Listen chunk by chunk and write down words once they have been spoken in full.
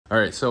All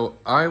right, so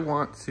I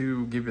want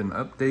to give an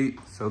update.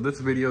 So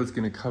this video is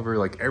gonna cover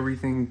like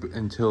everything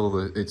until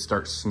it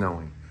starts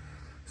snowing.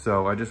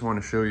 So I just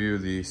wanna show you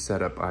the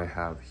setup I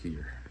have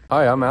here.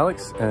 Hi, I'm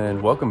Alex,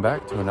 and welcome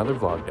back to another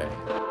vlog day.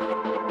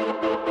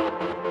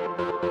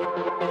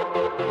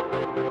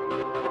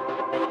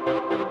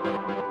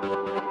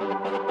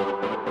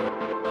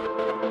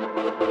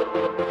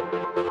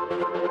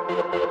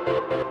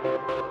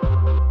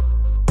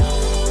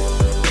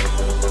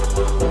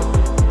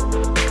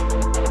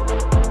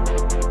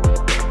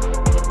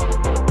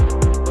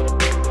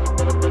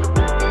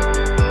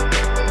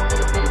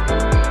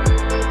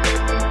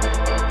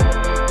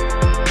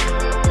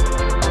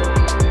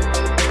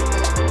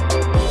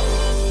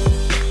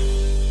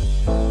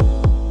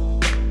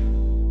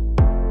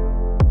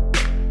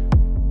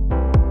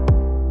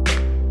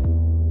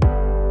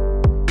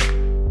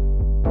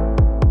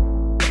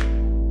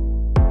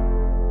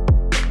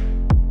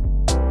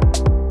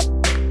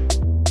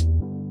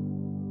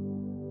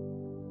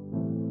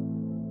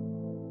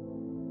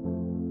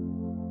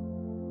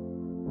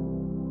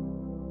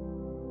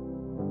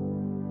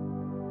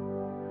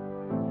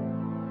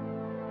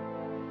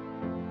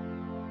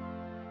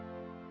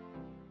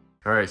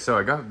 All right, so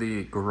I got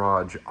the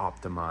garage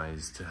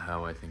optimized to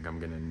how I think I'm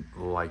gonna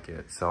like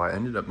it. So I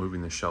ended up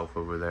moving the shelf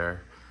over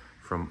there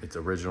from its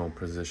original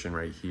position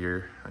right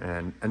here,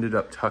 and ended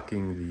up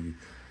tucking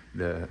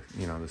the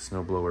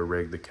snowblower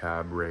rig, the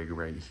cab rig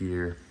right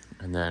here.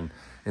 And then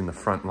in the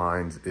front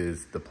lines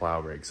is the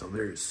plow rig. So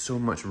there's so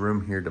much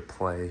room here to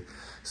play.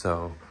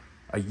 So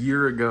a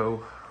year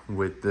ago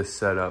with this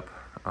setup,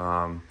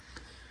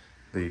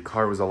 the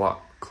car was a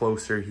lot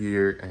closer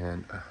here,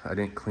 and I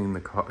didn't clean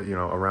the car,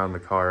 around the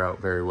car out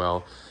very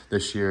well.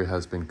 This year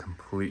has been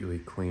completely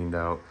cleaned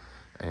out,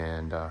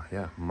 and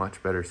yeah,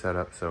 much better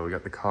setup. So we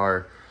got the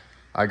car,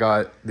 I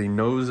got the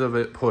nose of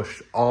it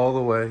pushed all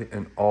the way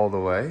and all the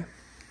way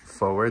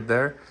forward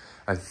there.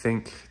 I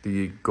think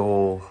the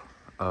goal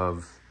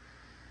of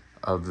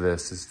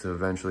this is to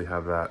eventually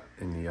have that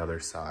in the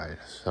other side.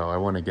 So I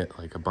want to get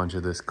like a bunch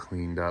of this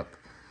cleaned up.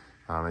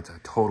 It's a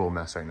total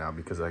mess right now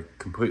because I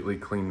completely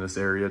cleaned this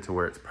area to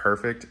where it's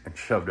perfect and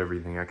shoved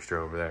everything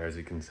extra over there, as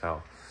you can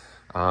tell.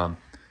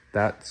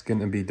 That's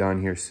gonna be done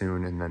here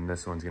soon, and then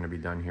this one's gonna be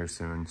done here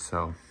soon.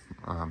 So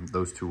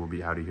those two will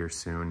be out of here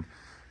soon.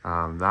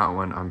 That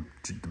one I'm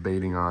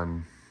debating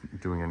on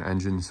doing an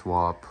engine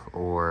swap,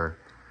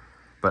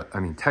 but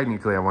I mean,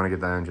 technically I wanna get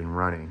that engine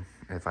running.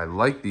 If I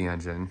like the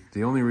engine,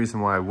 the only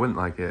reason why I wouldn't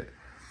like it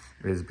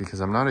is because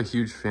I'm not a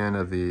huge fan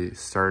of the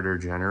starter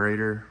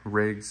generator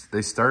rigs.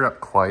 They start up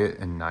quiet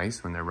and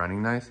nice when they're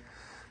running nice,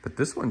 but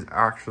this one's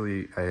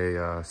actually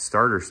a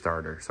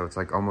starter. So it's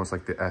like almost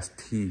like the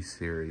ST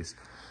series.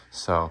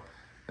 So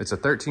it's a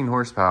 13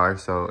 horsepower.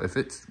 So if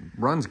it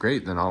runs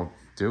great, then I'll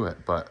do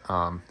it. But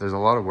there's a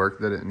lot of work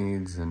that it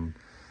needs, and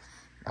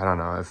I don't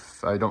know,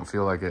 if I don't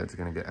feel like it's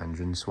gonna get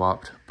engine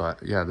swapped.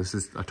 But yeah, this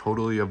is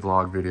totally a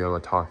vlog video,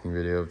 a talking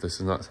video. If this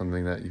is not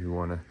something that you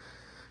wanna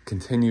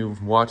continue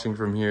watching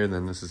from here,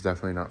 then this is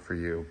definitely not for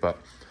you.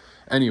 But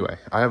anyway,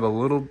 I have a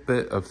little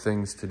bit of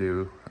things to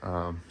do.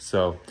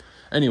 So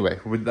anyway,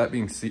 with that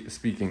being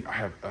speaking, I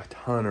have a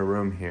ton of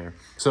room here.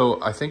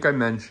 So I think I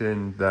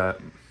mentioned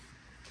that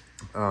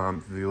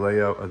the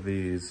layout of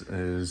these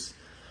is,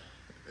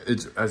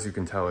 as you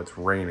can tell, it's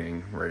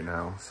raining right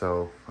now.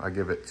 So I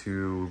give it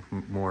 2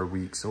 more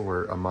weeks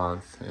or a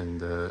month,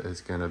 and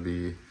it's gonna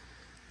be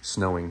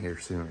snowing here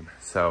soon.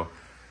 So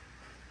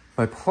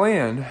my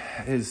plan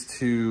is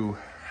to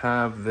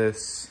have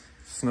this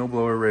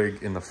snowblower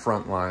rig in the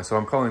front line. So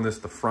I'm calling this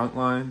the front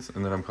lines,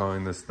 and then I'm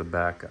calling this the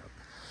backup.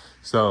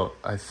 So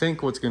I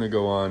think what's gonna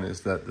go on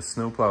is that the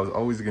snowplow is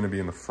always gonna be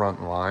in the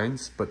front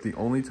lines, but the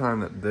only time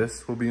that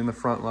this will be in the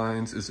front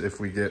lines is if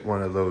we get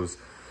one of those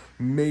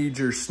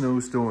major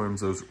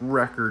snowstorms, those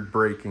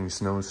record-breaking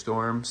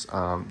snowstorms.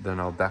 Then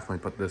I'll definitely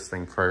put this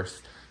thing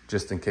first,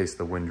 just in case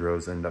the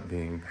windrows end up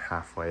being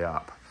halfway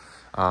up.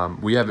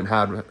 We haven't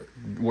had,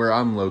 where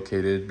I'm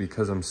located,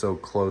 because I'm so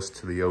close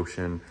to the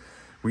ocean,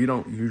 we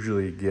don't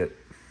usually get,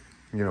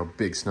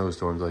 big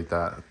snowstorms like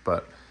that.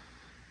 But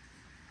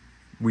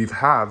we've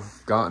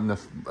gotten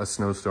a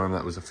snowstorm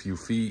that was a few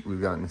feet.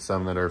 We've gotten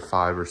some that are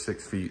 5 or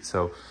 6 feet.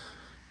 So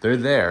they're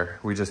there.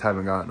 We just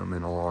haven't gotten them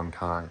in a long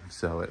time.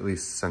 So at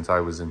least since I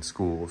was in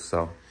school.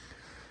 So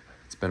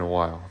it's been a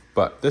while.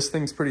 But this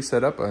thing's pretty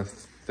set up. I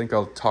think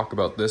I'll talk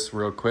about this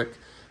real quick.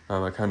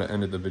 I kind of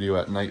ended the video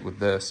at night with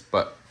this,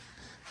 but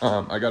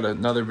I got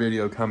another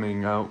video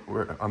coming out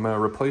where I'm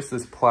gonna replace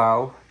this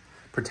plow.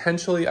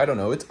 Potentially, I don't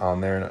know, it's on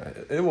there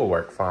and it will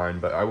work fine,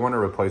 but I wanna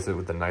replace it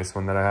with the nice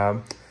one that I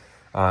have.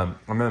 I'm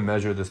gonna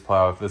measure this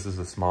plow. If this is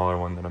a smaller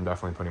one, then I'm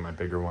definitely putting my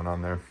bigger one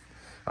on there.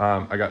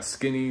 I got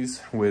skinnies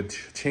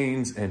with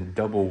chains and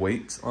double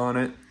weights on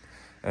it.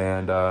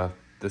 And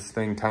this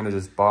thing kind of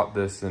just bought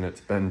this, and it's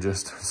been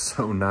just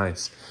so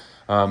nice.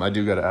 I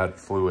do gotta add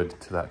fluid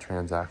to that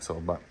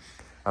transaxle, but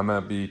I'm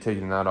gonna be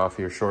taking that off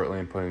here shortly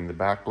and putting the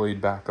back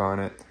blade back on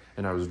it.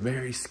 And I was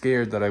very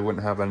scared that I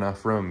wouldn't have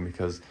enough room,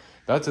 because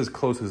that's as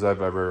close as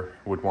I've ever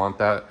would want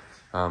that.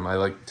 I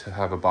like to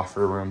have a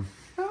buffer room.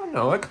 I don't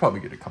know, I could probably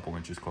get a couple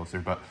inches closer,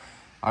 but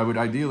I would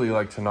ideally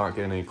like to not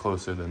get any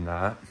closer than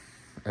that.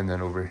 And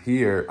then over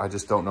here, I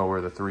just don't know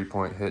where the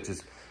 3-point hitch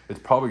is. It's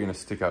probably gonna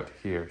stick out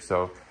here.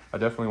 So I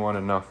definitely want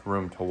enough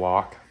room to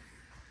walk.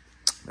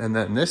 And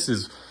then this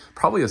is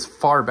probably as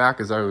far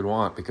back as I would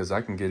want because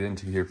I can get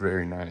into here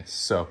very nice.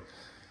 So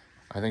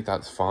I think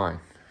that's fine.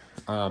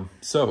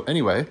 So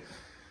anyway,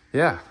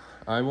 yeah,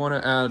 I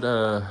want to add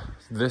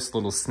this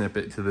little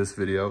snippet to this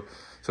video.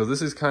 So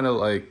this is kind of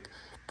like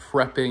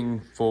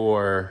prepping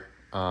for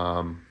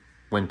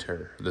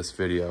winter, this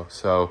video.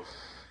 So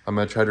I'm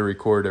going to try to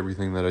record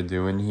everything that I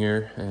do in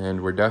here,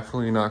 and we're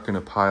definitely not going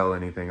to pile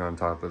anything on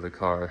top of the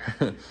car.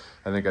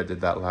 I think I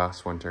did that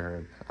last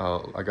winter.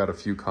 I got a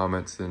few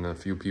comments and a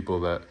few people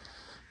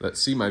that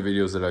see my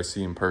videos that I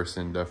see in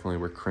person definitely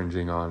were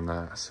cringing on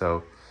that.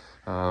 So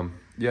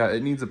yeah,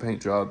 it needs a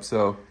paint job,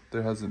 so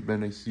there hasn't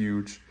been a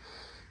huge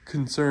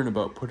concern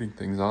about putting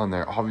things on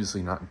there.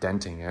 Obviously not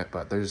denting it,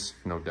 but there's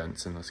no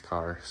dents in this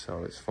car,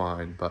 so it's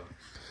fine. But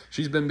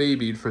she's been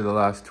babied for the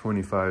last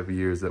 25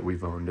 years that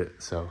we've owned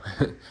it, so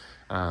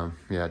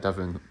yeah,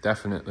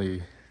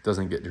 definitely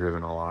doesn't get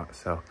driven a lot.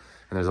 So,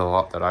 and there's a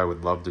lot that I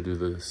would love to do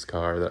to this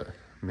car that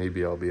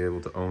maybe I'll be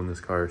able to own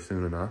this car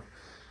soon enough.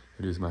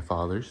 It is my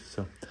father's.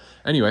 So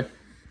anyway,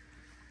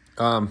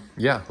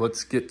 yeah,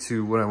 let's get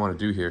to what I want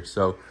to do here.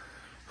 So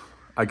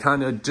I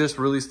kind of just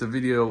released a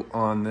video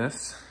on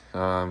this.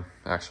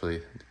 Actually,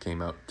 it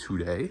came out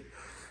today,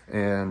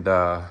 and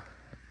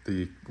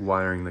the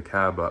wiring the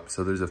cab up.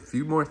 So there's a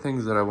few more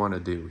things that I want to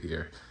do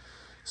here.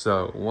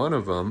 So one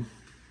of them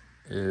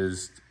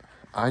is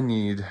I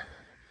need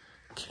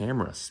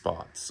camera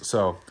spots.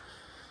 So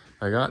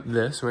I got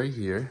this right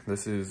here.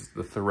 This is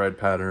the thread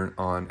pattern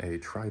on a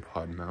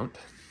tripod mount.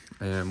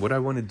 And what I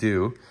want to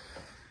do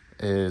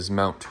is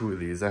mount 2 of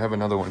these. I have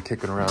another one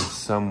kicking around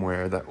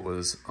somewhere that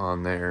was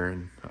on there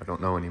and I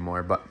don't know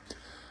anymore, but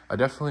I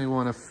definitely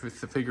want to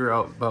figure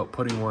out about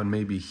putting one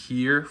maybe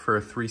here for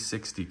a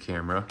 360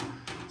 camera.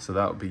 So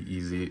that would be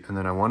easy. And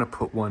then I want to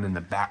put one in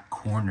the back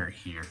corner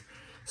here,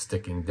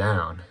 sticking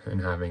down,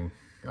 and having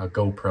a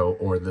GoPro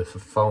or the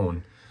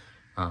phone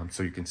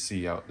so you can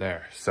see out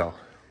there. So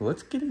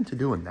let's get into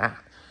doing that.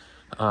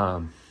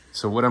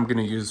 So what I'm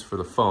going to use for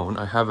the phone,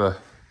 I have a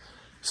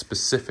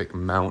specific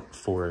mount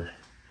for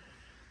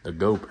the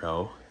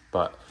GoPro,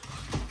 but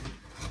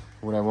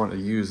what I want to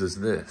use is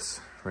this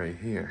right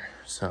here.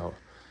 So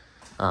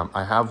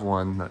I have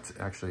one that's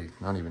actually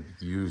not even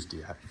used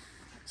yet.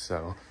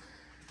 So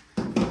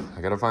I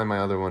gotta find my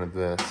other one of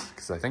this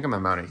because I think I'm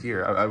gonna mount it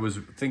here. I was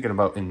thinking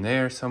about in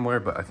there somewhere,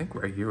 but I think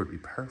right here would be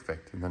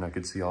perfect, and then I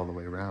could see all the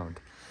way around.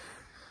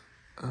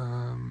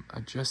 I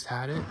just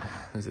had it.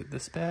 Is it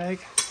this bag?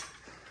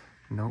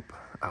 Nope.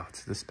 Oh,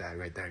 it's this bag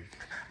right there.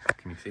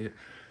 Can you see it?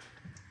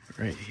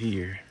 Right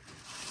here.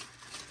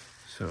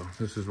 So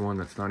this is one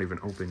that's not even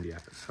opened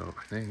yet. So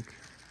I think,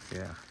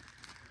 yeah.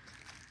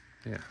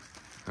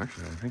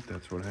 Actually, I think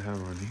that's what I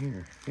have on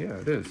here. Yeah,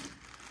 it is.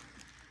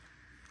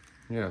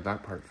 Yeah,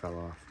 that part fell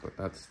off, but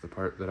that's the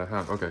part that I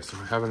have. Okay, so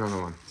I have another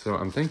one. So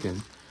I'm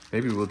thinking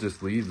maybe we'll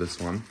just leave this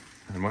one.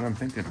 And what I'm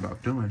thinking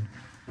about doing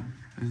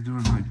is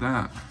doing like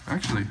that.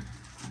 Actually,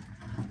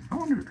 I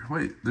wonder,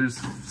 wait, there's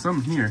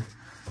some here.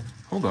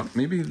 Hold up,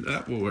 maybe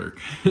that will work.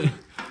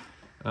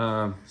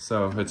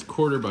 So it's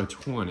 1/4 by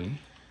 20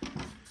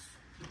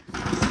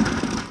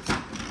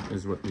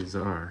 is what these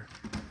are.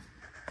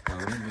 Let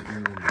me get you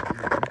in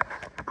here.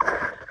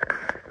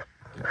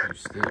 Get you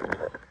still.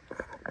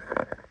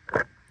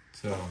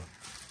 So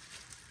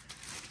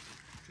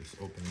just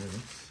open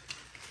this.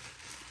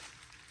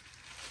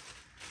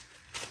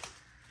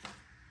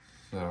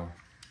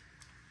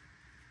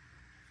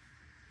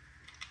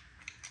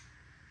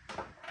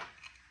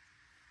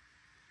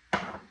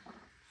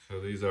 So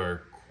these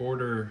are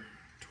 1/4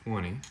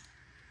 20.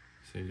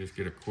 So you just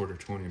get a 1/4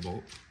 20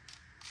 bolt,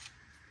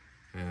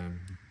 and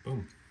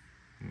boom,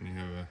 and you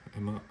have a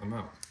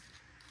mount.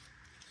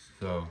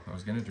 So I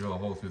was gonna drill a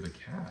hole through the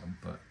cab,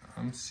 but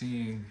I'm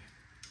seeing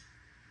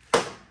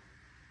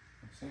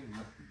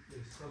that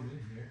there's some in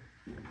here.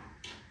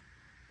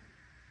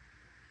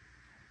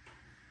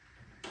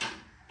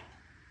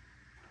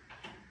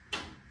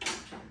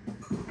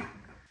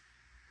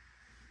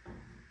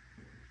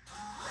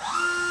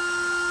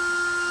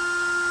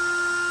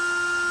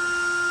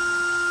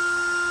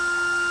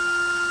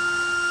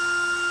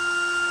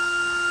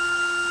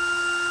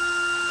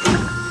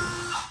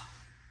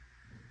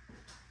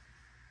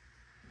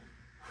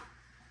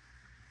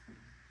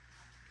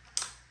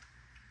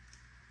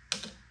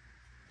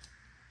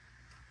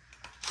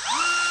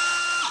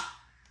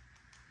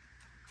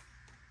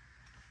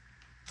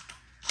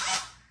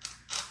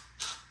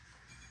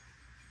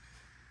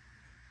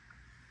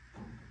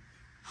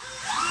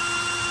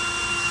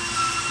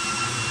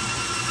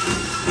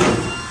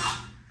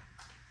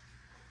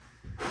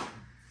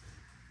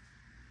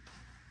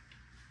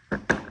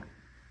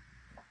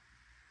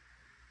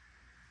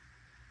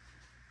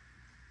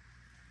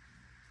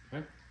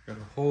 Okay, got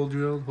a hole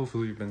drilled.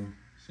 Hopefully you've been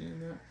seeing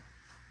that.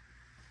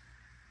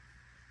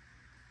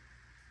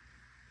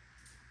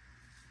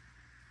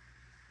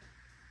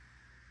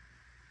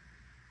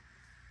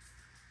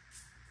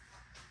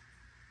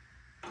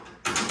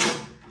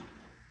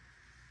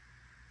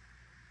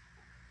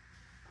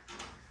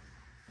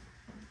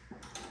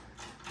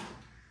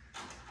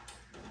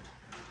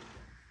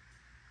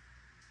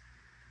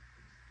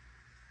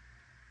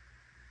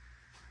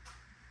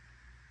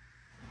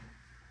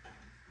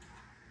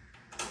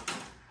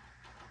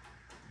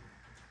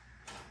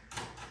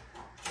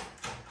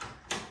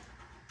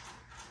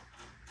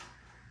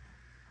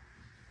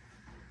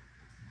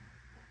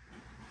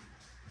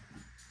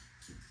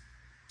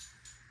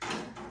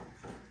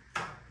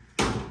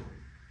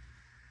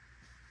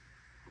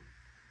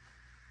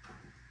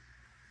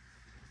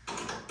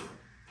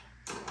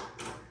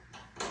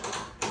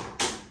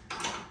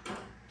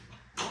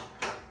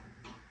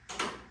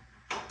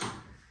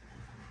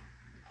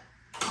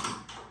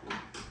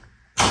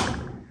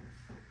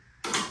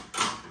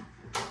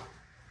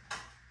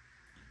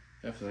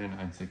 Definitely a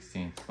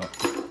 9/16, but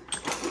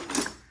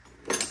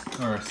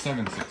or a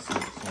 7/16,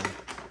 sorry.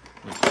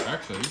 Which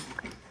actually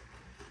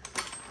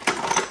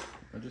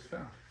I just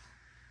found.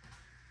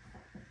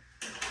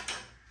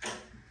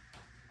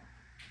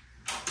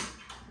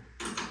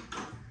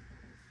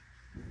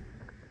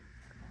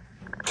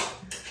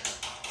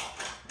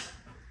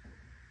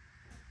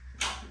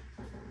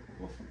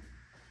 Cool.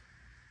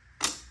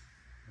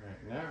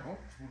 Right now,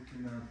 we can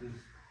mount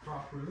this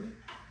properly.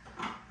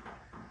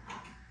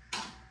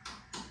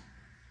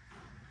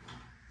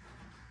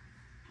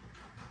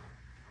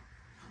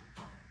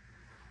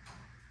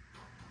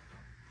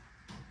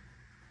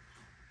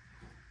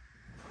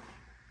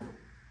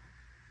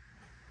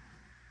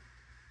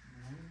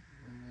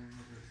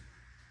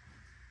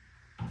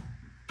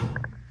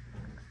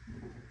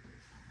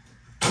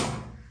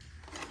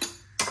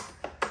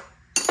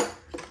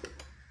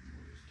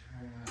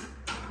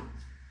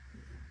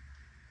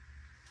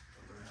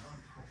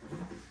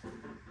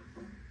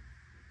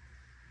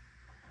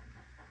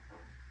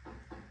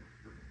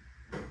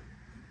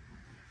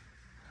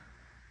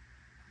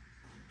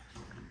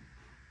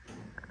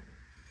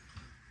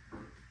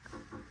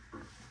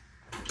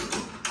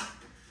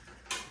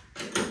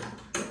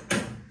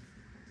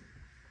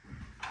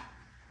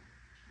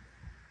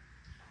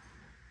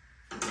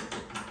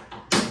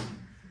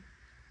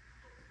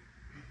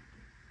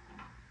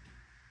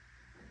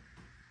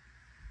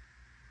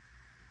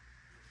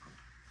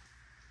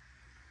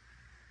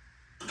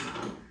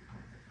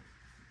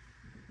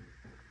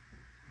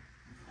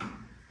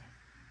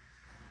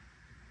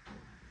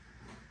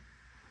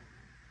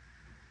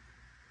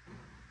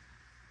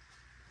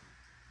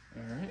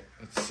 Alright,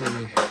 let's see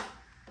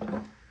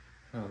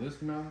how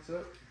this mounts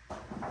up.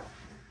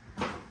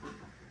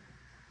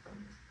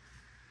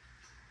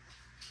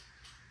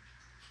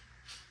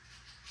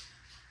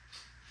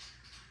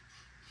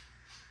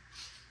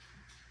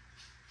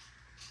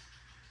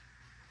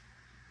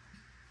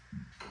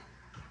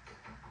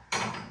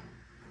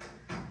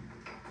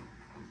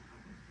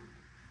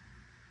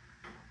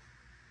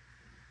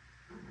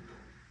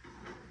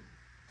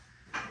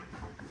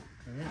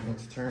 Alright,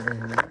 let's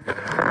turn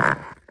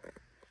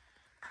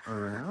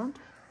around.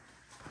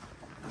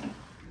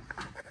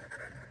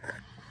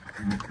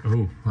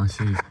 Oh, I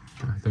see.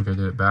 I think I did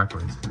it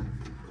backwards.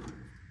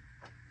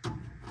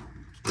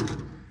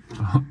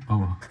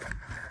 Oh.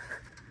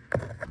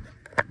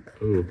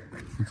 Oh,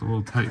 it's a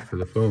little tight for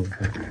the phone.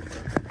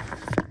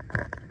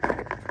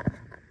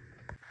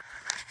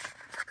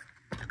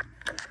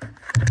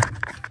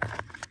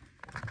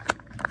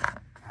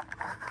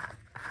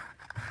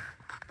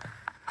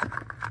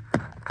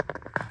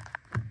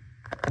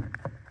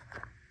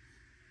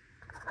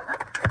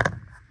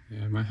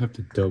 Yeah, I might have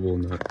to double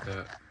nut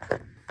that.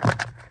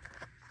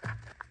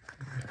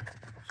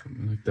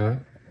 Something like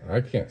that. I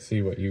can't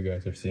see what you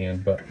guys are seeing,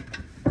 but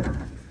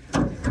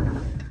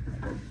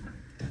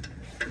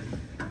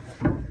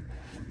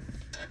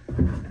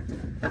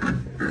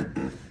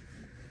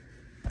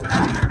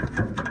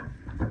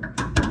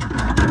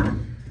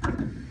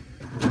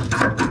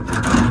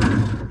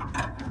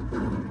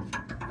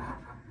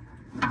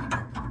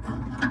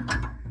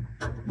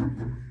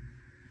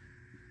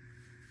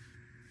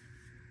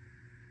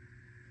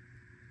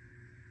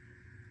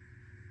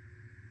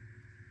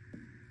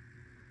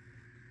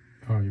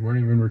oh, you weren't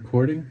even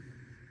recording?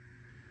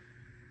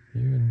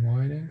 You in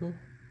wide angle?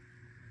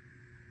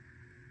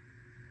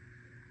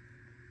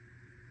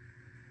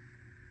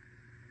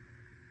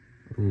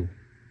 Ooh.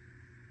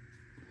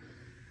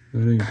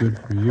 That ain't good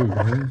for you,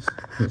 guys.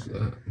 What's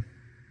that?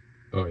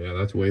 Oh yeah,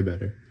 that's way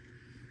better.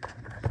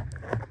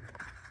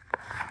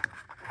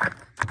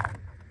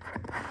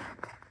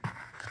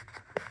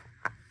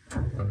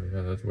 Oh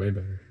yeah, that's way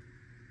better.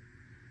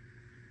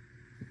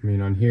 I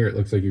mean, on here, it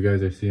looks like you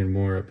guys are seeing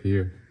more up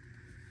here.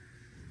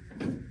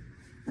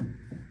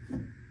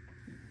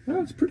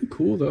 Oh, it's pretty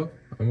cool though.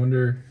 I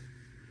wonder.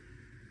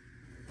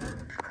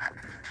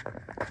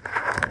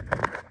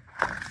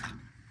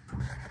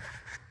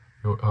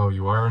 Oh,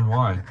 you are in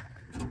wide.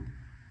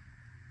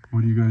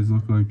 What do you guys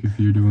look like if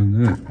you're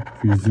doing that?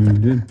 If you're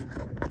zoomed in?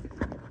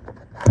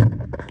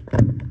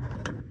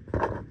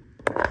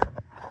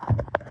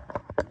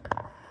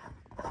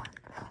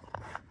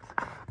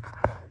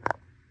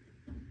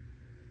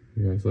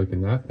 You guys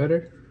liking that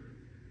better?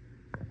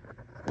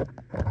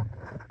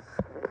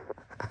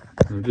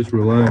 I'm just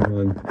relying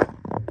on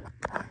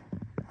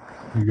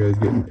you guys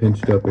getting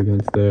pinched up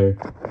against there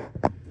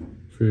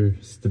for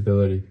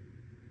stability.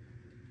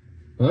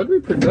 Well,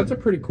 that's a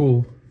pretty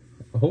cool,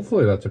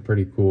 hopefully that's a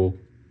pretty cool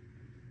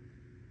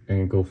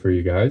angle for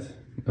you guys.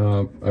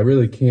 I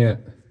really can't,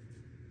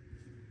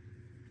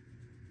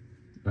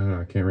 I don't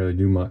know, I can't really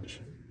do much.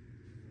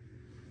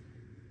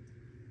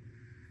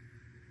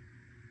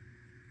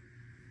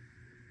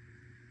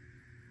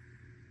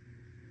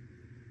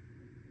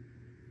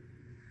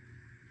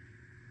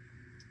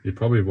 You'd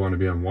probably want to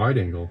be on wide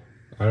angle.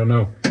 I don't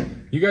know.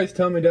 You guys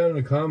tell me down in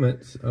the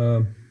comments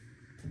how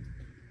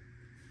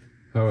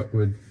it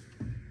would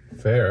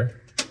fare.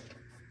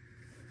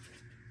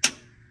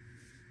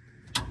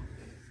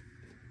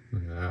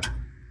 Look at that.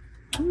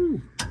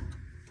 Woo.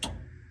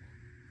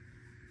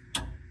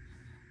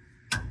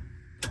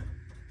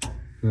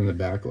 And the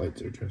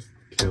backlights are just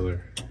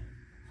killer.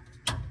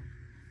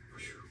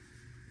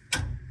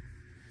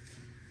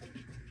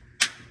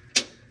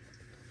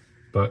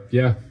 But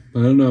yeah,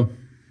 I don't know.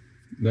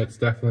 That's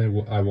definitely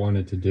what I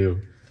wanted to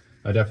do.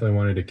 I definitely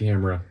wanted a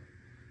camera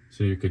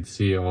so you could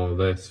see all of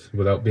this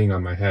without being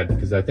on my head.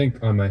 Because I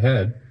think on my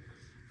head,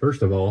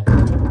 first of all,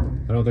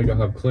 I don't think I'll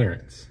have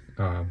clearance.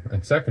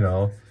 And second of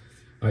all,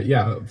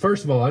 yeah,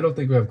 first of all, I don't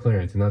think we have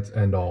clearance, and that's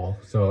end all.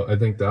 So I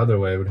think the other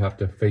way would have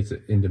to face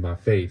it into my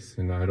face,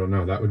 and I don't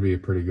know, that would be a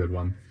pretty good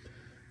one.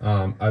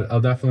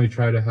 I'll definitely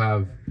try to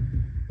have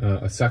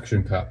a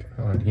suction cup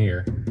on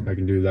here. I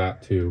can do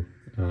that too.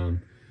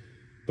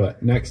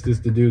 But next is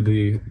to do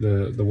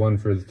the one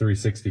for the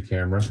 360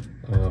 camera.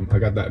 I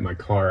got that in my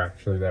car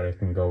actually that I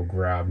can go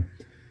grab,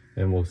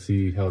 and we'll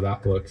see how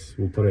that looks.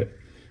 We'll put it,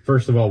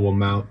 first of all,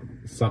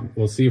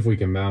 we'll see if we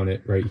can mount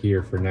it right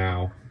here for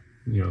now.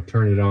 You know,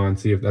 turn it on,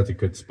 see if that's a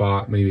good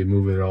spot, maybe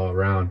move it all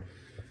around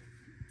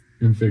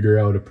and figure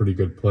out a pretty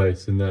good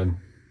place. And then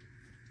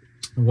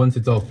once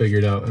it's all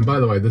figured out, and by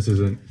the way, this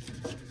is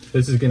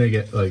gonna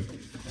get like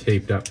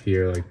taped up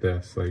here like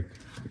this, like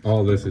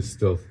all this is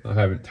still, I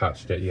haven't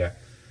touched it yet.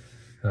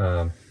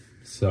 But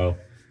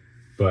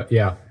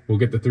yeah, we'll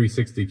get the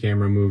 360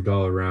 camera moved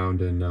all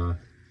around and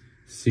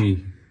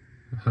see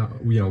how,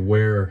 you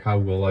know, how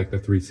we'll like the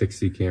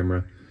 360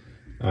 camera.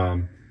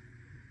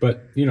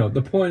 But you know,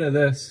 the point of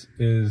this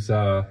is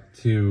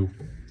to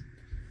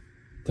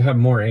have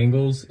more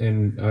angles,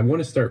 and I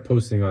want to start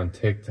posting on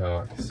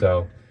TikTok.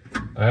 So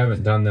I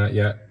haven't done that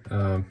yet.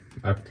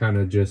 I've kind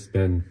of just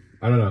been,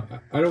 I don't know,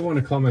 I don't want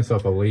to call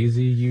myself a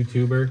lazy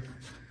YouTuber,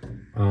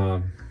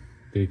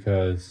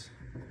 because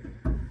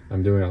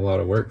I'm doing a lot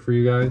of work for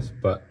you guys,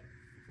 but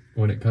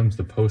when it comes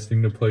to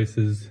posting to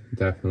places,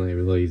 definitely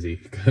lazy,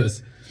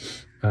 because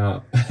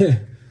I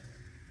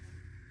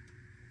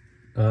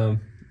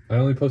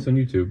only post on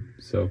YouTube.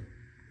 So,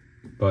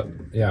 but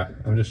yeah,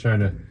 I'm just trying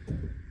to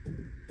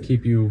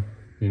keep you,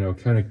 you know,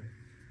 kind of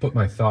put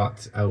my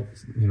thoughts out,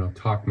 you know,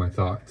 talk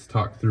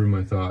through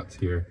my thoughts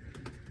here.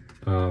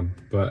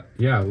 But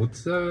yeah,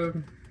 let's, I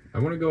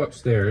want to go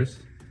upstairs,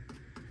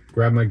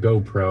 grab my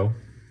GoPro,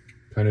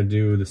 kind of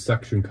do the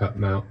suction cup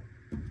mount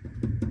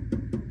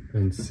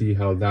and see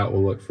how that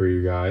will look for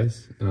you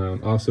guys.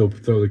 Also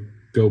throw the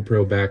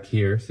GoPro back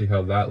here, see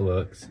how that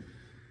looks.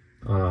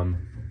 And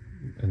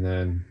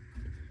then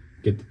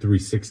get the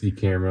 360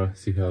 camera,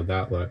 see how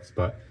that looks.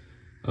 But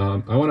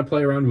I want to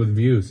play around with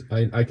views.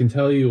 I can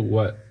tell you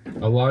what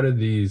a lot of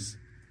these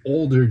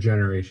older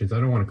generations, I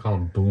don't want to call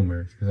them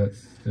boomers because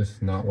that's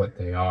just not what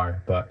they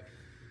are, but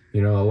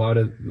you know, a lot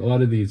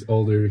of these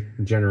older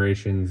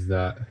generations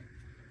that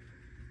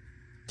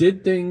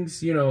did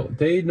things, you know,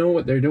 they know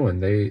what they're doing.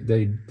 They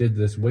did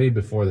this way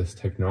before this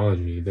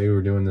technology. They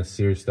were doing the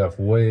Sears stuff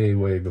way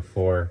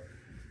before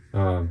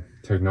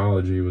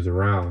technology was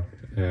around.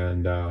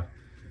 And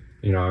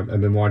you know, I've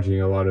been watching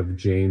a lot of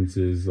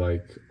James's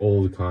like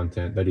old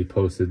content that he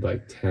posted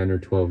like 10 or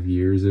 12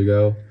 years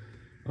ago.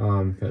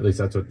 At least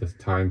that's what the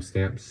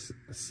timestamps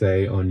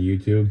say on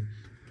YouTube.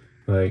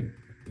 Like,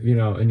 you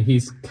know, and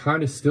he's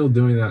kind of still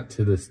doing that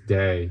to this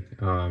day.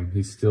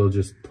 He's still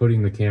just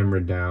putting the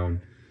camera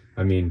down.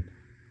 I mean,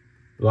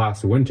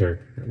 last winter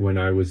when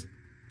I was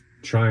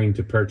trying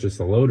to purchase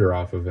a loader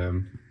off of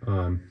him,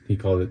 he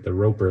called it the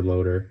Roper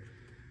loader.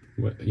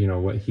 You know,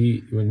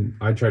 when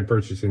I tried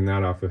purchasing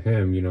that off of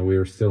him, you know, we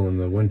were still in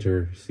the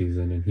winter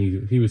season, and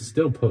he was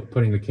still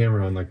putting the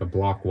camera on like a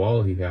block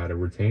wall. He had a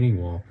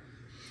retaining wall,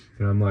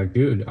 and I'm like,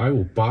 dude, I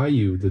will buy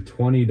you the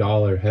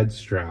 $20 head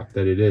strap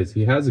that it is.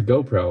 He has a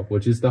GoPro,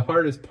 which is the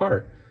hardest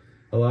part.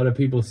 A lot of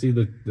people see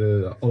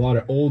a lot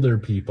of older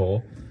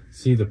people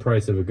see the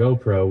price of a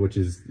GoPro, which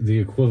is the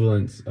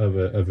equivalent of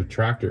a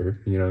tractor.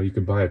 You know, you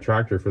could buy a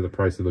tractor for the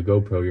price of the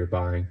GoPro you're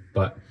buying,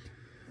 but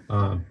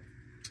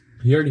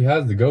he already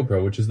has the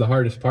GoPro, which is the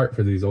hardest part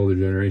for these older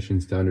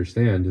generations to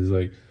understand, is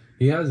like,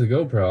 he has a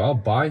GoPro, I'll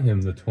buy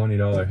him the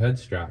 $20 head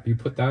strap. You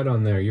put that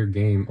on there, you're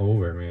game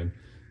over, man.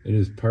 It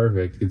is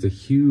perfect. It's a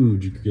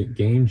huge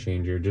game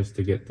changer just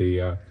to get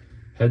the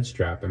head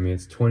strap. I mean,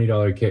 it's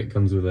 $20 kit,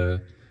 comes with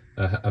a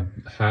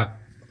hat,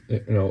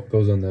 you know, it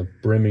goes on the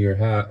brim of your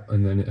hat,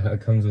 and then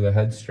it comes with a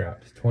head strap.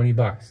 It's 20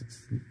 bucks.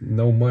 It's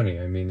no money.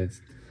 I mean, it's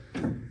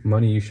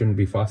money you shouldn't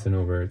be fussing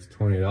over. It's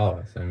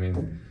 $20. I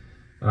mean,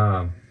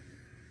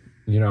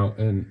 you know,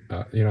 and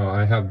you know,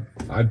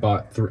 I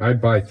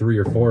buy 3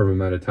 or 4 of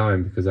them at a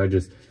time, because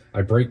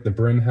I break the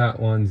brim hat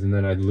ones, and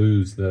then I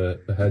lose the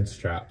head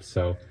straps.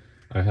 So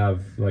I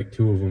have like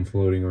 2 of them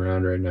floating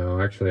around right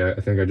now. Actually, I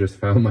think I just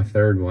found my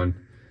 3rd one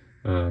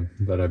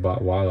that I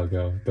bought a while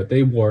ago, but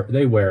they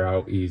wear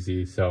out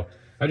easy. So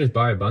I just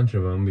buy a bunch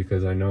of them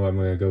because I know I'm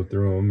going to go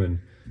through them, and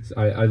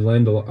I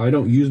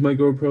don't use my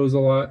GoPros a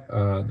lot.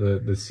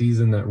 The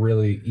season that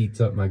really eats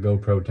up my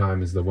GoPro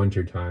time is the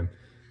winter time.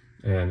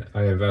 And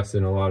I invest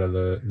in a lot of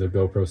the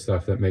GoPro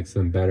stuff that makes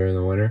them better in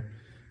the winter.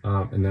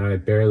 And then I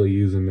barely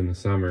use them in the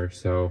summer,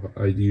 so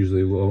I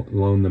usually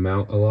loan them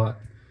out a lot.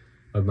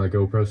 of my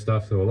GoPro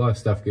stuff, so a lot of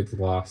stuff gets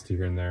lost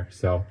here and there,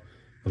 so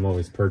I'm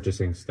always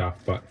purchasing stuff.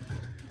 But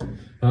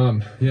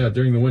yeah,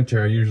 during the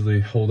winter I usually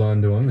hold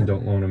on to them and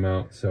don't loan them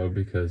out, so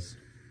because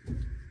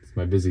it's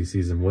my busy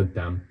season with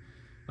them.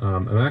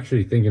 I'm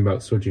actually thinking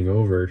about switching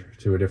over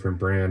to a different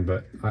brand,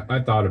 but I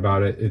thought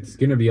about it. It's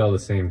gonna be all the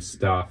same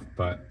stuff,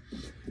 but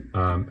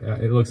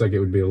it looks like it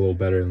would be a little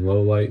better in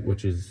low light,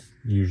 which is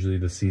usually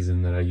the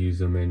season that I use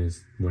them in,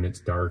 is when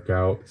it's dark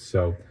out.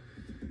 So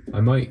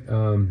I might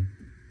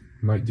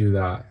do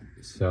that.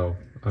 So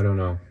I don't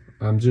know.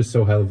 I'm just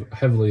so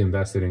heavily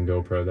invested in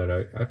GoPro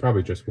that I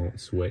probably just won't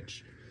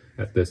switch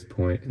at this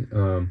point.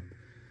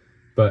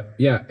 But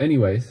yeah,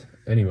 anyways,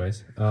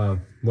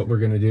 what we're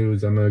gonna do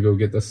is I'm gonna go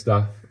get the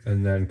stuff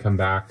and then come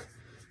back.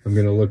 I'm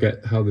gonna look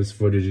at how this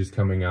footage is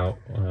coming out,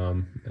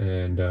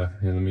 and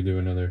let me do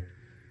another,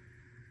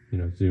 you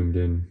know, zoomed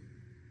in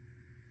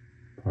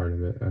part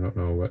of it. I don't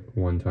know what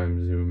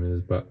one-time zoom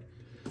is, but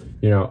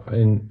you know,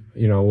 and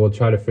you know, we'll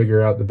try to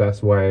figure out the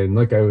best way. And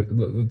like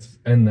let's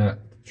end that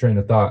train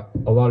of thought.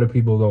 A lot of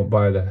people don't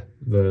buy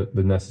the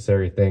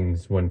necessary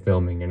things when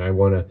filming, and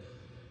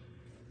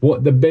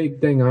the big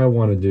thing I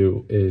want to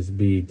do is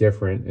be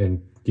different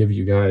and give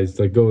you guys,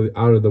 like, go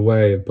out of the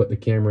way and put the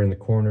camera in the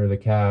corner of the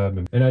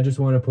cab, and I just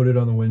want to put it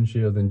on the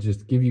windshield and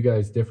just give you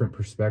guys different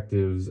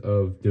perspectives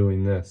of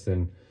doing this.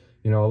 And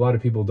you know, a lot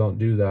of people don't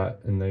do that,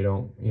 and they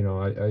don't, you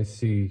know, I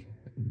see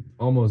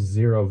almost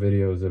zero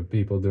videos of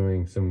people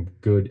doing some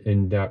good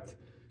in-depth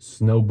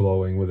snow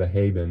blowing with a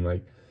hay bin.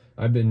 Like,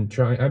 I've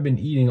been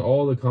eating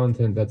all the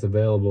content that's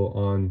available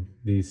on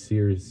these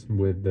Sears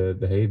with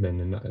the hay bin,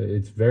 and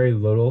it's very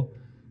little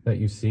that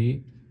you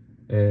see.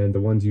 And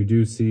the ones you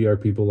do see are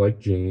people like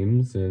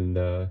James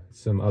and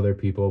some other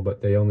people,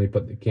 but they only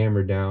put the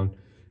camera down.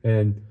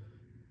 And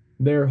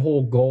their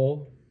whole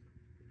goal,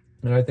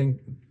 and I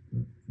think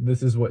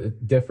this is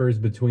what differs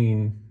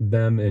between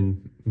them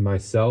and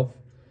myself,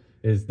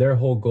 is their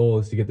whole goal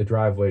is to get the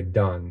driveway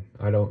done.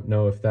 I don't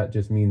know if that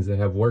just means they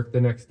have work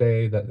the next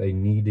day, that they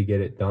need to get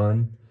it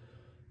done.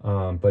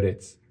 But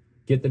it's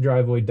get the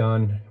driveway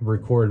done,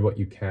 record what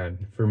you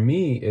can. For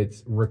me,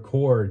 it's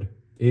record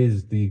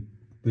is the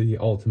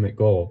ultimate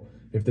goal.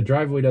 If the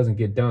driveway doesn't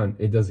get done,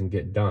 it doesn't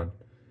get done.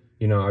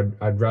 You know,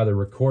 I'd rather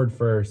record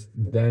first,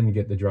 then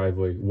get the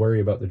driveway,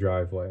 worry about the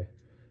driveway.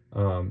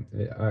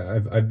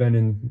 I've been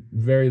in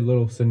very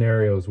little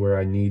scenarios where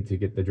I need to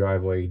get the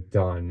driveway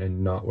done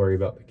and not worry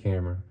about the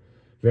camera.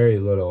 Very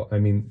little. I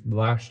mean,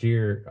 last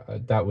year,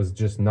 that was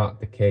just not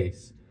the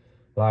case.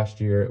 Last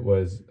year, it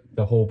was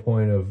the whole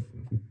point of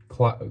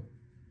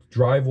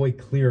driveway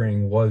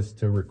clearing was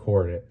to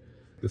record it.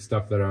 The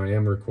stuff that I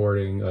am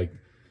recording, like,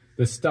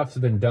 the stuff's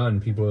been done.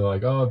 People are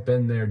like, oh, I've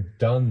been there,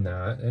 done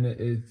that. And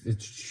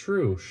it's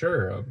true,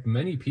 sure.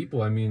 Many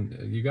people, I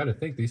mean, you got to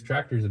think these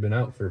tractors have been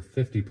out for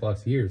 50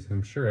 plus years.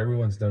 I'm sure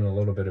everyone's done a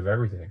little bit of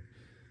everything,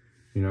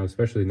 you know,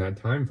 especially in that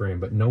time frame,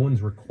 but no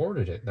one's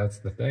recorded it. That's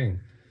the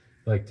thing.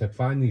 Like, to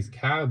find these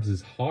cabs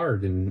is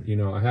hard. And, you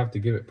know, I have to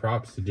give it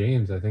props to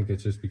James. I think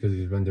it's just because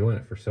he's been doing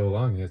it for so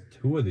long. He has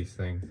 2 of these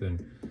things.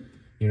 And,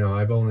 you know,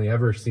 I've only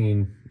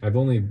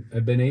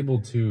been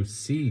able to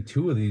see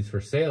 2 of these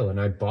for sale,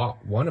 and I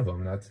bought one of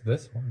them. That's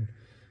this one.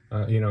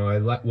 You know, I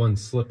let one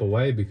slip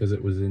away because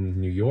it was in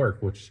New York,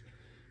 which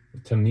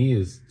to me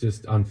is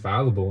just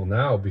unfathomable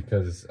now,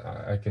 because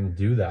I can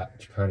do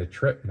that kind of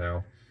trip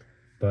now.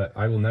 But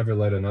I will never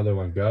let another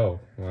one go.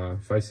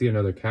 If I see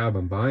another cab,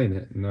 I'm buying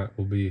it, and that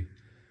will be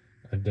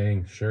a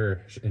dang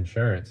sure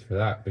insurance for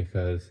that,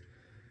 because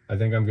I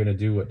think I'm going to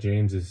do what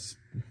James is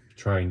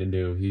trying to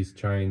do.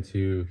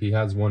 He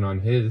has one on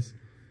his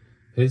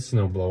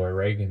snowblower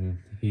rig, and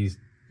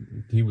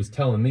he was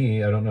telling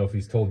me, I don't know if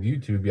he's told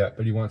YouTube yet,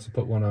 but he wants to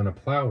put one on a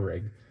plow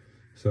rig.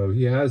 So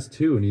he has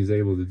 2, and he's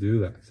able to do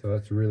that. So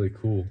that's really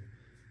cool.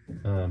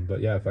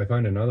 But yeah, if I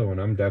find another one,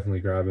 I'm definitely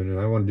grabbing it.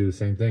 I want to do the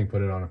same thing,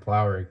 put it on a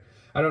plow rig.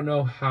 I don't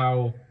know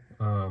how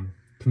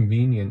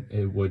convenient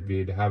it would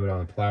be to have it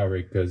on a plow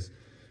rig, because,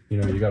 you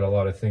know, you got a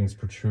lot of things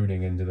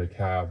protruding into the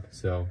cab.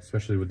 So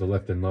especially with the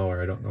lift and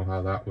lower, I don't know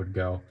how that would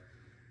go.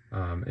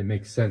 It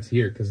makes sense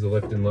here because the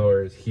lift and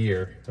lower is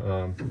here.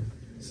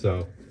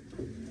 So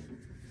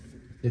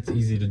it's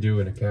easy to do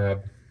in a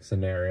cab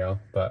scenario,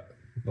 but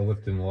the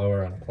lift and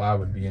lower on a plow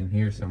would be in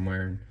here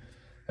somewhere, and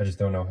I just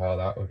don't know how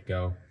that would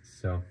go.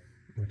 So,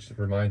 which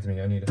reminds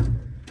me, I need to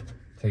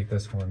take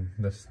this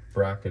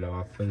bracket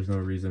off. There's no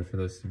reason for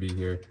this to be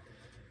here.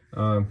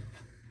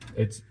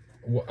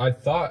 I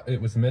thought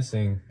it was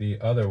missing the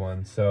other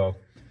one, so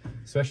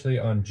especially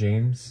on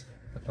James,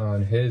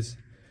 on his,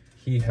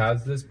 he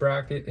has this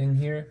bracket in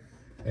here,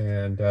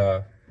 and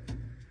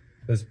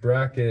this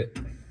bracket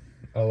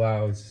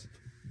allows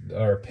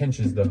or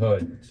pinches the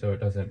hood so it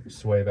doesn't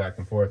sway back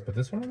and forth. But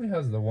this one only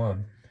has the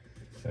one.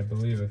 I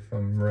believe, if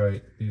I'm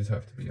right, these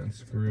have to be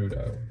unscrewed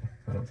out.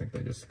 I don't think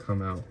they just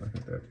come out. I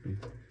think they have to be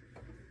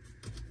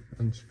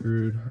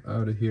unscrewed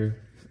out of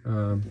here. I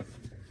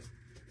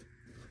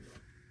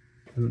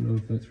don't know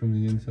if that's from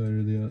the inside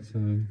or the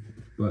outside,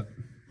 but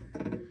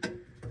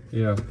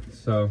yeah,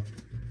 so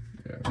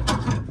yeah.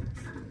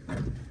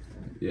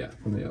 Yeah,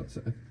 from the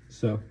outside.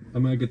 So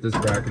I'm gonna get this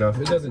bracket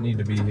off. It doesn't need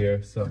to be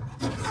here, so.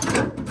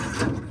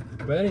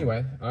 But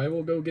anyway, I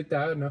will go get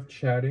that. Enough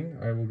chatting.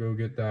 I will go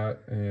get that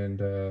and,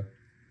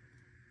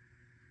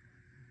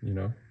 you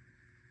know,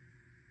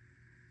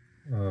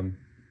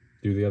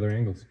 do the other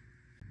angles.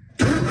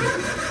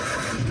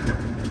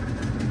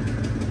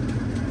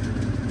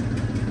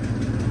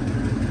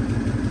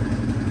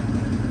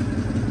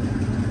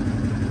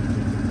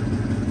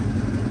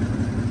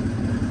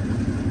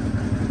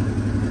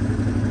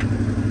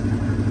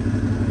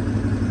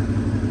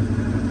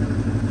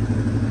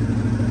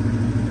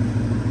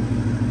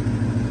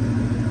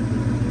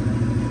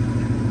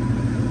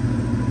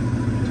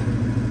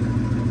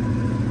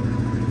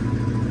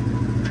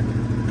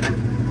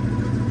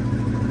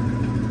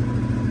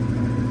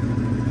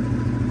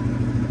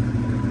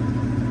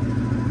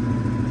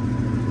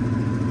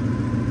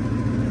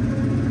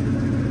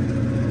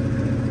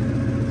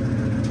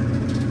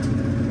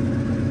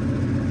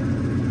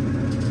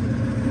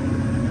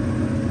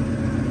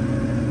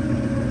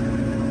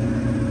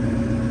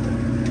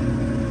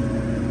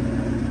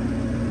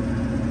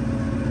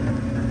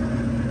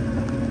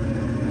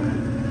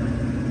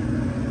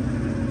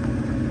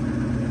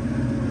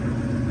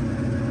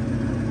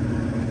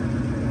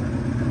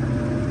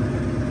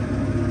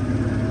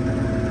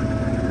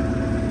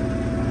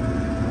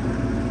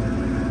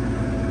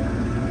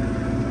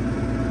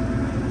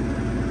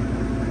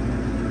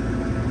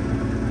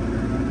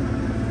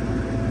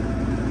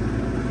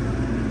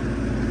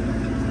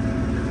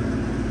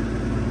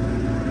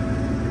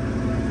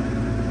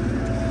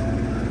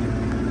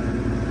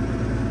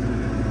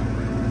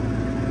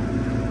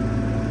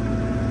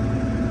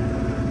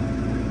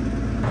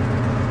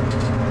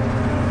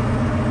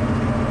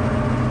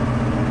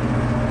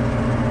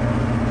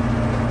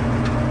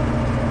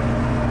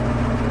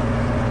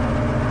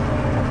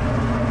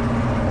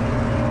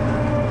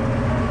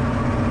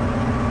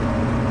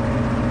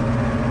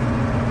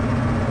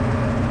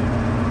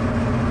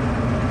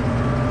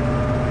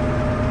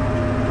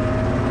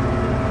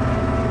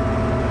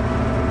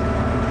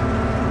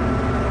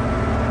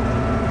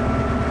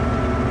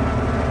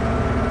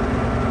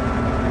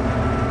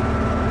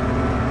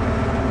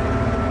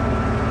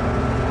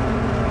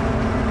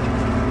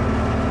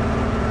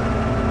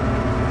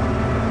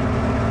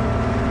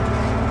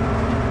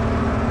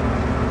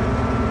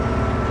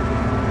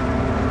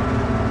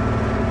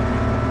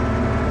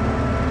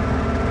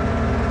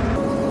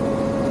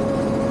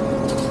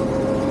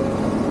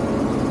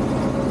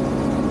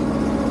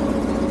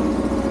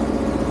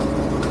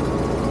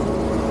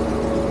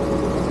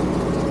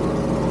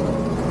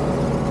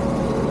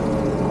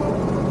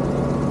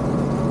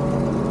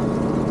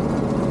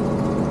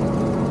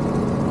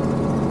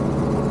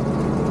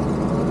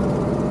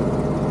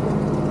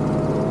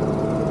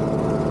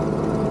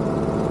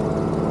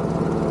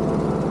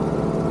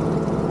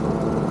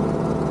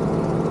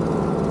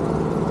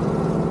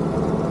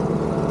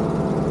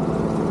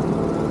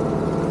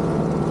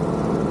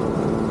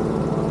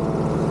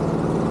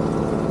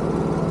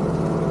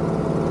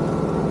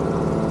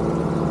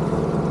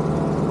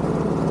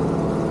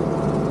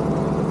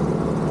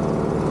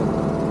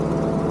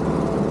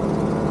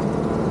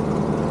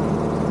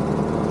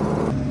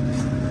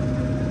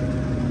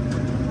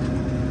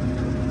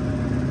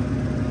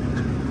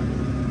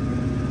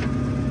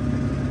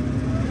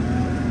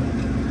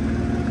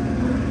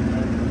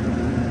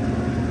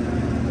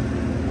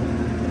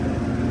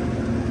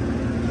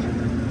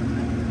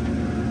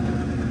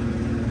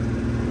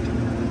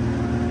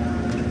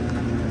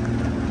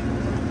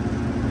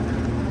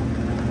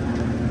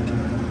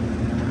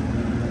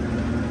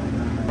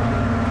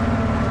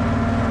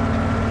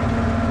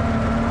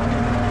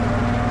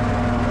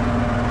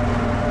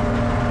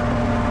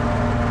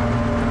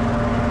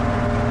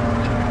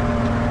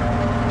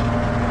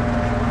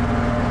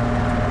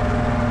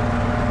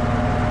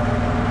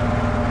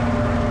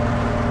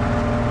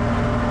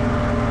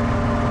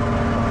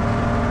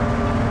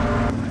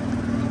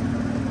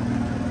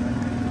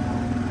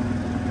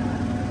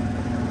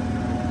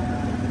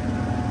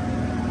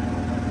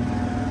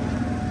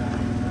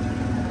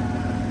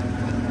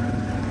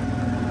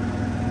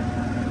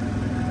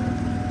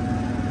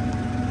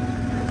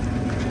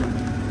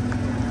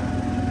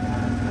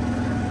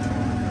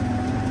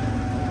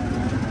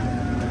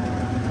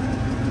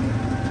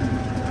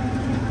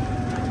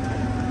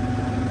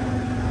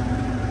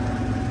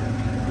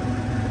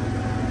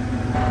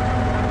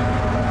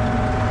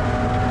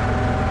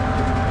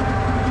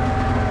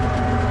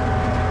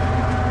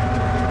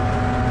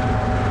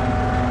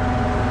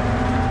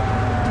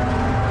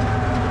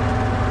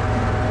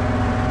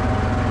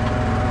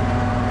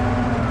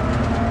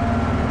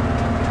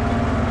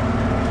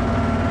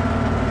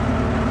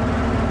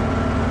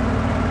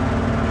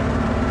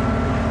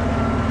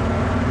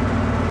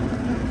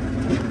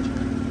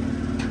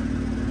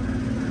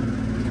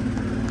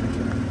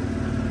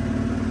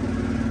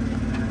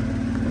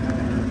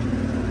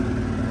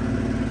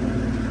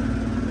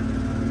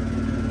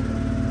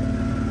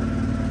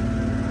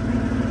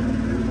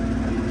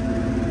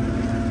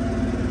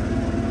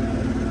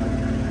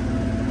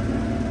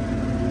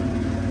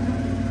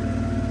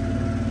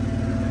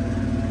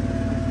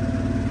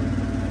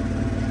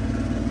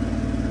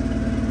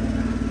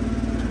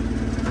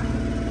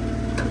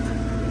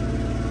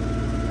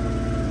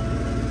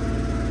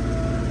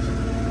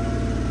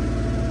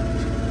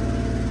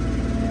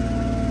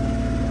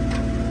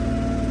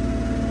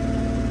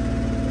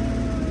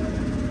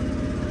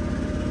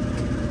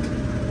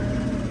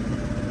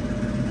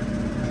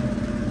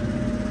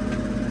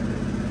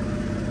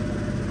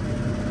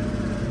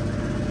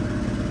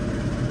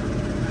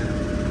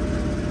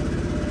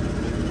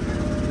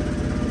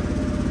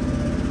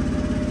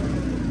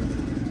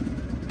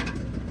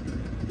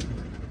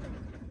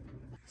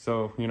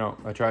 So, you know,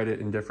 I tried it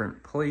in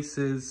different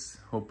places,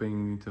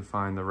 hoping to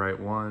find the right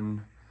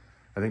one.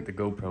 I think the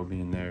GoPro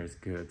being there is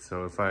good.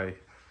 So if I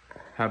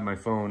have my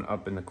phone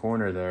up in the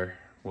corner there,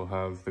 we'll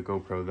have the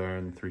GoPro there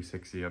and the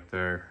 360 up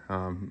there.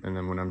 And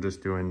then when I'm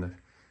just doing the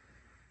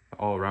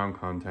all around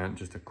content,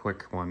 just a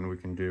quick one, we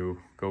can do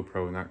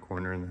GoPro in that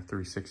corner and the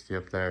 360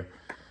 up there.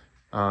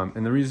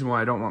 And the reason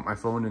why I don't want my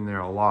phone in there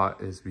a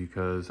lot is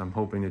because I'm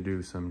hoping to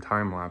do some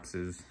time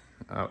lapses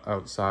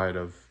outside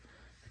of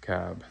the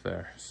cab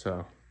there.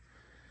 So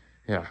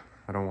yeah,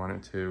 I don't want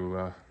it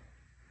to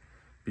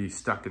be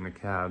stuck in the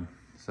cab.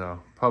 So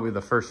probably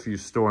the first few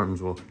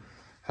storms will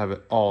have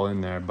it all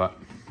in there. But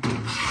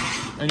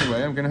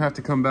anyway, I'm gonna have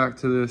to come back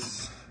to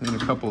this in a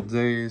couple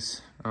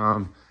days.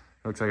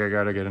 Looks like I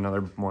gotta get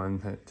another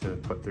one to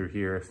put through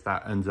here if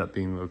that ends up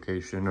being the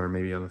location, or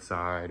maybe on the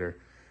side or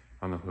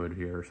on the hood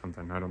here or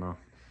something, I don't know.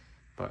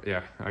 But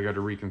yeah, I got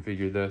to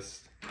reconfigure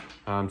this.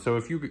 So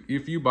if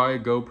you buy a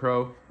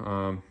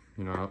GoPro,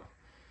 you know,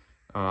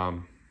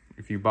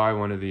 if you buy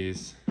one of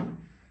these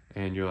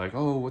and you're like,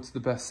 oh, what's the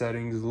best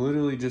settings?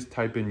 Literally just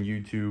type in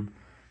YouTube,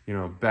 you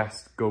know,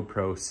 best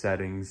GoPro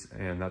settings,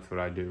 and that's what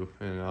I do.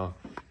 And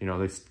you know,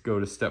 they go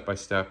to step by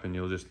step, and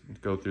you'll just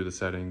go through the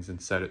settings and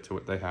set it to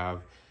what they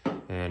have,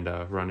 and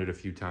run it a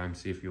few times,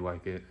 see if you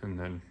like it, and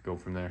then go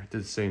from there.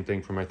 Did the same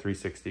thing for my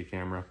 360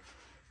 camera.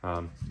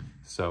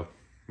 So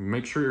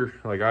make sure,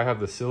 like, I have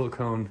the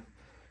silicone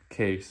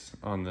case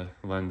on the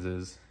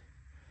lenses,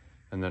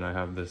 and then I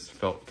have this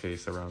felt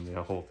case around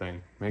the whole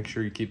thing. Make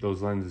sure you keep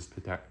those lenses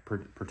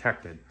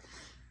protected.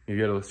 You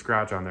get a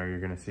scratch on there, you're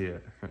gonna see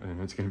it,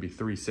 and it's gonna be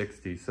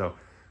 360. So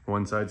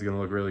one side's gonna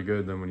look really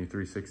good, then when you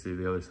 360,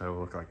 the other side will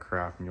look like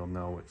crap, and you'll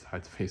know what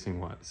side's facing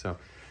what. So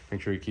make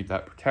sure you keep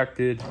that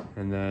protected.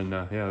 And then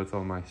yeah, that's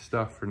all my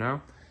stuff for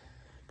now.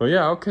 But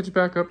yeah, I'll catch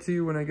back up to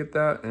you when I get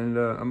that, and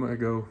I'm gonna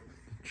go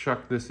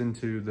chuck this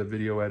into the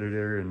video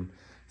editor and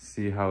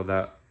see how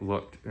that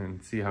looked,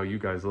 and see how you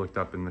guys looked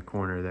up in the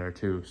corner there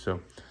too. So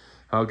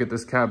I'll get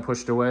this cab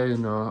pushed away,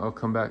 and I'll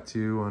come back to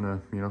you on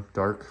a, you know,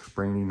 dark,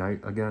 rainy night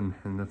again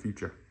in the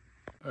future.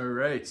 All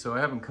right, so I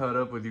haven't caught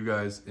up with you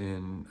guys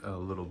in a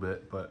little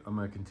bit, but I'm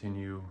gonna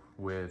continue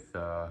with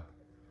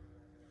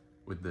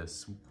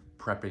this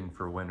prepping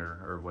for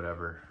winter or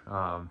whatever.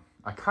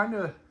 I kind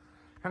of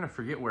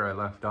forget where I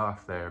left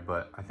off there,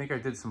 but I think I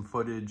did some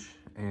footage,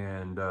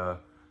 and I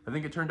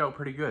think it turned out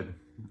pretty good.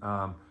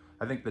 I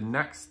think the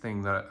next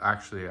thing that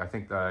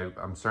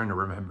I'm starting to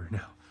remember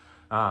now.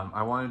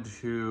 I wanted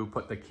to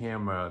put the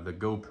camera, the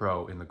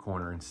GoPro, in the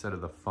corner instead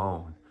of the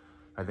phone.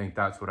 I think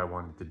that's what I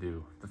wanted to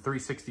do. The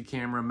 360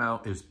 camera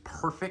mount is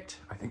perfect.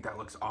 I think that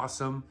looks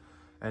awesome.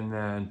 And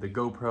then the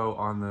GoPro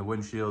on the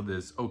windshield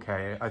is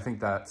okay. I think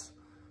that's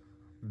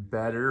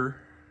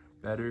better,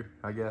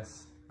 I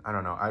guess. I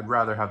don't know. I'd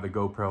rather have the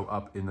GoPro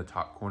up in the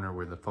top corner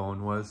where the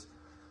phone was.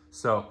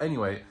 So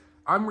anyway,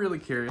 I'm really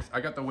curious.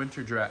 I got the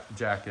winter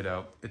jacket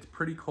out. It's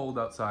pretty cold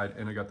outside,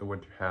 and I got the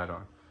winter hat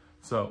on.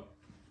 So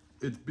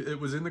it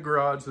was in the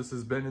garage. This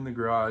has been in the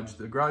garage.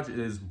 The garage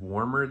is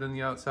warmer than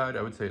the outside.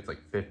 I would say it's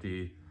like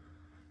 50.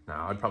 No,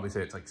 I'd probably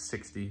say it's like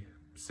 60,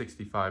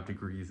 65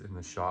 degrees in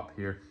the shop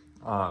here.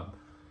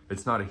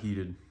 It's not a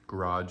heated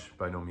garage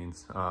by no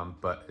means,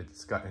 but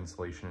it's got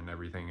insulation and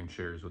everything, and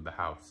shares with the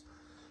house.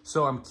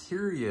 So I'm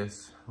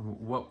curious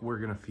what we're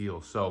gonna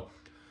feel. So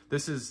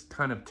this is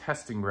kind of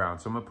testing ground.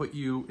 So I'm gonna put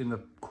you in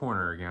the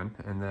corner again,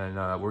 and then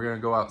we're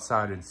gonna go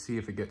outside and see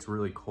if it gets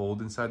really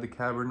cold inside the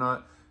cab or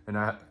not. And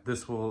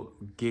this will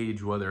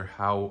gauge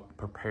how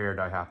prepared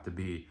I have to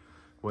be,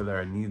 whether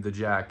I need the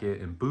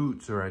jacket and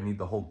boots, or I need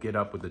the whole get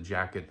up with the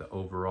jacket, the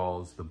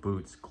overalls, the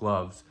boots,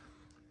 gloves,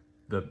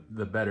 the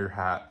better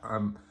hat.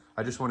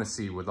 I just wanna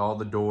see, with all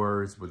the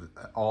doors, with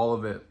all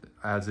of it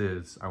as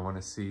is, I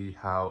wanna see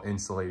how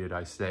insulated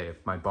I stay.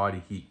 If my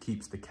body heat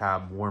keeps the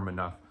cab warm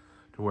enough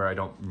to where I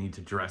don't need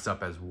to dress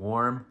up as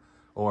warm,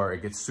 or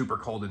it gets super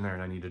cold in there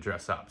and I need to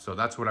dress up. So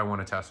that's what I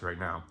want to test right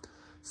now.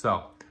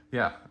 So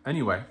yeah,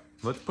 anyway,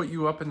 let's put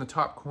you up in the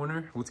top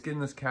corner. Let's get in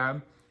this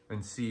cab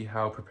and see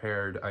how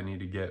prepared I need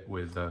to get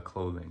with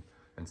clothing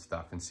and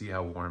stuff, and see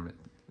how warm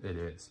it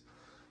is.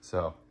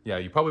 So yeah,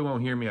 you probably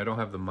won't hear me. I don't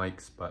have the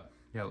mics, but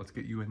yeah, let's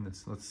get you in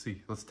this. Let's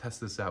see. Let's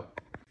test this out.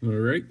 All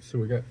right, so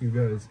we got you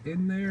guys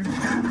in there.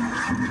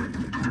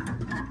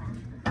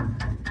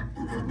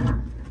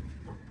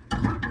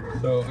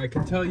 So I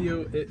can tell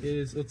you it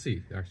is, let's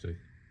see, actually.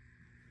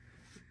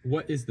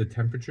 What is the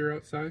temperature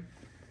outside?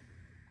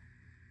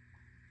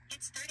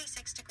 It's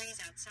 36 degrees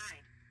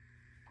outside.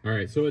 All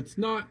right, so it's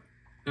not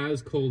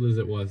as cold as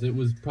it was. It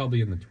was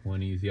probably in the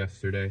 20s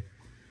yesterday.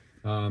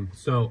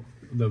 So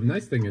the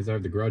nice thing is I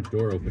have the garage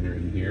door opener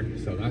in here,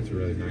 so that's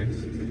really nice.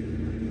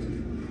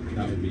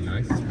 That would be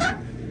nice.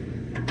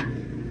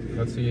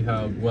 Let's see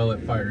how well it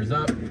fires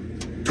up.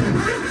 Really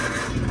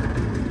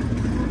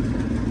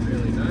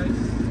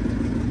nice.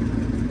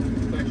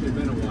 It's actually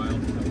been a while. So.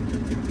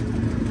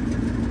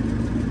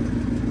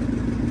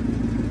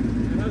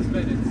 It has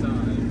been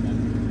inside, but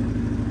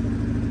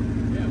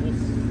yeah,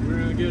 we're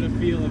gonna get a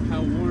feel of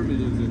how warm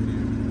it is in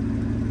here.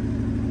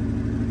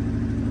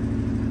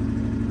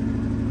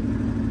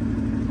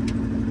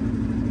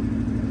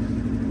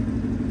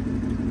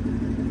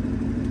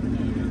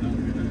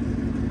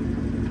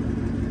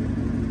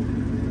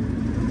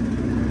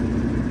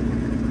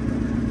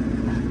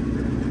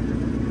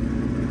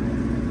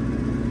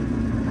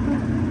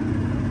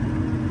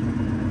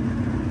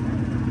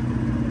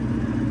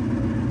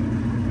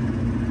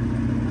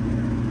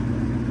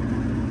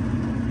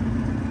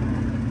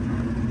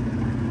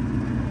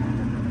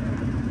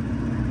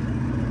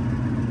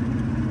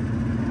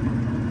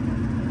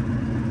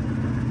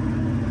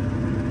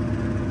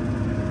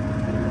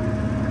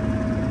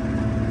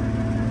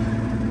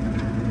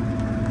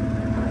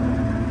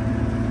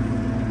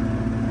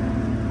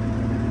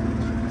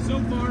 so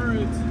far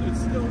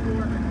it's still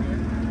warm in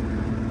here.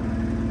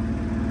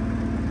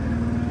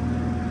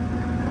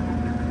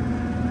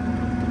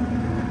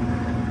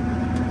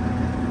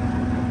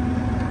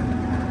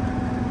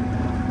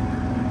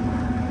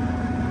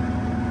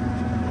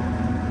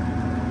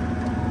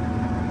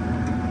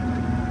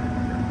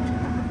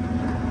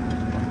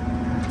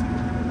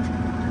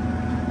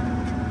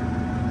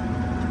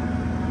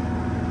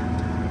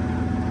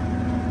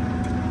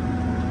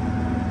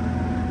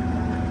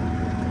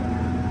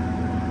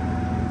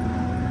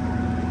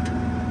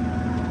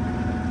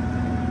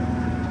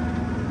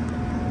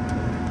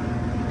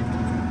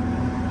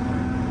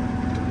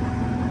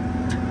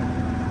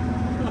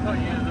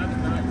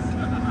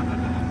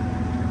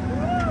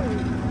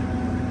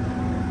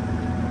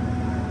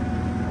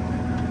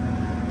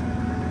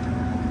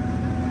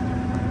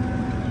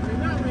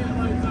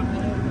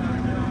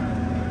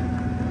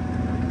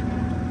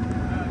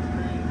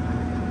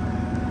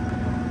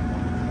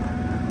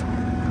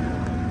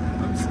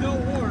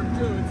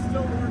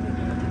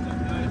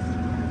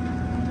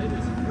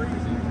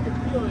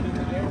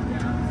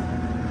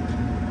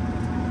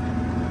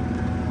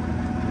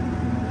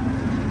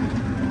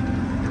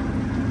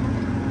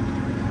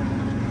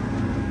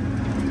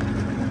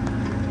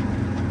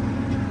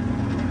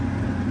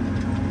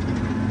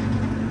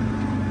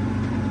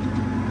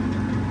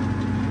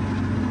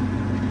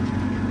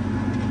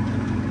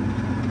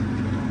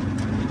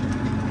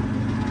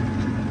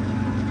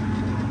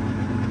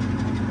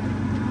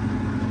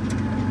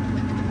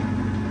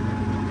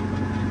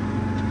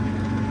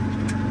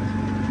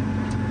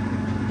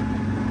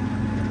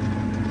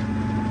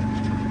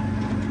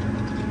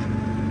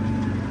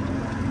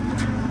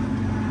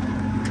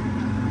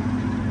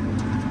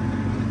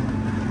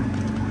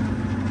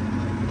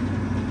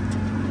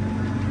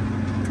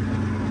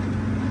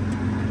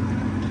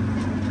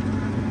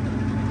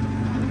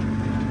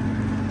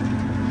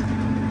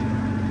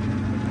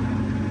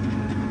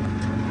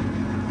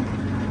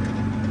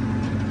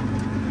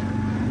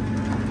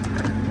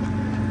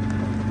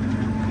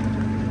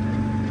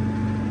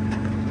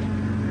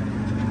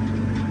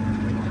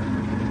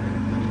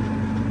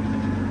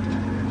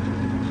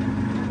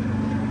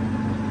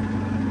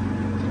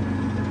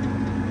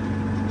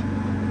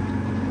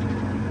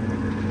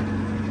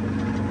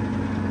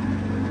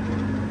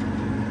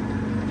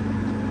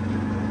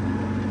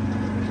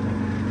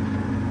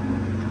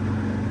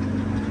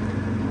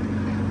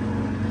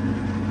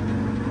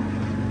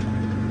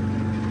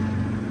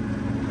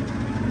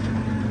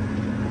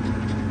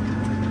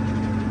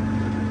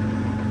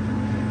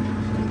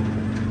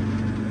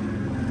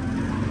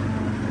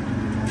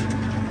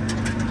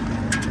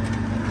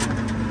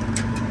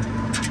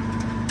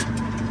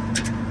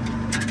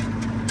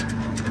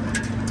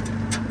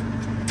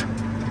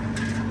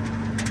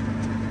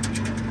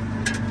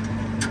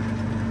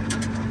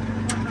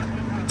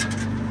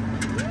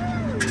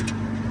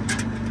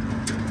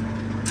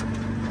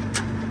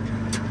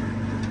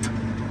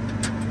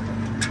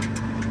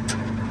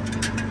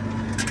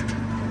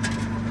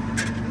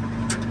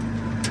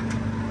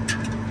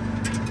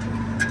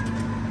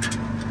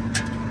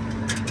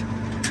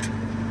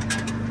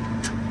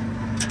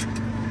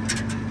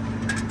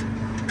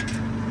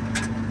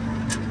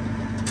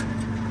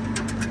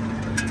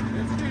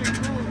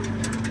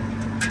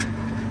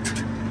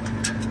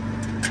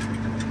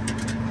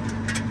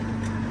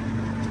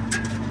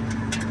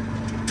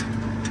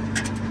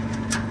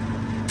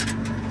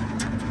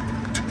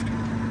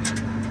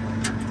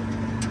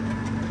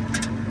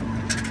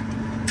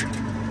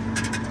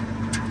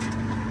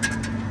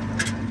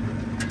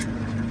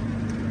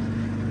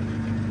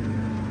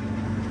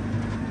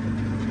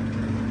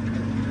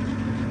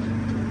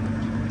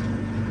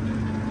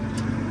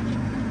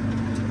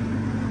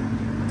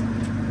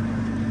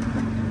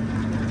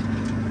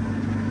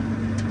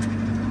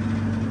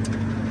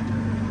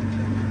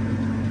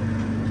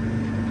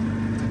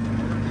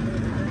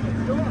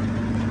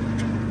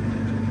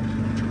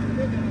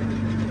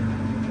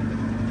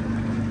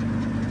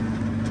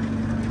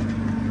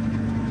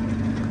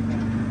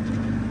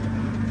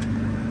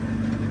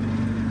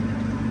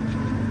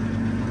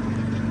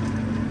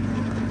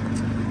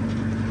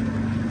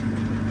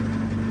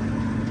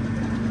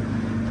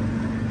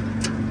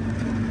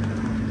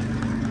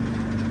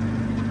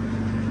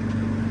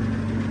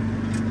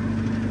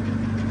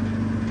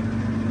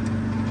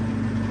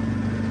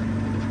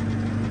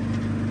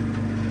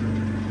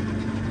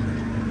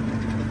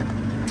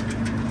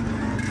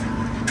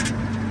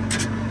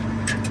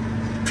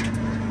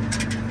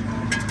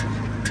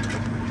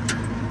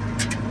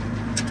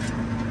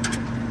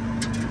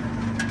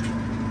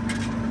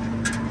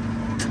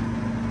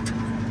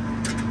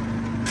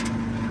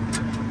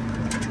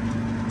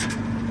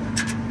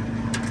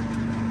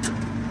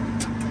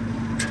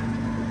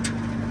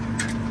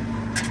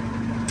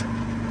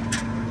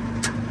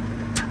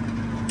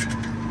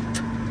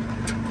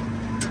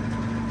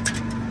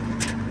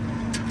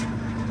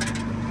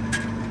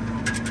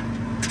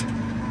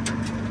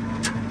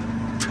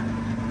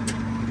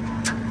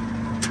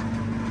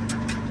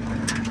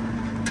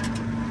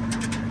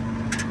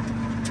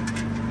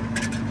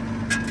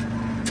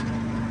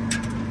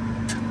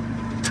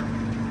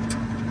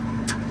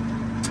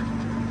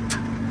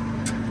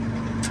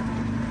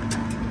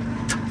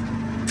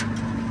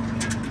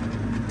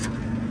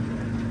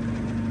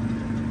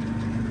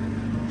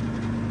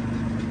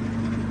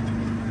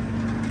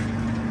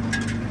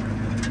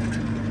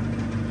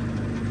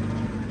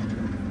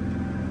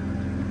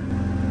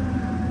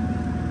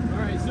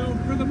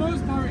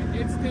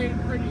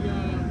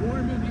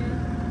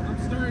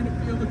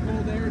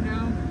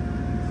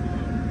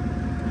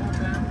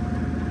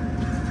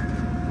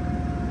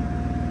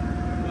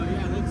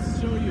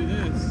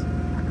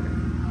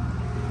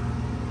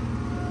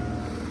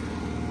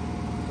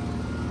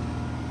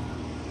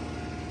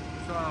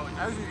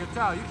 as you can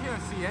tell, you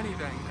can't see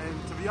anything.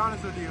 And to be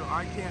honest with you,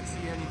 I can't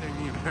see anything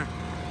either.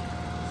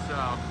 So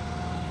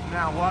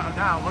now what?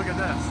 Now look at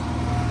this.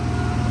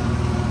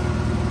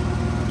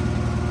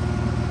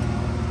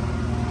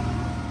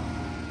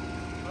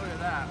 Look at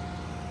that.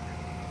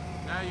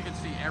 Now you can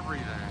see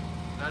everything.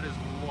 That is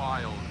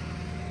wild.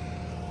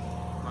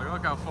 Like,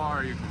 look how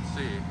far you can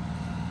see.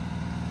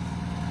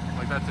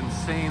 Like, that's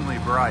insanely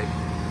bright.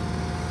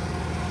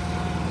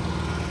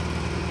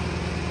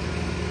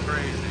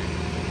 Crazy.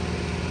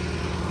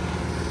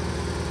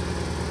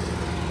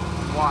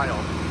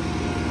 Wild.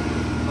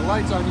 The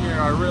lights on here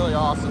are really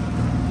awesome.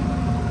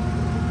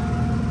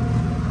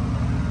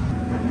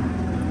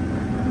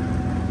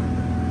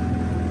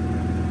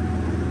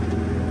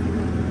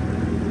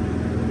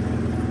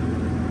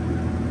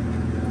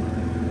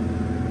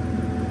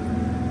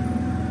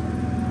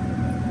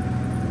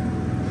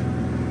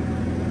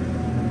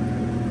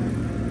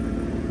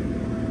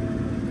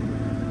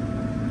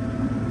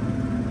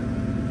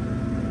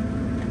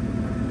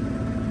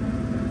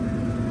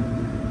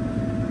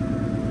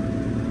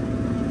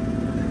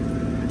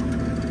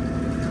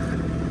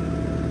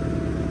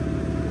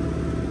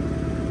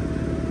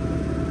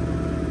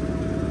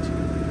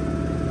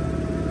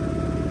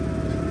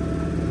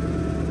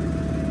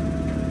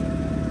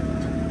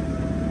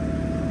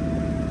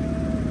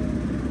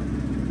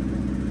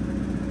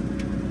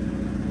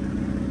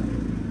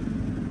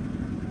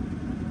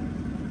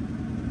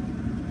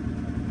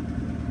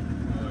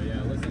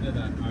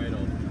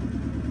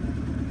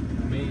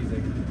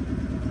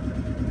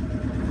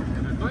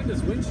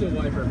 This windshield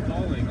wiper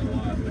falling a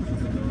lot, which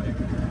is annoying.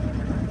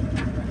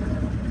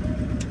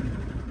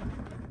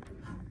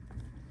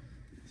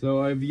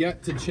 So I've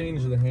yet to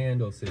change the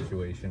handle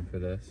situation for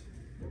this.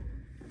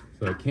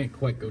 So I can't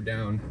quite go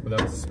down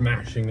without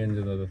smashing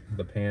into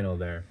the panel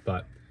there.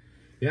 But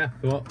yeah,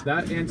 well,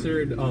 that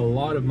answered a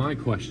lot of my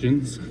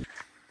questions.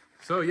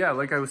 So yeah,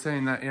 like I was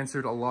saying, that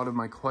answered a lot of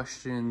my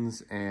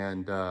questions.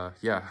 And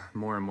yeah,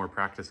 more and more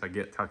practice I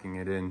get tucking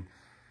it in.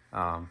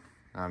 I'm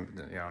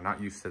not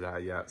used to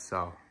that yet,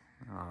 so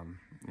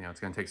it's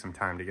gonna take some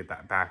time to get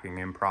that backing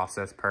in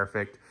process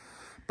perfect.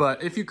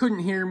 But if you couldn't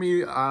hear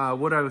me,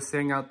 what I was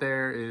saying out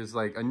there is,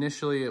 like,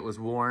 initially it was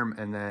warm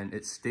and then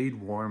it stayed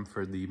warm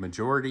for the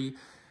majority.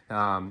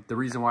 The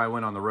reason why I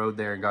went on the road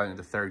there and got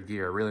into third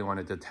gear, I really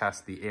wanted to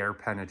test the air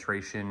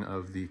penetration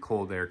of the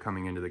cold air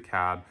coming into the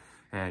cab,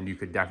 and you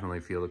could definitely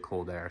feel the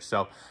cold air.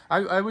 So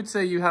I would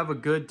say you have a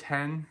good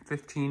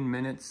 10-15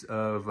 minutes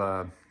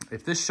of,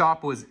 if this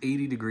shop was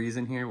 80 degrees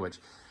in here, which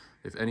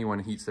if anyone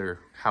heats their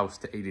house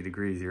to 80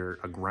 degrees, you're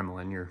a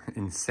gremlin, you're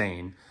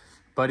insane.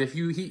 But if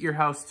you heat your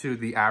house to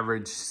the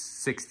average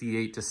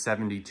 68 to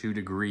 72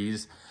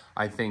 degrees,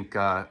 I think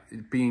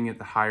being at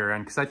the higher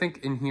end, because I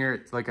think in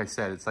here, like I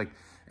said, it's like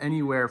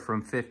anywhere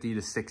from 50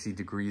 to 60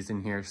 degrees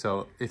in here.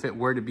 So if it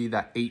were to be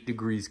that 8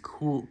 degrees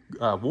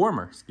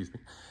warmer, excuse me,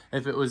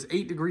 if it was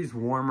 8 degrees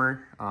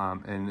warmer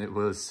and it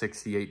was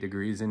 68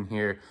 degrees in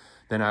here,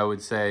 then I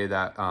would say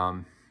that,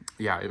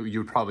 yeah, you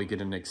would probably get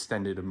an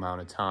extended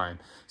amount of time.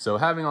 So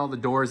having all the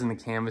doors and the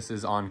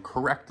canvases on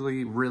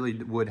correctly really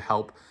would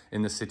help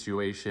in the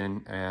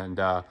situation. And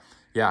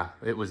yeah,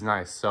 it was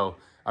nice. So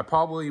I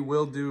probably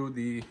will do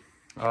the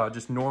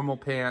just normal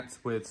pants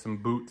with some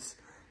boots,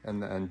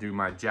 and then do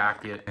my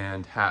jacket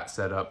and hat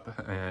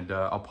setup. And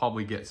I'll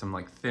probably get some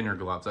like thinner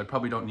gloves. I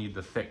probably don't need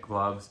the thick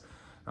gloves,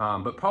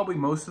 but probably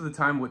most of the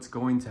time what's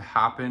going to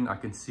happen, I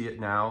can see it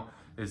now,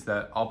 is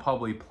that I'll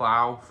probably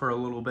plow for a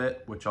little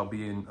bit, which I'll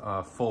be in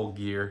full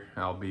gear.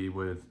 I'll be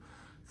with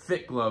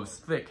thick gloves,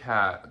 thick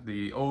hat,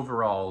 the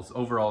overalls,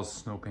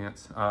 snow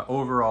pants,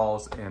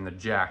 overalls, and the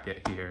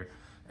jacket here.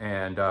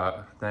 And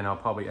then I'll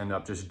probably end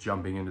up just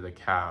jumping into the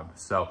cab.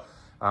 So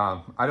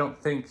I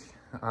don't think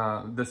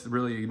this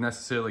really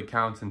necessarily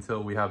counts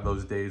until we have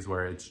those days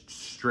where it's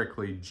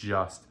strictly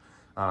just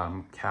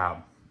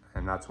cab.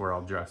 And that's where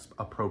I'll dress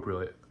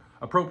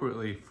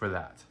appropriately for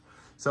that.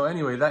 So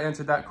anyway, that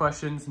answered that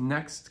question.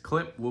 Next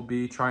clip will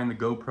be trying the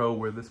GoPro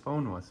where this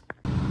phone was.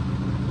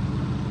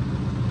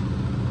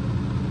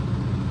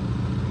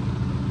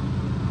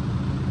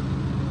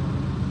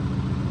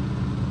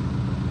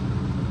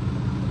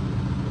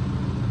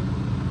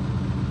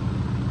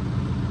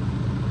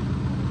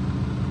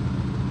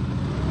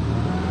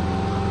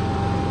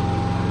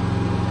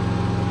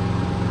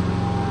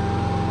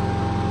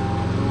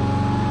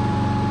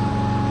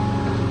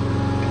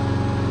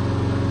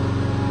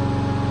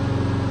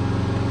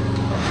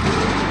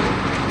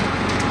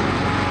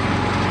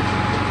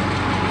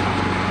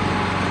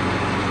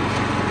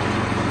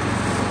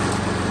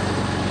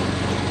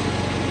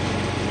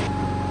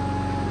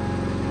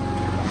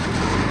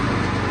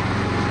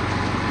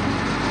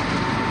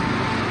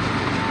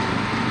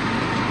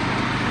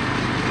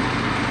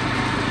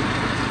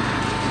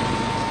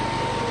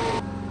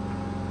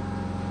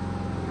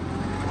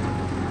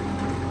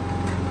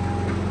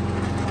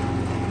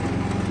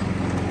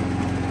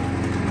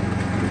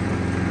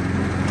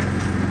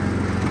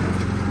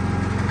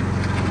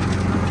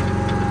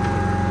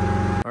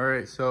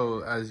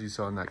 so as you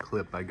saw in that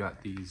clip, I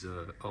got these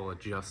all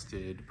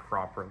adjusted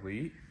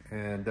properly,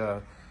 and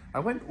I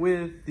went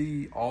with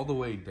the all the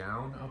way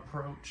down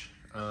approach.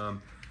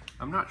 I'm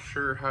not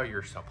sure how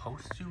you're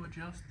supposed to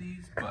adjust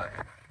these, but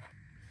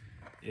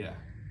yeah,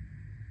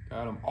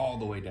 got them all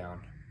the way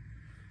down.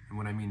 And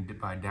what I mean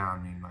by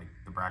down, I mean like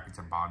the brackets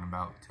are bottomed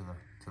out to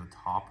the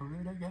top of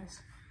it, I guess.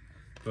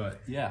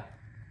 But yeah,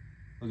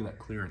 look at that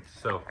clearance.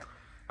 So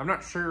I'm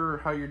not sure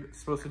how you're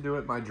supposed to do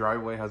it. My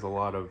driveway has a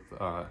lot of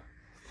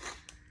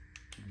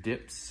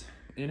dips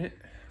in it,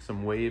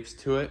 some waves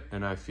to it,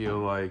 and I feel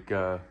like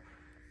as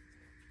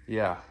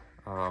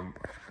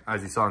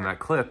you saw in that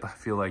clip, I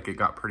feel like it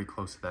got pretty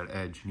close to that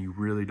edge, and you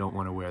really don't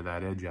want to wear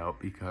that edge out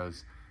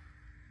because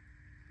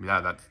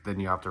then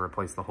you have to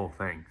replace the whole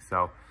thing.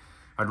 So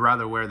I'd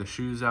rather wear the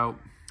shoes out.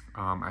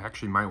 I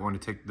actually might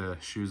want to take the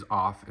shoes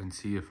off and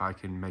see if I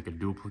can make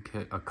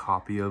a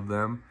copy of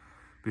them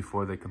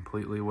before they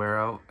completely wear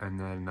out, and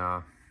then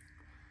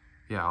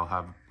yeah, I'll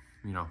have,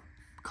 you know,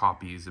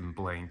 copies and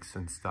blanks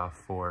and stuff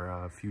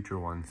for future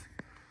ones.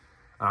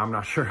 I'm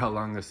not sure how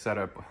long this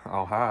setup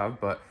I'll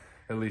have, but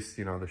at least,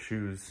 you know, the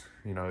shoes,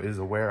 you know, is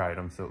a wear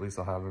item, so at least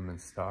I'll have them in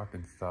stock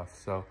and stuff.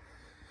 So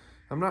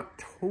I'm not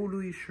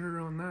totally sure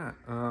on that,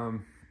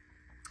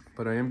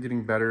 but I am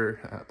getting better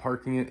at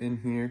parking it in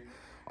here.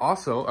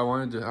 Also, I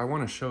want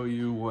to show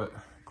you what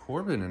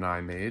Corbin and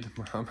I made.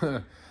 I'm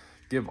gonna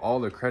give all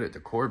the credit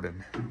to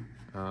Corbin.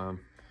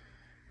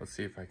 Let's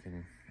see if I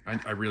can.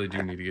 I really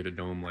do need to get a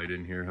dome light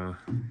in here,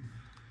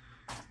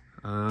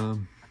 huh?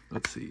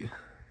 Let's see.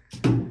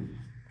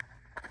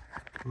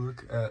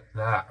 Look at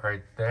that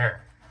right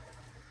there.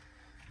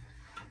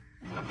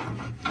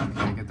 Can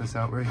I get this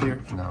out right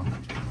here? No.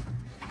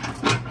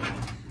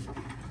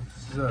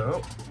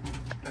 So,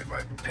 if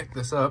I pick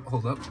this up,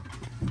 hold up.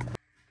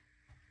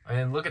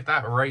 And look at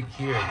that right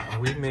here.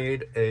 We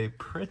made a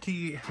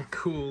pretty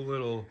cool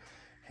little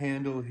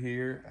handle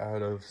here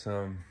out of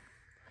some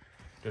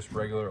just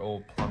regular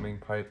old plumbing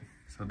pipe.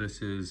 So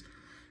this is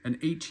an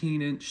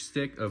 18-inch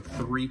stick of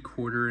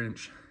 3/4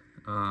 inch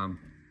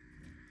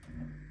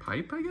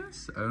pipe, I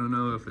guess. I don't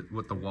know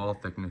what the wall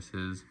thickness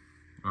is.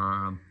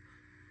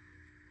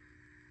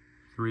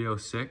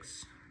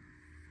 306,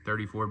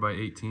 34 by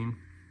 18,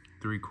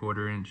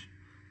 3/4 inch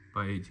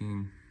by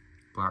 18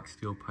 black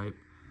steel pipe.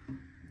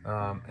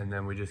 And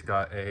then we just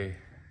got a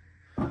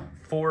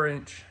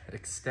 4-inch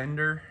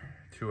extender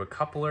to a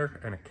coupler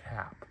and a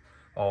cap,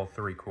 all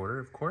 3/4,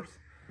 of course.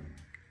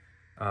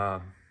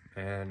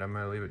 And I'm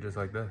gonna leave it just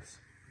like this.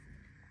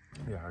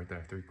 Yeah, right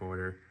there,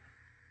 3/4,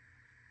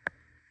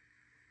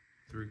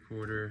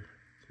 3/4,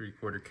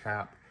 3/4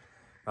 cap.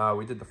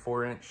 We did the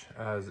 4-inch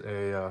as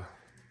a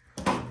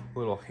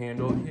little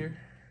handle here,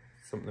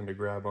 something to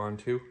grab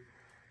onto,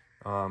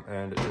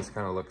 and it just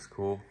kind of looks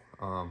cool.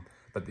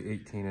 But the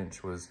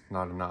 18-inch was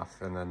not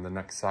enough, and then the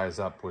next size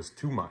up was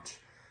too much.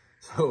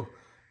 So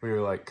we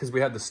were like, because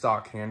we had the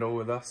stock handle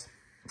with us,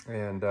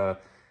 and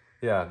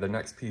yeah, the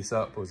next piece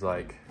up was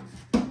like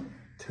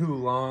too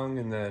long,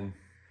 and then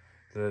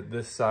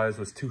this size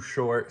was too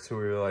short, so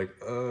we were like,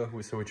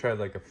 so we tried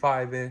like a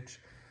 5-inch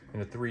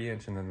and a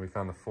 3-inch, and then we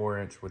found the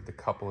 4-inch with the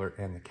coupler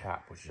and the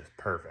cap, which is just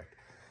perfect.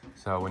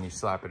 So when you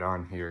slap it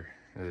on here,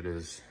 it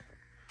is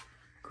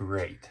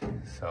great.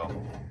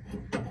 So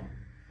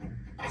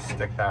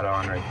stick that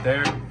on right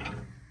there.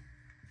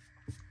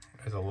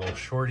 There's a little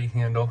shorty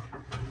handle,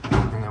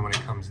 and then when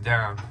it comes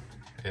down,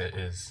 it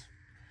is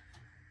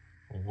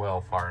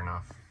well far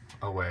enough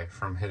away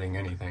from hitting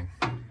anything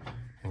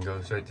and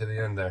goes right to the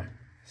end there.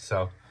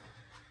 So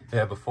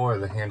yeah, before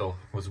the handle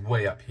was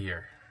way up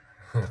here.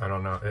 I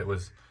don't know, it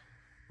was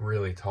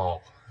really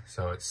tall,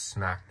 so it's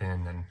smacked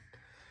in, and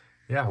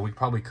yeah, we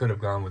probably could have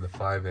gone with a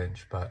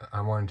 5-inch, but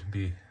I wanted to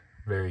be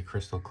very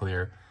crystal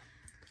clear.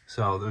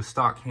 So the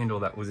stock handle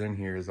that was in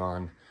here is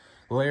on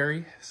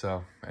Larry.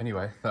 So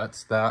anyway,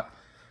 that's that.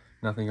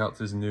 Nothing else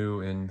is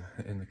new in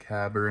the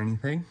cab or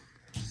anything.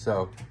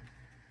 So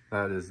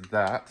that is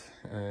that.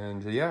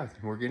 And yeah,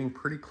 we're getting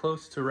pretty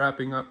close to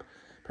wrapping up,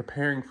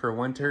 preparing for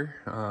winter.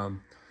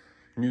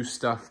 New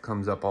stuff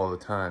comes up all the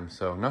time.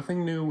 So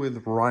nothing new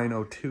with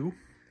Rhino 2.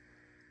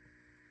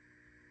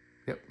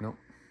 Yep, nope,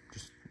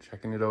 just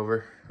checking it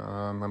over.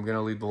 I'm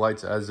gonna leave the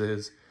lights as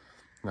is.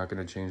 I'm not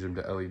gonna change them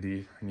to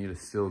LED. I need to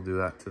still do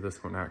that to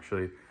this one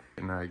actually.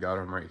 And I got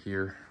them right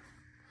here.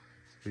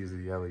 So these are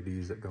the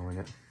LEDs that go in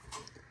it.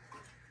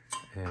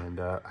 And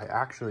I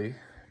actually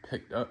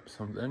picked up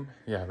something,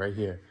 yeah, right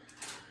here.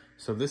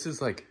 So this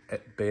is like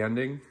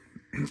banding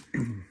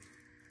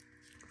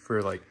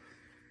for like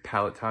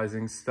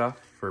palletizing stuff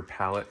for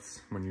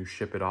pallets when you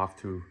ship it off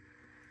to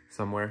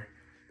somewhere.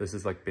 This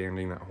is like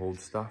banding that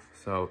holds stuff.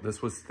 So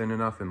this was thin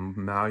enough and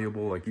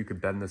malleable, like you could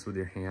bend this with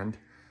your hand.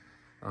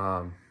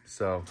 I'm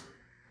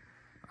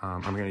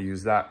gonna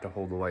use that to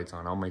hold the lights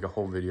on. I'll make a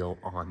whole video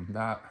on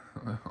that,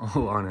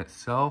 all on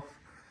itself.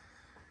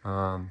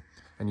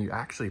 And you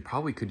actually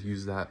probably could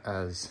use that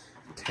as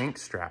tank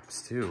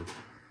straps too.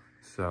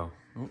 So,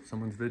 oh,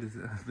 someone's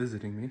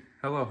visiting me.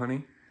 Hello,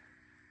 honey.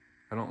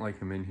 I don't like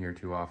him in here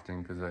too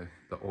often because the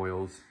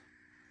oils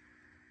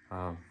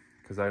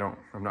because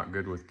I'm not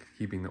good with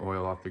keeping the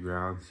oil off the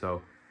ground.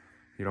 So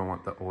you don't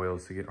want the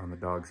oils to get on the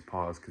dog's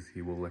paws because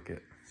he will lick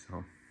it.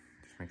 So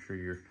just make sure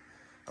you're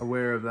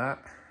aware of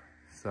that.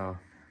 So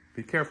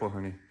be careful,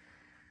 honey.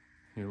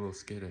 You're a little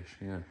skittish.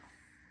 Yeah,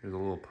 there's a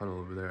little puddle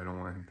over there. I don't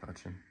want him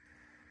touching.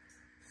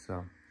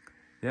 So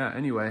yeah,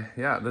 anyway,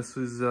 yeah, this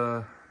was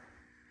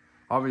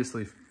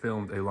obviously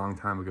filmed a long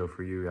time ago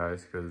for you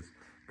guys, because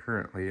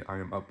currently I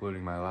am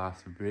uploading my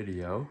last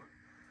video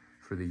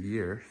for the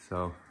year.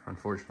 So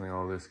unfortunately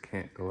all this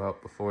can't go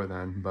out before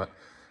then, but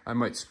I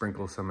might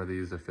sprinkle some of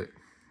these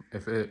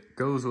if it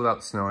goes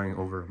without snowing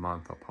over a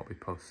month. I'll probably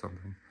post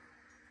something.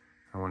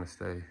 I want to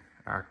stay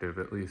active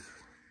at least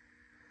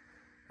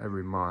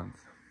every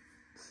month.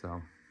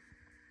 So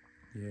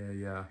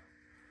yeah,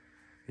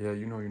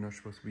 you know you're not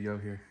supposed to be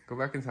out here. Go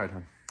back inside,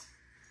 hon.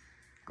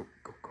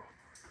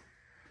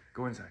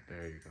 Go inside.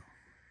 There you go.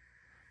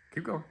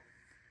 Keep going.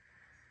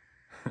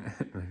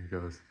 There he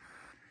goes.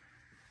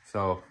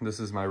 So this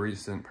is my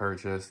recent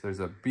purchase. There's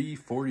a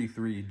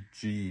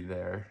B43G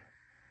there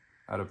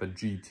out of a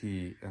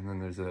GT, and then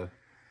there's a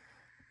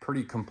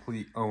pretty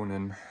complete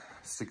Onan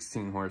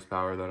 16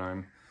 horsepower that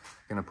I'm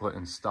gonna put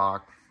in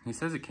stock. He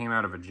says it came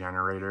out of a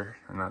generator,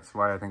 and that's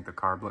why I think the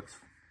carb looks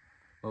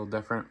a little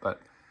different,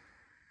 but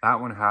that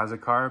one has a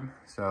carb,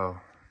 so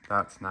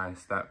that's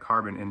nice. That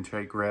carbon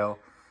intake rail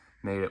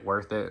made it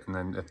worth it, and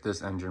then if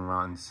this engine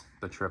runs,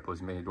 the trip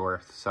was made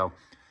worth. So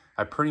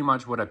I pretty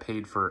much what I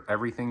paid for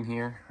everything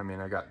here. I mean,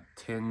 I got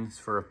tins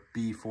for a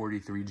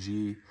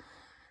B43G,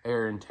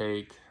 air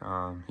intake.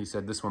 He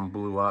said this one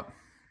blew up,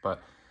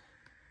 but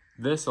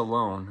this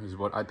alone is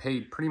what I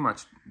paid, pretty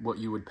much what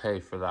you would pay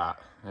for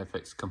that if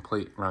it's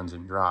complete runs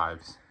and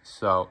drives.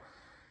 So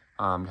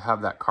to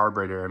have that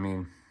carburetor, I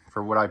mean,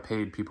 for what I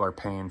paid, people are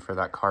paying for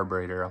that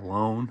carburetor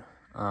alone,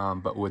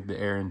 but with the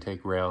air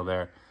intake rail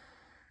there,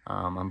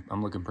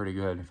 I'm looking pretty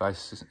good.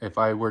 If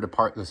I were to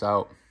part this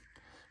out,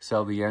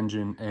 sell the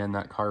engine and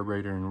that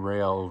carburetor and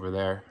rail over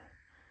there,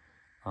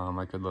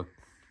 I could look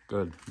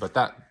good. But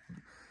that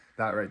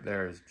right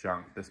there is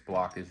junk. This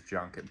block is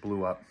junk. It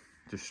blew up,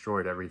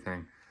 destroyed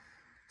everything.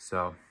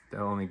 So the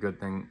only good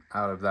thing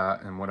out of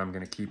that, and what I'm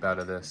going to keep out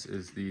of this,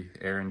 is the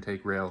air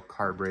intake rail,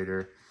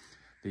 carburetor.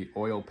 The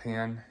oil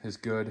pan is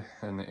good,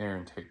 and the air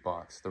intake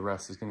box. The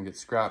rest is going to get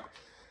scrapped.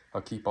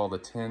 I'll keep all the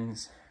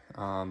tins.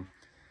 And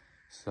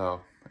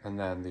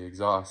then the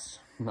exhaust,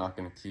 I'm not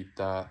going to keep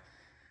that.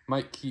 I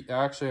might keep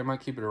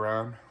it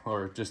around,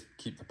 or just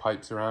keep the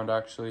pipes around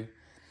actually.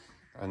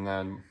 And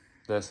then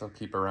this I'll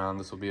keep around.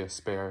 This will be a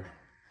spare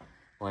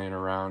laying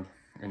around,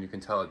 and you can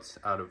tell it's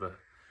out of a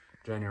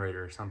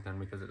generator or something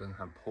because it doesn't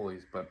have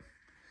pulleys, but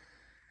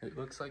it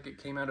looks like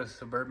it came out of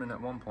Suburban at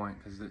one point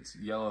because it's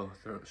yellow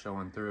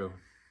showing through.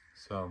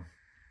 So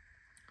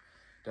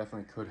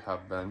definitely could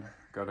have been.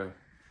 Got a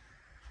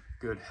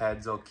good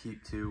heads I'll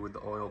keep too, with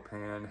the oil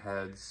pan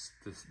heads,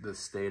 the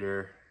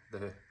stator,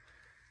 that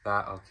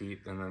I'll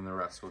keep, and then the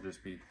rest will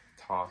just be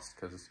tossed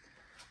because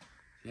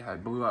yeah,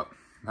 it blew up.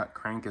 That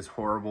crank is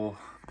horrible.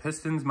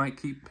 Pistons might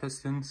keep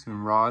pistons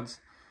and rods,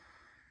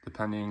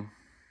 depending.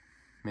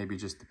 Maybe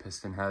just the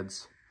piston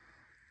heads.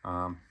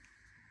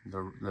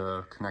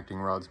 The connecting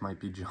rods might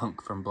be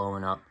junk from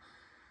blowing up.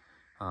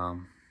 I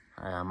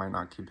might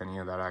not keep any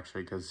of that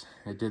actually because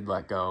it did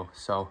let go.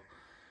 So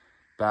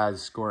bad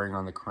scoring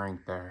on the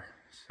crank there.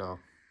 So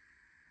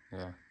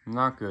yeah,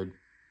 not good.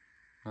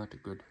 Not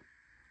good.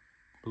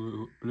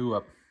 Blew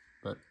up,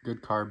 but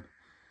good carb.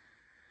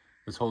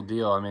 This whole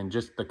deal, I mean,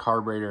 just the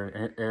carburetor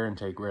and air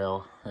intake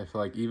rail, I feel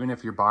like even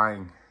if you're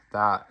buying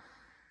that,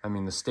 I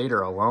mean, the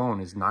stator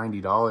alone is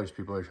 $90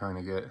 people are trying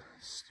to get.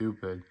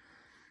 Stupid.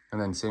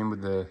 And then same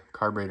with the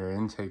carburetor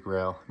intake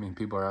rail. I mean,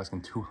 people are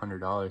asking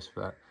 $200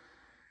 for that.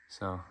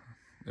 So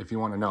if you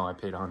want to know, I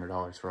paid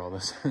 $100 for all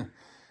this.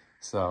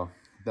 So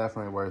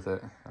definitely worth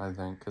it, I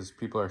think, because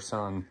people are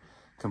selling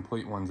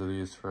complete ones of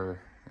these for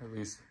at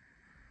least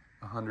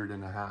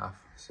 $150.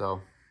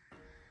 So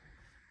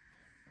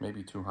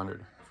maybe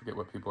 $200. I forget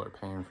what people are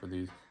paying for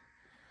these.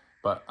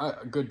 But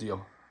good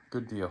deal.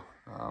 Good deal.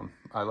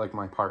 I like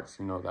my parts,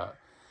 you know that.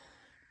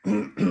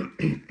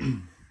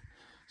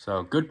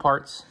 So good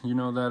parts, you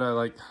know that I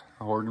like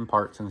hoarding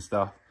parts and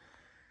stuff.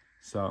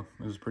 So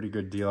it was a pretty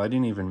good deal. I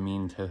didn't even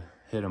mean to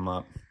hit them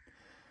up.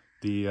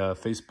 The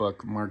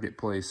Facebook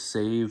Marketplace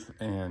save,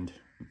 and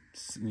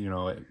you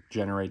know, it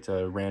generates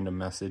a random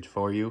message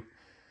for you.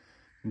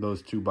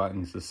 Those two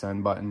buttons, the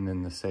send button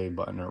and the save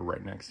button, are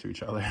right next to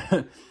each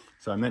other.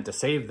 So I meant to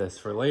save this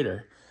for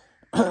later.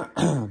 And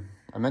I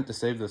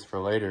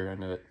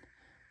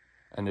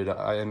ended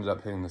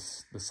up hitting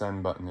the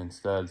send button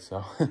instead.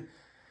 So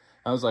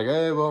I was like,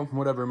 hey, well,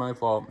 whatever, my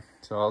fault.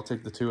 So I'll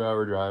take the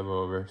 2-hour drive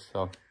over.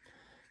 So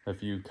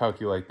if you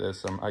calculate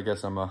this, I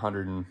guess I'm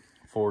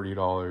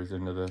 $140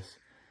 into this.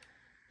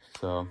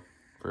 So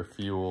for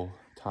fuel,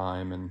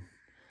 time, and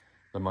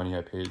the money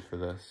I paid for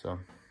this. So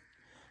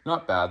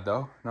not bad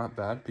though, not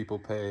bad. People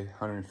pay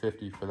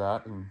 $150 for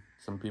that, and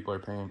some people are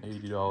paying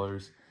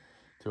 $80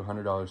 to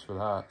 $100 for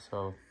that.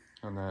 So,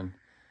 and then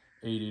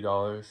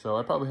 $80. So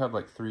I probably have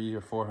like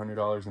 $300 or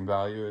 $400 in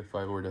value if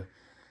I were to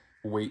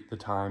wait the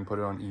time, put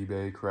it on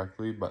eBay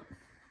correctly, but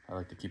I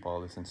like to keep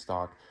all this in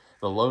stock.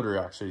 The loader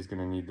actually is going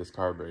to need this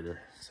carburetor,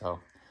 so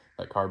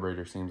that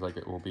carburetor seems like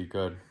it will be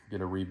good.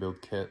 Get a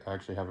rebuild kit. I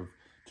actually have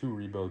 2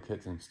 rebuild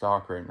kits in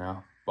stock right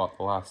now. Bought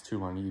the last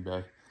 2 on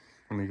eBay.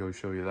 Let me go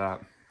show you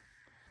that.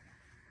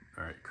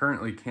 All right,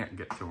 currently can't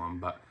get to them,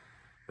 but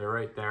they're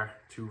right there.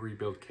 2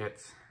 rebuild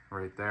kits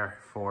right there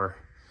for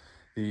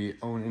the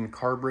own-in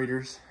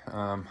carburetors.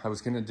 I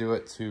was gonna do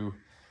it to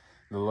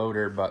the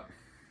loader, but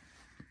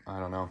I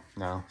don't know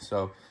now.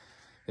 So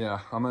yeah,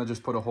 I'm gonna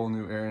just put a whole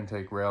new air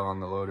intake rail on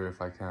the loader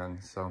if I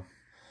can. So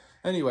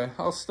anyway,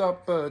 I'll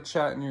stop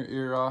chatting your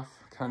ear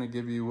off, kind of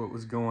give you what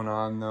was going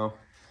on though,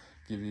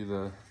 give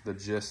you the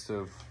gist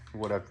of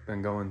what I've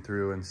been going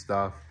through and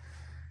stuff.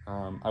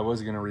 I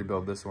was gonna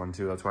rebuild this one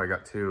too, that's why I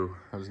got 2.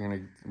 I was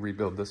gonna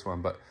rebuild this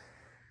one, but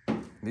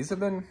these have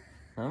been,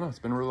 I don't know, it's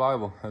been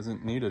reliable,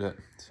 hasn't needed it.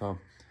 So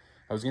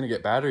I was gonna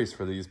get batteries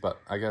for these, but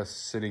I guess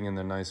sitting in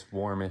the nice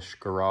warmish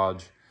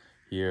garage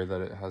here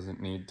that it hasn't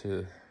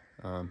needed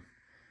a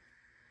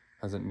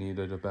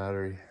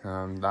battery.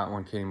 That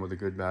one came with a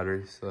good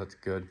battery, so that's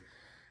good.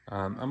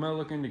 I'm gonna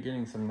look into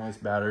getting some nice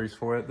batteries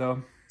for it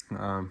though.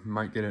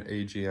 Might get an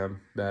AGM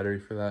battery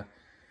for that.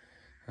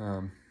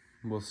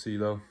 We'll see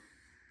though,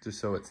 just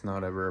so it's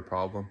not ever a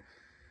problem.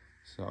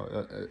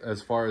 So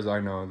as far as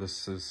I know,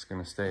 this is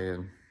gonna stay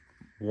in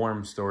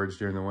warm storage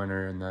during the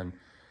winter, and then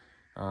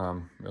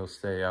it'll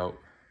stay out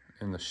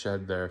in the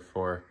shed there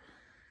for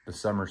the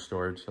summer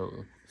storage, so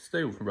it'll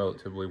stay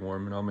relatively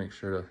warm, and I'll make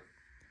sure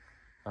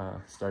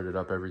to start it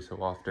up every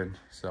so often.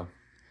 So,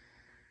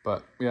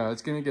 but yeah,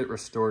 it's gonna get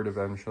restored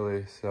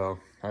eventually, so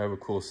I have a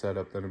cool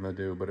setup that I'm gonna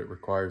do, but it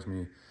requires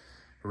me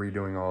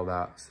redoing all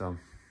that, so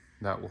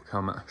that will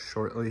come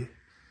shortly.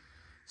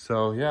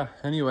 So yeah,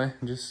 anyway,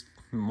 just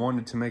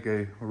wanted to make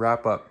a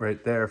wrap up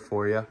right there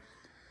for you,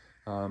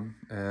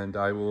 and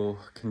I will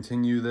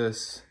continue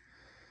this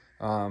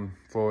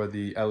for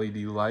the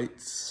LED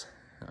lights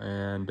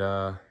and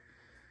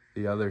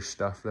the other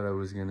stuff that I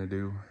was gonna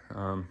do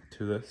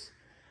to this.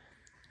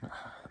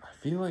 I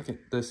feel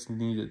like this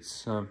needed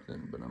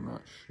something, but I'm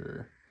not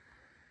sure.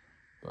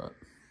 But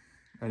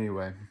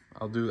anyway,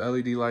 I'll do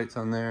LED lights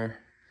on there,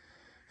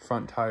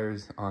 front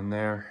tires on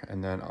there,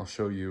 and then I'll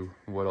show you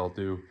what I'll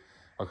do.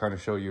 I'll kind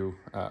of show you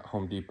at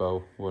Home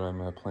Depot what I'm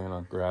gonna plan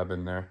on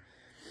grabbing there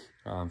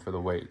for the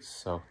weights.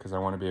 So, because I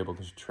want to be able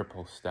to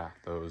triple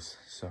stack those.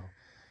 So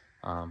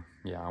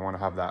yeah, I want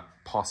to have that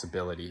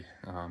possibility.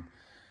 I'm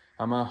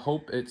gonna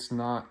hope it's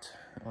not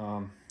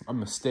a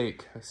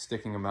mistake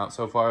sticking them out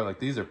so far. Like,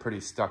 these are pretty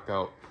stuck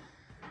out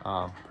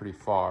pretty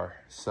far,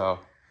 so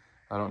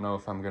I don't know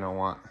if I'm gonna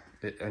want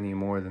it any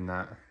more than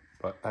that,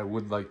 but I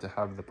would like to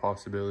have the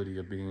possibility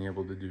of being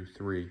able to do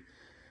 3.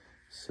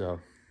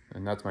 So,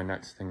 and that's my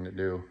next thing to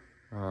do.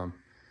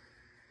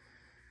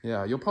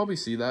 Yeah, you'll probably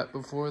see that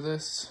before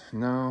this.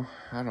 No,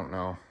 I don't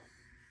know.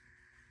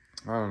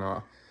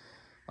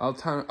 I'll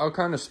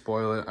kind of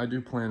spoil it. I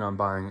do plan on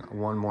buying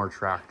 1 more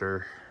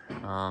tractor.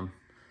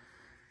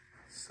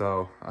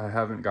 So I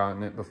haven't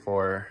gotten it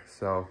before,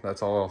 so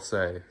that's all I'll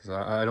say.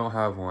 I don't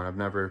have one. I've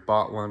never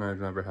bought one.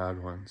 I've never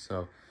had one.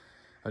 So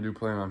I do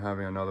plan on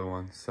having another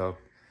one. So,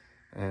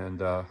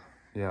 and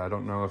yeah, I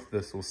don't know if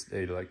this will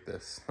stay like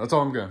this. That's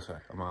all I'm gonna say.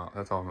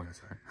 That's all I'm gonna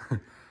say.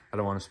 I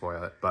don't want to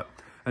spoil it, but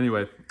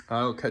anyway,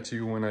 I'll catch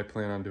you when I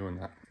plan on doing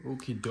that.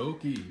 Okie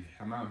dokie.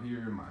 I'm out here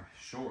in my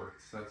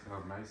shorts. That's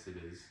how nice it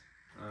is.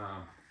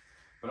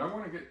 But I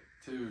want to get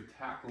to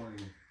tackling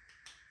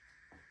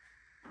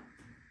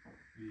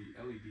the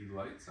LED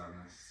lights on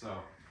this,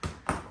 so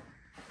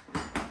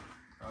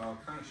I'll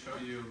kind of show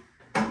you.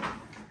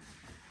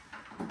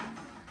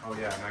 Oh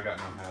yeah, and I got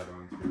no hat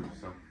on too,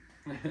 so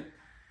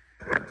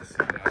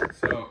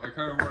so I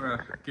kind of want to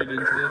get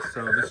into this. So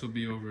this will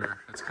be over.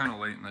 It's kind of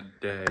late in the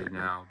day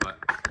now, but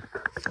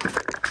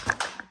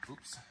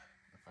oops,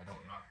 if I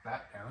don't knock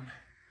that down,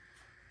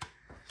 so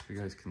you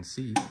guys can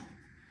see.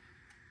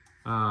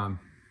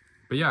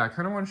 But yeah, I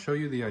kind of want to show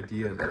you the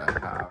idea that I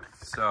have.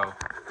 So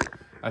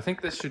I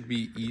think this should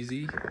be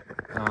easy.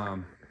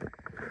 I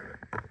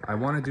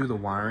want to do the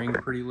wiring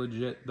pretty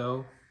legit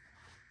though.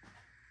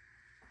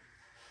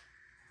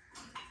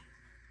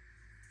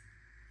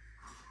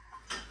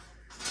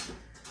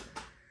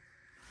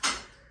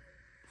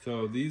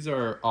 So these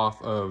are off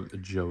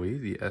of Joey,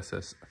 the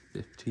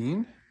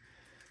SS15.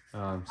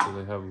 So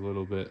they have a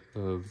little bit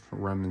of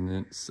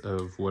remnants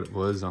of what it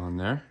was on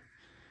there.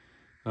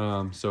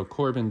 So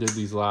Corbin did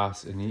these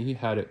last and he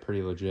had it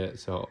pretty legit.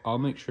 So I'll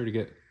make sure to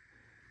get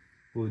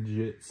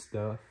legit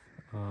stuff.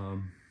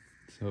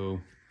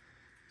 So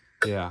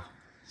yeah,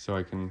 so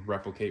I can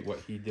replicate what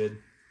he did.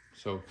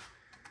 So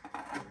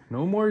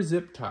no more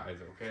zip ties,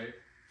 okay?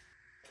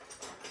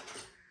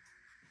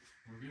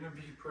 We're gonna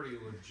be pretty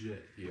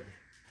legit here.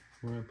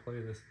 We're gonna play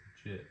this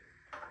legit.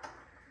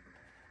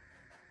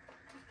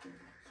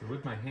 So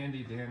with my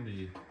handy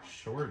dandy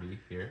shorty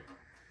here,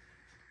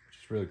 which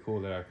is really cool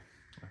that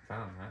I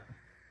found that.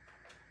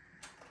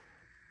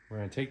 we're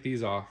gonna take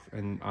these off,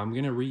 and I'm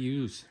gonna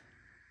reuse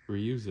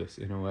this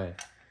in a way.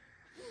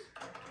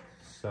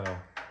 So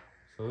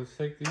let's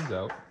take these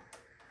out.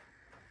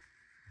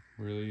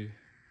 Really,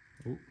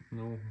 oh,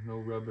 no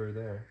rubber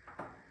there.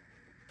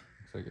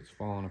 Looks like it's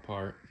falling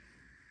apart.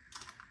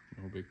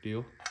 No big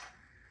deal.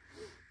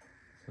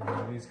 So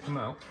now these come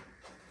out,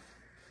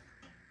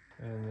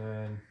 and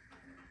then,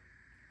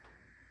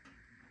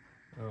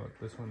 oh,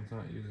 this one's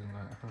not using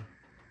that, huh?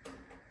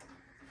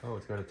 Oh,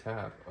 it's got a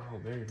tab. Oh,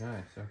 very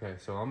nice. Okay,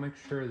 so I'll make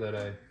sure that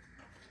I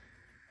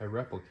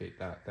replicate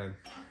that then.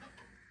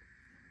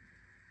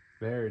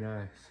 Very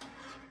nice.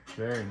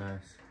 Very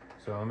nice.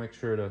 So I'll make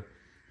sure to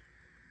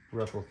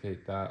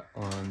replicate that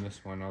on this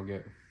one.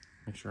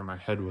 Make sure my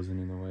head wasn't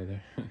in the way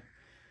there.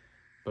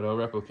 But I'll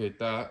replicate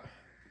that.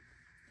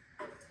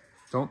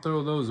 Don't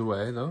throw those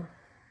away though.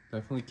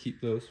 Definitely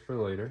keep those for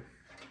later.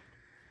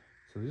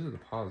 So these are the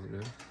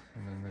positives.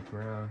 And then the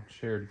ground,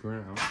 shared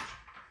ground.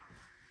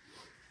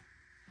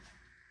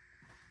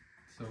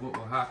 So what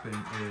will happen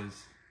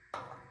is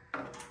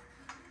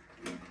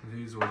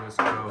these will just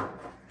go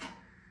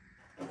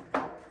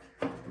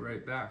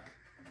right back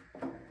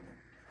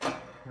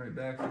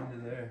into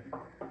there.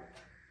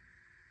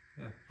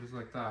 Yeah, just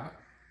like that.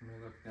 Let me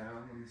look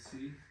down, let me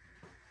see.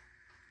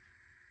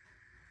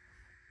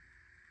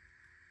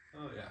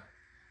 Oh yeah,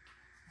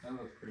 that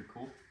looks pretty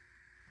cool.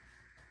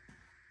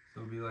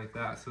 So it'll be like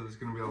that. So there's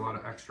gonna be a lot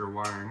of extra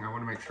wiring. I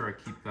wanna make sure I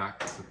keep that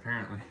because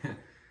apparently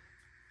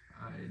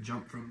I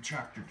jump from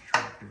tractor to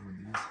tractor with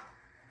these.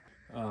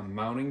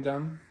 Mounting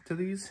done to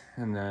these,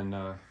 and then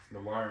the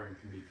wiring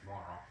can be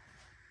tomorrow.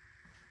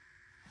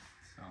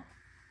 So,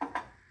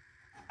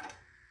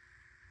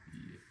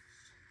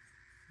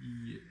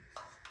 yes.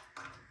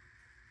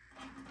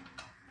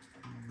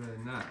 Very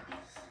nice.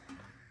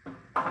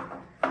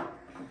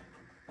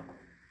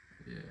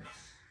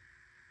 Yes.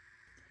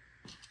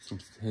 Some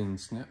tin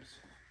snips.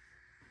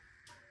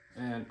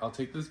 And I'll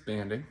take this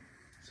banding,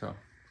 so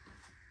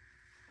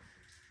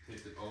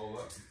tape it all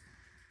up.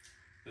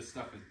 This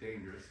stuff is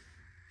dangerous.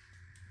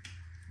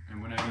 And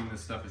when I mean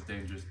this stuff is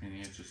dangerous,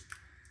 meaning it's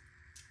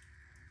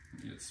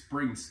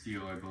spring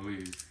steel, I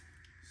believe.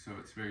 So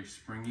it's very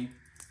springy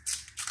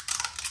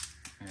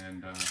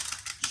and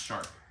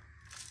sharp.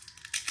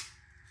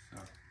 So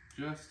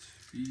just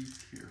be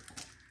careful.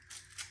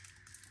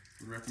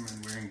 Would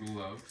recommend wearing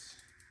gloves.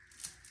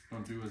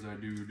 Don't do as I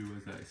do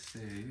as I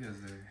say,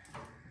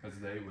 as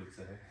they would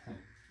say.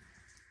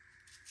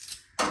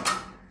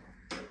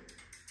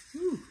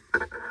 Whew.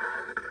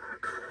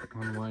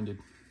 Unwinded.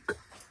 Okay.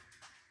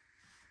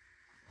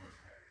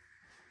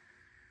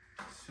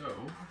 So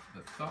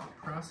the thought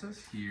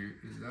process here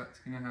is that's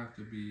gonna have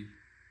to be.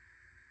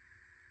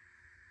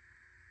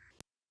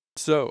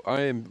 So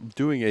I am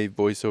doing a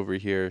voiceover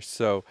here.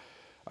 So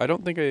I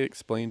don't think I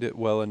explained it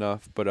well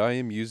enough, but I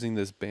am using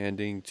this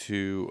banding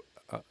to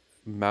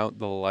mount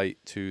the light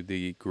to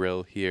the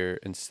grill here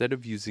instead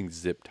of using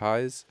zip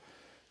ties.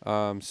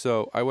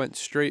 So I went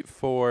straight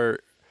for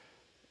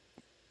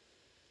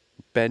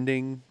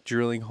bending,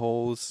 drilling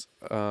holes,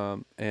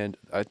 and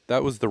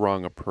that was the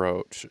wrong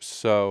approach.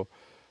 So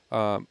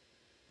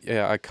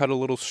yeah, I cut a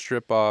little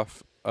strip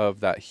off of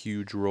that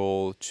huge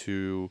roll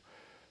to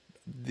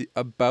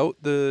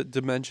about the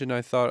dimension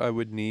I thought I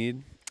would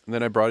need. And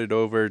then I brought it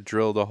over,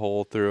 drilled a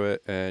hole through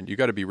it, and you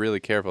got to be really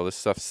careful. This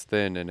stuff's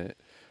thin and it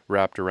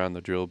wrapped around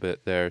the drill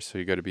bit there, so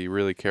you got to be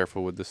really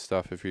careful with this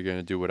stuff if you're going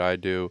to do what I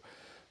do.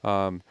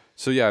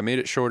 So yeah, I made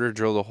it shorter,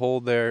 drilled a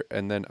hole there,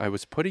 and then I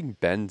was putting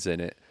bends in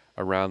it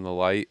around the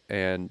light,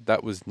 and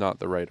that was not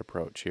the right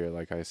approach here,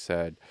 like I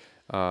said.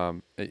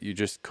 You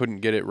just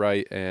couldn't get it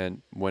right,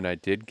 and when I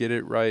did get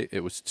it right,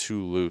 it was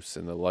too loose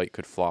and the light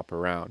could flop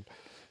around.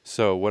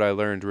 So what I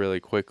learned really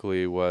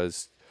quickly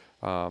was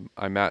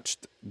I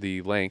matched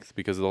the length,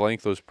 because the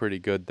length was pretty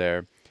good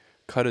there,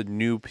 cut a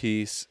new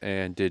piece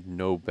and did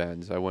no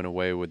bends. I went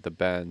away with the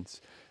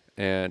bends,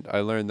 and I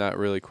learned that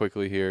really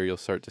quickly here. You'll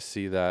start to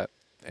see that.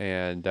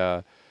 And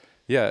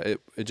yeah,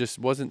 it just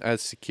wasn't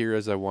as secure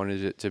as I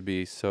wanted it to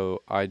be,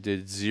 so I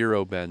did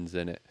 0 bends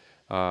in it.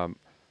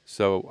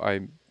 So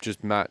I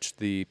just matched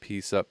the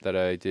piece up that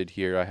I did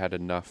here. I had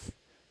enough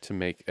to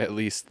make at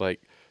least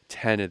like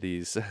 10 of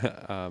these.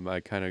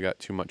 I kind of got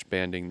too much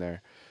banding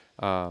there.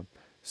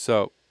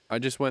 So I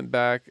just went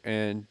back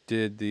and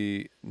did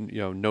the,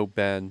 no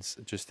bends,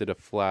 just did a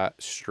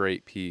flat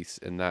straight piece,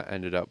 and that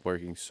ended up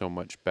working so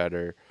much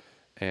better.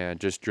 And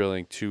just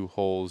drilling 2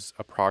 holes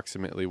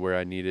approximately where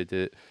I needed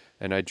it.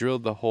 And I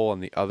drilled the hole on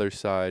the other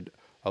side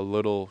a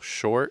little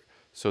short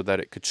so that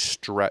it could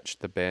stretch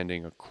the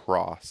banding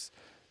across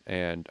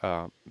and,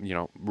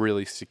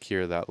 really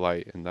secure that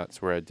light. And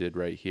that's where I did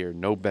right here.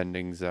 No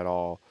bendings at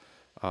all.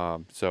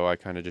 So I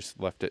kind of just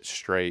left it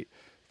straight,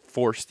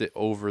 forced it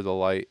over the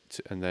light,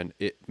 and then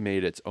it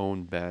made its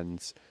own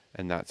bends.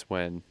 And that's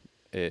when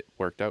it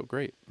worked out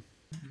great.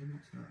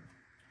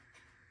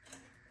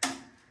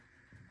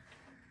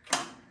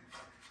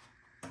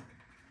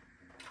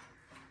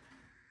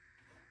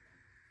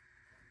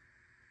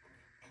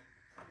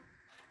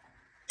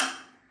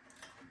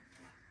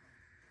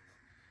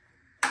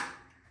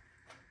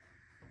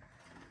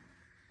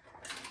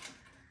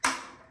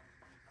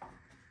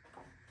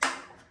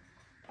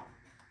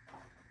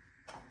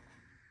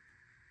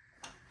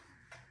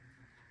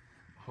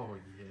 Oh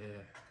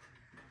yeah.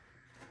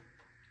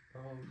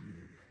 Oh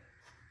yeah.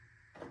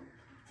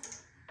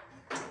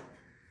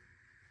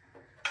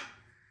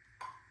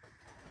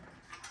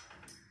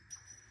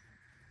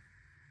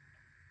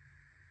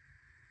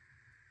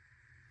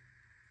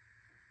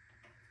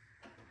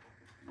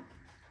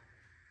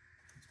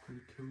 It's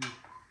pretty cool.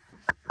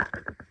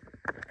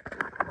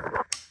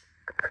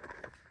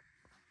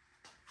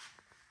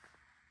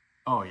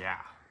 Oh yeah.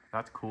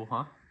 That's cool,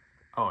 huh?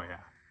 Oh yeah.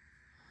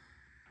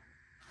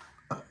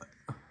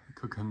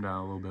 Could come down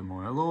a little bit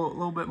more. A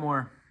little bit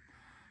more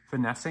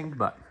finessing,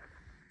 but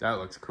that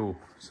looks cool.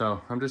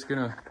 So I'm just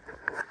gonna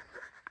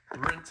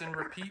rinse and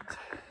repeat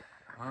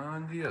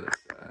on the other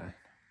side.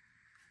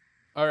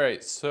 All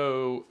right,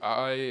 so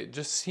I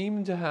just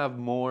seem to have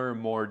more and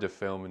more to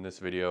film in this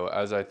video,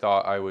 as I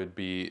thought I would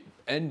be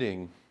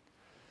ending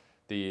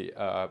the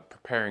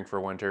preparing for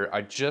winter.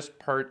 I just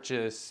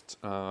purchased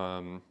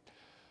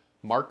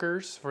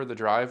markers for the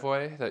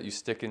driveway that you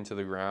stick into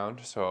the ground.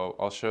 So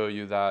I'll show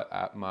you that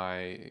at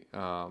my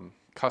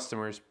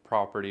customer's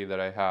property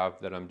that I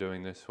have that I'm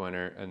doing this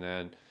winter, and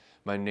then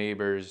my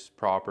neighbor's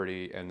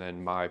property, and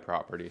then my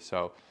property.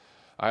 So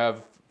I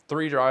have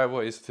 3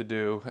 driveways to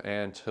do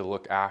and to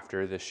look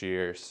after this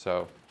year.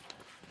 So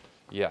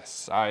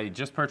yes, I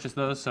just purchased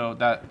those, so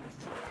that,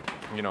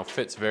 you know,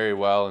 fits very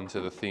well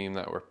into the theme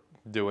that we're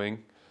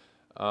doing.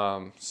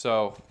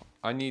 So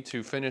I need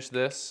to finish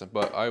this,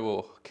 but I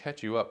will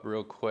catch you up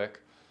real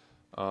quick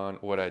on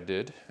what I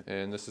did,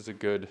 and this is a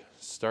good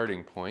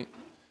starting point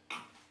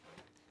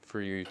for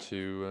you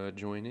to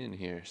join in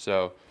here.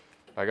 So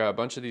I got a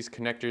bunch of these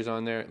connectors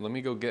on there. Let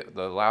me go get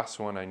the last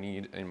one I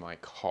need in my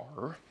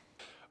car.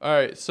 All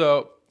right,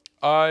 so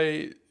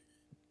I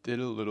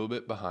did a little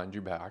bit behind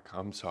your back,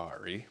 I'm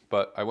sorry,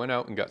 but I went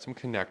out and got some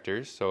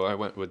connectors. So I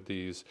went with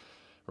these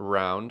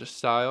round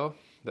style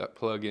that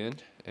plug in,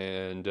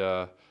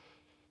 and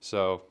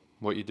so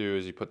what you do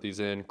is you put these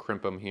in,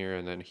 crimp them here,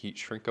 and then heat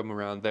shrink them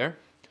around there.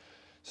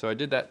 So I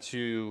did that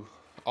to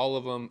all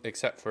of them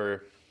except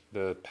for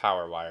the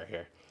power wire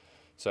here.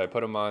 So I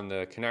put them on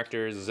the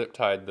connectors, zip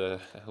tied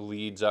the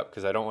leads up,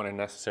 because I don't want to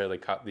necessarily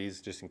cut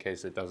these just in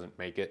case it doesn't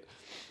make it.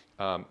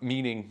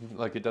 Meaning,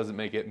 like it doesn't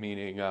make it,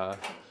 meaning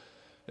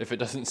if it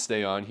doesn't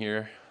stay on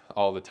here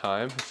all the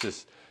time. It's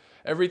just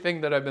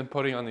everything that I've been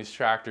putting on these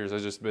tractors,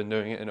 I've just been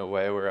doing it in a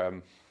way where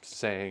I'm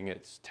saying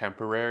it's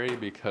temporary,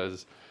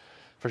 because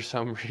for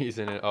some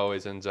reason it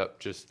always ends up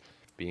just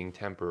being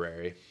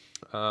temporary.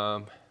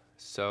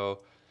 So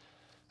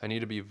I need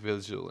to be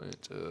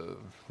vigilant of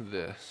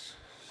this.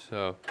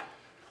 So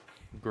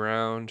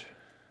ground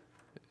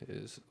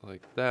is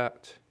like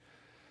that.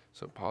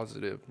 So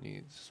positive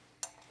needs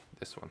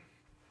this one.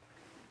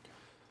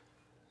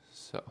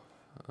 So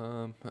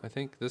I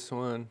think this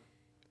one,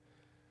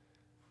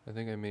 I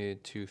think I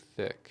made too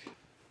thick.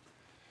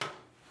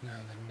 Now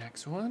the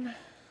next one.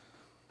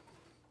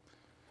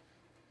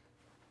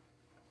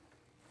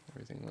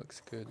 Everything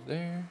looks good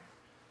there.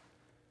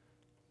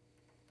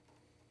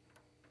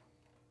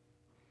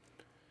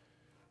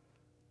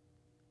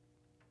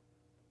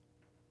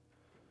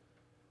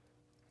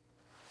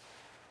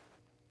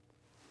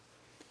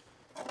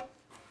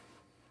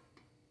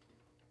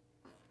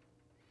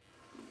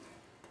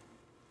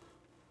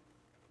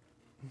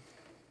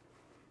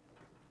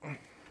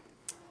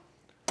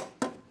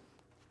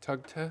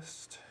 Tug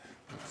test,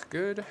 looks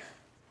good.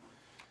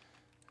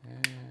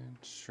 And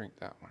shrink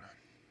that one.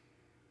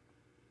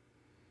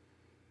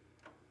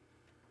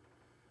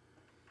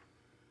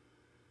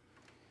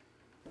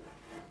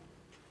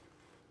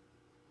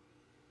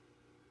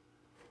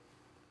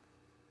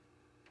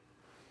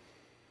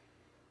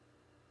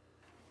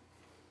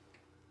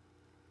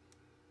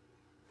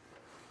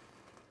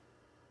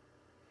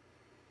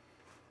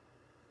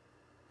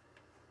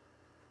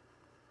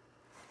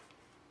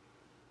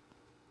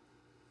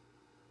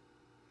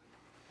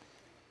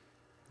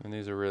 And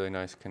these are really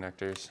nice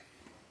connectors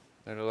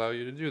that allow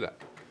you to do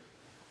that.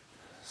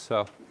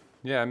 So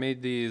yeah, I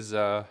made these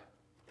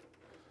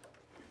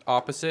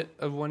opposite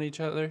of one each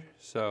other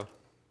so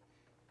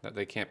that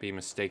they can't be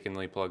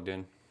mistakenly plugged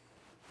in.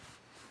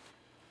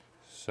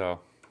 So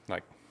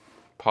like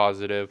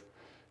positive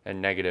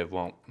and negative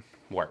won't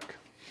work.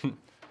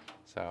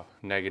 So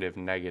negative,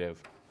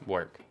 negative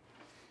work,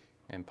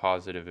 and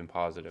positive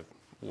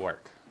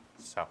work.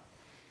 So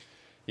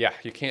yeah,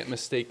 you can't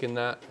mistake in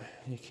that.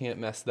 You can't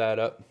mess that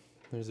up.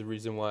 There's a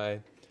reason why,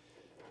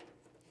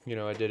 you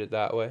know, I did it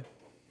that way.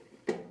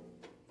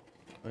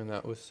 And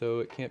that was so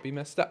it can't be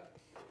messed up.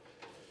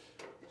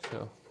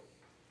 So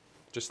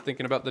just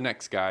thinking about the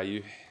next guy,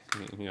 you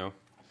know,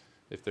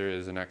 if there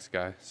is a next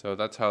guy. So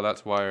that's how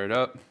that's wired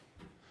up.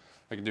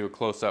 I can do a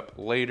close-up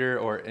later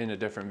or in a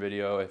different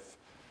video if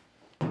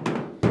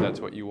that's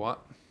what you want.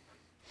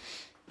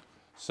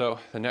 So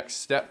the next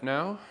step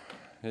now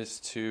is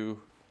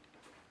to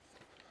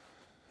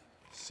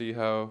see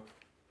how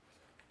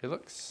it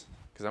looks,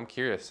 because I'm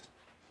curious,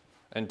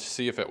 and to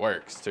see if it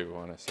works too,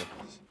 honestly.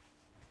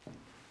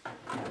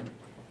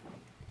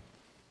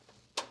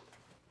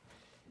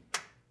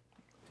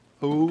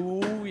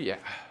 Oh yeah.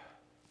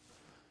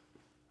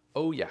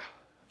 Oh yeah.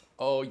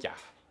 Oh yeah.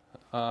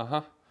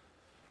 Uh-huh.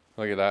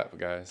 Look at that,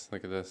 guys.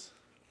 Look at this.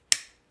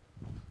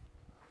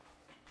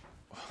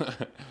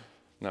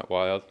 Not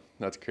wild.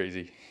 That's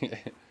crazy.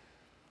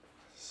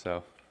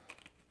 So,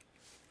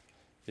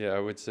 yeah, I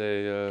would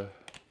say, there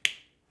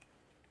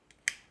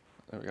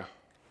we go.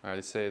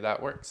 I'd say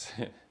that works.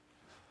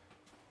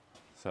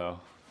 So,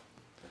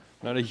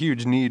 not a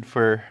huge need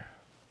for,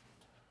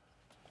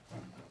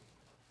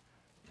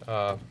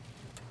 not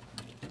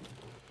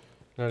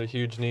a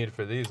huge need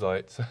for these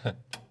lights.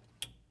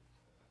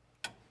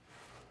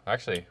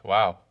 Actually,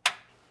 wow.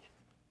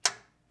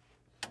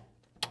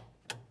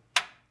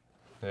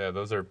 Yeah,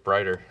 those are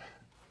brighter.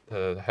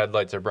 The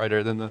headlights are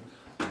brighter than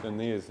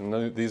these,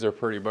 and these are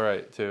pretty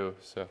bright too.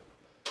 So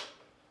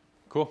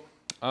cool.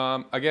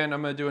 Again,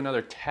 I'm gonna do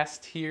another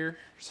test here.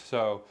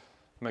 So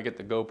I'm gonna get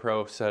the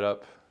GoPro set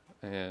up,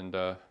 and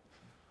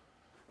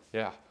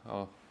yeah,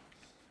 I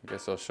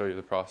guess I'll show you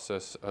the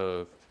process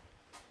of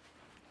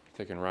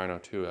taking Rhino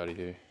 2 out of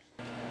here.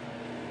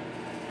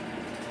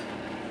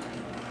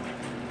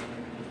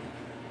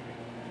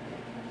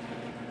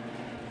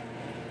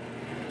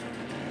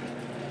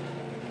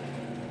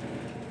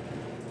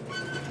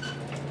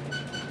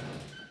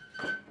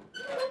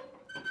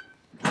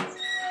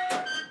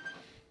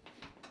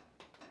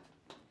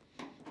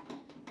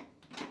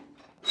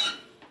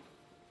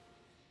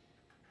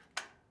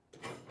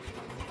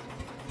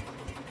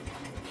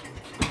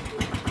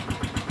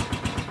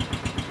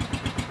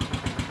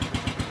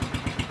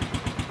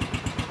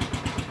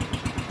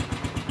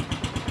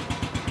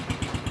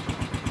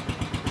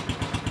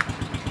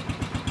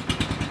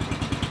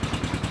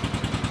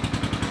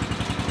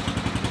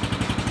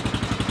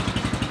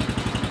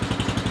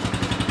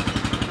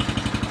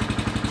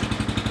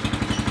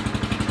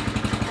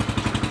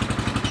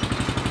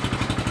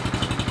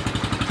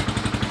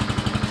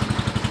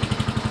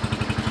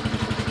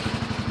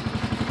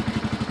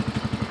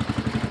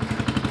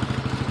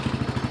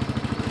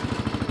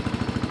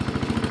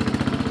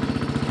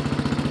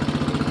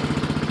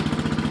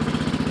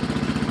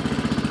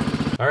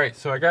 All right,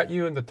 so I got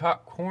you in the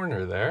top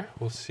corner there.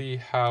 We'll see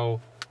how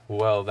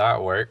well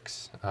that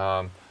works.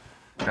 Got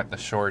the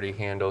shorty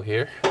handle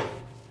here,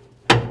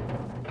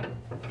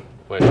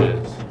 which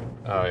is,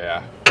 oh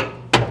yeah,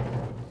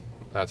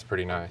 that's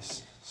pretty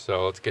nice.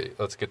 So let's get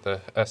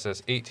the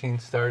SS18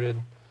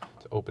 started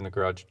to open the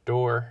garage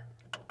door,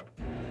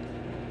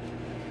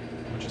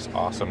 which is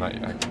awesome that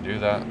I can do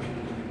that.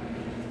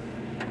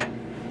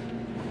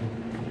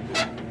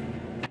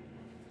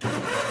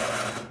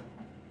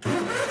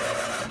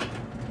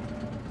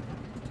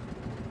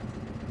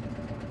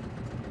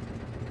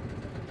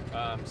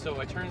 So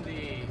I turned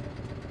the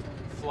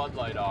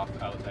floodlight off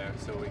out there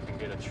so we can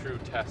get a true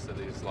test of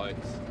these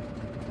lights.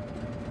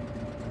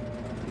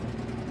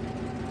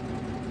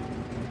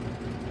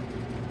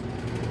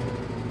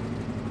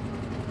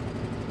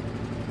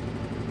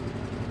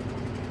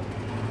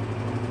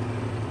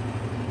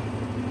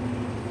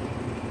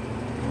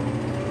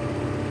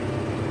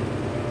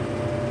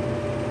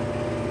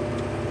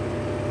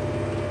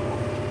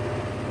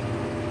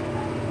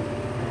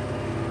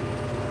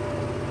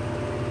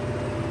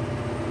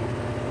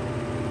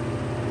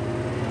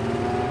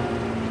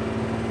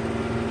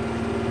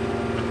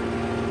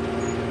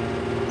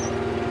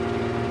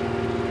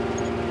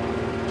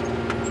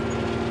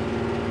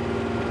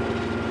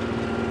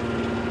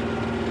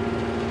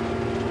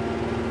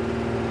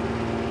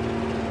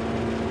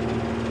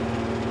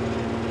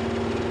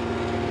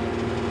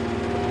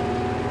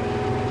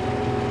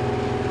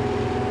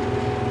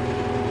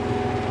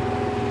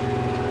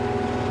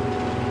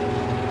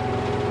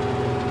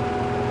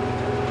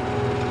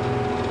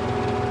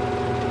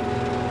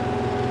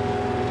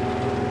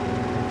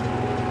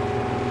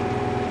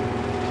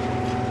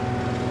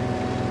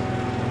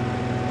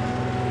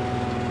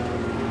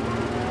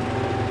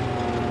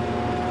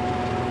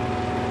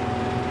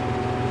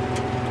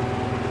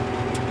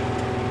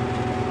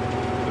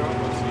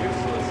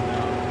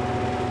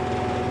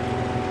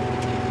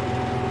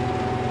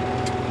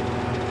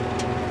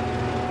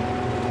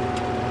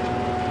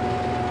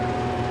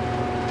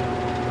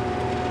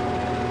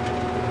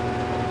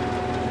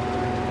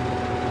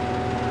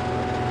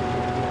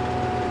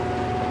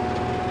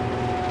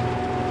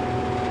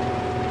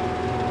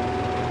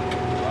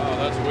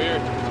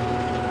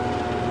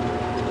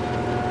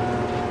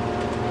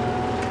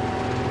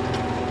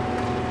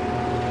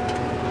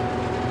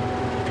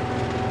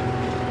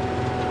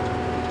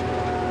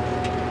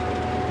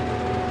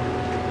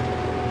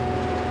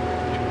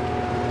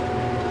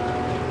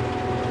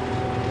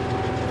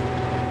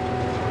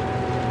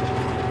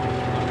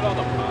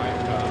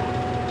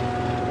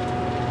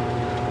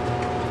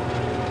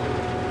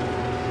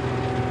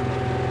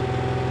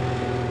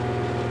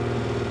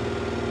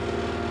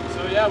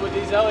 Yeah, with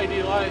these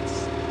LED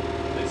lights,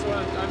 these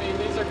ones, I mean,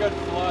 these are good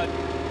flood.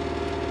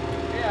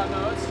 Yeah,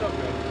 no, it's still good.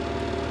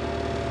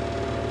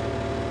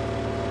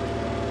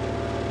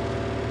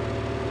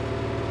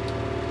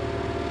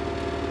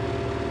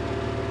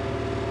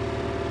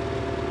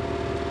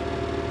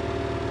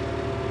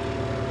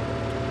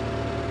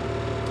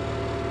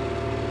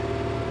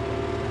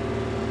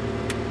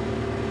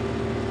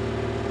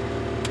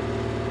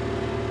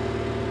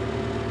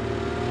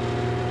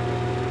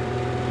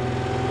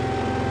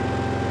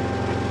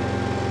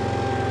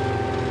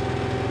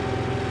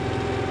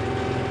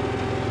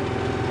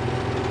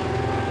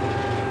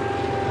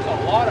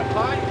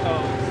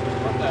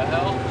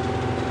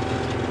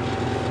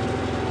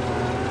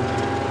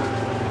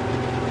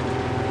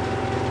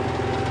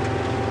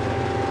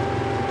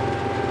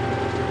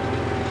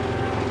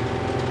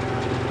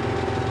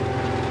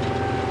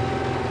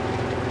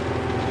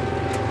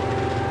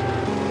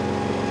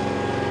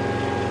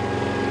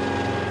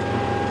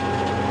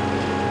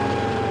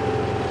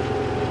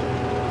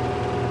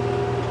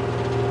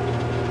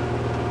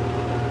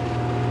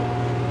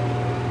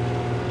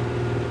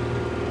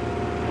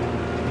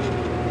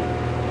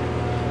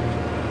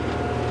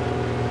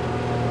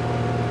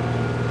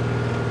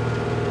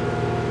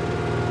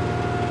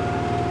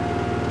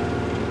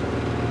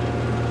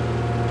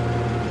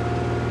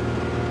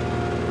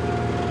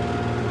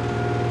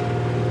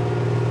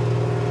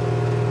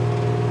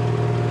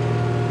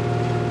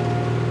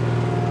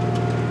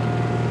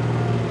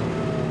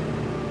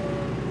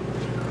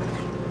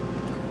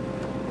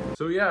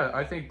 So yeah,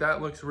 I think that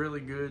looks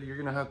really good. You're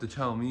gonna have to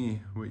tell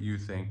me what you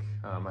think.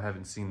 I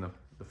haven't seen the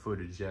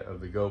footage yet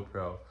of the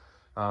GoPro.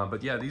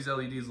 But yeah, these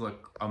LEDs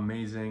look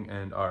amazing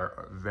and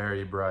are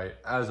very bright,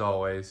 as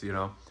always, you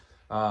know.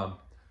 But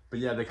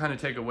yeah, they kind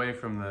of take away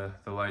from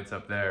the lights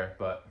up there,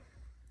 but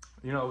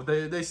you know,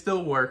 they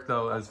still work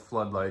though as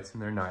floodlights,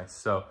 and they're nice.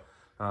 So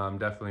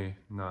definitely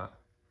not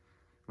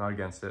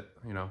against it.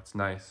 You know, it's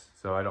nice.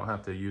 So I don't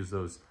have to use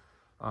those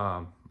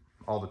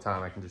all the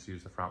time. I can just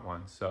use the front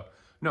ones. So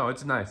no,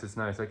 it's nice. It's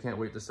nice. I can't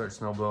wait to start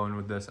snow blowing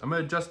with this. I'm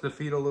gonna adjust the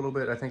feet a little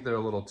bit. I think they're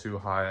a little too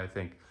high. I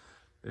think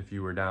if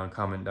you were down,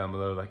 comment down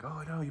below like,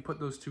 oh no, you put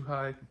those too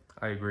high.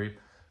 I agree.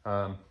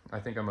 I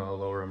think I'm gonna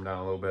lower them down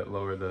a little bit,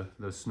 lower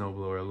the snow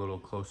blower a little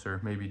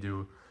closer, maybe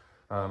do,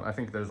 I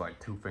think there's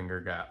like 2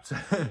 finger gaps.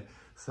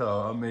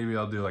 So maybe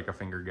I'll do like a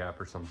finger gap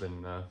or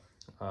something.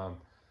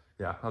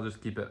 Yeah, I'll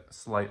just keep it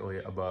slightly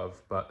above,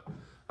 but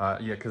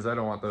yeah, cause I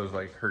don't want those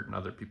like hurting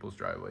other people's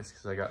driveways,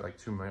 cause I got like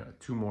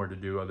two more to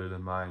do other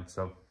than mine.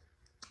 So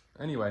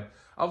anyway,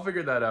 I'll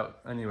figure that out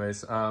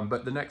anyways.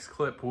 But the next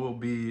clip will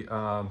be,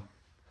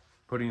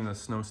 putting in the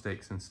snow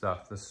stakes and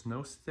stuff. The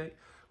snow stake,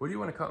 what do you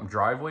want to call them?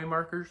 Driveway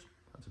markers?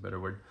 That's a better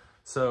word.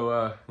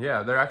 So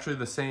yeah, they're actually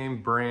the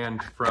same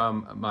brand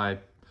from my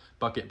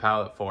bucket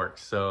pallet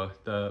forks. So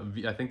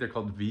I think they're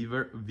called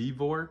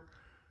Vivor.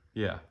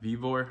 Yeah,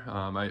 Vivor.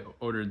 I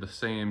ordered the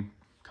same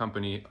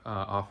company,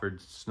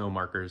 offered snow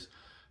markers.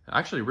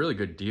 Actually, really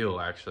good deal,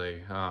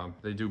 actually.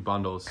 They do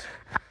bundles.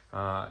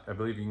 I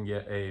believe you can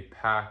get a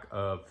pack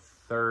of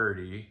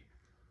 30.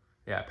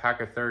 Yeah, pack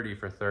of 30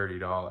 for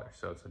 $30,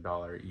 so it's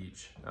 $1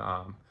 each.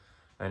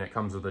 And it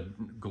comes with the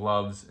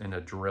gloves and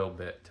a drill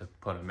bit to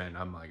put them in.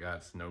 I'm like,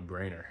 that's no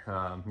brainer.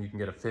 You can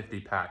get a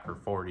 50 pack for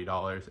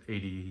 $40,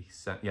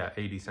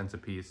 80 cents a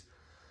piece.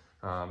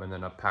 And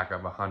then a pack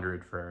of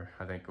 100 for,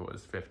 I think it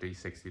was $50,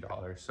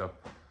 $60. So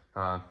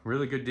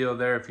really good deal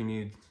there if you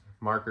need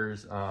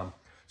markers.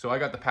 So I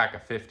got the pack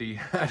of 50.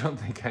 I don't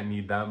think I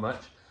need that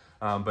much.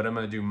 But I'm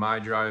gonna do my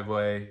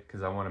driveway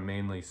because I want to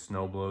mainly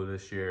snow blow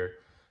this year.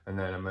 And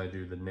then I'm gonna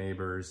do the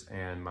neighbors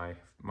and my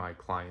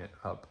client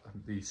up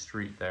the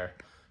street there.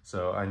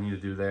 So I need to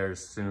do theirs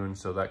soon.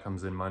 So that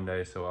comes in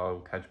Monday. So I'll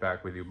catch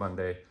back with you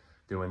Monday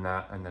doing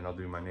that. And then I'll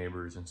do my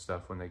neighbors and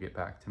stuff when they get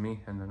back to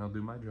me. And then I'll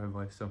do my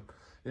driveway. So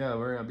yeah,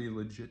 we're gonna be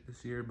legit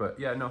this year. But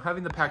yeah, no,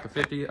 having the pack of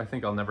 50, I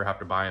think I'll never have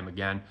to buy them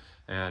again.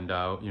 And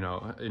you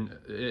know,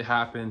 it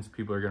happens.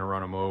 People are gonna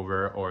run them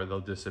over or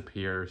they'll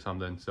disappear or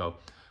something. So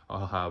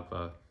I'll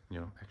have you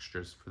know,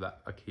 extras for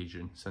that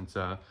occasion, since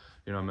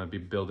you know, I'm gonna be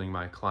building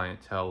my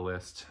clientele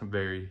list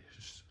very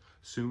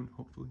soon,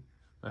 hopefully.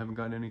 I haven't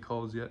gotten any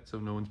calls yet, so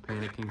no one's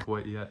panicking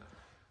quite yet.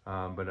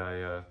 But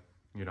I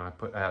you know, I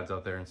put ads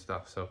out there and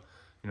stuff, so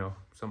you know,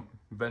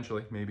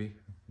 eventually maybe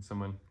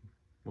someone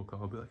will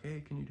call, be like,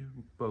 hey, can you do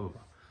blah blah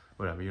blah,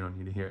 whatever. You don't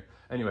need to hear it.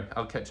 Anyway,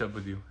 I'll catch up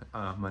with you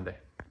Monday.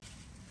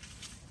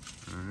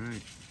 All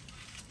right,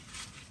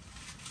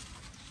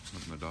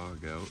 let my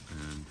dog out,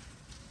 and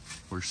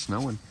we're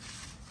snowing.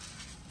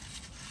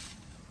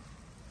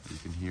 You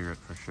can hear it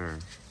for sure.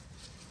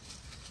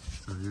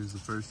 So here's the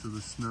first of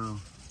the snow.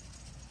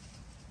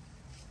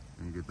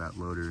 And you get that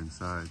loader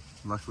inside.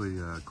 Luckily,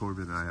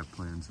 Corbin and I have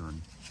plans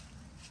on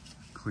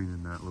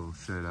cleaning that little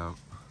shed out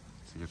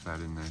to get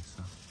that in there.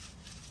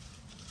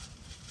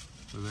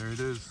 So there it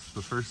is,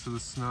 the first of the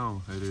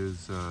snow. It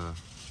is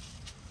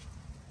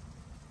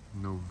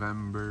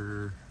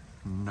November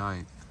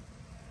 9th.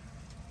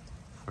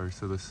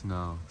 First of the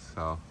snow,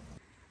 so.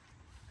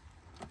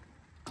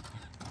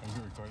 Are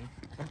you recording?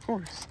 Of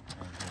course.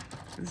 Okay.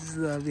 This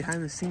is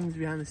behind the scenes.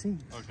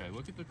 Okay,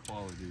 look at the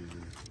quality of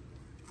it.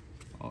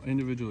 All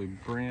individually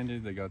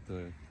branded. They got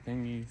the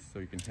thingies so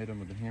you can hit them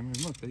with the hammer.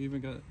 And look, they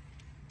even got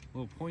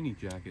little pointy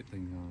jacket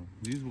things on them.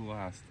 These will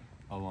last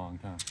a long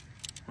time.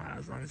 Well,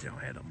 as long as you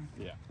don't hit them.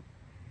 Yeah.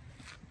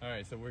 All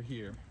right, so we're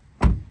here.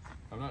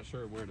 I'm not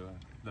sure where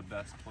the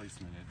best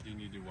placement is. Do you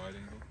need to do wide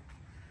angle?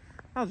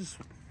 I'll just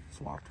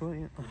walk to it.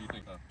 Yeah. What do you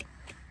think of?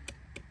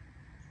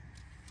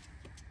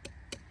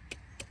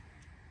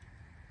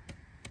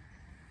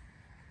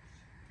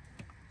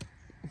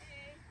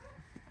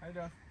 Hi,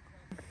 Duff.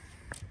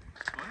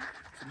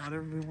 So not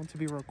everybody wants to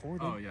be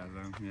recorded. Oh, yeah,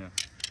 then, yeah.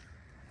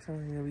 So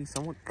you gotta be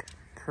somewhat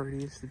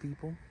courteous to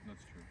people.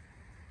 That's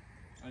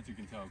true. As you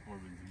can tell,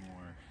 Corbin's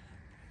more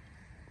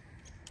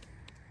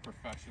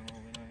professional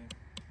than I am.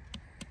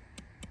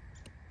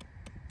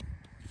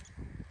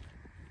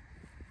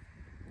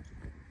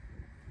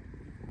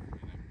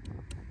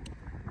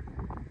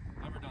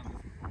 Never done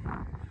this before.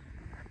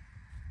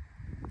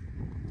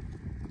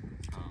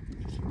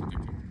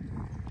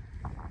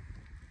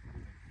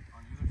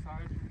 On either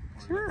side?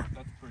 Or Sure.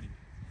 That's pretty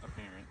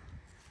apparent.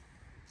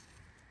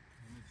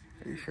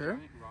 Are you sure?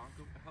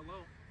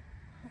 Hello.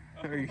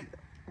 Are you,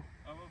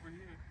 I'm over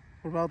here.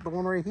 what about the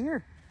one right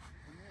here? What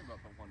do you mean about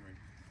the one right?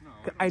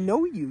 No. I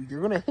know you.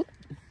 You're gonna hit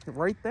it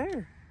right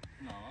there.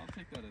 No, I'll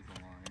take that as a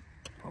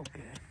line.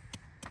 Okay.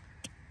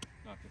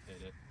 Not to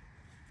hit it.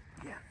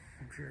 Yeah,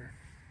 I'm sure.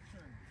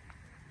 Sure.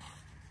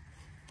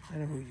 I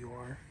know who you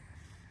are.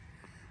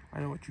 I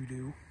know what you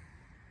do.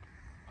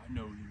 I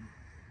know you.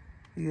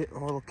 You get a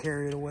little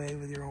carried away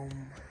with your own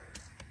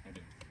I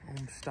do.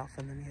 stuff,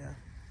 and then yeah.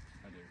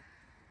 I do.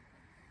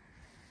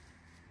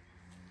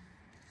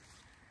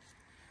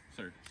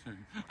 Sir.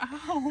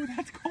 Ow,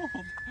 that's cold.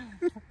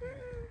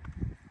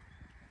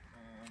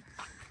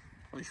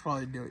 We should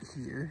probably do it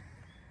here.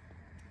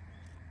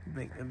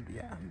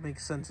 Yeah, it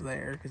makes sense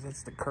there because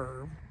that's the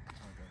curve.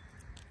 Okay.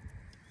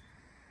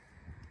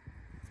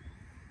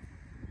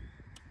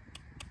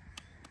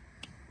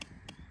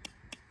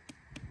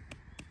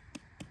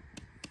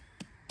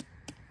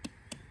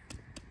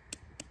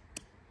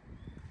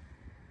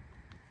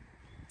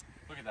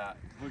 Look at that.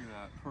 Look at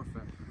that. Perfect.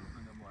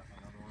 And then what?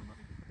 Another one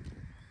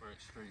where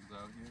it straightens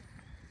out here.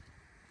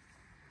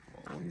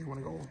 Well, you want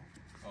to go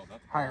Oh,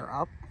 that's higher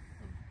up?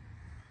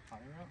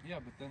 Higher up? Yeah,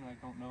 but then I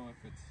don't know if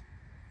it's.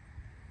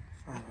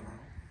 I don't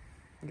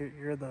know.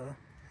 You're the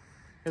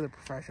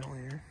professional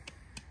here.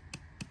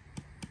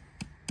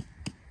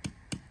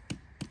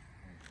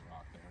 There's a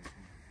rock there.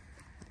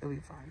 It'll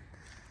be fine.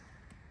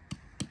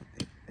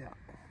 Yeah.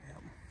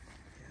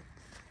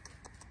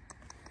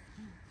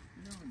 You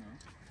never know.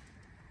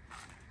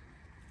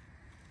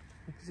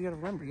 Because you gotta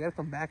remember, you gotta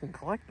come back and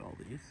collect all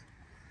these.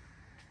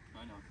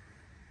 I know.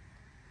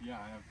 Yeah,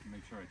 I have to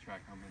make sure I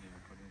track how many I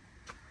put in.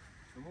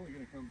 I'm only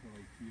gonna come to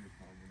like here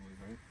probably,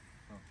 right?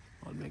 Oh.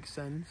 Well, it makes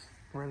sense.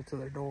 Right up to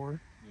their door.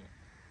 Yeah.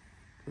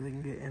 So they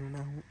can get in and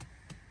out.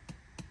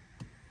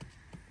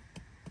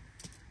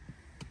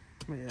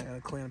 Yeah,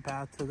 gotta clean a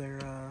path to their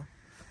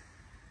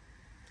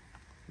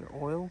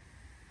oil.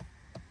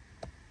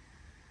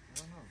 I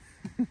don't know.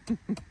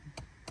 I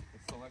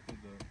selected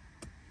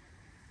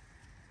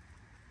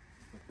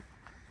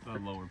the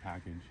lower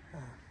package.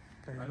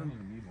 I don't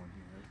even need one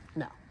here, right?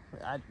 No,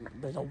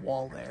 there's a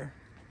wall there.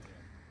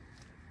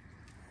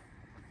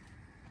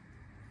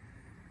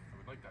 I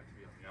would like that to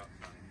be on the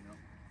outside, you know?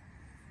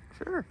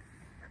 Sure.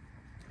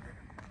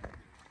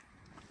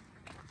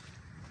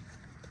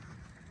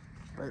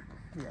 But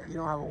yeah, you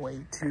don't have a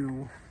way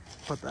to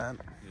put that.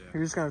 Yeah.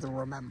 You're just gonna have to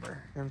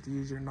remember. You have to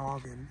use your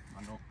noggin.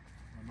 I know.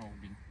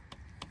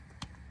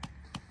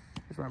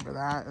 Just remember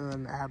that, and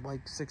then add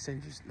like 6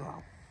 inches. No. I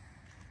don't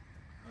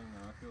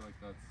know. I feel like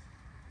that's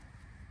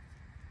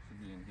should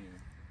be in here.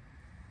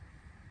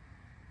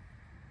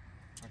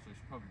 Actually, it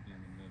should probably be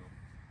in the middle.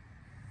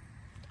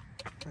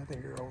 I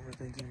think you're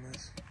overthinking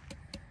this.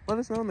 Let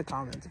us know in the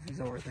comments if he's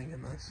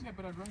overthinking this. Yeah,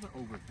 but I'd rather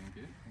overthink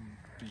it and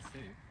be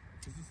safe.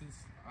 Because this is,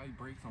 I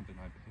break something,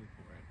 I pay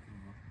for it. You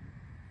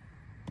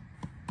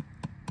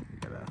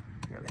know?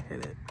 You gotta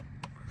hit it.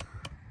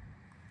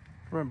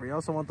 Remember, you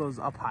also want those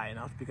up high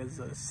enough because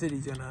the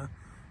city's gonna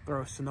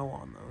throw snow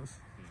on those.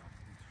 Yeah,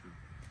 that's true.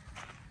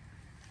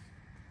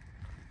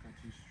 That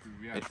is true.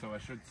 Yeah, so I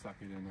should suck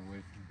it in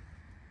away from,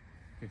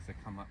 in case I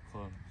come up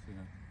close. You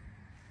know.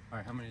 All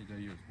right, how many did I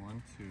use?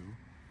 1, 2,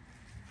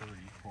 3,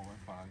 4,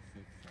 5,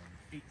 6, 7,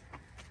 8.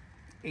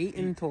 8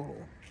 in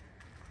total.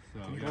 So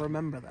You yeah. gotta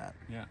remember that.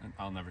 Yeah, and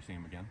I'll never see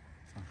him again.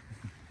 So.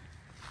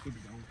 Good to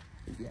go.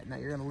 Yeah, now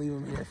you're gonna leave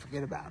him here,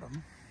 forget about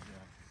him.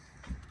 Yeah.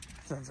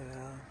 Sounds like Look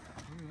at that.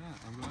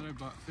 I'm glad I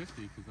bought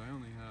 50 because I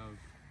only have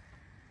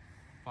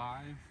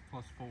 5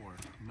 plus 4,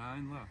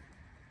 9 left.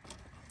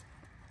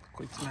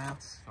 quick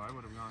maths. So I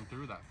would have gone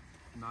through that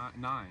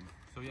 9.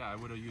 So yeah, I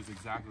would have used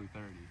exactly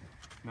 30.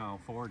 No,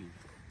 40.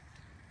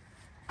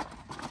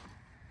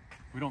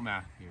 We don't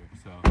math here,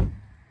 so.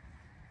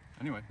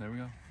 Anyway, there we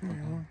go. Yeah.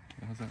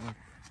 How's that look?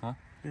 Huh?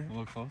 Yeah. A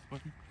little close,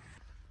 buddy?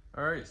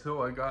 All right,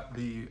 so I got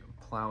the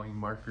plowing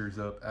markers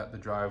up at the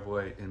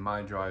driveway, in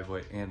my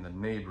driveway, and the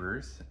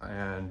neighbors.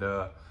 And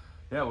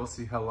yeah, we'll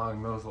see how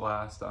long those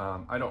last.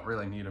 I don't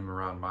really need them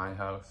around my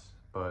house,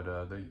 but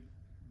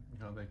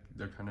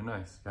they're kind of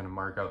nice. Kind of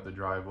mark out the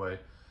driveway.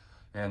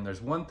 And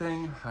there's one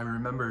thing I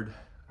remembered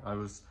I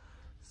was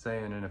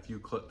saying in a few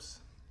clips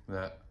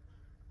that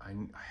I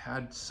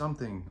had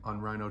something on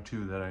Rhino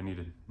 2 that I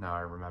needed. Now I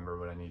remember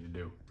what I need to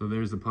do. So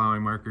there's the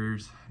plowing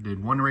markers. I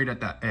did one right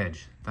at that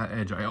edge.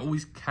 I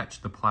always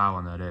catch the plow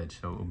on that edge,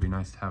 so it would be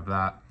nice to have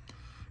that.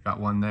 Got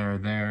one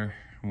there,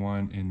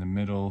 one in the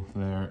middle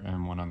there,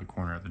 and one on the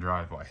corner of the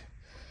driveway.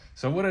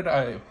 So what did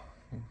I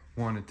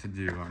wanted to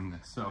do on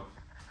this? So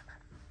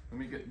let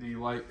me get the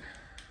light.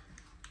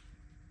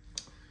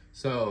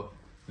 So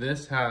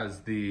this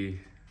has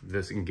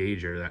this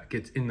engager that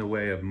gets in the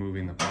way of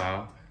moving the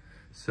plow.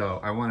 So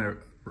I want to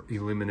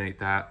eliminate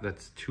that.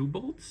 That's 2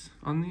 bolts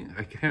on the,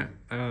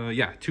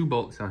 yeah, 2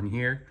 bolts on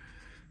here.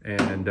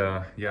 And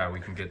yeah,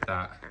 we can get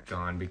that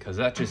gone because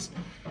it's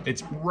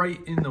right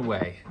in the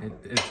way.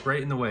 It's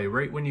right in the way.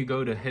 Right when you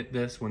go to hit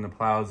this, when the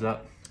plow's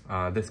up,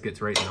 this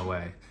gets right in the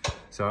way.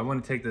 So I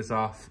want to take this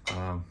off.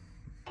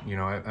 You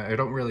know, I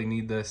don't really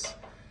need this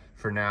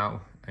for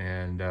now.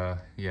 And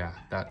yeah,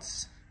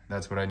 that's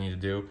what I need to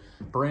do.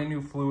 Brand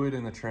new fluid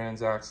in the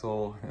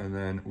transaxle, and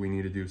then we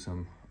need to do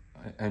some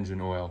engine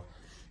oil.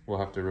 We'll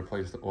have to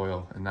replace the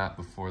oil and that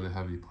before the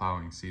heavy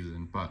plowing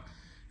season. But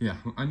yeah,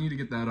 I need to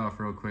get that off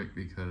real quick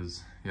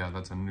because yeah,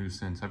 that's a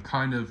nuisance. I've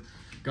kind of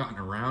gotten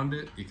around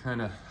it. You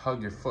kind of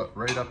hug your foot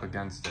right up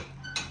against it.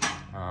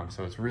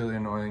 So it's really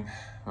annoying.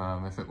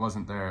 If it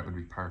wasn't there, it would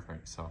be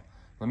perfect. So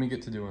let me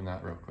get to doing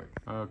that real quick.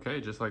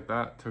 Okay, just like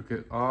that, took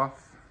it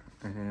off,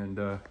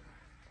 and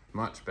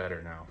much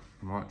better now,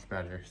 much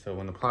better. So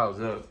when the plow's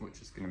up,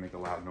 which is gonna make a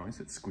loud noise,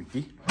 it's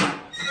squeaky.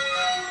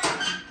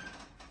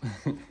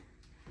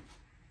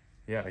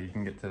 Yeah, you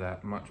can get to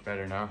that much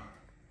better now.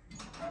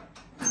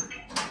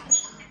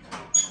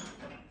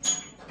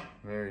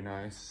 Very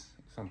nice,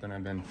 something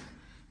I've been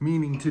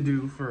meaning to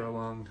do for a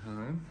long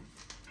time.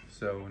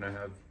 So when I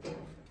have,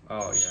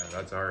 oh yeah,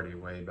 that's already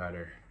way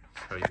better.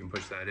 So you can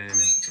push that in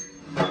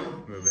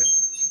and move it.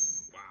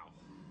 Wow.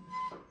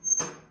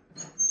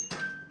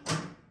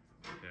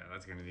 Yeah,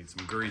 that's gonna need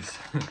some grease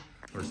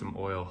or some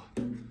oil.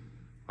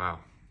 Wow,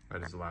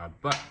 that is loud,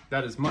 but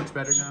that is much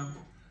better now.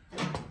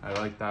 I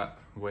like that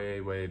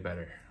way, way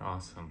better.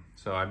 Awesome.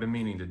 So I've been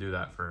meaning to do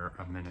that for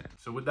a minute.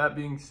 So with that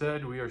being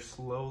said, we are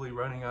slowly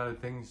running out of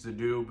things to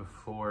do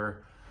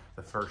before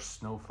the first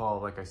snowfall.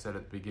 Like I said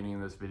at the beginning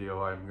of this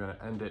video, I'm gonna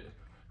end it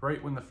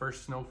right when the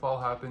first snowfall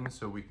happens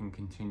so we can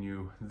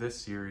continue this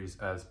series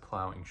as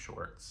plowing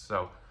shorts.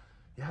 So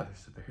yeah,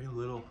 there's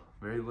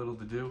very little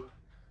to do.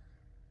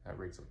 That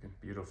rig's looking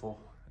beautiful.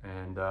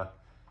 And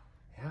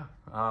yeah.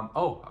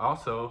 Oh,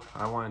 also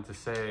I wanted to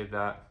say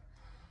that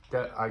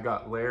I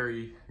got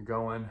Larry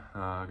going.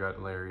 I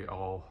got Larry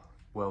all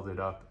welded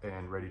up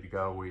and ready to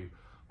go. We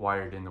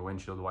wired in the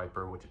windshield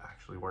wiper, which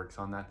actually works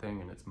on that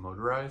thing, and it's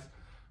motorized,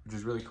 which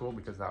is really cool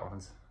because that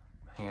one's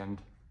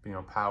hand,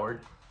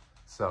 powered.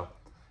 So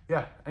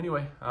yeah,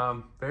 anyway,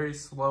 very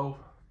slow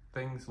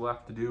things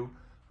left to do.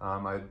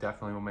 I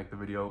definitely will make the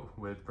video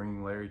with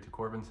bringing Larry to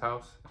Corbin's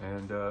house,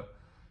 and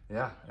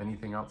yeah,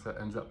 anything else that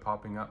ends up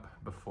popping up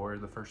before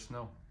the first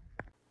snow.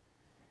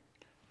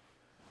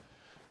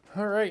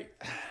 All right,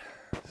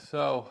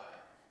 so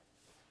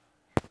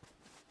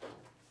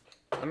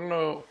I don't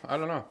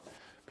know.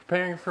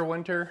 Preparing for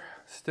winter,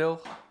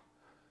 still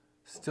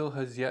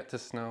has yet to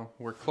snow.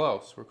 We're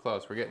close,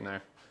 we're getting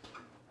there.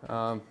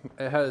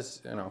 It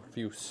has, a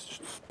few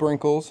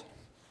sprinkles,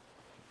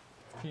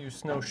 a few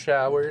snow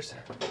showers.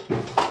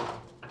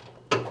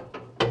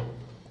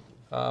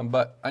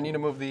 But I need to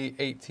move the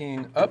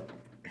 18 up.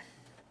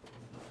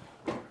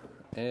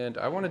 And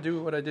I want to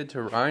do what I did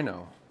to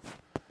Rhino.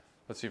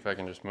 Let's see if I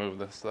can just move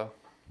this though.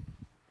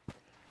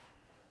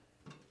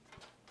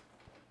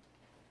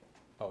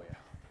 Oh yeah.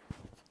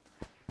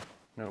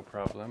 No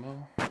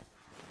problemo.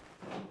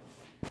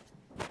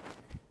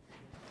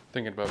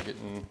 Thinking about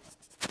getting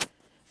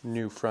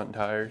new front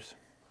tires.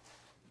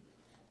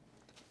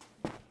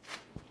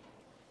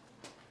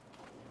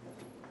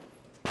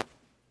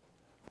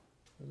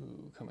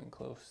 Ooh, coming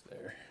close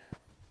there.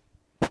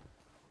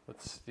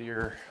 Let's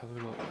steer a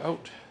little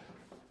out.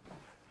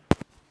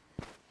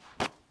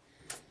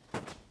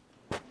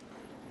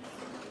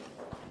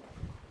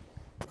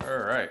 All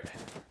right.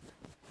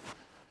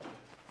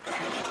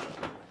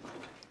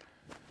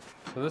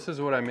 So this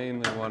is what I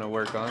mainly want to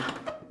work on.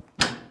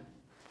 Can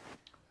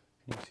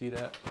you see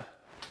that?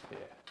 Yeah.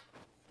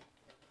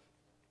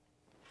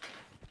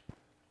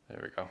 There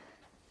we go.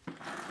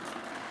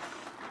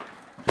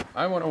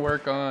 I want to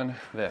work on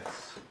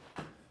this.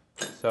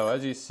 So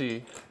as you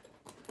see,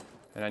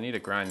 and I need to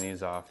grind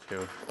these off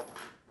too.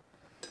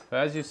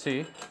 But as you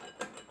see,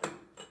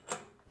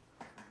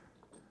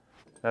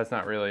 that's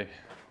not really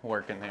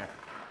working there.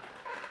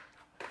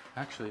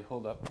 Actually,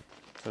 hold up.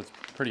 So it's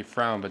pretty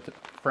frowned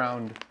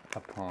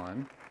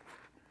upon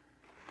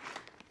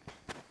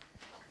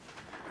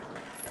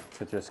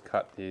to just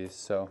cut these.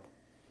 So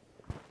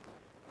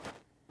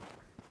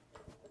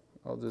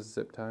I'll just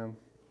zip tie them.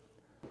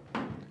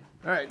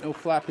 All right, no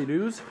flappy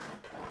doos.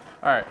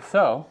 All right,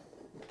 so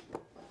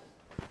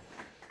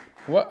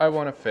what I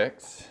want to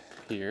fix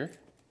here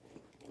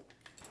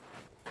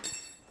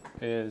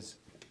is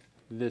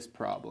this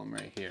problem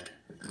right here.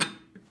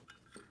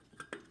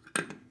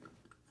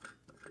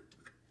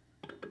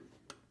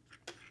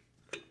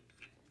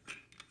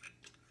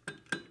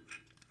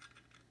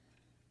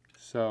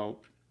 So,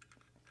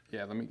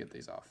 yeah, let me get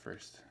these off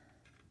first.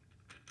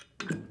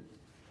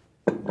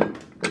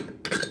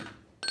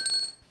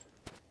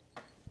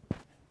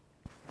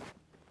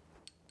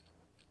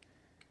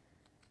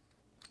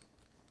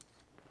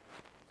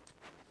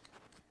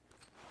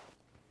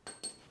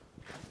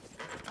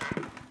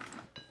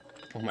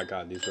 Oh my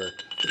God,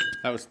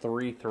 that was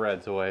 3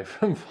 threads away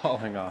from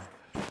falling off.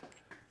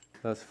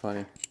 That's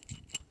funny.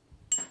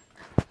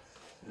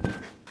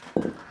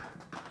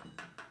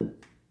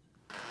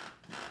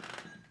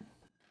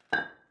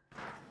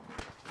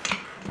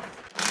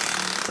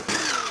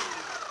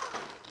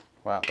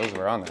 Wow, those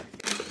were on there.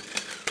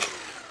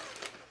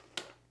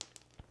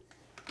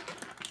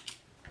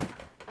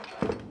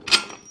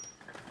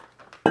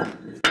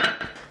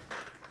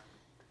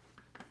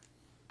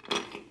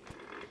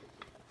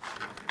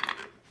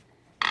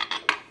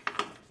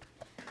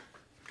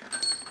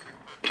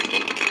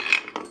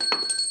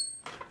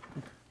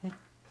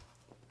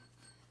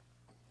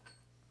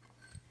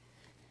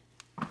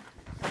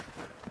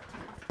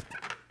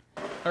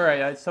 All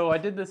right, so I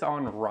did this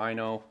on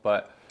Rhino,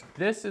 but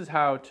this is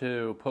how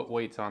to put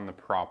weights on the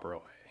proper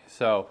way.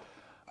 So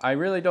I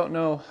really don't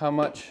know how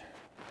much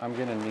I'm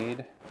gonna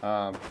need.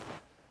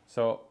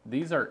 So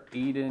these are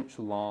 8-inch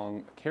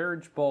long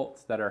carriage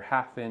bolts that are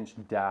 1/2 inch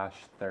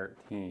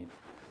 -13.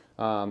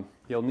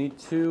 You'll need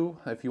 2.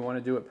 If you want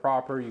to do it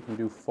proper, you can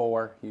do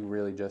 4. You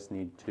really just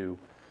need 2.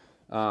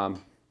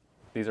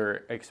 These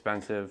are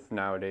expensive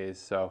nowadays,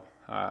 so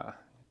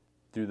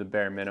do the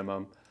bare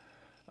minimum.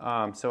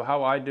 So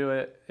how I do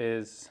it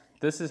is,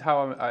 this is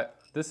how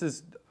this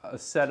is a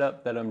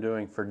setup that I'm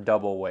doing for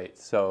double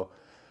weights. So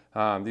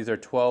these are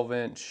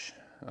 12-inch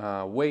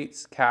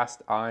weights,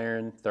 cast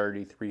iron,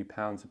 33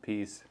 pounds a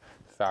piece,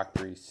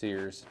 factory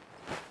Sears.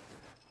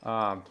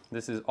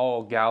 This is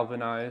all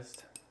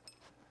galvanized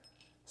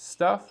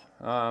stuff.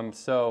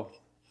 So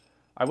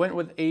I went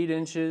with 8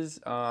 inches.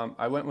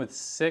 I went with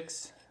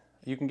 6.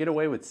 You can get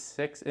away with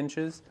 6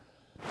 inches.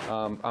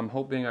 I'm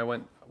hoping I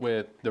went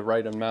with the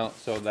right amount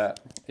so that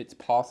it's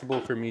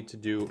possible for me to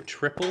do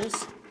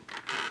triples.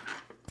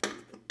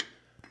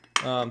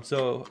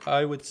 So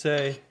I would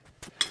say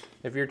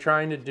if you're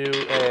trying to do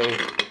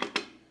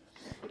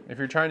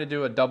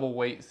a double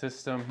weight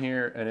system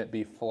here and it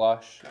be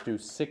flush, do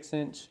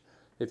 6-inch.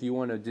 If you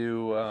want to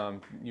do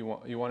you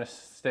want to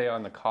stay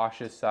on the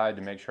cautious side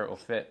to make sure it will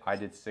fit, I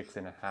did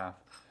 6.5,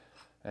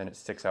 and it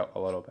sticks out a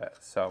little bit.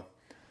 So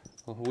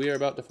we are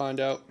about to find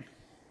out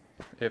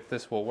if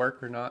this will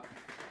work or not.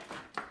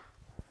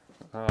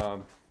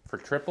 For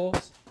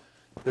triples,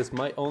 this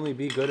might only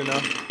be good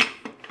enough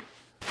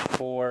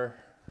for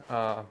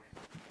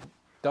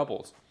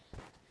doubles.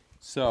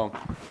 So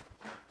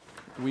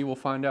we will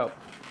find out.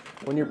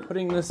 When you're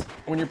putting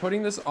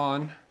this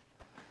on,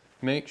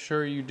 make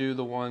sure you do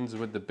the ones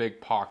with the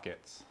big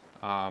pockets.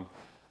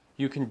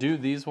 You can do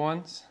these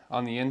ones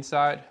on the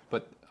inside,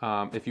 but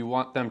if you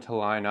want them to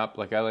line up,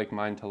 like I like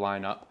mine to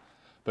line up,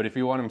 but if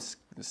you want them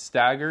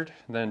staggered,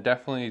 then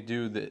definitely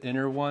do the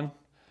inner one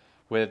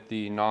with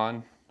the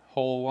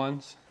non-hole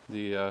ones,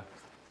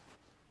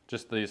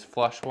 just these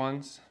flush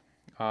ones.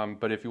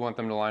 But if you want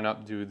them to line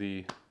up, do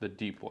the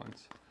deep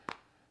ones.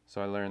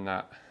 So I learned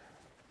that.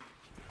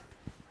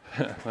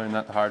 Learned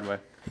that the hard way.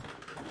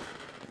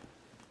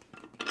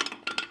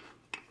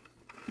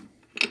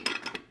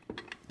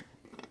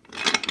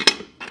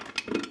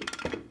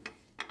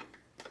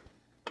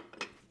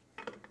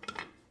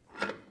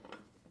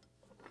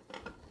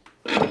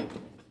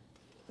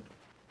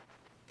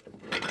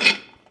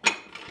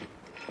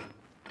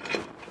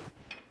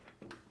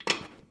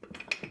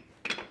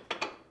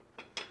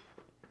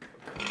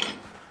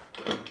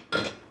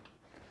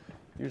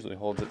 Usually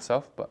holds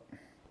itself, but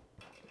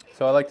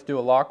so I like to do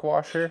a lock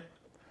washer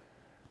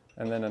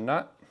and then a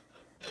nut.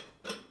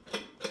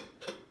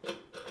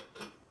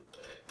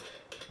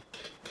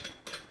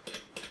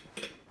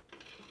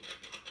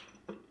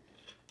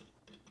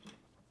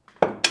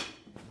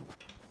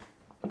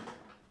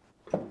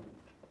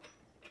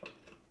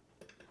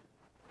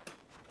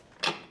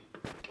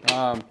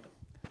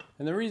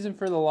 And the reason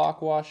for the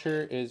lock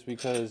washer is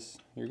because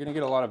you're going to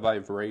get a lot of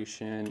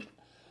vibration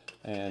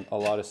and a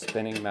lot of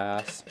spinning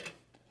mass.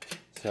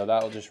 So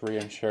that will just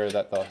reassure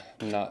that the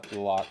nut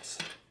locks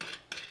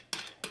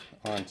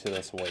onto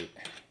this weight.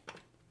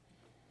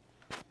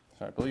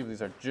 So I believe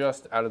these are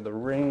just out of the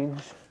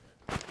range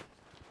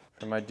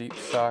for my deep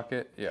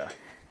socket. Yeah.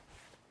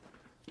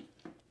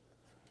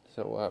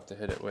 So we'll have to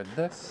hit it with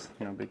this,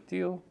 no big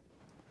deal.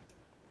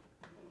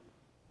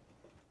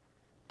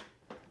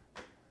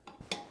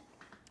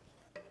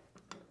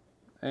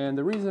 And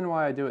the reason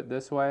why I do it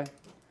this way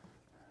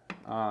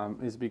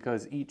is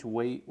because each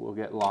weight will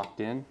get locked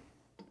in.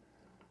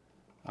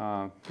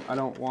 I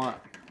don't want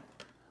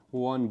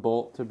one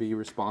bolt to be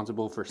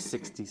responsible for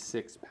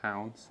 66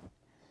 pounds.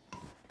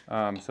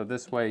 So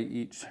this way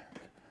did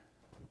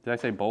I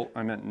say bolt?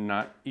 I meant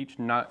nut. Each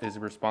nut is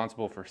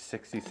responsible for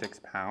 66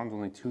 pounds,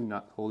 only 2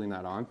 nuts holding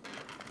that on.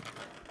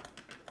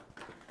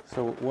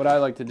 So what I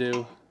like to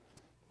do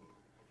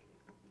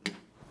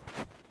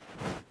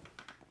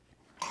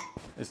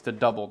is to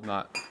double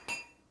nut.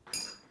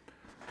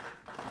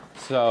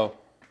 So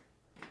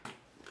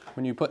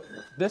when you put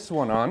this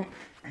one on,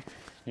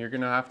 you're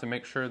gonna have to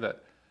make sure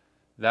that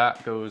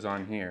that goes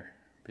on here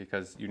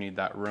because you need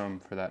that room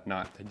for that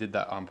nut. I did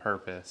that on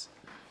purpose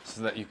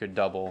so that you could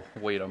double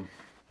weight them.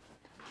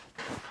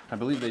 I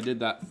believe they did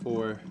that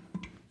for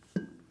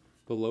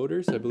the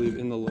loaders. I believe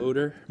in the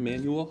loader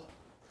manual,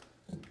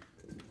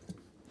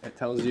 it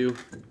tells you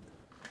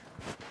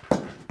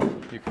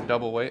you can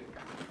double weight.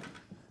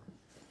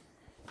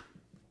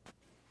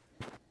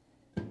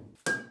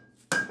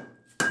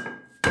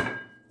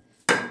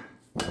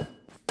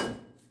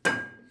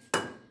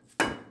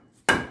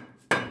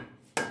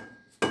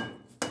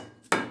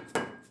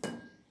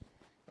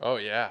 Oh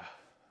yeah,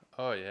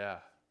 oh yeah.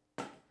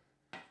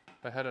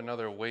 If I had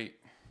another weight,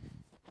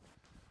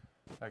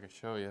 I could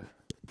show you.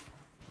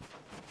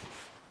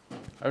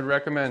 I would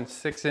recommend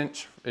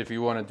 6-inch if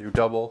you want to do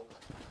double.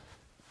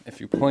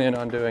 If you plan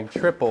on doing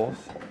triples,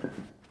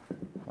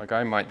 like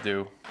I might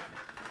do,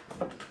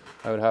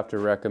 I would have to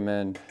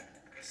recommend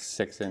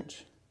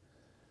 6-inch.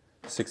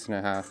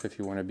 6.5 if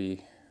you want to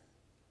be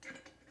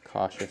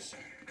cautious.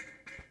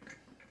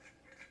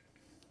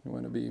 You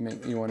want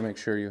to make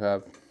sure you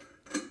have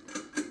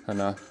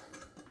enough.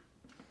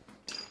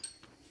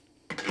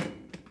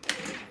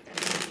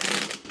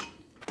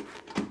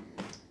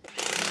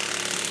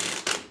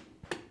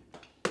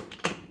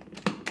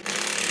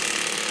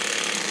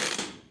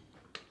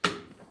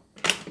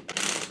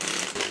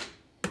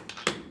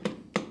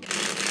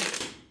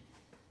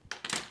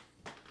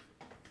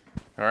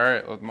 All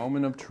right,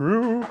 moment of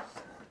truth.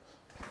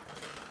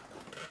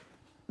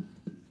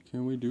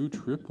 Can we do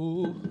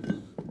triple?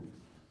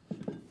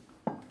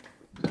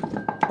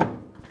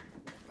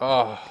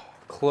 Oh,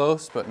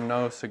 close, but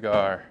no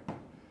cigar.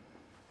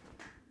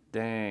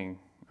 Dang.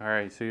 All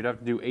right, so you'd have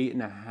to do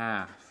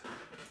 8.5.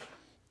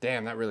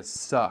 Damn, that really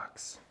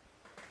sucks.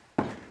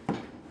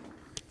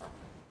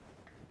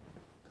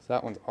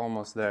 That one's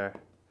almost there.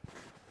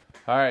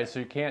 All right, so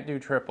you can't do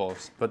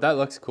triples, but that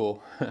looks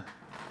cool.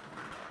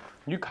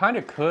 You kind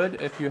of could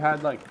if you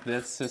had like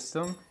this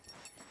system.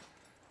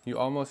 You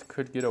almost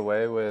could get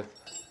away with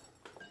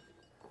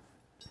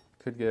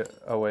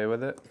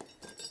it.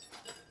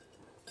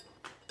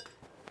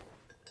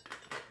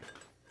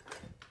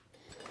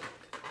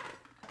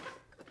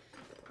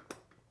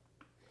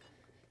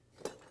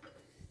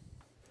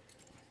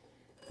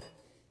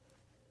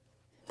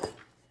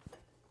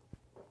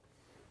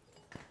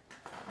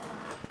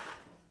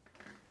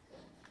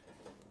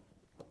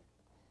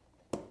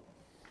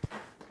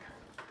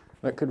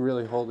 That could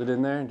really hold it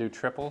in there and do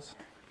triples.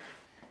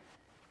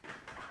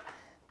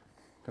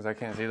 Because I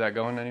can't see that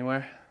going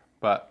anywhere.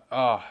 But,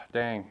 oh,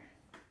 dang.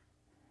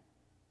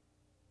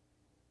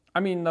 I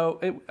mean, though,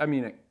 it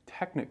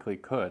technically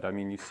could. I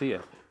mean, you see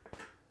it.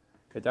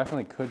 It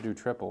definitely could do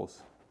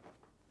triples.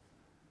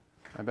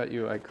 I bet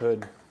you I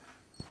could.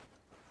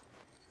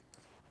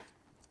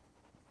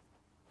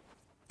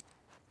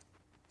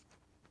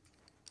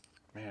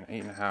 Man,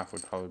 8.5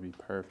 would probably be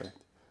perfect.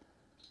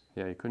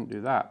 Yeah, you couldn't do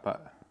that,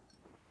 but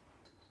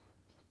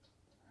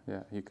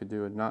yeah, you could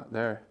do a nut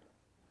there.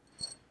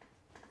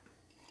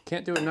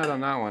 Can't do a nut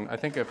on that one. I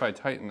think if I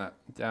tighten that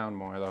down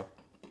more, though.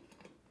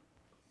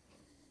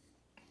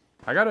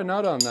 I got a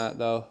nut on that,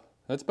 though.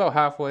 That's about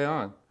halfway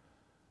on.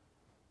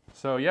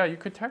 So yeah, you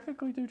could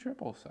technically do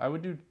triples. I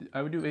would do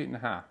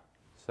 8.5.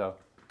 So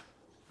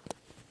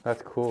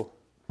that's cool.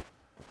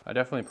 I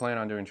definitely plan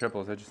on doing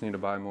triples. I just need to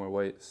buy more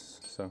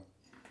weights. So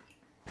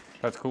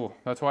that's cool.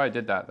 That's why I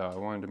did that, though. I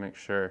wanted to make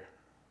sure.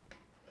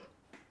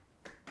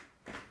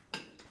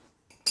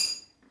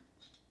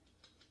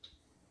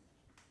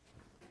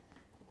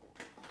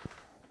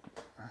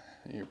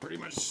 You're pretty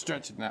much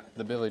stretching the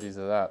abilities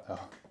of that, though.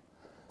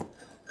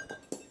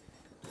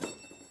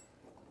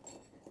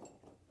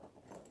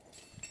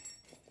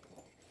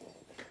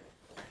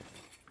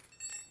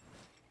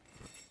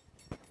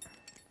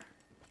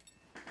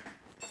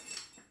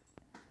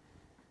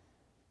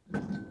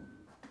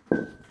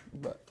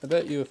 But I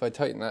bet you if I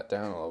tighten that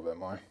down a little bit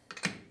more,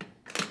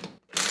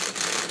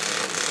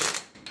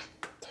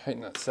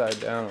 tighten that side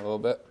down a little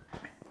bit,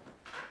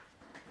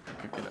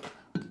 I could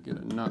get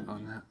a nut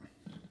on that.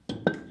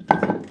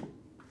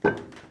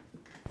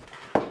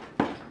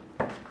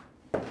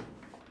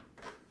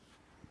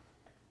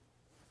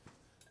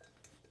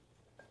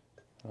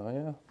 Oh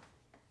yeah.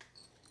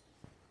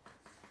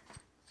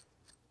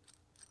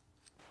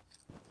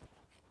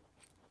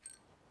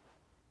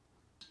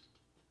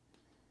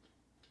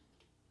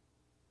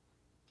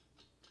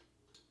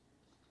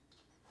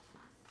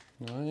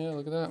 Oh yeah,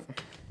 look at that.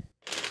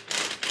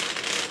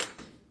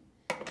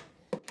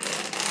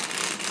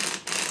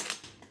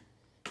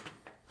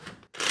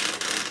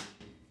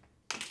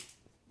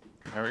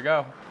 There we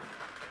go.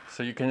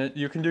 So you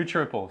can do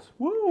triples.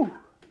 Woo!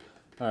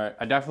 All right,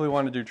 I definitely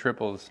want to do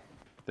triples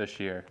this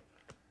year.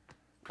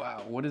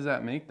 Wow, what does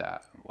that make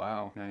that?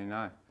 Wow,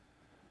 99.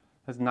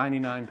 That's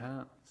 99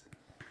 pounds.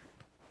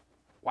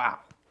 Wow.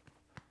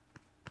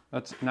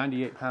 That's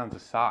 98 pounds a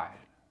side.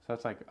 So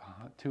that's like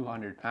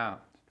 200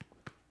 pounds.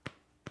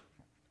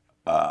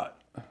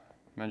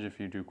 Imagine if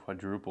you do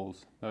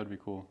quadruples. That would be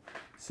cool.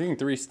 Seeing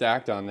 3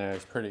 stacked on there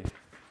is pretty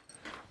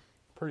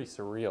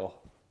surreal.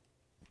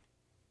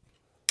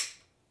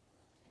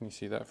 Can you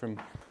see that from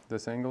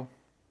this angle?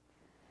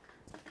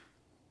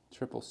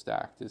 Triple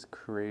stacked is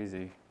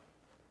crazy.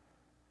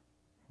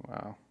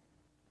 Wow.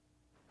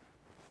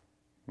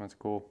 That's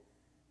cool.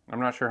 I'm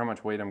not sure how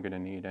much weight I'm gonna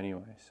need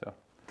anyway, so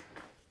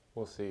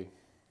we'll see.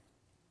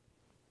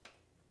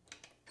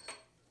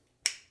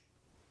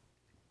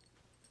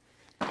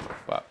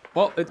 But,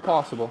 well, it's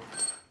possible.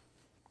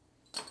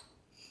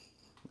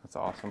 That's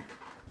awesome.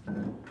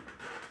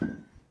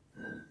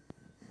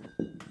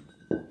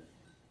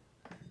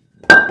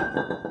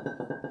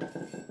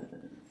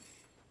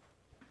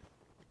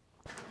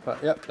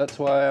 But yep, that's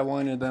why I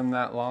wanted them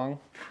that long.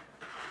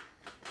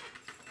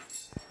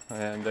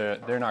 And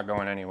they're not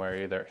going anywhere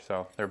either,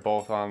 so they're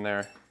both on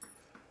there.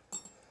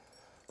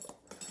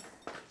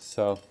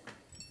 So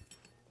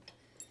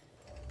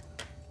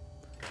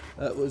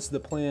that was the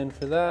plan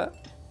for that.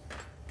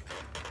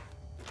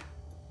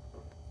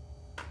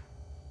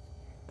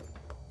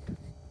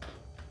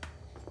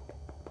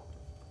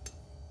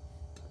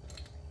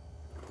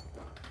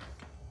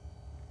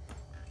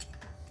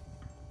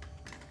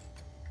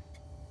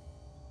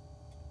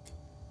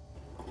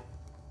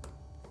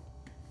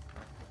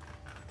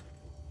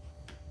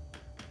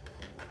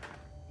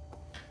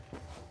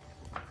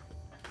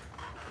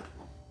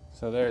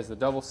 So there's the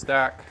double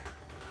stack.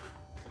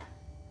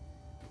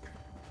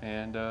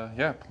 And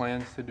yeah,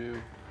 plans to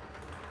do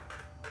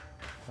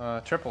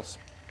triples.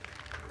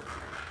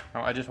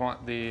 Now, I just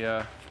want the,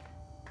 I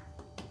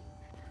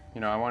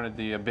wanted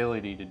the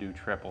ability to do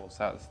triples.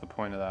 That's the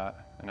point of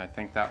that. And I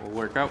think that will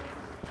work out.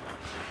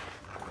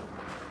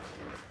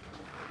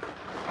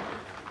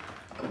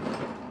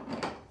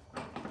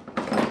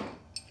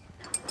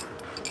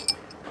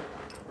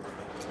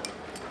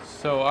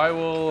 So I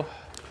will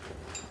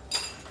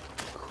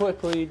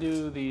quickly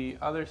do the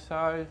other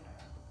side.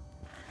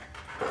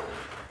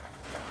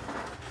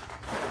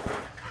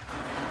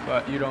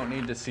 But you don't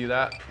need to see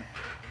that.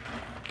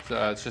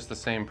 So it's just the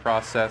same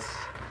process.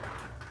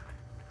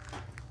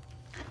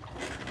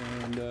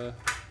 And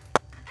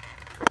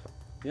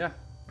yeah,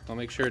 I'll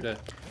make sure to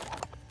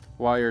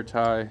wire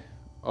tie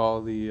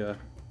all the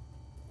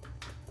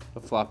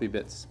floppy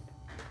bits.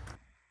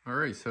 All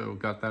right, so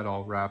got that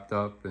all wrapped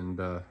up, and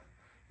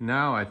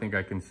now I think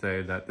I can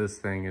say that this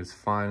thing is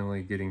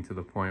finally getting to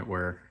the point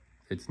where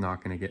it's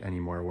not going to get any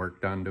more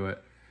work done to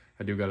it.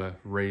 I do got to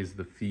raise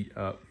the feet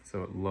up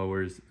so it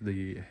lowers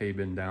the hay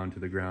bin down to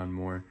the ground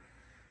more.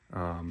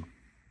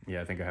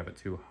 Yeah, I think I have it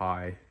too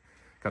high.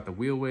 Got the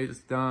wheel weights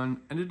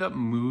done. Ended up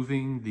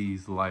moving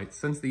these lights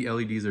since the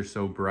LEDs are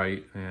so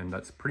bright, and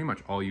that's pretty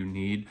much all you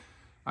need.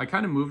 I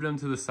kind of moved them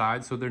to the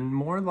side so they're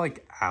more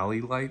like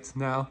alley lights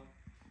now,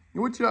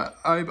 which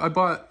I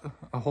bought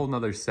a whole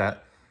nother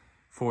set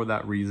for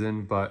that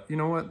reason. But you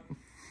know what?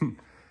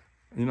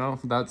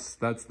 That's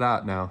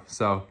that now.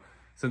 So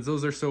since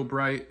those are so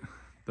bright,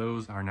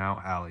 those are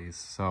now alleys.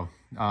 So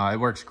it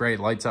works great.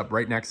 Lights up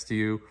right next to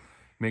you.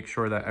 Make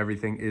sure that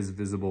everything is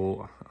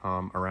visible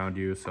around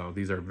you. So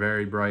these are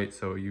very bright,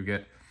 so you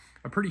get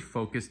a pretty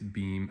focused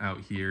beam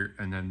out here,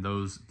 and then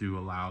those do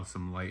allow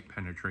some light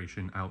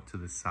penetration out to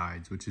the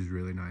sides, which is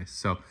really nice.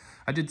 So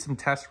I did some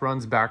test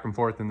runs back and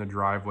forth in the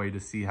driveway to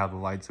see how the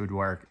lights would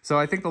work. So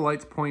I think the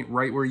lights point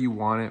right where you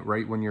want it,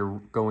 right when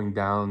you're going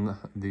down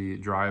the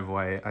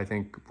driveway. I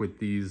think with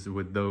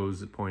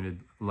those pointed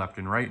left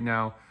and right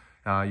now,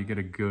 you get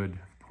a good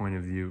point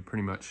of view,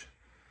 pretty much.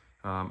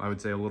 I would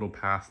say a little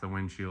past the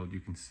windshield, you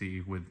can see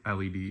with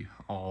LED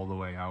all the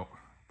way out,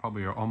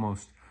 probably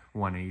almost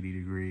 180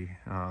 degree.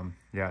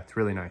 Yeah, it's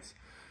really nice.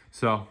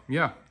 So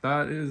yeah,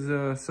 that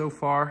is so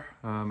far.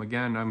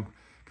 Again, I'm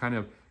kind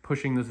of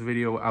pushing this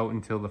video out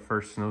until the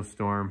first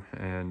snowstorm,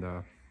 and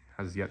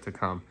has yet to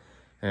come,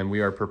 and we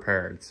are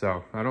prepared.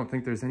 So I don't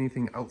think there's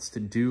anything else to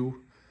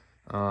do.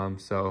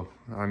 So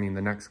I mean,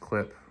 the next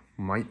clip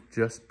might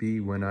just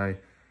be when I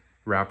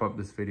wrap up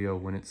this video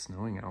when it's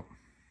snowing out.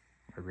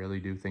 I really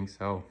do think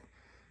so.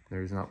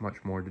 There's not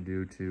much more to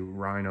do to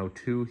Rhino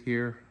 2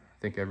 here.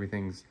 I think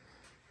everything's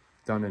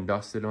done and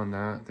dusted on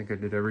that. I think I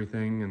did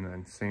everything, and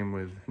then same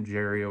with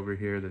Jerry over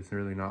here. There's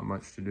really not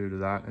much to do to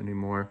that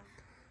anymore.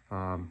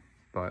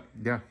 But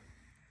yeah,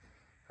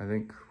 I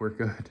think we're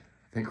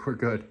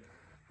good.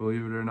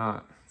 Believe it or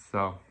not.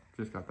 So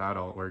just got that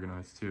all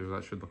organized too.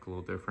 That should look a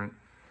little different.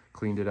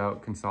 Cleaned it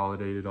out,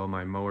 consolidated all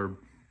my mower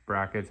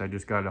brackets. I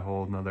just got a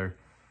whole another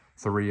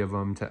 3 of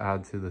them to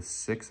add to the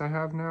 6 I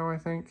have now. I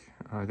think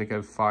I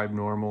have 5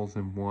 normals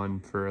and 1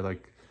 for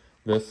like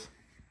this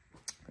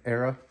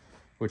era,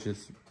 which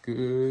is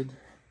good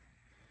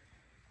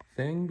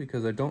thing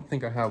because I don't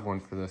think I have one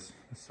for this.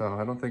 So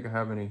I don't think I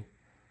have any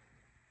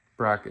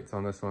brackets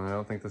on this one. I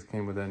don't think this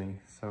came with any,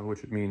 so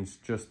which means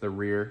just the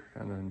rear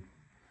and then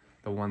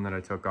the one that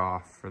I took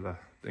off for the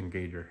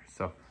engager.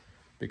 So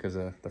because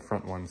the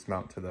front ones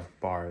mount to the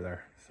bar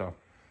there, so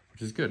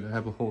which is good. I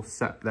have a whole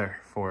set there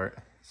for it.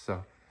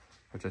 So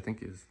which I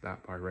think is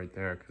that bar right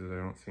there because I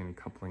don't see any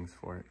couplings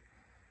for it.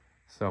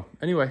 So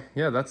anyway,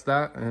 yeah, that's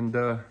that. And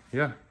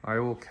yeah, I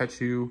will catch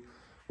you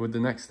with the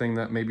next thing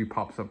that maybe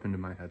pops up into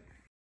my head.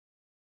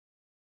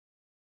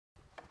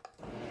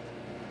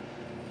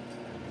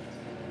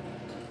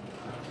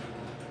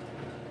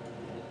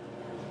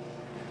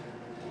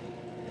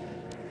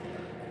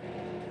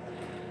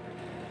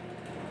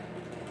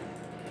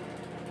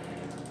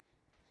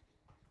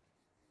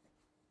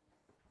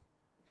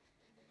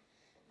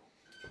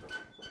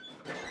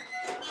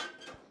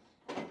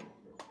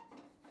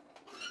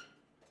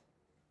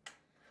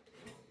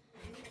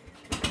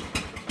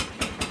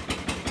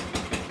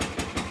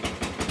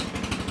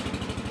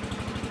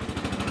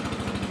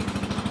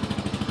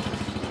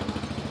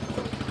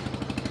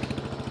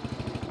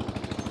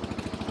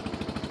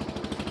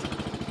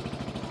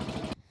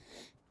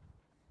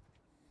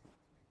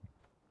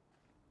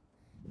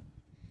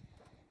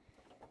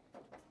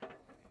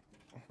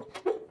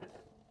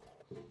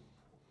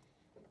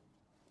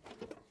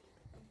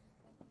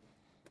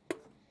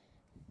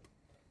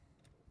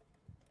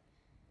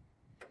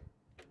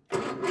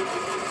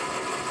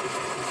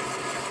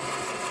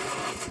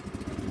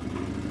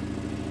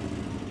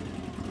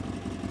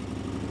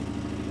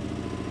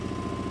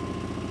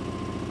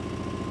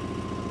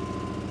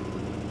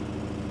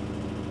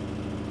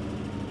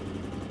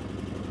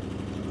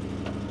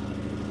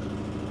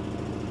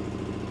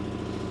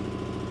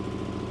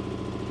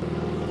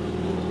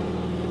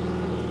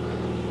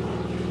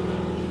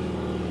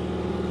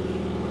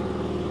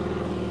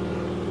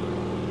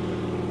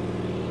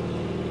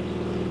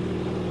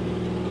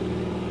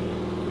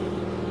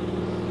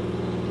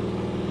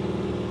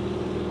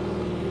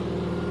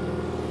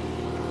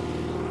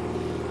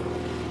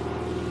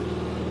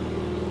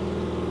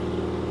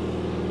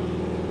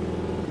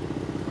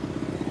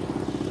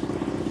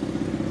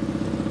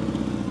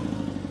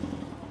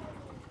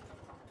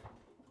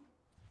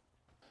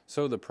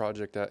 So the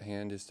project at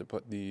hand is to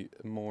put the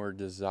more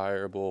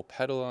desirable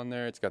pedal on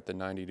there. It's got the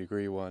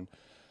 90-degree one,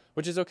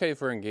 which is okay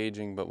for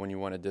engaging, but when you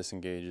want to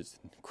disengage, it's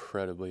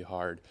incredibly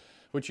hard,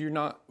 which you're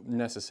not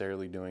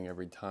necessarily doing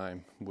every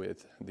time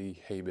with the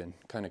Haben.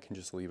 Kind of can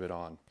just leave it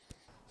on.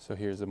 So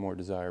here's a more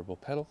desirable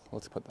pedal.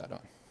 Let's put that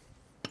on.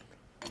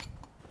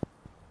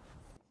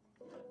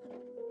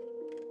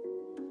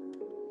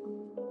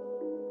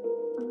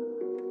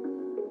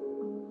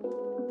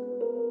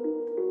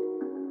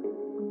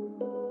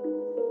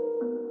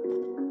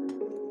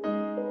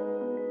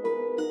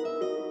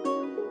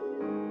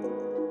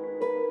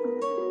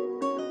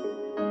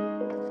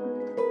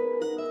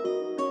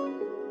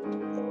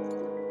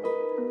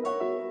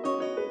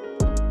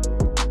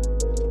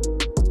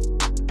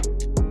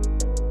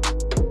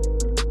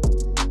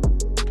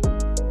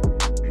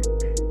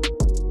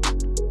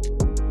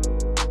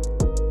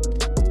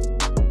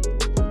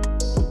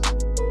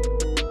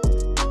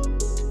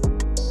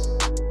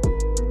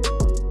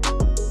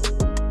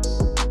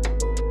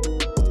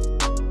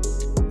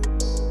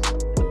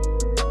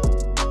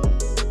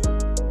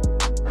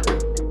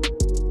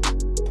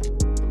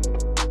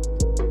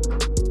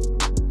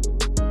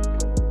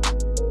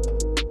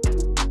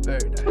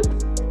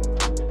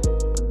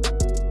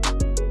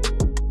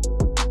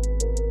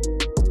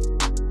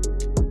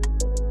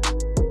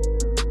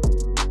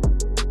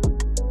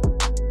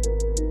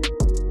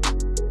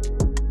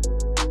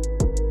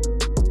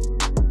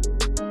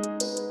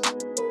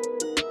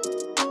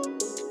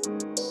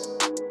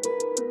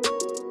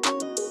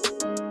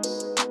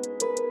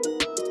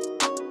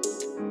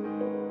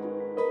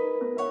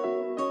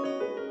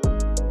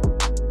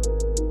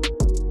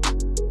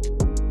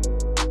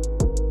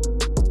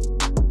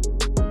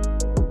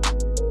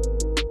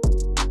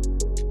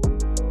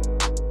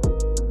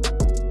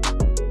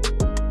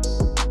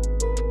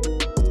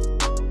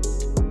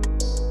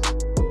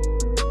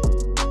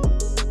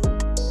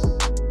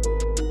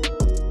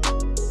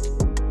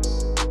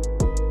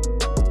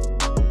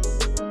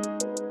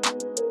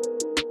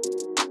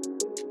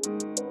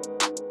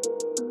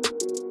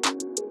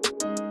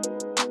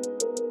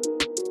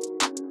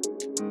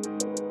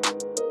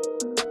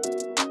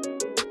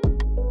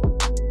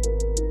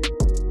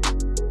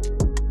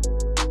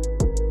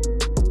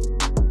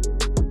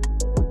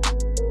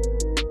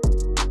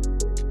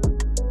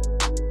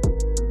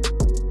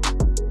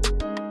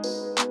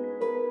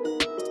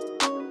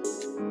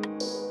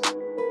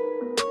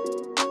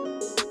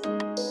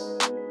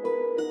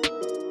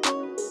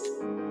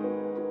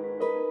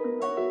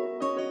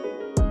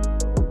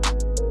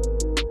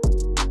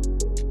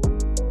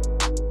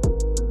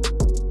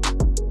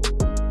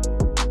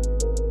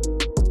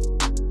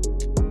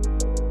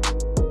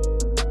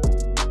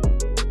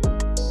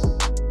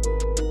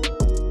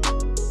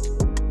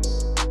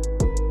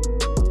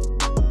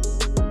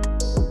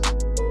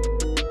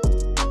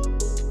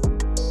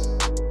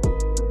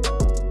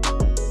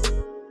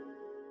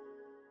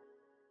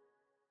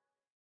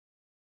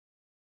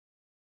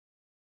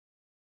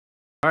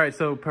 All right,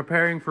 so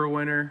preparing for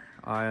winter.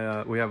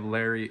 We have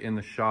Larry in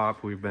the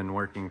shop. We've been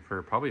working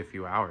for probably a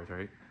few hours,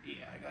 right? Yeah,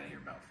 I got here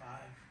about 5,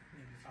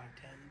 maybe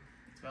 5:10.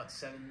 It's about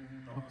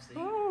 7, almost 8.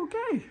 Oh,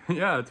 okay.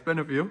 Yeah, it's been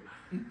a few.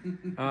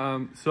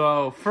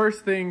 So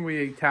first thing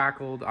we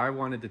tackled, I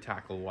wanted to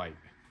tackle white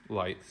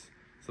lights.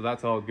 So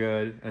that's all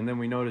good. And then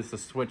we noticed the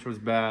switch was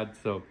bad,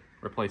 so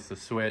replace the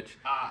switch.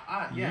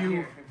 Yeah,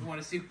 here, if you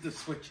want to see what the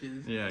switch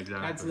is. Yeah,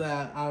 exactly. That's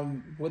that.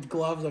 With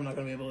gloves, I'm not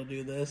going to be able to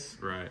do this.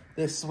 Right.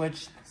 This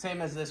switch,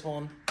 same as this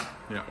one.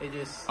 Yeah. It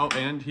just... Oh,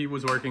 and he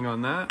was working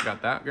on that.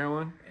 Got that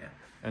going. Yeah.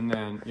 And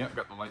then, yeah,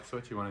 got the light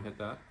switch. You want to hit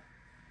that?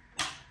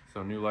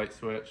 So new light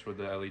switch with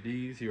the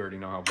LEDs. You already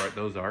know how bright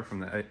those are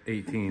from the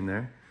 18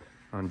 there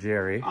on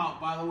Jerry. Oh,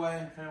 by the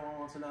way, if anyone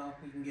wants to know,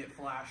 you can get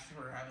flashed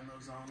for having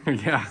those on.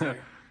 Yeah.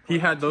 He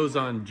had those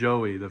on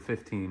Joey, the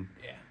 15.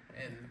 Yeah,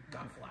 and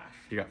got flashed.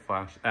 You got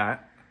flashed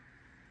at?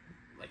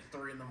 Like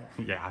 3 in the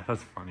morning. Yeah,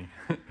 that's funny.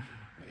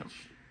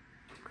 Which...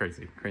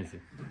 Crazy, crazy.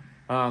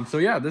 So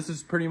yeah, this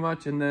is pretty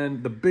much, and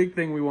then the big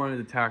thing we wanted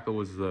to tackle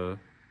was the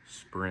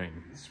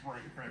spring. The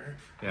spring printer.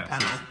 Yeah,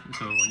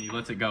 so when he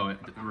lets it go, it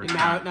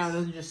now it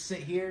doesn't just sit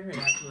here, it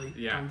actually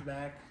comes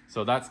back.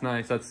 So that's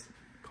nice. That's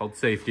called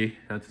safety.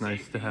 That's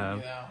nice to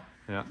have.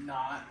 Yeah.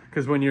 Not.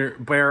 Because when you're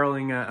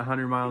barreling at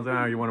 100 miles an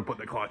hour, you want to put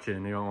the clutch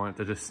in. You don't want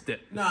it to just stick.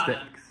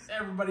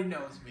 Everybody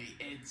knows me.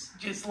 It's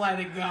just let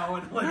it go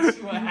and let's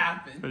see what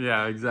happens.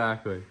 Yeah,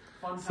 exactly.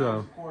 Fun times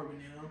with Corbin,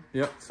 you know?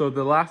 Yep. So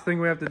the last thing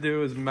we have to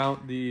do is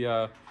mount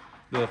the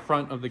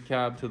front of the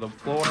cab to the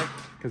floor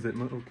because it.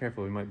 Oh,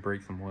 careful, we might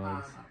break some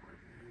welds.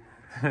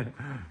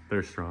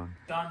 They're strong.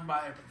 Done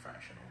by a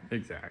professional.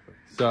 Exactly.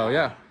 So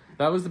yeah,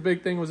 that was the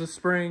big thing, was a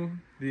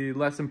spring. The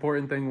less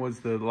important thing was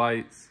the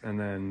lights and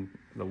then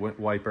the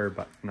wiper,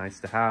 but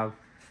nice to have.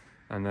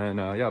 And then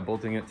yeah,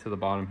 bolting it to the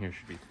bottom here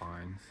should be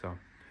fine. So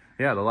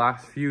yeah, the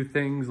last few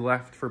things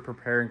left for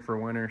preparing for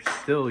winter,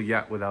 still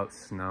yet without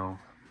snow.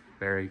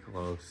 Very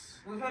close.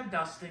 We've had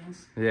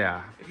dustings.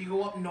 Yeah. If you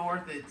go up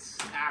north, it's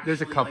actually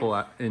there's a couple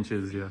like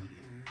inches, yeah.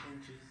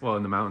 Inches. Well,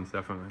 in the mountains,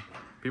 definitely.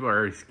 People are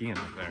already skiing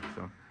up there,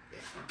 so. Yeah.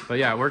 But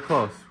yeah, we're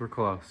close. We're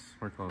close.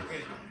 We're close.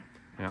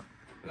 Yeah.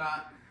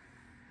 Got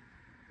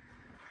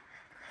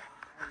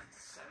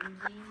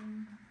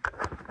 17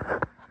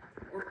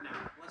 or no,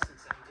 less than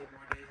 17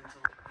 more days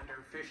until winter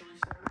officially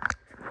starts.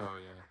 Oh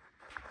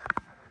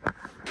yeah.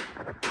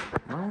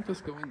 Why don't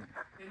just go in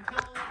there?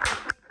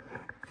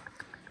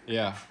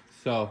 Yeah.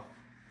 So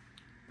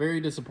very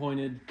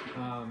disappointed.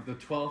 The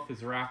 12th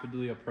is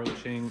rapidly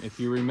approaching. If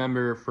you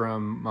remember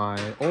from my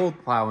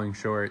old plowing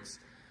shorts,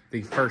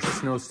 the first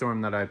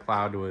snowstorm that I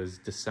plowed was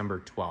December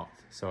 12th.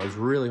 So I was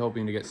really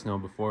hoping to get snow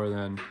before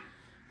then.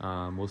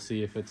 We'll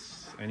see if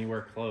it's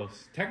anywhere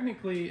close.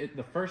 Technically,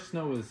 the first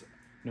snow was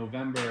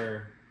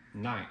November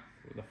 9th,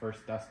 the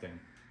first dusting.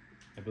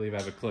 I believe I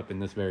have a clip in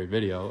this very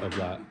video of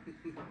that.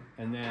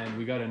 And then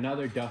we got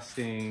another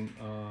dusting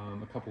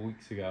a couple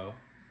weeks ago.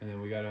 And then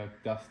we got a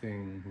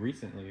dusting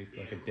recently,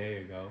 like a day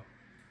ago.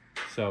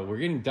 So we're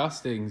getting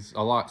dustings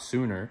a lot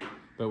sooner,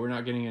 but we're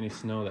not getting any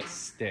snow that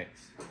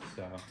sticks.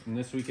 So, and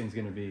this weekend's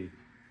gonna be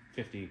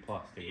 50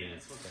 plus degrees. Yeah,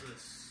 it's supposed to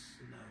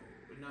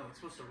snow. No, it's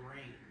supposed to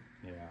rain.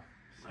 Yeah.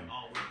 Like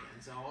all weekend.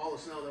 So all the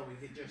snow that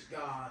we just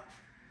got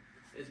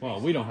is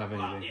Well, we don't have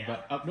anything, yeah.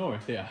 but up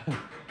north, yeah.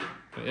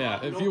 But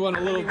yeah, if you want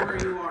a little,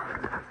 where you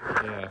are.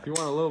 yeah, if you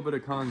want a little bit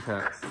of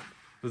context,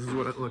 this is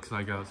what it looks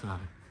like outside.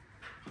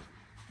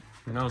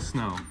 No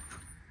snow.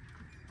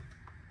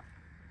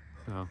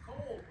 So.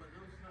 Cold, but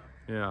no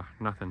snow. Yeah,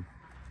 nothing.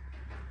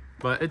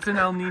 But it's an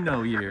El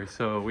Nino year,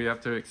 so we have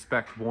to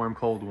expect warm,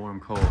 cold,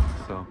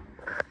 so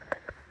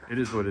it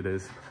is what it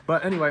is.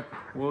 But anyway,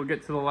 we'll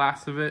get to the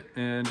last of it,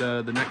 and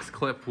the next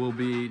clip will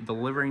be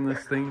delivering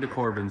this thing to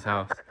Corbin's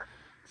house.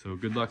 So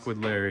good luck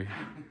with Larry.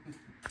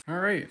 All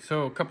right,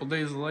 so a couple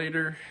days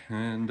later,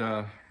 and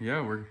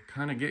yeah, we're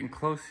kind of getting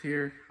close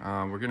here.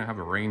 We're gonna have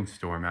a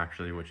rainstorm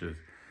actually, which is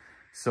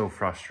so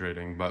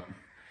frustrating, but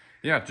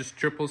yeah, just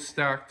triple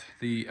stacked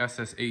the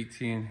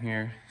SS18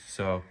 here.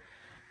 So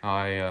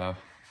yeah,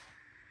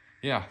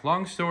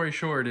 long story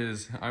short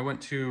is I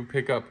went to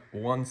pick up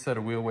one set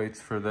of wheel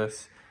weights for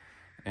this,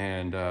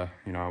 and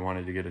you know, I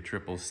wanted to get a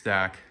triple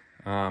stack,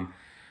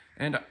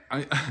 and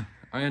I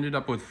ended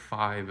up with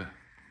 5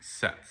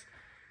 sets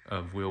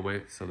of wheel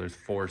weights. So there's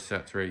 4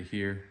 sets right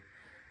here,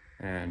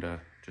 and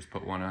just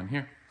put one on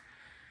here.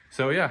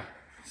 So yeah,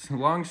 so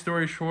long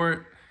story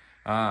short,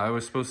 I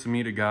was supposed to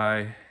meet a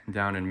guy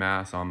down in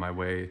Mass on my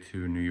way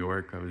to New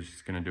York. I was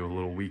just gonna do a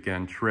little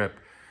weekend trip,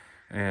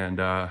 and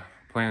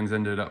plans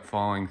ended up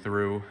falling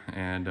through,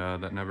 and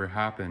that never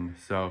happened.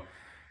 So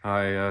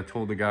I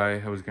told the guy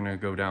I was gonna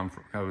go down,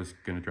 I was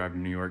gonna drive to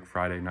New York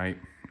Friday night,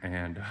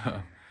 and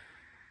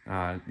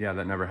yeah,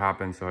 that never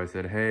happened. So I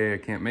said, hey, I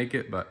can't make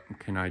it, but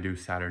can I do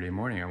Saturday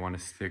morning? I want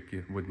to stick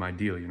with my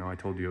deal. You know, I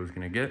told you I was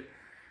gonna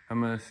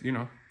I'm gonna, you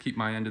know, keep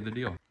my end of the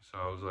deal. So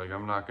I was like,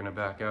 I'm not gonna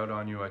back out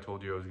on you. I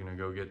told you I was gonna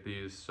go get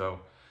these. So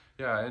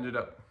yeah, I ended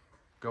up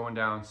going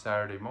down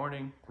Saturday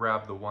morning,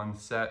 grabbed the one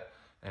set,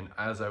 and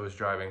as I was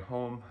driving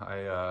home,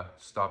 I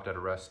stopped at a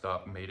rest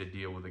stop, made a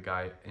deal with a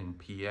guy in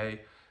PA,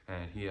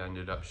 and he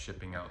ended up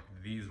shipping out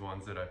these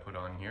ones that I put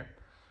on here.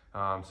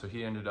 So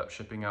he ended up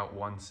shipping out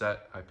one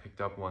set. I picked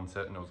up one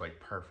set, and it was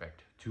like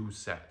perfect. 2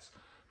 sets.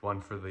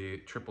 One for the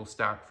triple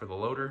stack for the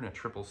loader, and a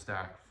triple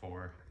stack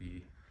for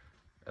the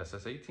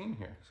SS18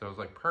 here. So it was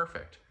like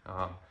perfect.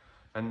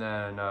 And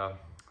then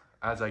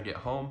as I get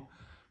home,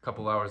 a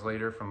couple hours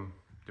later from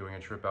doing a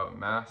trip out in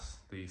Mass,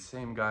 the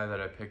same guy that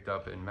I picked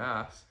up in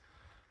Mass,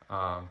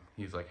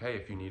 he's like, hey,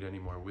 if you need any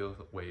more wheel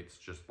weights,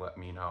 just let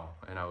me know.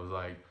 And I was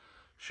like,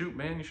 shoot,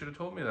 man, you should have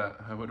told me that.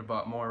 I would have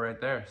bought more right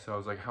there. So I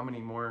was like, how many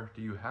more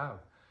do you have?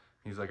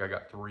 He's like, I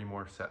got 3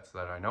 more sets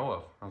that I know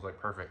of. I was like,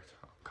 perfect,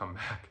 I'll come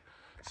back.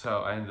 So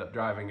I ended up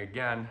driving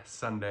again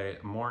Sunday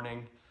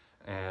morning,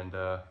 and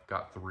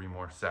got 3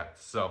 more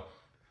sets. So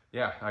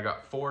yeah, I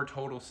got 4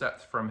 total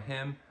sets from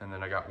him, and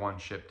then I got 1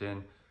 shipped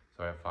in.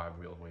 So I have 5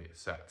 wheel weight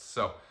sets.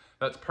 So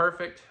that's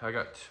perfect. I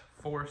got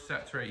 4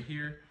 sets right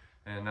here,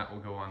 and that will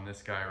go on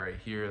this guy right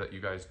here that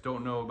you guys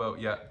don't know about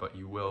yet, but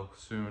you will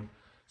soon.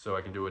 So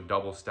I can do a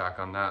double stack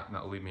on that, and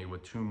that'll leave me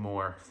with 2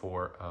 more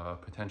for a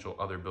potential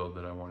other build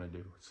that I want to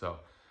do. So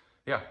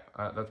yeah,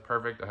 that's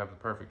perfect. I have the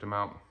perfect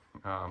amount.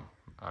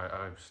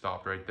 I've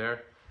stopped right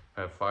there.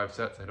 I have 5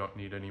 sets. I don't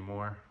need any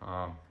more.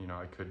 You know,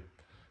 I could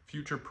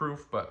future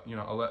proof, but you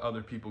know, I'll let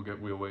other people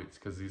get wheel weights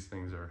because these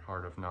things are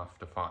hard enough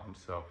to find.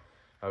 So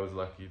I was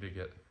lucky to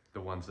get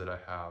the ones that I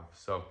have.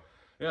 So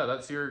yeah,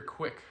 that's your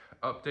quick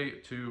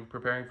update to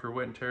preparing for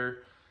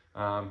winter.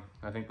 I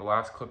think the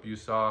last clip you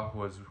saw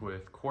was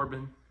with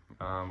Corbin.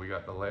 We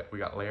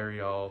got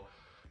Larry all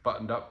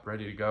buttoned up,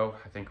 ready to go.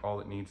 I think all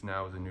it needs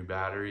now is a new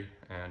battery,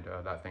 and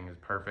that thing is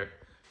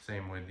perfect.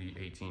 Same with the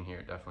 18 here,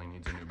 it definitely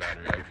needs a new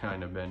battery. I've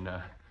kind of been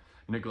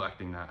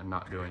neglecting that and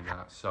not doing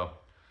that. So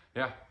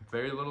yeah,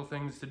 very little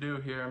things to do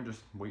here. I'm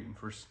just waiting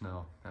for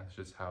snow. That's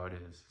just how it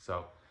is.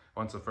 So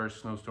once the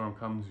first snowstorm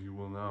comes, you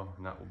will know,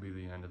 and that will be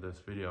the end of this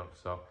video.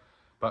 So,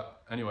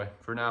 but anyway,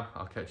 for now,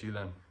 I'll catch you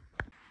then.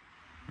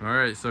 All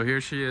right, so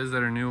here she is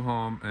at her new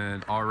home,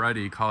 and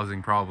already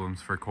causing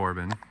problems for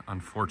Corbin,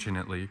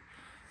 unfortunately.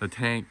 The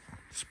tank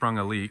sprung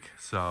a leak.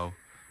 So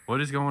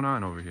what is going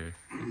on over here?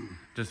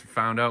 Just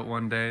found out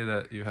one day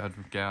that you had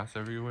gas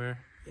everywhere.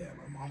 Yeah,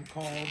 my mom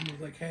called and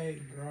was like, hey,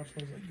 the garage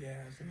smells like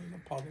gas, and there's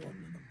a puddle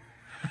under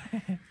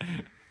the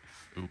mouth.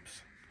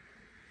 Oops.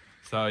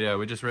 So yeah,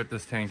 we just ripped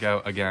this tank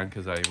out again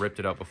because I ripped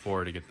it out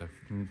before to get the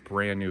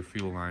brand new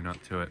fuel line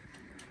up to it.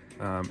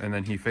 And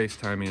then he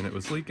FaceTimed me and it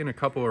was leaking a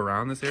couple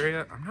around this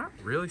area. I'm not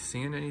really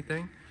seeing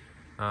anything.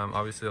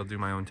 Obviously I'll do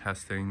my own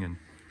testing and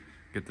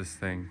get this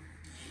thing.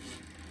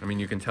 I mean,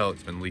 you can tell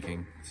it's been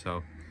leaking.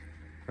 So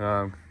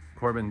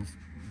Corbin's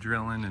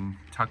drilling and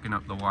tucking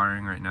up the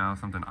wiring right now,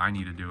 something I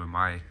need to do in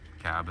my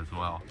cab as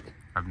well.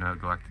 I've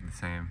neglected the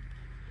same.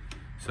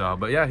 So,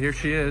 but yeah, here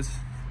she is,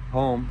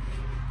 home,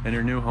 in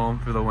her new home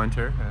for the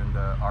winter, and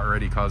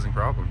already causing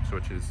problems,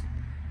 which is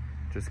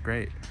just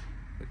great.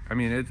 I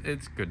mean,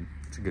 it's good.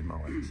 It's a good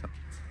mower.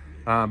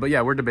 So, but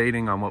yeah, we're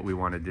debating on what we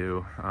want to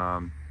do.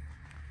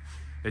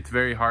 It's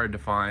very hard to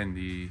find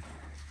the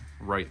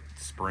right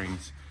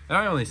springs, and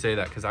I only say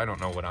that because I don't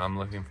know what I'm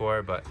looking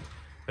for. But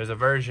there's a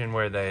version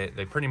where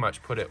they pretty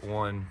much put it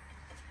one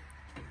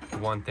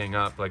thing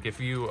up. Like if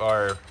you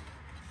are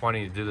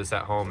wanting to do this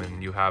at home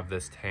and you have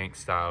this tank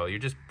style, you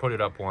just put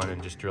it up one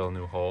and just drill a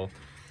new hole.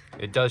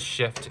 It does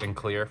shift and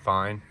clear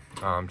fine.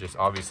 Just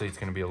obviously it's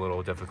going to be a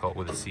little difficult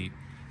with a seat,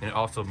 and it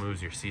also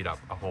moves your seat up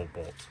a whole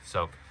bolt.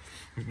 So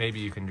maybe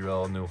you can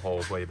drill a new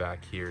hole way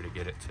back here to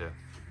get it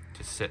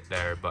to sit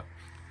there, but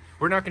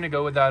we're not going to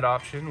go with that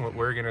option. What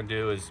we're going to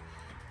do is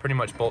pretty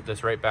much bolt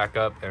this right back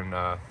up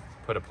and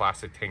put a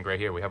plastic tank right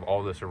here. We have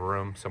all this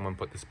room. Someone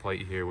put this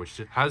plate here,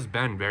 which has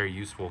been very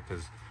useful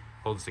because it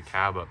holds the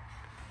cab up,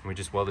 and we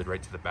just welded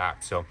right to the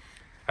back. So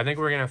I think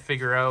we're going to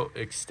figure out,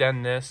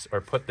 extend this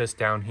or put this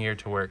down here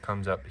to where it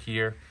comes up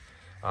here,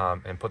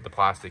 and put the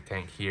plastic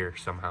tank here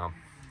somehow,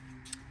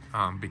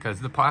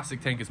 because the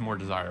plastic tank is more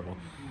desirable.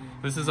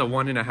 This is a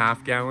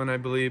 1.5 gallon, I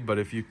believe, but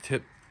if you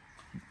tip,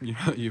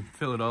 you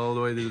fill it all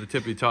the way to the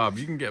tippy top,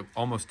 you can get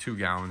almost 2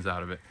 gallons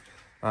out of it.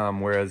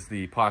 Whereas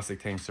the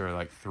plastic tanks are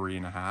like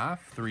 3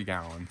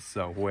 gallons,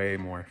 so way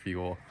more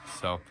fuel.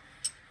 So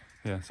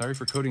yeah, sorry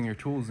for coating your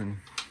tools in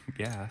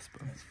gas,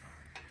 but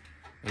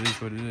it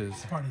is what it is.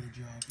 It's part of the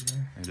job, you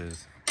know? It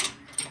is.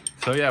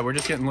 So yeah, we're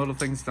just getting little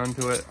things done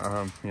to it.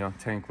 You know,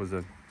 tank was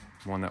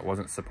one that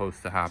wasn't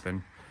supposed to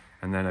happen.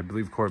 And then I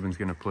believe Corbin's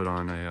gonna put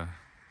on a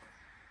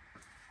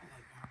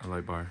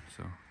light bar.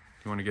 So do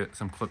you want to get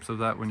some clips of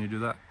that when you do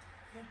that?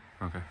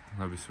 Yeah. Okay,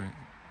 that'd be sweet.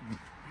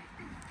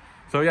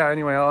 So yeah,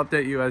 anyway, I'll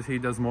update you as he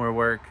does more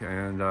work.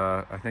 And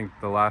I think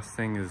the last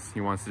thing is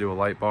he wants to do a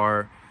light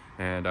bar,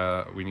 and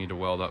we need to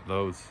weld up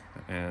those,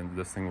 and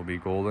this thing will be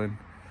golden.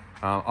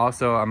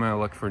 Also, I'm gonna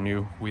look for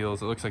new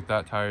wheels. It looks like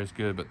that tire is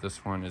good, but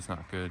this one is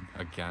not good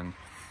again.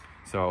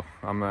 So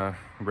I'm gonna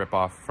rip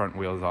off front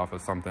wheels off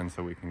of something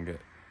so we can get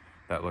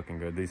that looking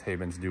good. These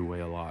Havens do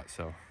weigh a lot,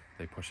 so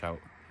they push out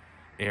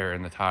air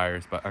in the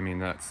tires, but I mean,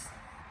 that's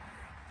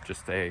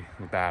just a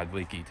bad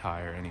leaky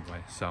tire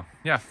anyway. So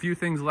yeah, a few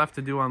things left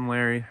to do on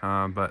Larry,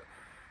 but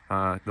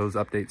those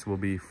updates will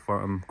be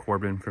from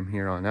Corbin from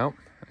here on out.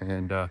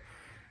 And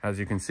as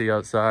you can see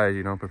outside,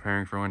 you know,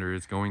 preparing for winter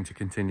is going to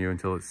continue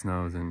until it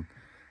snows, and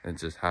it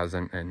just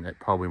hasn't, and it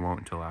probably won't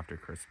until after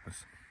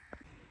Christmas.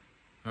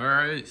 All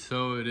right,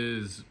 so it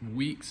is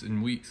weeks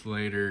and weeks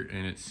later,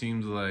 and it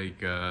seems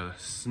like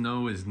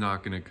snow is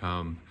not gonna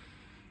come.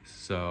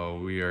 So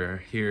we are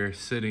here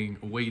sitting,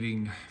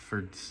 waiting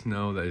for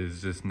snow that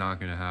is just not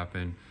gonna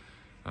happen.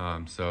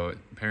 So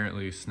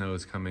apparently snow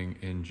is coming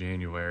in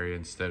January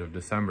instead of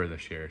December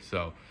this year.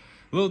 So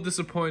a little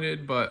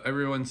disappointed, but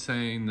everyone's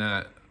saying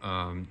that,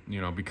 you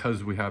know,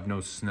 because we have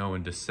no snow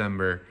in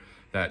December,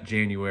 that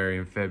January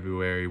and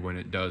February, when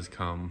it does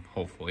come,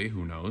 hopefully,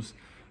 who knows,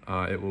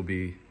 it will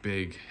be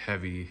big,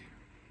 heavy,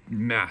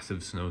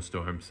 massive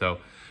snowstorm. So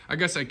I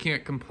guess I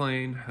can't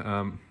complain.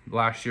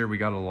 Last year we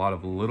got a lot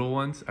of little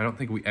ones. I don't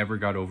think we ever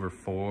got over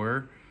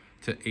 4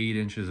 to 8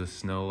 inches of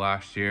snow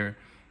last year.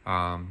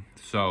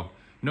 So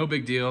no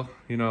big deal.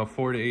 You know,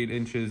 4 to 8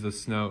 inches of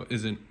snow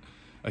isn't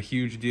a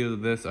huge deal to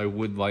this. I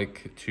would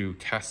like to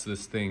test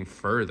this thing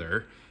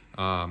further.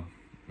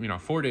 You know,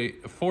 4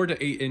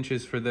 to 8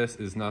 inches for this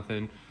is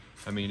nothing.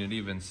 I mean, it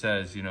even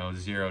says, you know,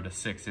 0 to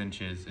 6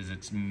 inches is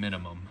its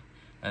minimum.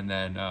 And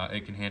then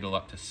it can handle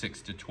up to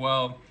 6 to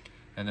 12,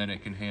 and then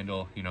it can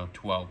handle, you know,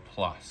 12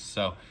 plus.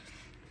 So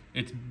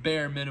its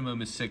bare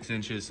minimum is 6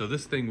 inches. So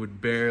this thing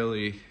would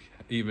barely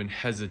even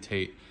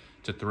hesitate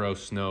to throw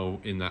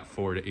snow in that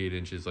 4 to 8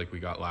 inches like we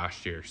got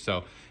last year.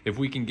 So if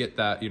we can get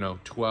that, you know,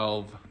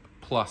 12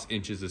 plus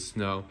inches of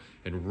snow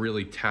and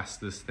really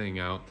test this thing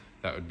out,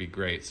 that would be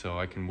great. So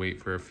I can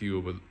wait for a few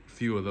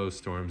of those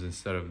storms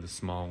instead of the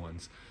small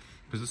ones,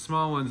 because the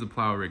small ones the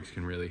plow rigs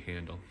can really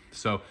handle.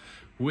 So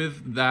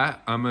with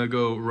that, I'm gonna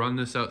go run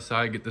this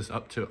outside, get this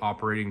up to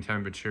operating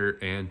temperature,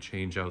 and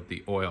change out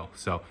the oil.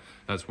 So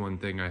that's one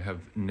thing I have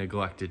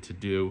neglected to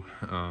do.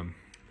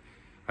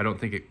 I don't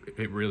think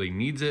it really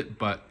needs it,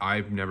 but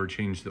I've never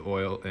changed the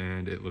oil,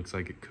 and it looks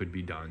like it could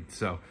be done.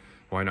 So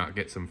why not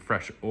get some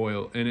fresh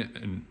oil in it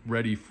and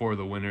ready for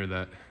the winter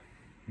that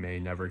may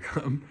never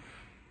come.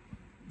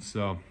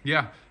 So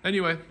yeah,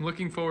 anyway,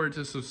 looking forward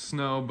to some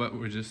snow, but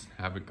we just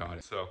haven't got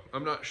it. So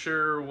I'm not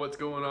sure what's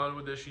going on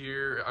with this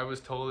year. I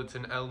was told it's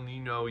an El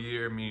Nino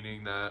year,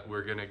 meaning that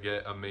we're gonna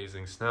get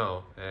amazing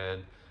snow.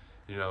 And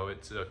you know,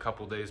 it's a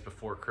couple days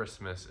before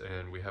Christmas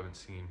and we haven't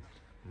seen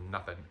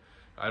nothing.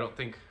 I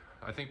think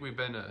we've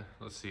been,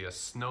 let's see, a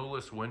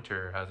snowless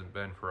winter hasn't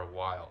been for a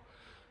while.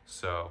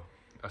 So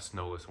a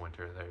snowless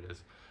winter, there it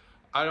is.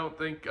 I don't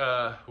think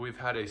we've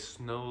had a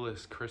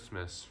snowless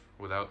Christmas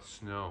without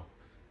snow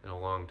in a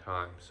long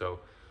time. So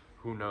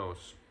who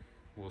knows?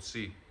 We'll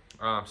see.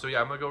 So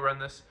yeah, I'm gonna go run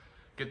this,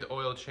 get the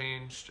oil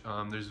changed.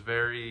 There's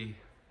very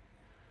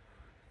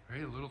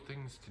little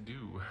things to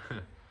do.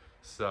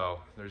 So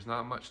there's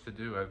not much to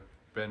do. I've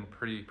been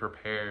pretty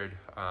prepared.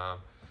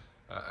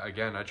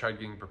 Again, I tried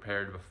getting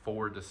prepared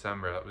before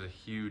December. That was a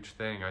huge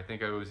thing. I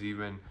think I was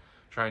even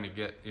trying to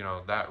get, you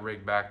know, that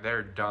rig back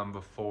there done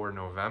before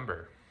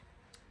November.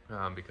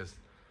 Because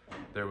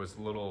there was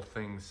little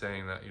things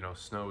saying that, you know,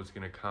 snow was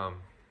going to come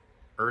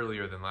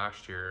earlier than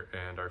last year,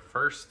 and our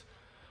first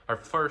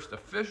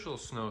official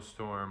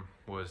snowstorm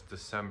was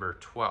December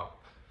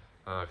 12th.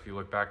 If you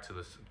look back to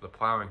the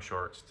plowing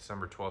shorts,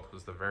 December 12th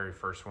was the very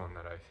first one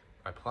that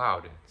I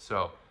plowed in.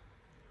 So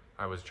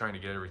I was trying to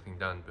get everything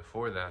done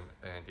before then,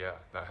 and yeah,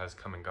 that has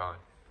come and gone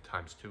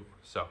times two.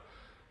 So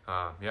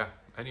yeah,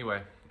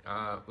 anyway,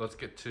 let's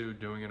get to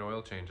doing an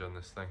oil change on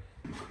this thing.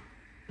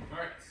 All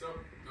right, so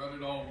got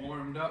it all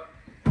warmed up.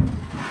 Oil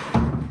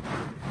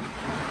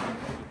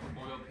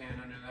pan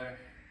under there.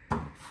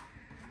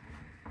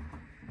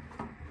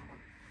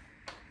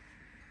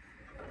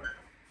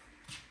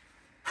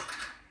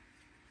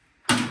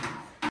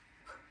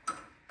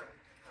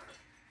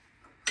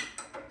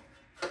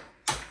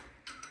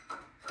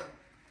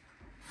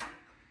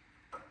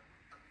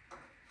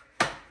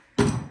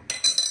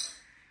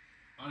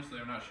 Honestly,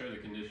 I'm not sure the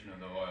condition of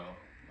the oil,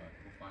 but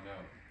we'll find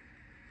out.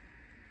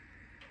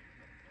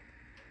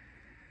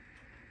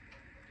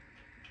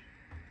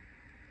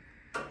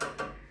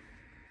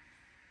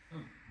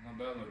 Not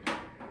bad looking.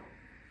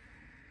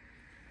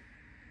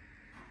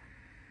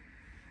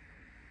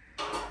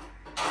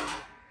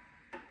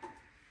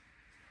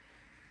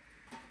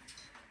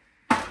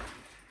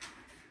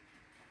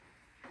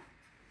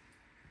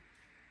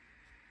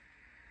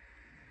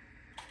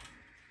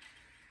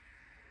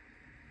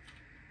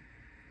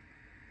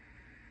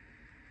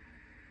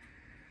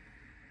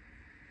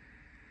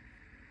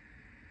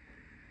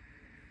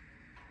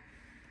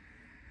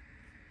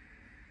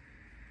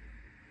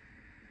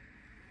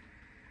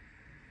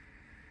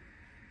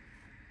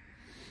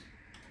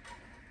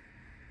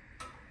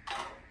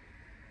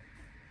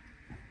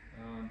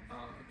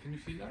 Can you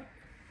see that?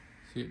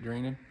 See it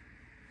draining?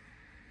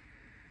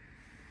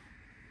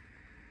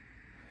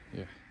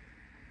 Yeah.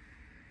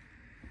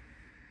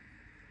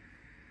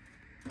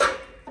 So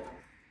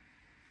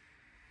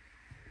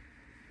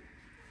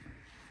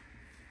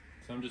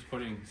I'm just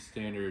putting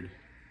standard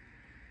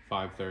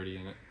 530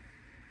 in it.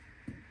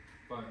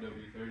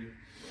 5W30.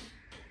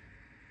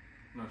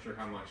 I'm not sure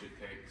how much it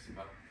takes,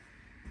 but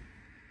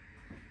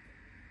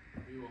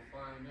we will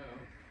find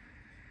out.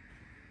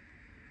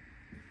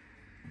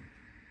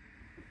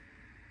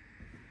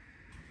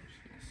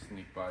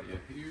 Sneak by you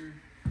here.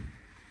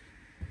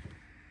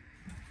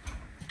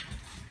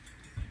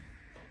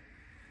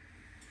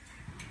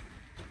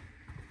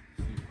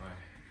 See if my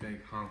big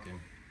honking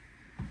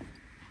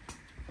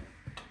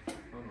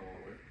funnel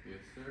will work.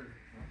 Yes, sir.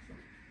 Awesome.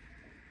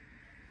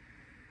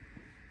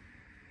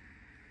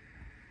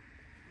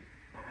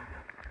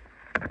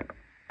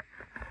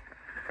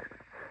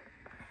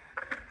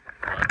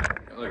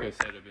 Right. Like I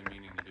said, I've been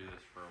meaning to do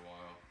this for a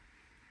while.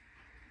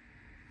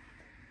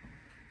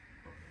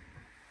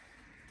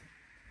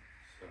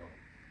 So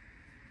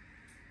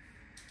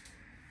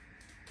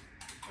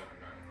haven't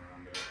gotten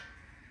around to it.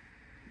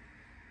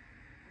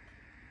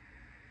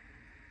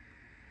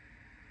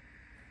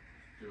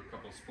 Do a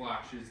couple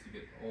splashes to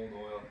get the old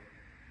oil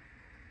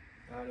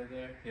out of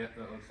there. Yeah,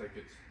 that looks like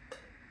it's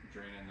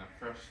draining the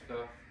fresh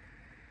stuff.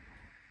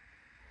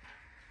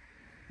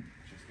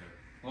 Just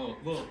a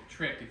little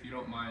trick if you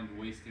don't mind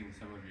wasting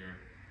some of your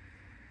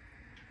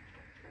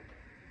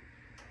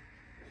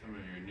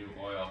new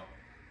oil.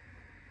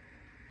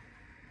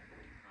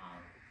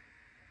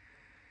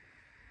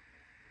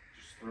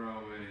 Just throw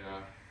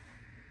a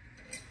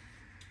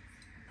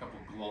couple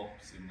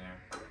glulps in there,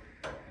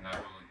 and that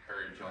will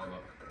encourage all the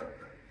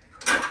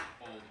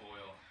old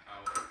oil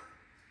out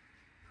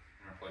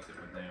and replace it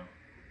with new.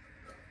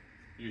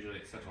 Usually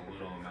it's such a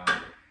little amount, it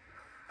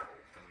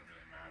doesn't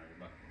really matter,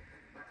 but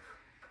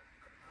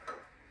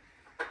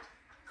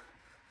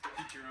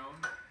teach your own.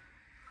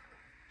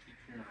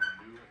 Teach your own.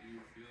 Do what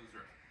you feel is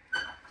right.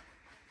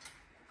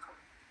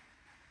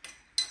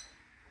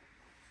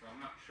 So I'm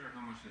not sure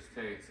how much this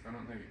takes. I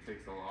don't think it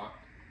takes a lot.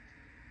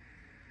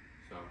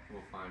 So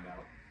we'll find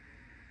out.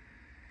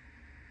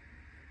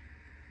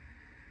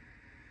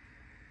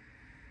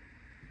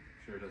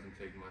 Sure, it doesn't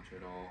take much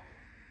at all.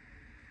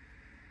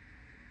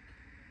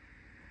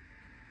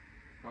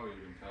 Probably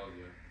even tells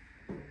you,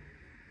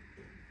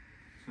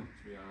 to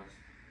be honest.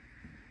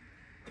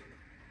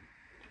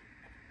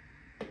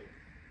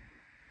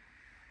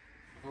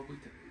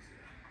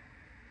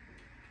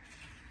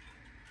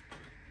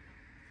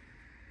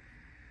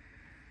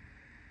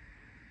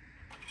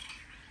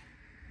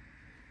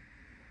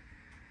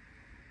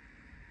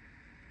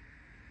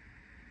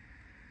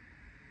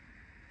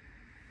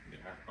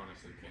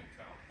 honestly can't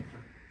tell.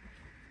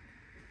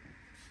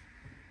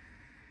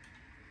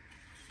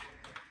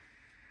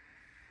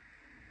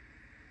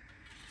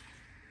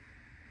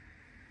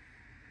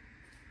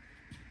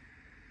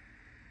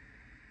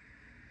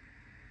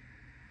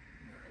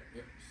 Alright,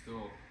 yep,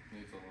 still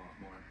needs a lot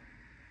more.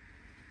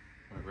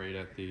 We're right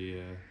at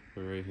the,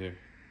 we're right here,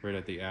 right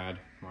at the add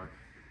mark.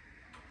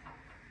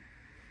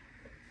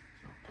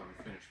 So I'll probably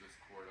finish this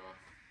cord off.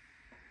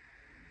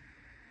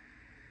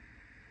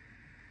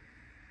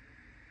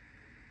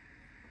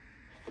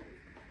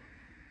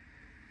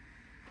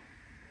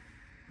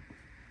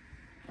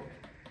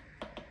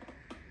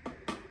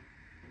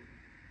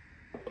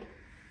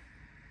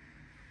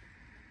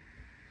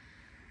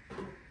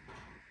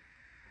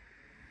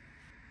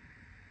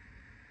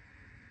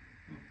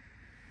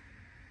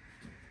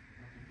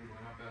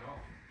 At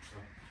all. So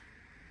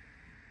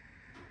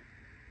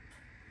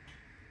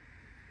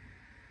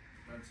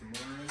add some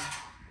more in.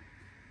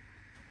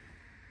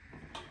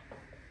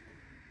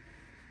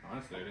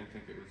 Honestly, I didn't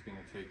think it was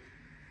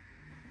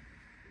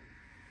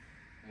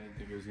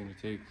gonna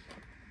take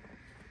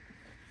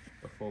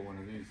a full one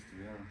of these, to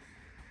be honest.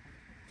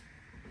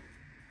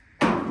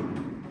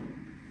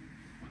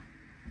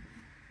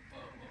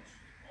 Almost.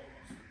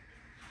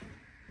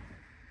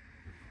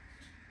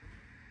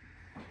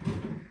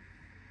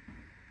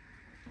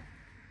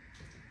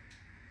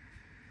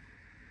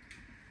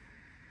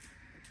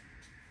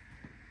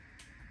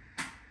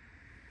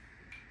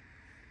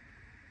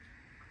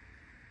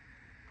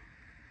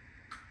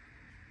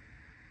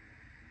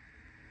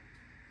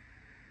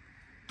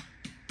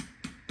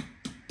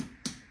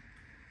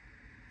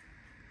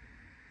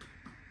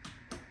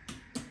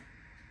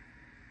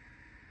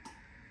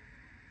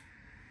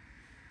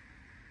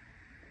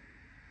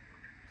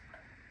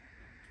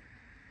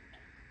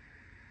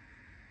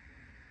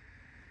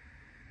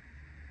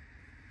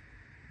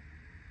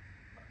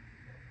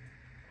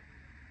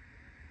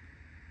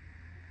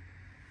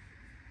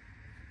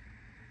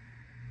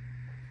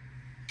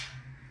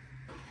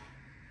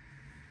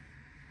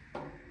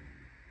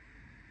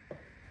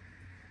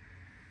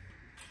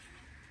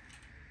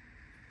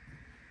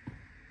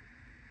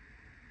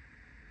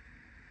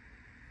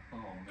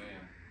 Oh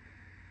man.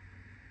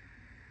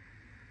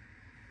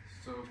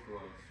 So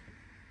close.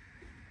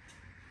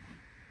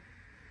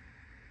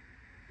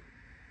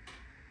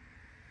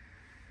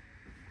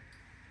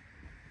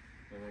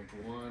 I think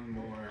one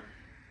more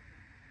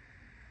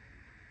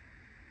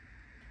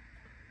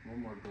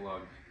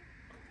glug.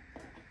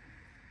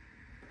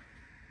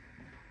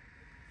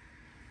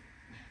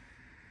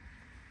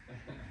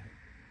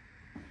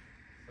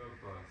 So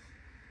close.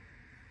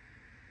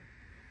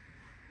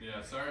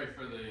 Yeah, sorry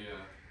for the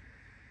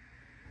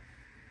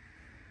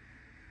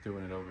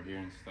doing it over here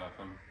and stuff.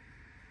 I'm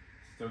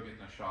still getting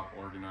the shop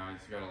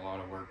organized. Got a lot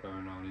of work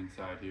going on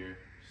inside here,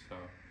 so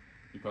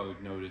you probably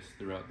noticed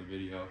throughout the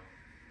video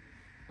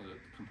the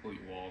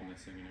complete wall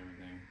missing and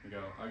everything.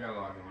 I got a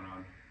lot going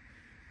on,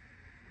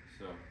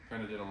 so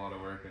kind of did a lot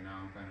of work, and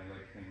now I'm kind of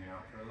like hanging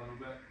out for a little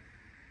bit.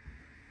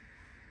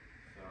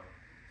 So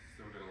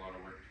still got a lot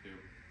of work to do.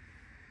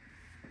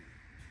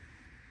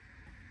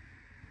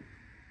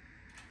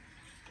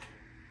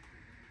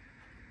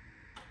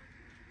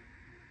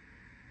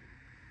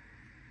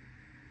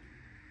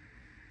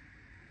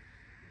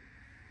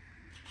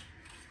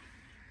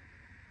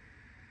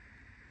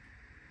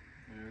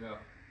 There we go.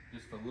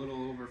 Just a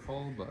little over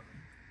full, but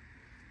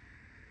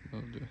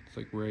it's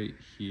like right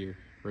here,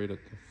 right at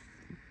the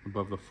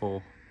above the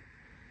full.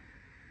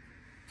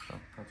 So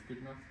that's good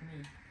enough for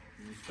me.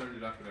 When you start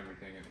it up and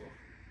everything, it will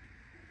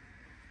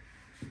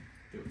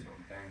do its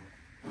own thing.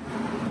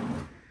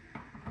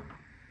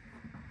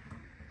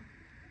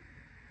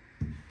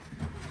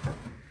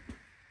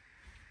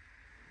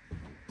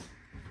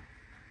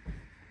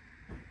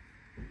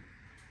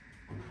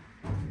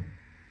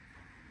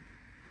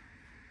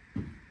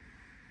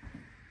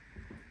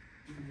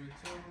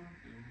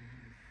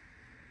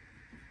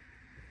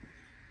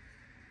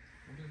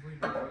 We'll just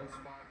leave it in one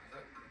spot.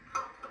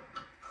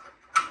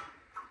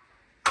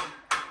 I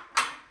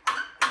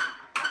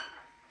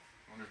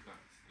wonder if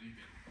that's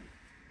leaking.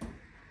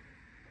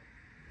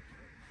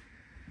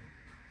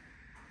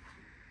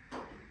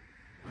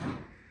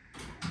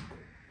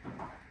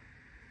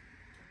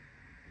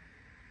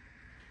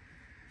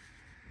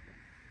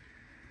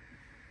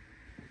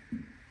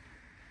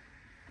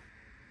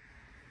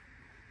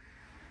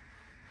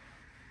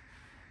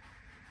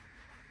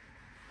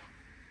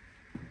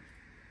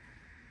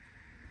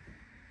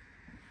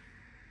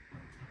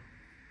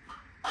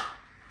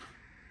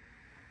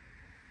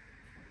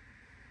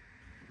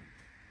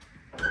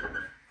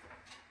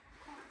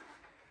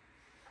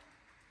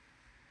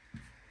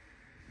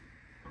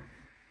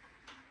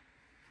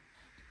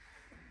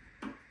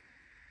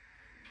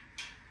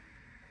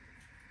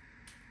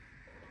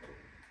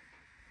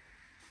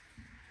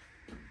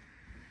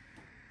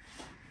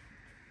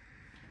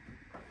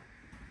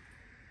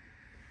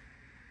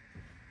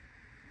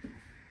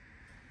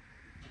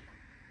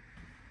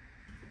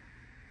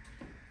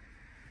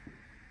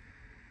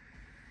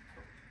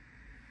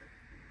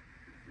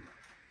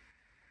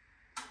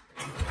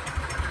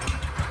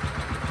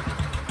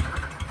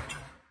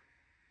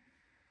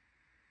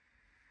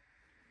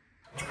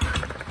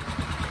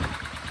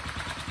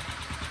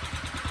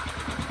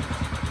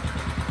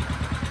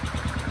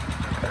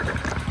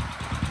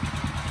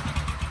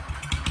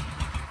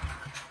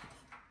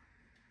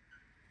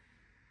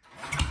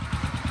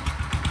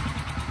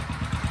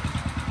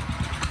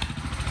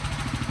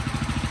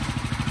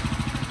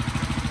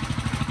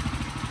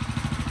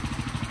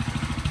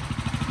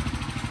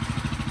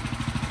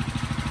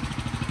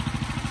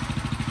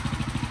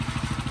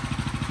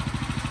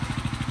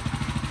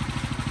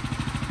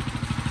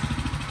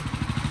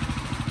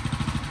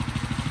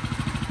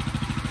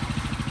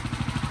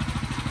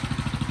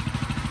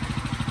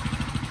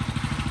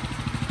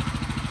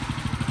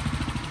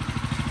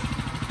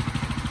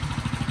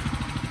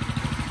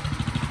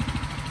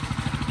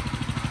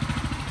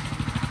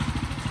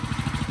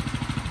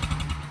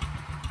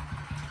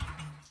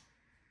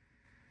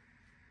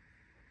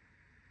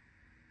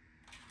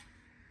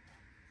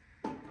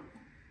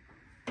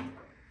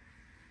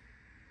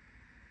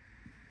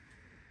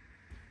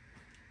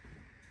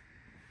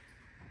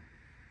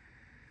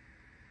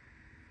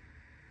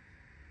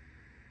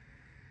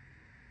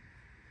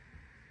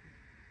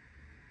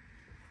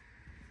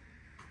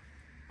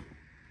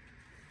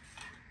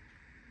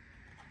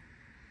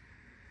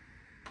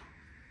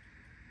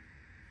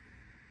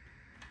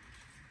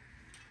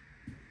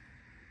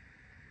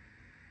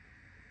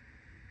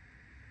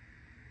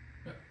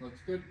 looks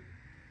good.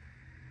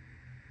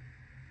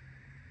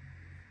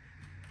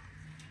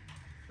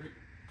 Sweet.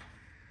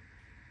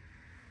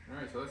 All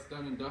right, so that's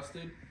done and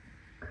dusted.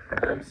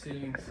 I'm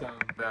seeing some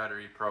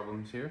battery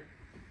problems here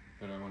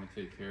that I want to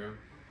take care of.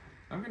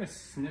 I'm gonna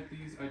snip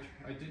these.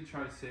 I did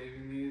try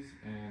saving these,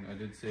 and I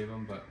did save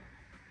them, but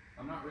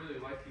I'm not really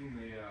liking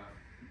the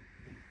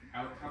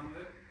outcome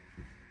of it,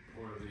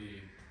 or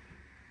the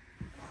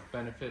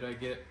benefit I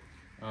get.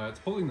 It's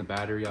holding the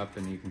battery up,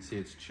 and you can see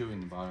it's chewing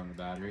the bottom of the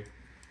battery.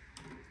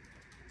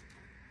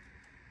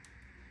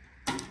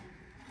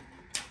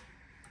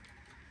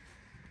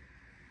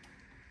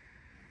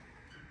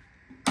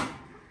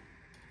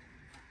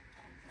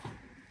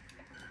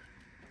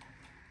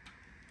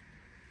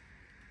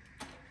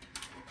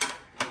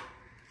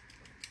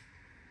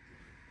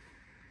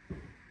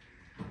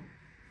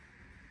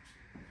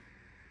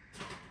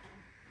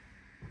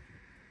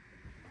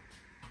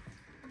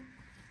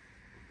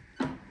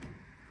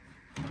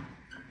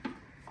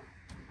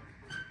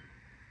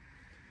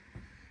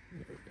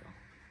 There we go.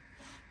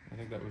 I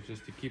think that was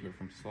just to keep it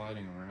from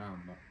sliding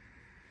around, but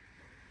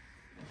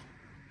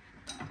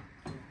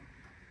I'm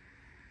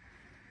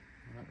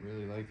not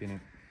really liking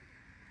it.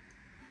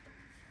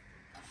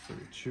 Sort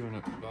of chewing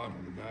up the bottom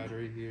of the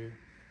battery here.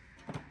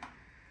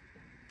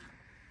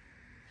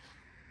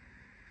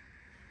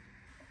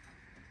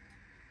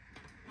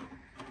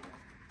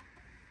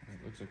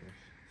 It looks like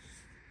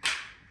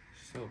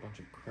still a bunch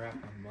of crap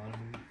on the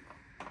bottom.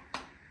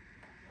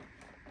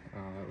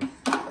 Oh, that was.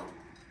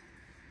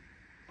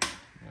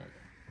 There we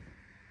go.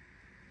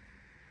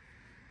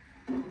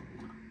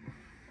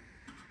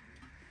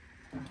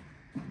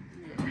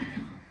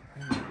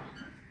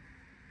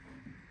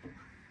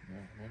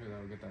 Yeah, maybe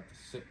that'll get that to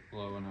sit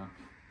low enough.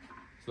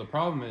 So the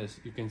problem is,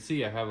 you can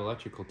see I have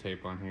electrical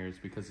tape on here. It's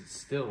because it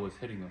still was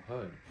hitting the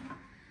hood.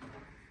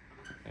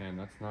 And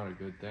that's not a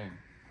good thing.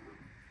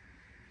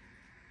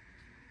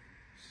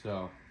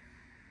 So,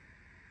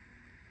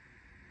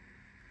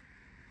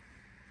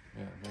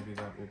 yeah, maybe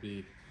that will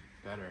be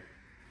better.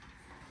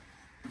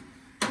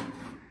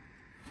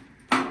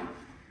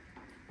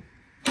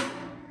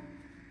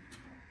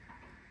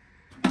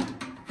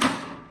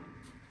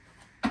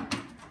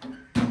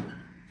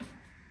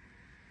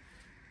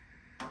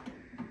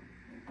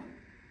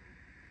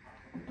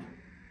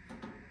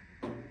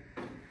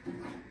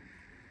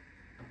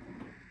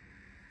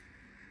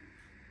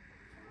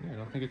 Yeah, I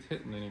don't think it's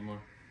hitting anymore.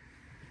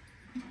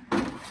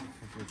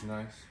 Which was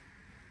nice,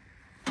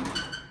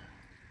 because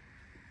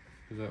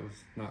that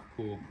was not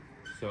cool.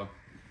 So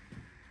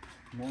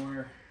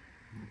more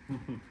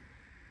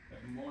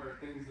more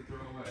things to throw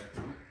away.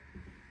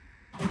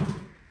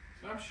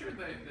 So I'm sure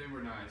they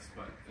were nice,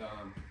 but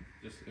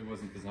just it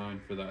wasn't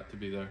designed for that to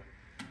be there.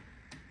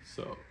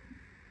 So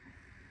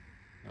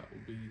that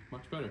will be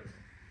much better.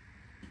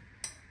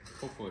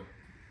 Hopefully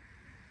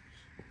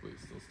it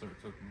still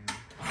starts opening.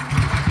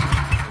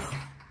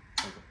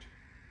 Perfect.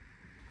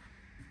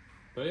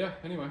 But yeah,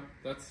 anyway,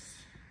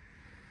 that's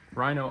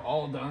Rhino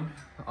all done,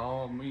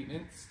 all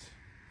maintenanced.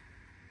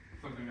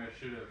 Something I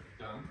should have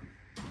done.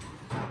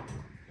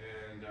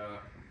 And,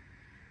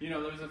 you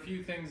know, there's a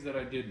few things that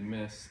I did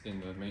miss in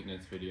the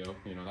maintenance video.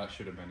 You know, that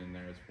should have been in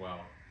there as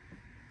well.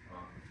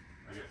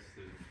 I guess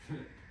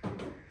there's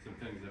some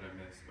things that I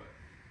missed, but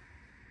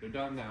they're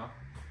done now.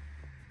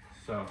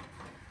 So.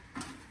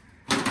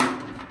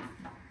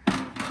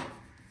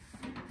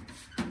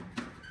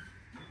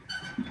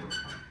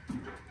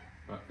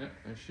 Yeah,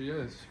 there she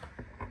is.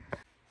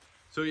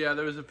 So yeah,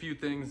 there was a few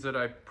things that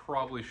I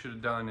probably should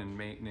have done in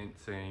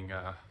maintaining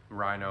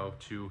Rhino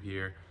 2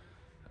 here.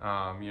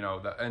 You know,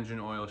 the engine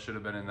oil should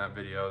have been in that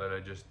video that I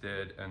just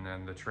did, and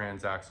then the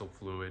transaxle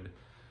fluid,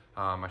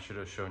 I should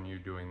have shown you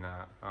doing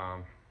that.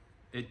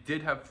 It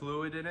did have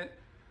fluid in it.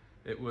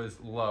 It was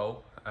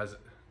low, as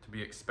to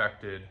be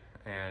expected,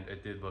 and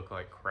it did look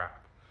like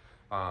crap.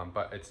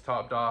 But it's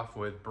topped off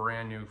with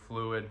brand new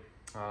fluid.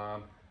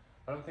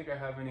 I don't think I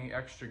have any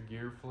extra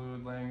gear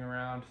fluid laying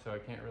around, so I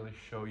can't really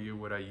show you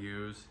what I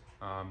use.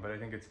 But I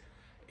think it's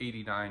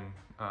 80-90.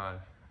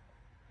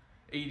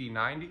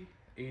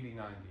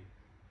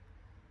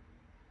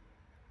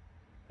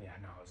 Yeah,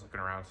 no, I was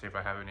looking around to see if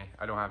I have any.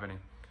 I don't have any.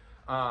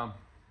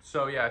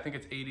 So yeah, I think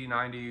it's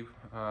 80-90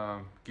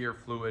 gear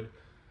fluid.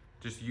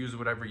 Just use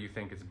whatever you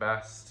think is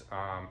best.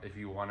 If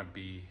you want to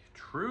be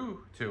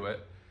true to it,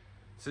 it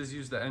says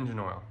use the engine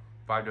oil,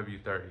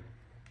 5W30.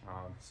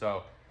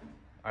 So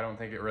I don't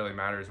think it really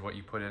matters what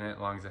you put in it, as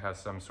long as it has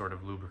some sort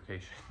of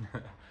lubrication.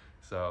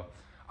 So,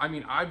 I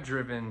mean, I've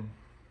driven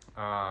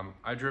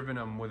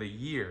them with a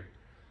year.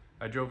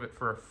 I drove it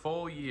for a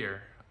full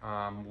year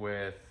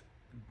with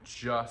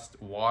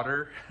just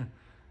water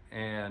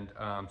and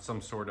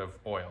some sort of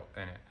oil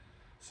in it.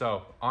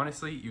 So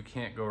honestly, you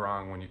can't go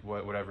wrong when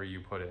whatever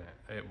you put in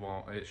it.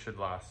 It should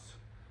last.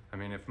 I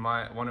mean, if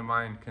one of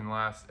mine can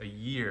last a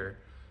year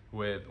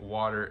with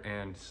water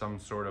and some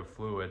sort of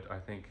fluid, I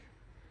think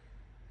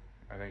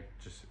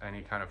just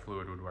any kind of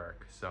fluid would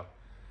work. So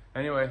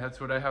anyway, that's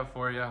what I have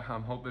for you.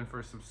 I'm hoping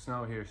for some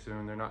snow here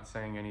soon. They're not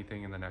saying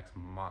anything in the next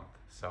month.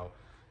 So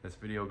this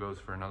video goes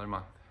for another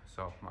month.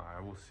 So I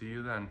will see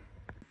you then.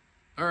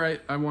 All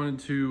right, I wanted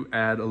to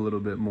add a little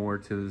bit more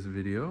to this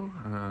video.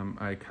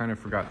 I kind of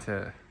forgot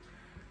to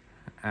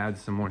add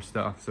some more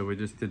stuff, so we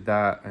just did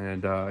that.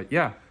 And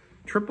yeah,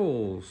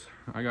 triples.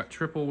 I got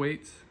triple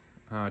weights,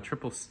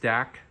 triple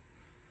stack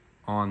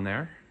on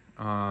there.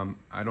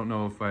 I don't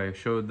know if I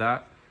showed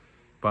that,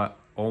 but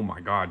oh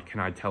my God, can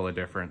I tell a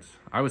difference?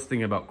 I was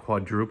thinking about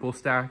quadruple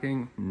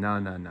stacking. No.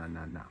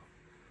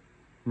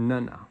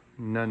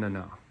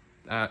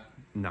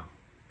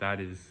 That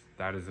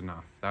is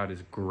enough. That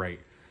is great.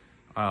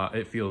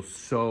 It feels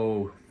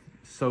so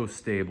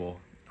stable.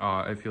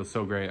 It feels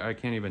so great. I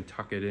can't even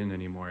tuck it in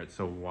anymore. It's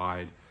so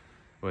wide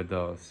with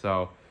those.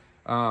 So,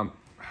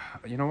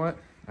 you know what?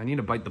 I need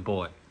to bite the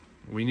bullet.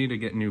 We need to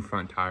get new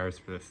front tires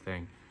for this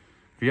thing.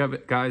 If you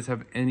guys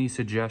have any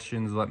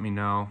suggestions, let me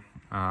know.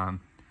 I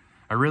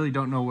really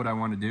don't know what I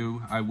want to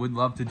do. I would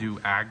love to do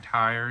ag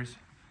tires,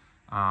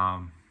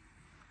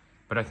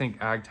 but I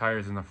think ag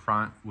tires in the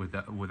front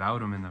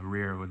without them in the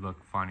rear would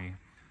look funny.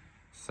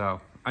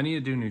 So I need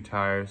to do new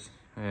tires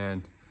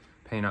and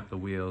paint up the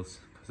wheels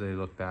because they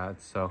look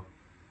bad. So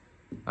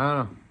I don't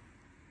know.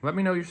 Let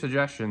me know your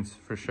suggestions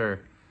for sure.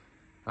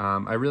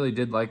 I really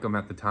did like them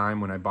at the time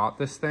when I bought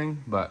this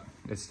thing, but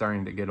it's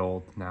starting to get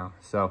old now.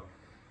 So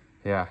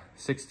yeah,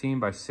 16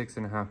 by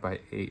 6.5 by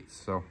 8.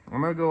 So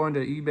I'm gonna go onto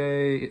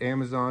eBay,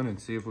 Amazon, and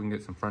see if we can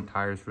get some front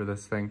tires for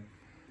this thing.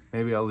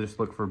 Maybe I'll just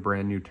look for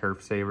brand new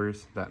turf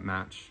savers that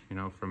match, you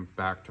know, from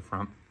back to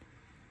front.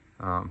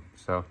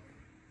 So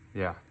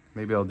yeah,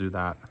 maybe I'll do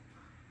that.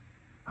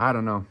 I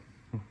don't know.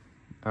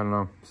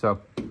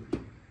 So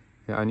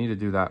yeah, I need to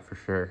do that for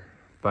sure.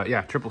 But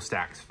yeah, triple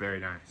stacks, very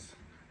nice.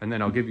 And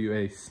then I'll give you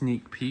a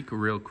sneak peek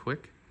real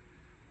quick.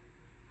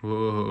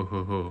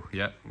 Whoa,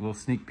 yeah, a little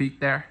sneak peek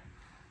there.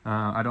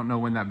 I don't know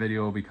when that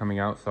video will be coming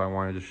out, so I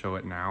wanted to show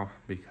it now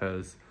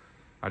because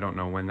I don't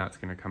know when that's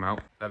going to come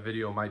out. That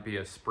video might be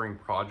a spring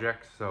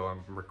project, so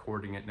I'm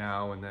recording it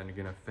now and then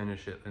going to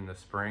finish it in the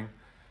spring.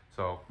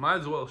 So might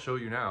as well show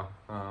you now.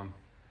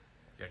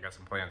 Yeah, I got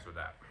some plans with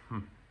that.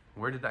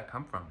 Where did that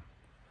come from?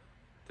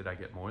 Did I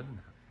get more than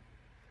that?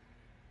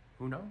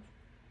 Who knows?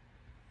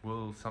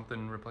 Will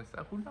something replace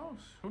that? Who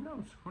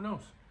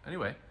knows?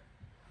 Anyway,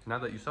 now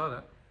that you saw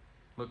that,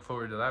 look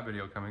forward to that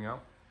video coming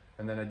out.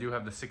 And then I do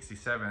have the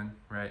 67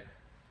 right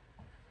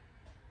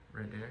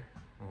there.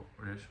 Oh,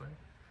 this way.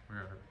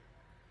 Where?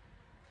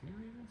 Can you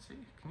even see?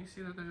 Can you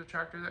see that there's a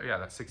tractor there? Yeah,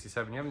 that's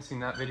 67. You haven't seen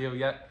that video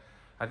yet.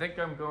 I think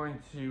I'm going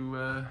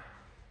to.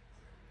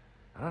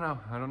 I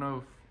don't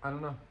know.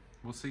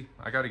 We'll see.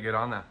 I got to get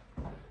on that.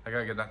 I got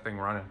to get that thing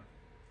running.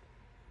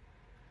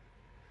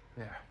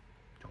 Yeah,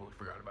 totally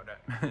forgot about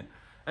that.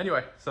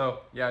 Anyway, so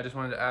yeah, I just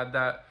wanted to add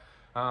that.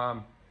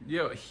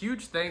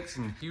 Huge thanks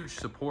and huge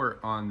support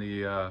on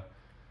the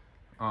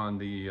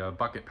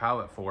bucket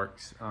pallet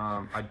forks.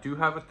 I do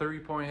have a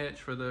 3-point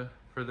hitch for the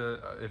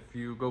if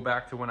you go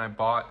back to when I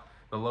bought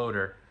the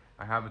loader,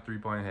 I have a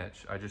 3-point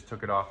hitch. I just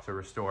took it off to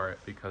restore it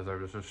because I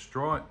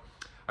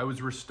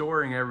was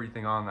restoring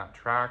everything on that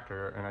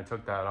tractor, and I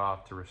took that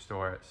off to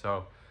restore it.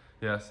 So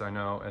yes, I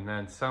know. And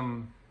then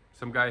some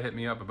guy hit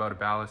me up about a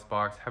ballast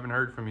box. Haven't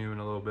heard from you in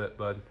a little bit,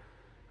 bud.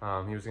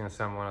 He was gonna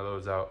send one of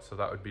those out, so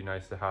that would be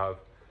nice to have.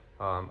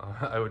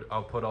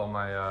 I'll put all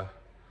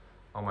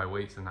my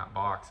weights in that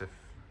box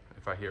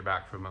if I hear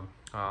back from him.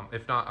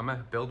 If not, I'm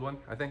gonna build one,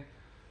 I think.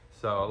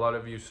 So a lot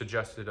of you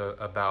suggested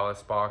a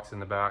ballast box in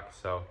the back,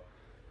 so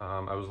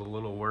I was a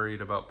little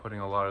worried about putting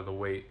a lot of the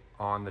weight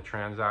on the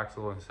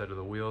transaxle instead of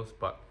the wheels,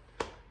 but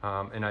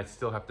and I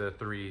still have to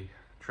three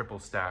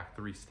stack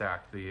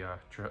the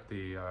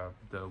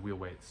wheel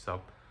weights,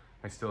 so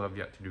I still have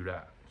yet to do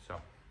that. So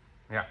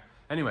yeah,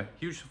 anyway,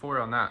 huge support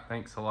on that.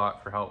 Thanks a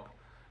lot for help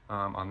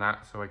on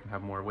that, so I can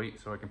have more weight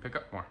so I can pick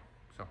up more.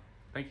 So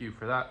thank you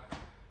for that.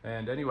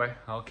 And anyway,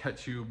 I'll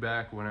catch you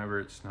back whenever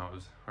it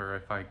snows or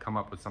if I come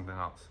up with something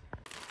else.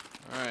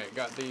 All right,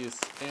 got these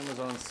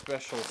Amazon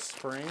special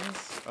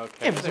springs.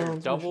 Okay, they're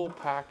double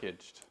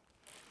packaged.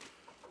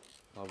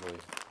 Lovely.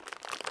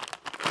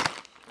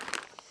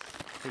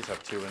 Please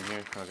have 2 in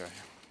here. Okay.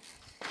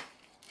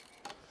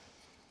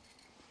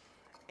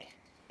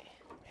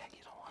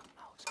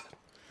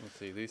 Let's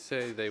see. These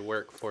say they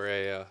work for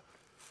a.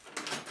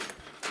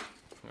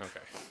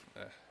 Okay.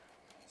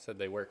 Said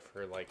they work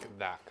for like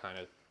that kind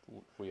of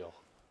wheel.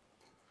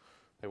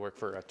 They work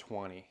for a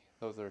 20.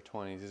 Those are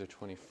 20s. These are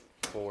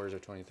 24s or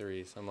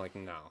 23s. I'm like,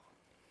 no,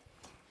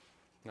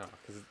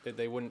 because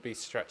they wouldn't be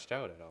stretched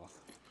out at all.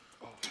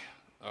 Oh yeah.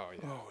 Oh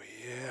yeah. Oh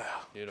yeah.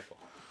 Beautiful.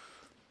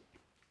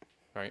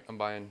 All right, I'm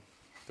buying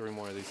 3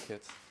 more of these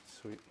kits.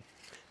 Sweet.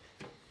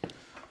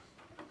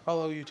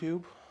 Hello,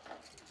 YouTube.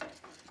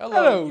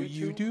 Hello,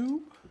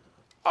 YouTube.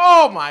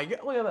 Oh my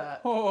God! Look at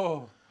that.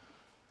 Oh.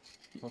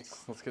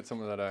 Let's get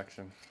some of that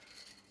action.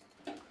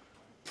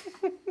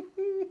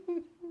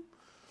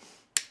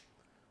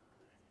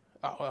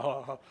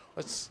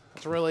 Let's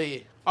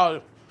really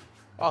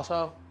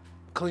also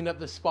clean up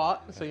this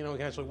spot so we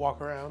can actually walk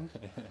around.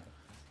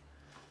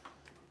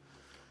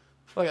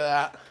 Look at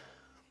that.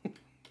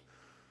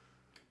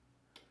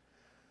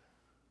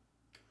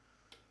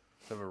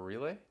 of a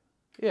relay?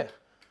 Yeah.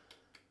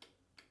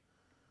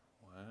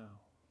 Wow.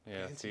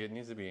 Yeah, Fancy. see, it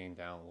needs to be aimed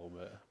down a little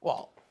bit.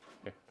 Well,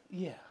 Here,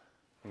 yeah.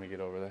 let me get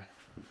over there.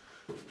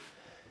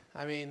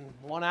 I mean,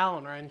 one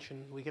Allen wrench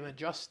and we can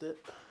adjust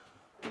it.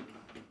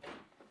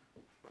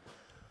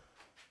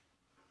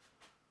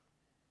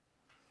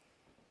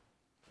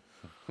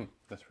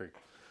 That's pretty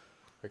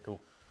cool.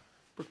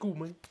 Pretty cool,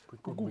 man.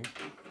 Pretty cool. Pretty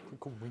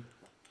cool, man.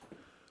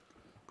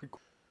 Pretty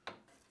cool.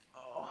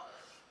 Oh.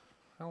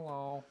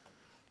 Hello.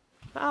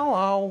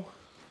 Hello.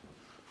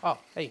 Oh,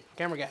 hey,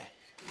 camera guy.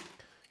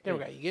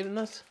 Camera guy, you getting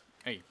this?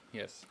 Hey,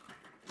 yes.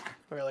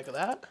 Or like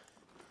that?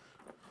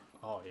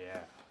 Oh, yeah.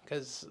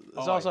 Because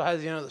this Oh, also yeah.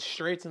 has, the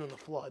straights and then the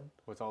flood.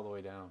 What's all the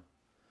way down?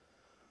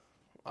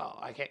 Oh,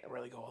 I can't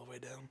really go all the way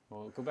down.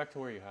 Well, go back to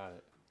where you had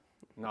it.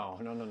 No.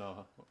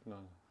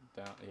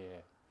 Down,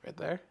 yeah. Right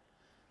there?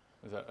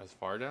 Is that as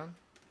far down?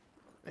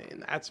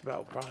 And that's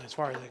about probably as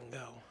far as I can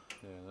go.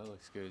 Yeah, that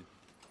looks good.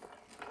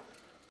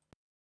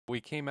 We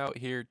came out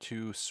here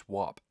to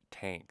swap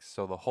tanks.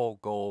 So the whole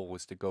goal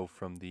was to go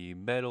from the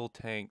metal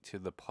tank to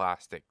the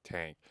plastic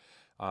tank.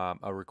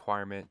 A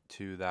requirement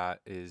to that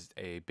is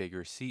a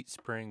bigger seat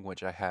spring,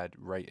 which I had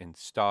right in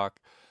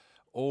stock,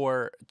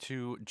 or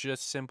to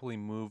just simply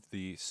move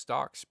the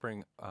stock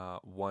spring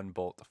one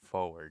bolt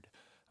forward.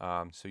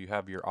 So you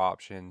have your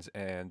options,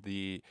 and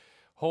the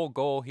whole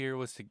goal here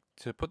was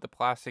to put the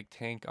plastic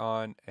tank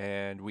on,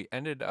 and we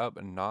ended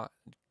up not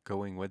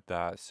going with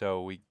that.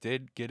 So we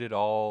did get it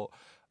all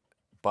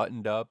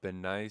buttoned up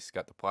and nice,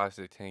 got the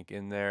plastic tank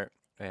in there,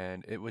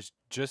 and it was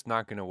just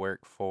not going to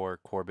work for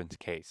Corbin's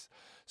case.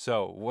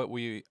 So what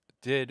we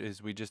did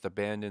is we just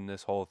abandoned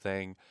this whole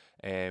thing,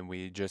 and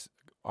we just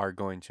are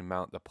going to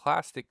mount the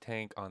plastic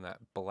tank on that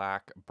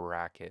black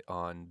bracket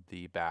on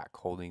the back,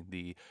 holding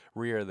the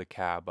rear of the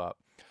cab up.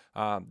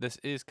 This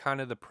is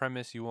kind of the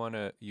premise you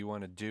wanna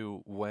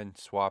do when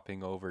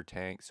swapping over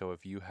tanks. So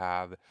if you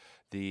have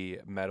the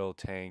metal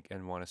tank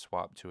and want to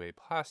swap to a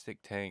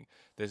plastic tank,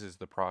 this is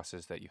the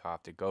process that you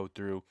have to go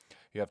through.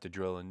 You have to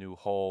drill a new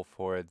hole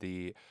for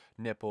the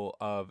nipple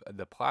of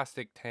the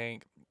plastic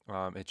tank.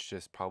 It's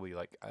just probably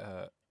like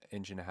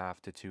 1.5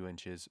 to 2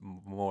 inches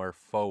more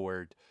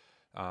forward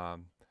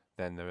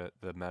than the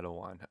metal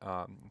one.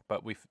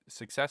 But we've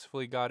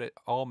successfully got it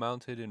all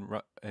mounted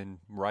and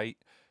right.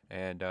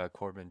 And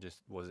Corbin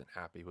just wasn't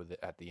happy with it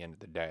at the end of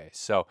the day.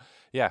 So,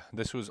 yeah,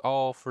 this was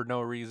all for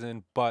no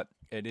reason, but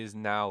it is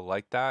now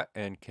like that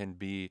and can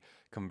be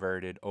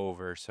converted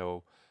over.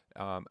 So,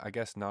 I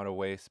guess not a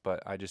waste,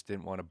 but I just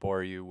didn't want to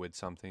bore you with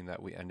something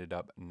that we ended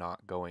up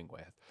not going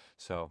with.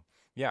 So,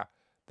 yeah,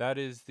 that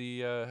is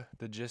the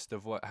gist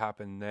of what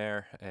happened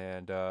there.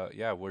 And,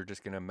 yeah, we're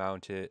just going to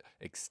mount it,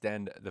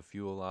 extend the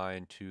fuel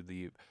line to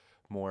the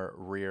more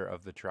rear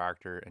of the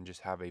tractor, and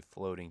just have a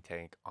floating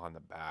tank on the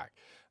back.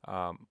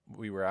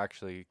 We were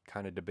actually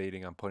kind of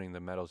debating on putting the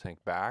metal tank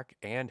back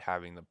and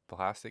having the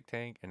plastic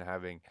tank and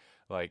having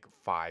like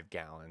 5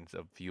 gallons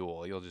of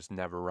fuel. You'll just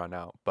never run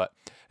out. But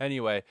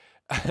anyway,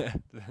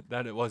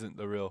 that it wasn't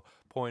the real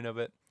point of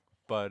it.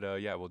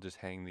 But yeah, we'll just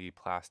hang the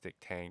plastic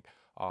tank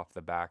off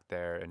the back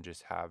there and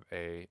just have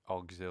a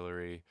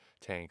auxiliary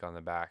tank on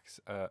the backs,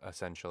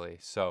 essentially.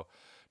 So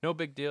no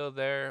big deal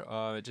there.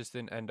 It just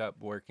didn't end up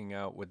working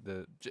out with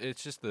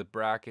it's just the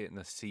bracket and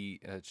the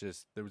seat. It's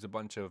just, there was a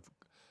bunch of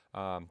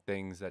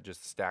things that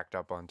just stacked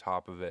up on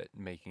top of it,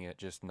 making it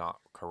just not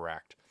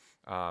correct.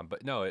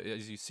 But no,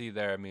 as you see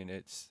there, I mean,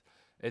 it's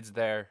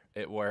there,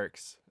 it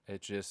works.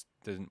 It just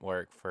doesn't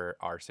work for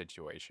our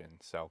situation.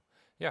 So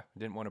yeah,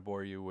 didn't want to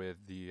bore you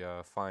with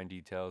the fine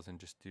details, and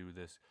just do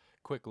this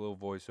quick little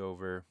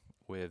voiceover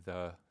with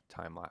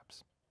time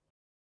lapse.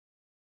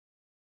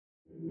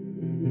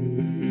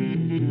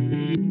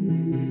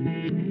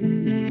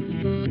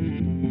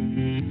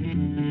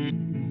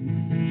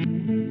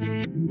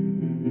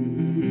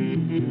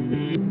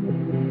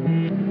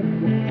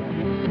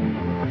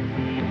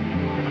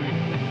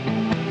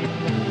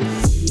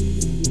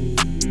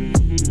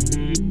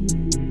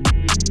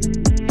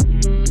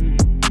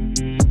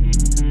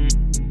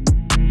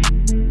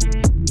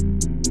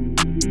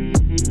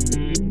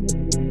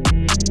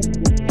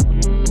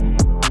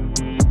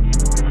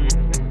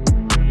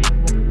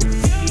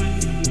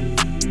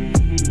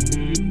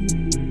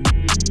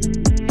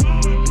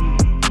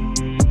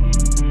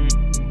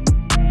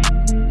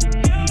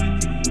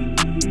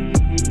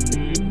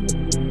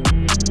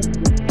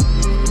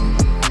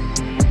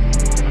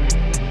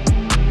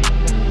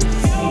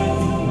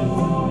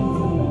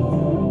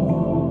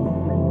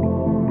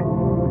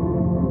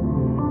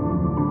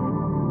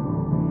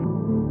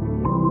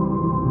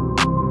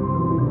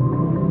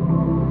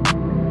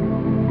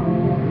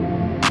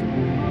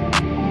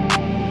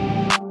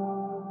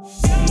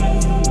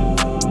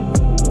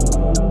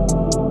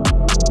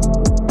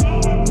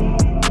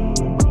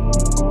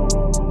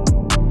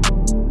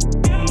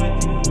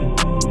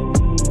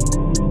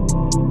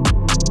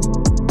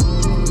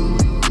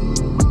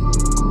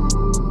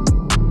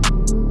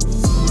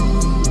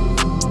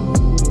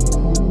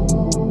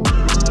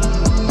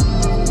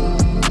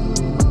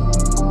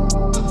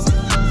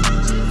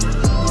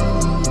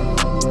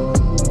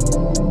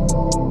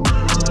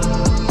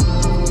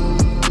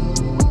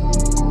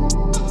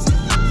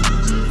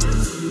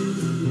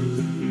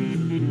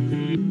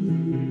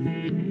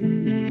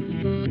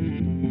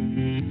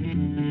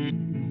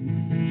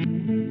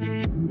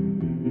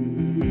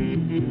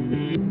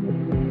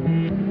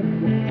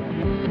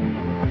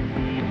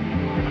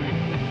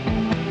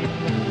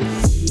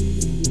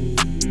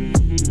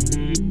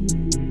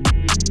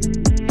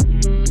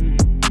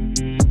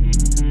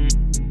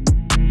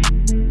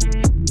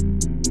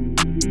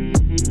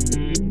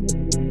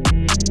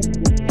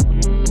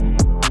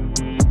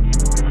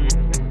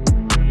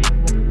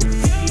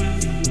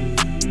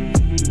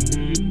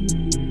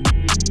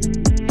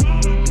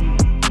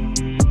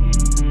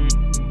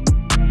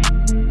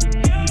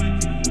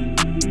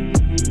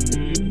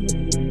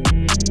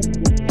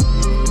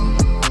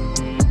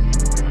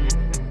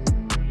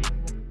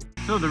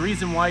 the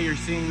reason why you're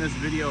seeing this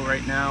video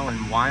right now and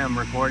why I'm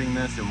recording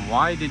this and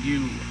why did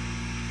you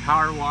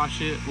power wash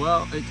it,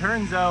 well, it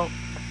turns out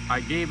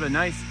I gave a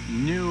nice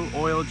new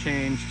oil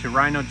change to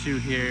Rhino 2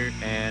 here,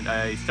 and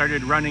I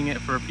started running it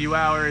for a few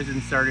hours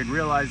and started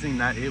realizing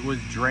that it was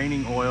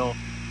draining oil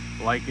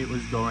like it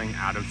was going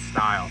out of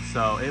style.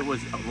 So it was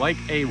like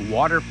a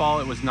waterfall.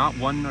 It was not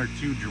 1 or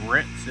 2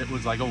 drips, it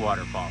was like a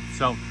waterfall.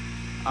 So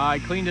I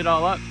cleaned it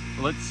all up.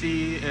 Let's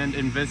see and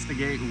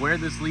investigate where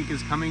this leak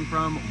is coming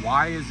from.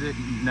 Why is it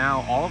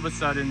now all of a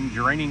sudden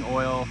draining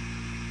oil?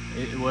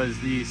 It was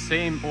the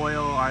same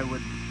oil I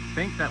would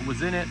think that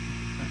was in it,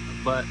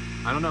 but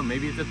I don't know,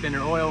 maybe it's a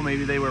thinner oil.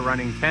 Maybe they were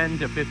running 10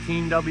 to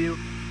 15W.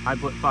 I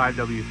put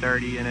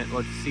 5W30 in it.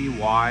 Let's see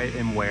why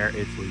and where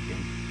it's leaking.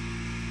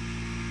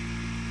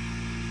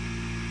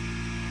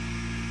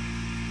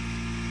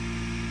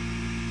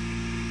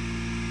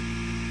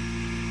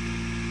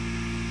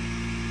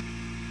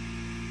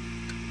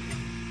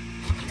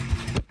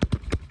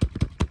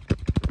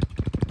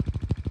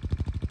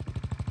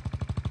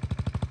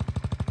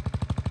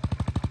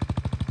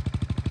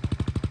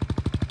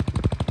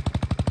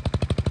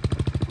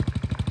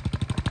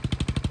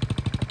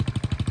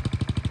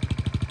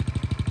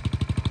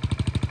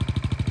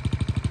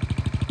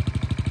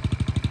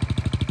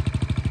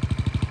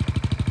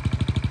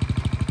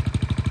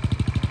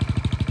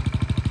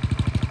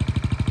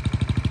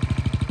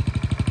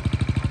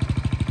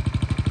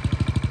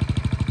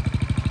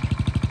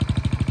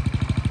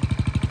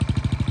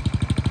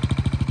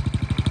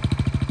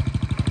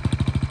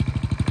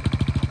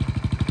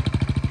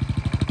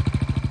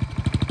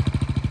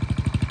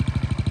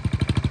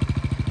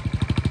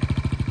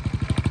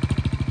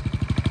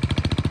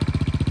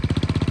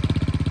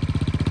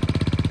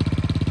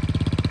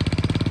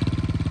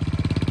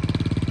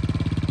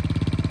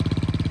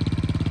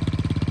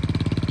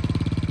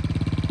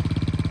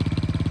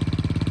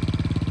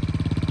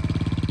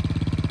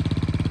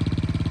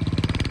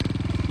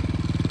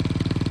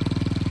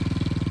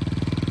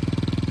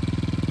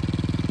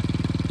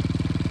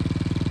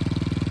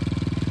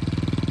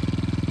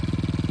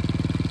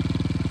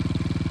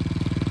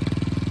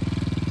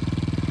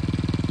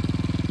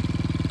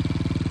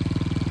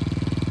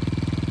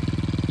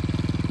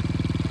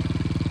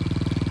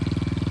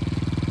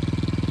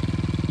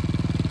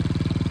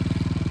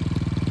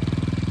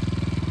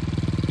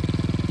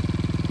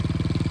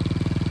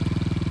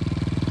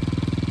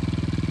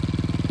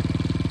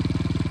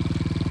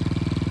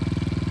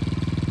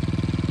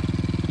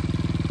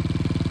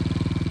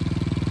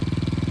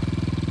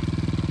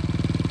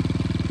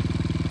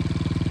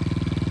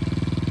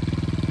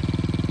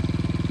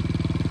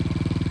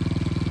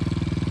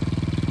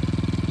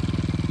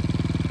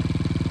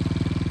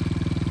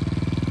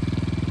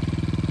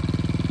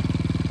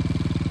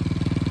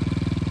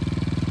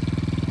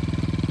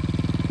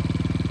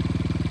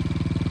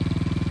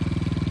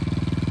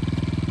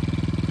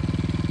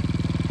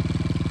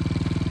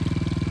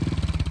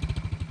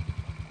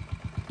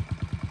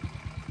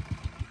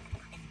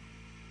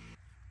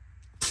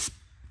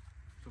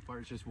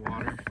 It's just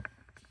water.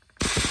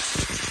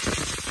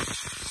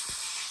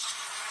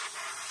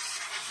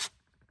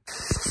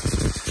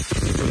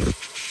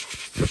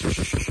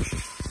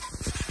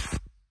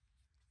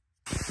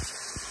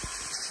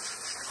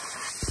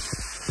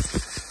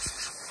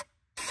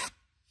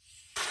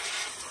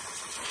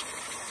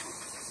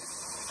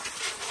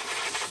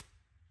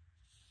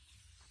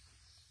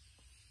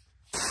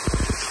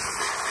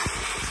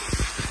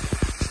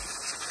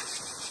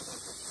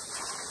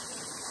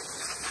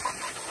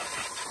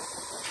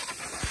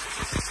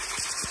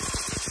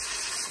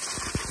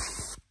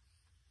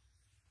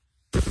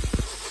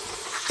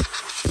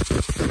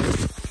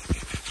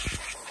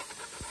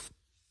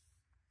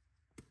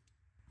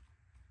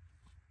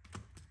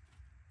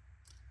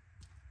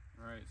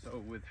 So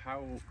with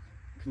how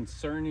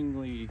concerned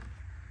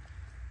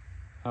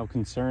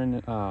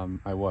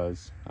I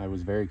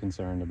was very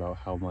concerned about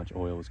how much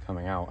oil was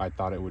coming out. I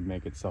thought it would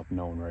make itself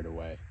known right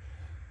away.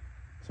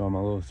 So I'm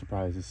a little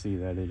surprised to see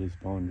that it is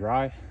bone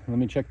dry. Let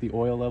me check the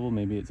oil level.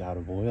 Maybe it's out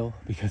of oil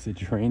because it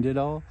drained it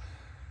all.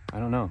 I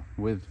don't know.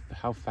 With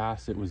how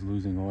fast it was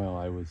losing oil,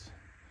 I was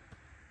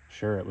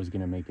sure it was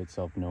going to make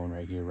itself known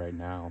right here, right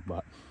now.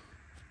 But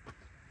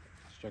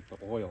let's check the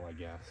oil, I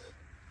guess.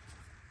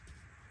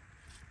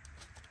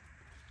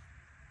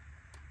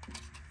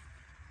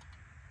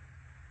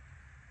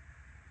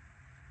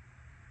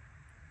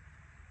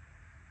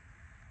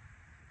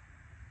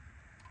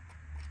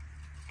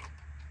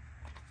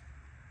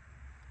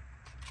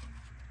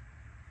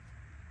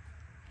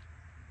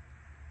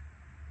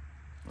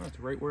 That's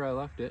right where I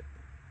left it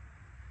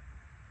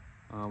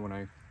when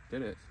I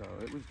did it. So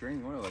it was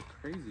draining oil like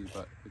crazy,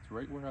 but it's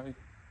right where I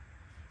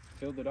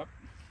filled it up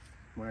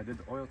when I did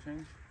the oil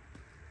change.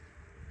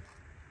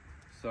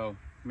 So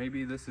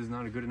maybe this is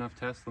not a good enough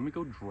test. Let me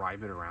go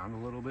drive it around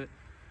a little bit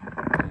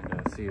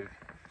and see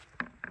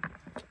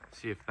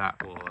if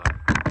that will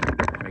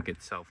make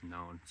itself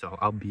known. So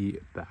I'll be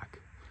back.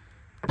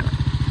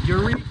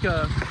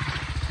 Eureka!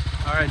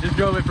 All right, just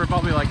drove it for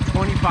probably like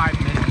 25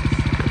 minutes.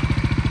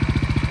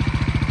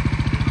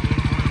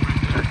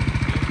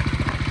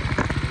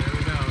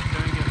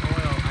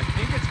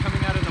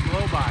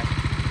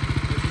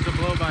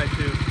 blow-by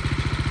tube.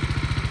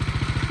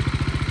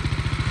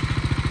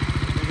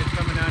 I think it's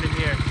coming out of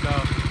here, so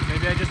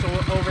maybe I just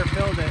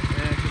overfilled it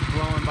and it's just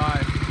blowing by.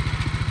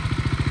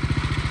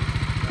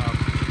 So,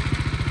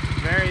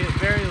 very,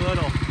 very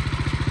little.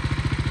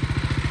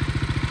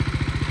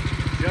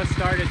 Just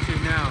started to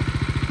now.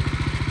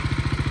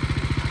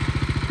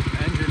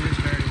 The engine is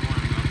very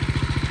warm though.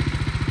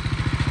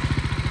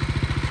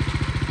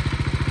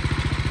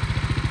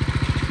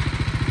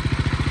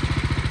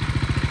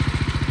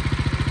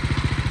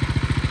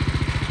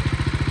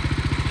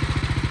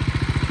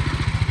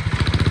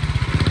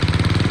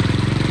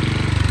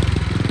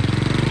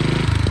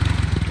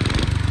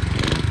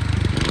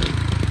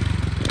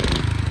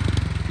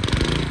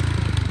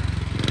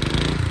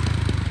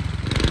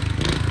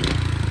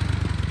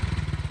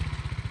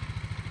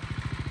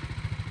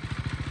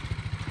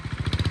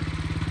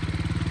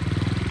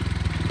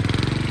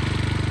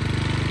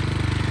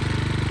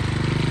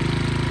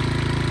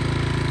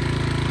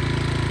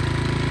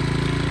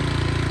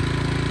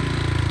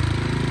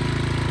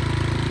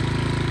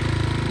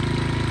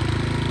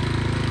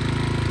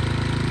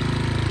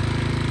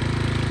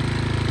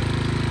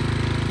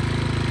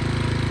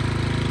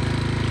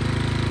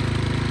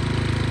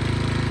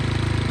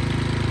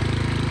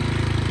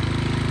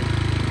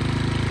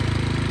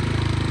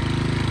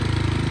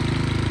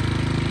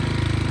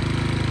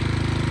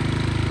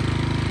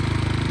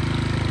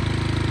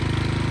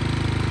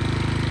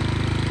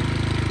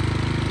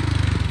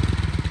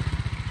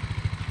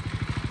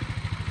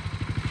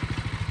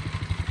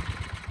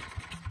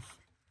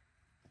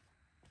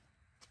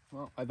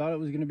 Well, I thought it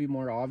was going to be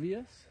more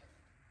obvious.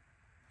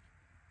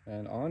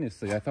 And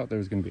honestly, I thought there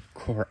was going to be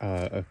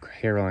a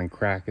hairline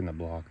crack in the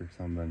block or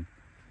something.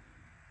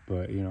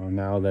 But, you know,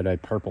 now that I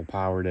purple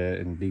powered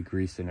it and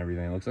degreased it and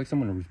everything, it looks like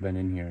someone has been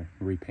in here,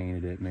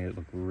 repainted it, made it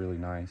look really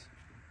nice.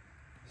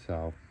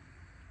 So,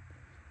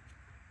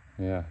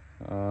 yeah.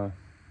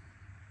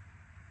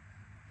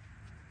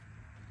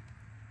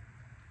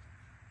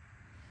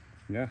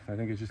 Yeah, I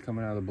think it's just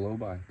coming out of the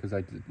blow-by. Because,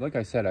 like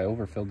I said, I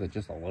overfilled it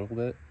just a little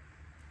bit.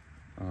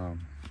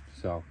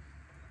 So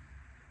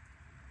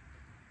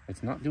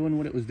it's not doing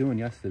what it was doing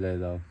yesterday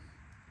though.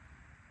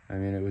 I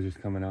mean, it was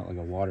just coming out like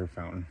a water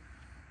fountain.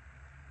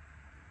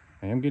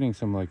 I am getting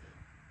some like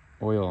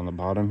oil on the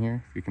bottom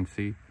here, if you can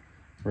see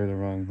right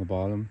along the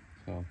bottom.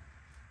 So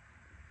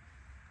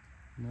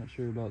I'm not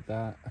sure about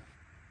that,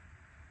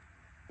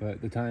 but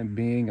at the time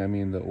being, I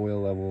mean, the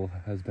oil level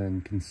has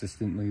been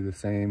consistently the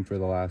same for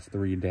the last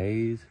 3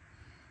 days.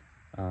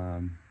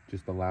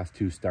 Just the last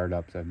 2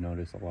 startups, I've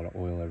noticed a lot of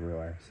oil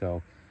everywhere.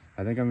 So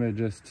I think I'm gonna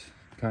just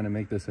kind of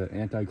make this an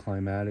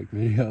anticlimactic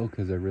video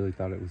because I really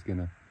thought it was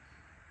gonna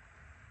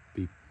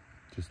be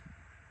just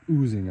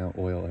oozing out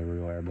oil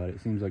everywhere. But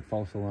it seems like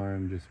false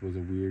alarm just was a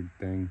weird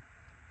thing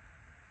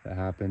that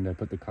happened. I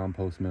put the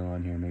compost mill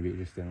on here. Maybe it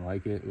just didn't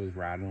like it. It was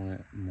rattling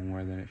it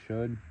more than it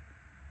should.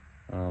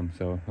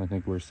 So I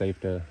think we're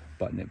safe to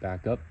button it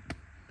back up,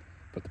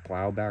 put the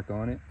plow back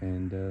on it,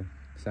 and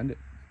send it.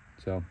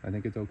 So I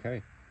think it's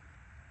okay.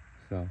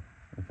 So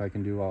if I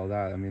can do all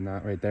that, I mean,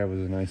 that right there was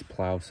a nice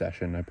plow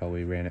session. I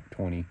probably ran it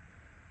 20-30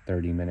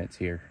 minutes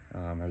here.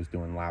 I was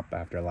doing lap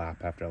after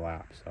lap after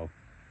lap. So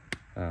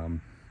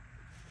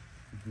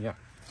yeah,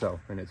 so,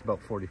 and it's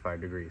about 45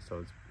 degrees,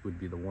 so it would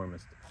be the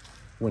warmest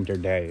winter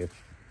day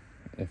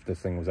if this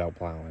thing was out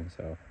plowing.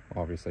 So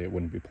obviously it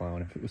wouldn't be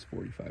plowing if it was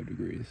 45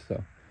 degrees.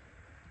 So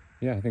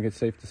yeah, I think it's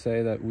safe to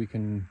say that we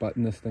can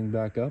button this thing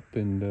back up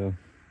and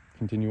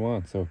continue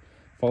on. So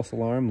false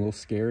alarm, a little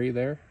scary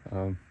there.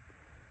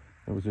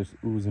 It was just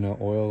oozing out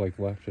oil like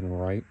left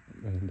and right,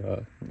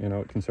 and you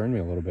know, it concerned me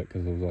a little bit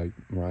because it was like,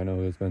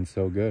 Rhino has been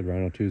so good,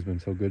 Rhino 2's been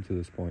so good to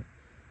this point.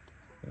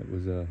 It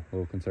was a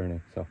little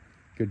concerning. So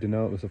good to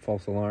know it was a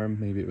false alarm.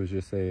 Maybe it was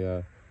just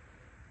a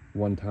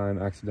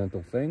one-time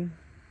accidental thing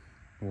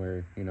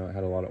where, you know, it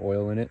had a lot of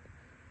oil in it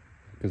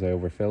because I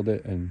overfilled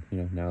it, and you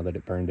know, now that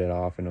it burned it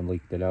off and I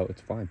leaked it out,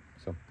 it's fine.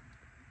 So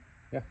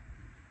yeah,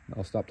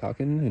 I'll stop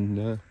talking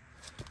and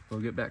we'll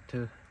get back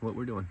to what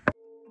we're doing.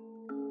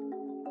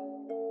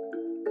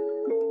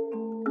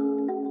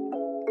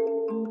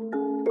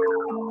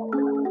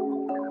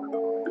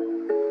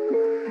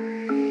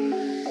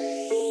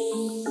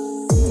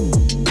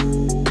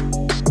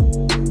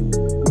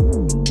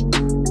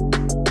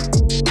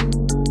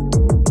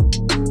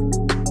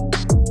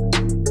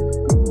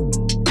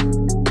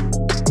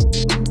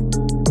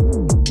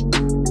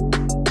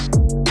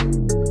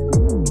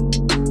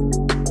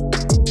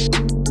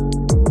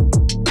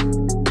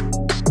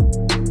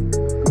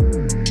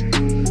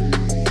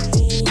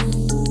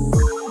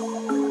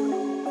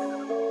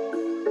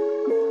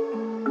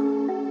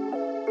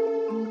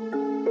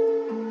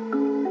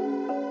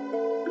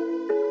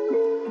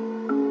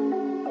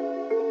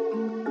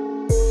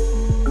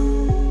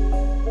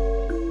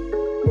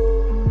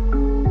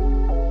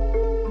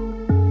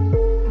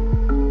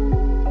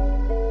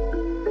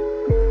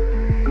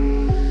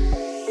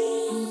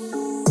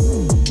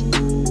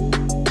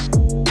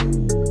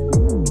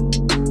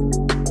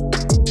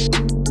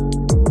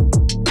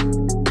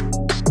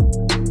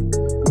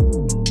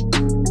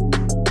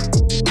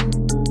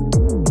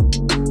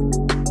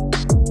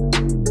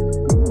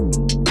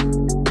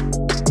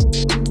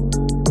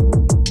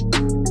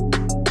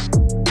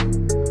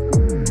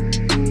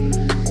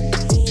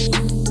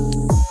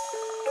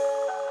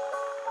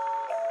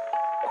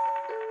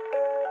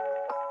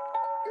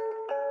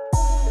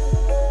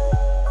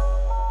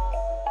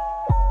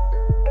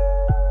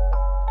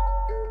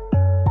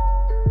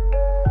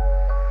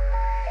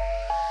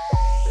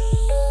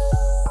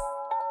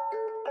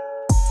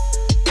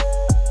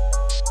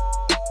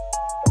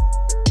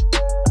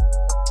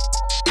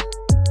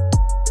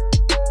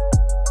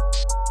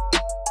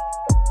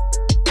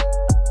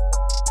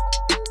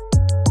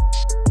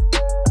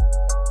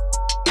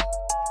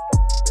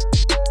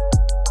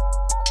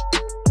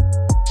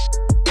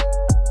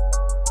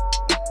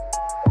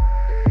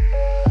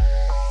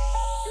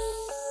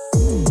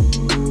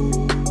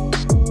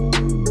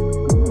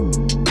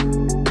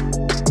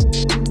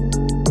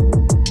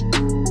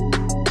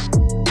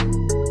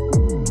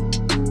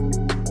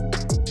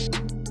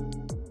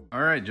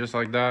 All right, just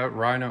like that,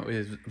 Rhino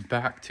is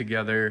back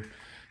together,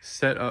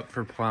 set up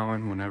for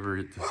plowing whenever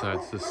it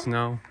decides to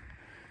snow.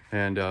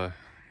 And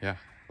yeah,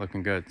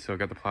 looking good. So I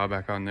got the plow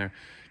back on there.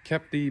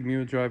 Kept the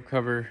mule drive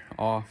cover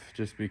off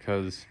just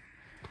because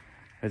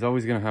it's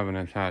always gonna have an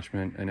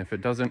attachment, and if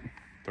it doesn't,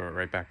 throw it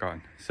right back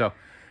on. So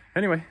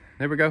anyway,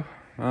 there we go.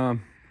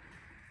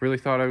 Really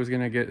thought I was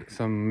gonna get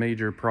some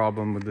major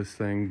problem with this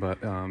thing, but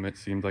it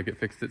seemed like it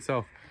fixed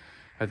itself.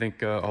 I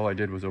think all I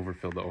did was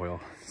overfill the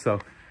oil. So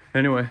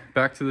anyway,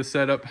 back to the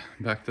setup.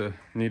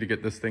 Need to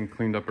get this thing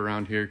cleaned up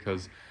around here,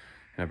 because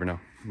you never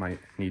know, might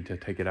need to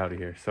take it out of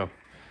here. So,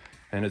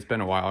 and it's been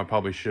a while, I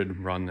probably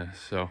should run this.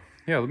 So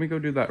yeah, let me go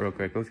do that real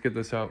quick. Let's get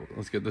this out,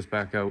 let's get this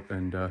back out,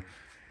 and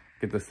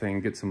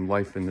get some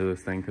life into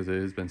this thing, because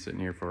it has been sitting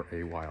here for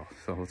a while.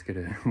 So let's get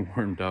it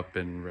warmed up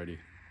and ready.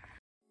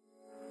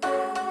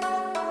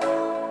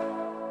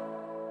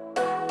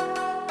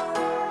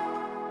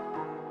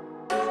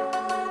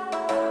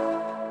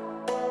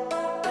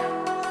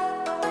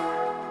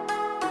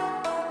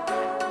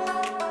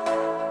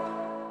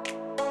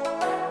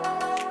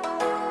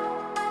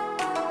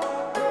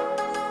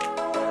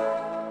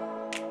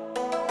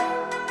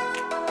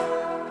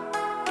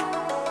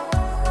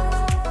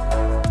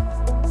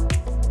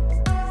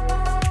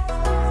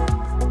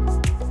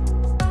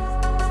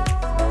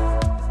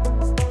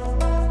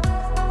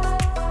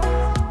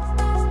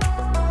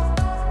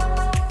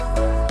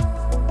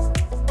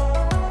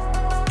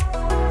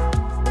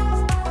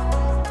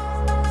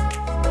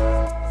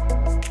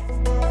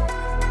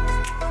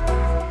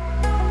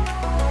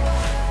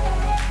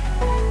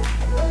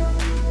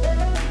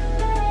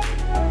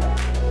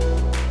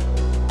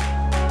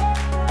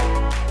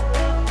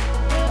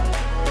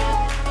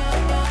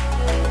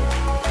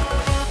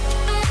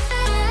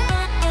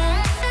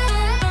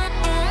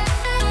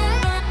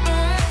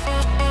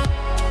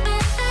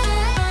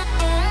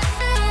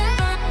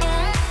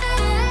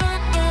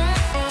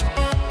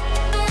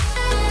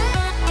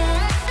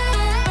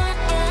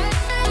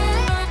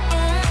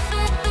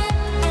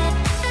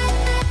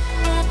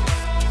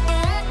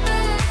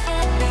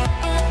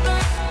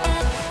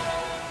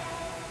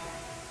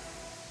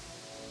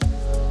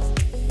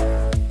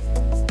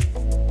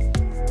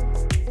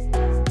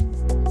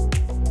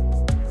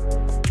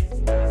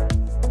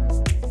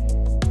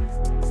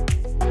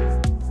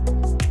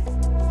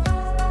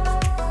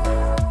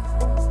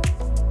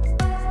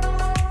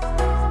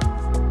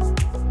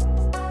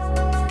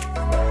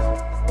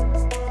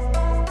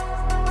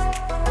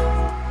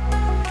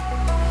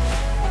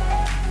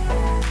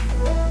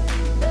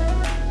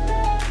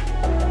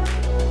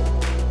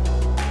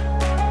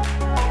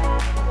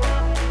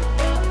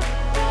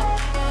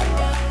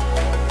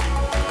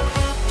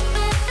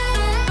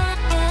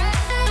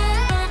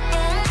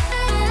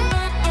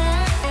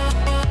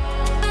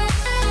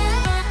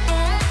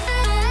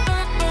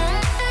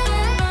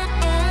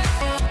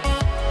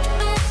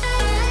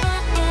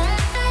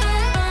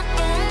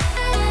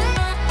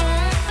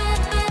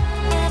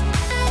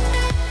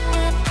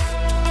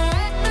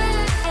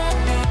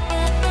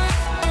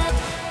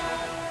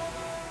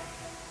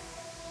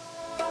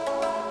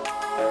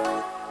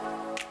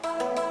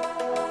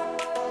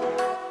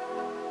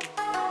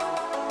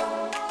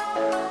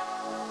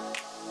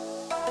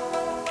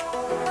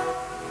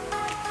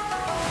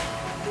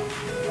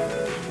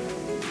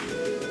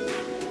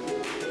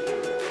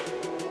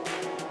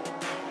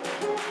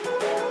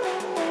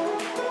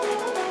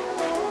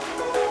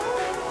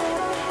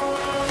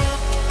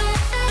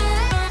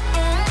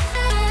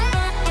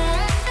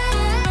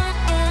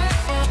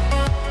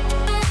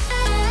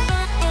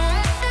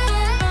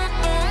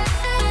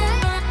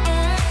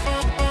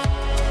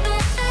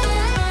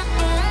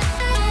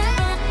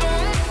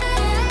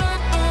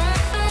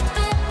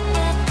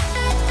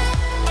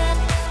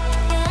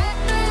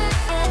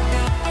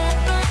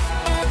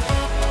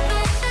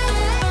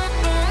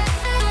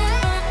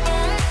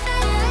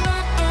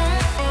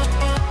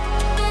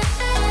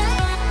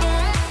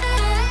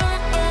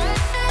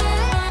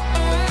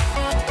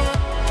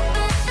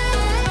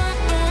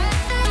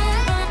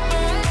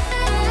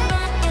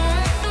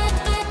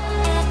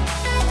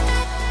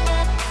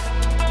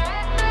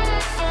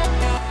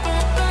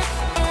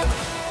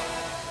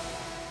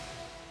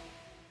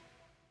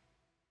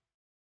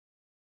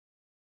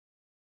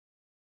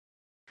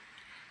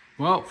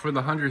 Well, for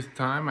the 100th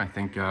time, I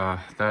think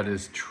that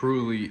is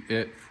truly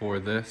it for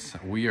this.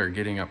 We are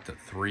getting up to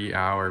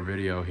 3-hour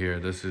video here.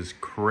 This is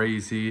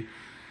crazy.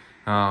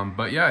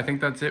 But yeah, I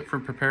think that's it for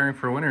preparing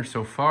for winter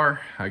so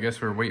far. I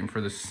guess we're waiting for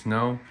the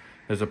snow.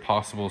 There's a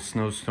possible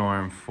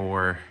snowstorm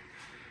for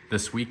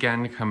this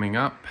weekend coming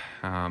up.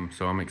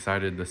 So I'm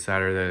excited. This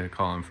Saturday, they're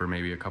calling for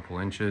maybe a couple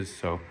inches.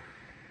 So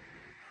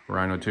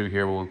Rhino 2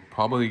 here will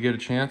probably get a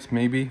chance.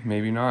 Maybe,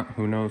 maybe not.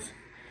 Who knows?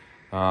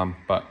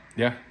 But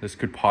yeah, this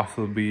could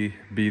possibly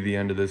be the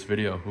end of this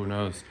video. Who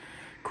knows?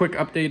 Quick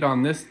update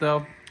on this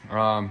though.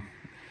 I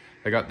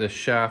got this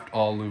shaft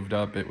all lubed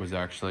up. It was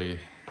actually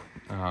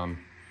kind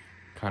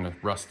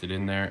of rusted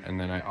in there. And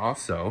then I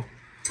also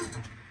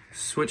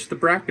switched the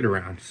bracket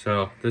around.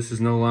 So this is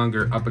no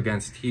longer up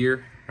against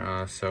here.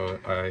 So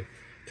I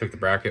took the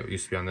bracket, it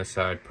used to be on this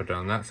side, put it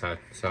on that side.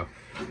 So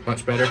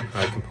much better.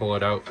 I can pull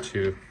it out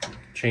to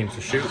change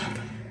the chute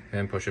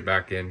and push it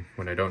back in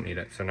when I don't need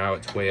it. So now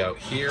it's way out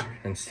here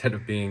instead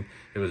of being,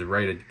 it was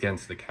right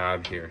against the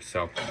cab here.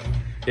 So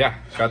yeah,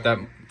 got that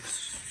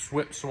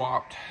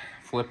swapped,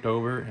 flipped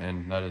over,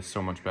 and that is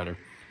so much better.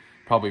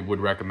 Probably would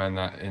recommend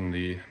that in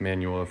the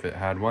manual if it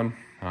had one.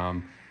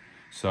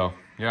 So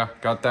yeah,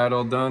 got that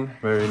all done.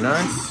 Very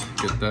nice.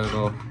 Get that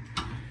all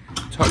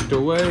tucked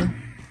away.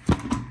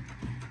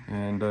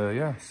 And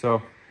yeah,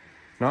 so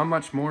not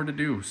much more to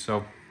do.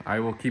 So I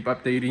will keep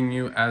updating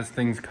you as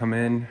things come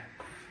in.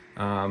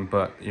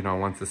 But you know,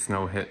 once the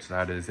snow hits,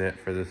 that is it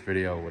for this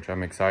video, which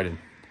I'm excited.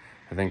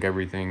 I think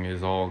everything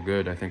is all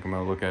good. I think I'm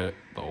gonna look at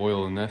the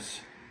oil in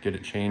this, get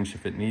it changed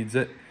if it needs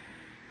it.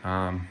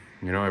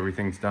 You know,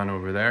 everything's done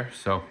over there.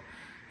 So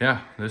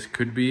yeah, this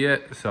could be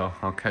it. So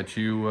I'll catch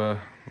you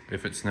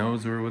if it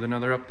snows or with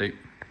another update.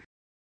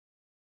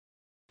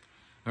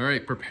 All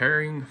right,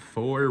 preparing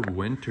for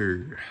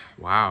winter.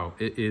 Wow,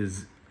 it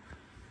is,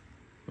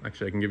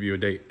 actually I can give you a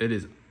date. It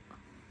is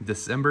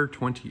December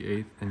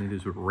 28th and it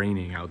is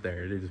raining out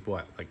there. It is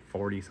what, like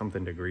 40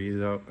 something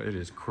degrees out. It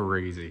is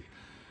crazy.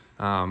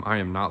 I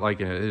am not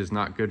liking it. It is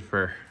not good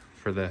for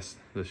this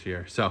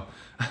year. So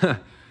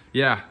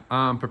yeah,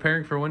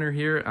 preparing for winter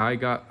here. I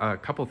got a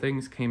couple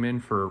things came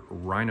in for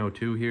Rhino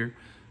 2 here.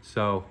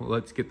 So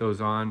let's get those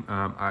on.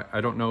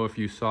 I don't know if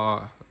you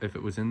saw, if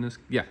it was in this,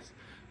 yes.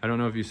 I don't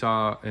know if you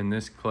saw in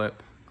this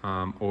clip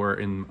or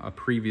in a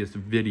previous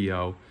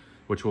video,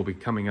 which will be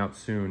coming out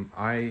soon.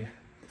 I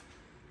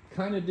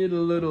kind of did a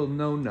little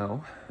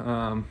no-no.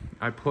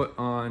 I put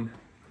on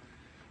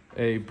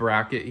a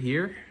bracket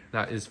here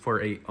that is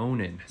for a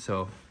own-in.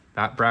 So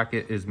that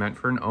bracket is meant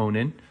for an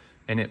own-in,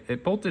 and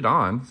it bolted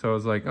on. So I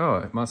was like, oh,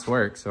 it must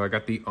work. So I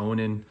got the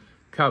own-in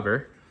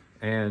cover,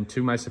 and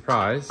to my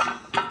surprise,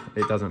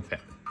 it doesn't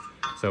fit.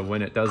 So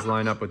when it does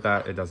line up with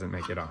that, it doesn't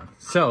make it on.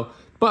 So,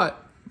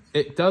 but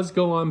it does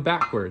go on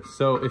backwards.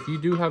 So if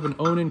you do have an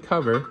own-in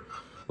cover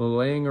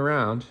laying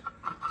around,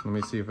 let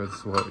me see if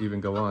this will even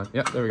go on.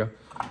 Yeah, there we go.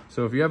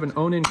 So if you have an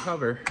own-in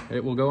cover,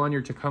 it will go on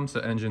your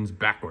Tecumseh engines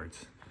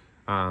backwards.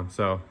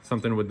 So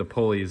something with the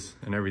pulleys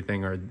and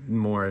everything are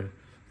more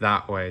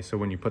that way. So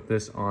when you put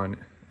this on,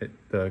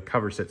 the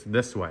cover sits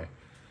this way.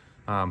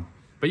 But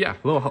yeah,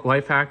 a little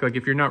life hack. Like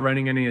if you're not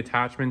running any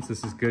attachments,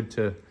 this is good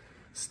to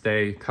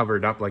stay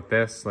covered up like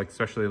this, like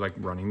especially like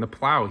running the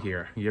plow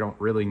here. You don't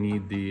really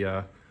need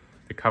the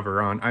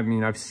cover on. I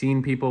mean, I've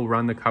seen people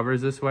run the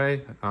covers this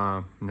way.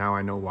 Now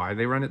I know why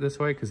they run it this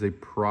way, because they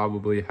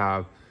probably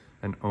have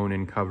an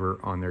own-in cover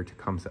on their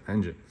Tecumseh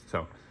engine.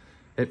 So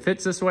it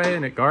fits this way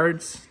and it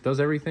guards, does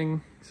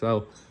everything.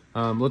 So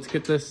let's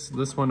get this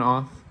one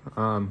off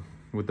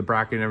with the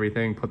bracket and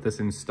everything, put this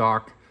in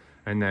stock,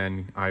 and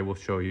then I will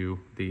show you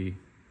the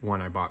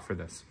one I bought for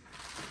this.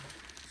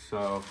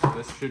 So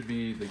this should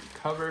be the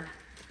cover,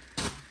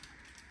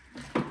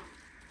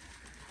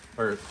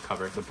 or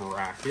cover, the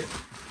bracket.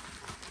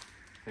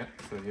 Yep,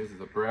 so here's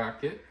the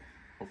bracket.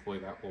 Hopefully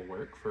that will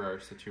work for our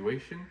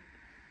situation.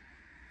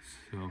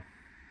 So,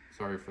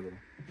 sorry for the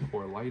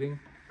poor lighting.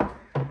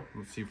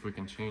 Let's see if we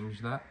can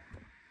change that.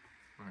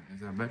 All right, is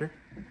that better?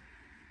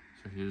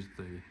 So here's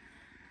the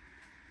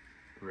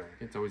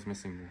bracket. It's always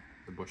missing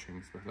the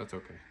bushings, but that's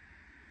okay.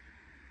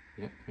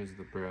 Yep, here's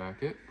the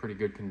bracket. Pretty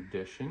good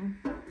condition.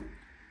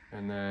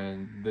 And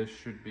then this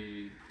should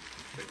be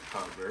the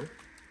cover.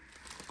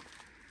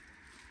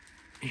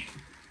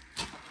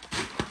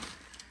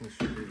 This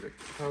should be the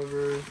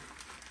cover.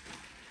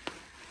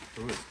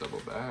 Oh, it's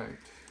double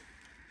bagged.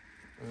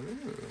 Oh.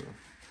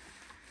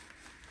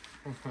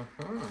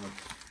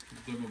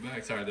 Double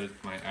bag. Sorry, there's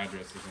my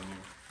address is in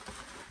here.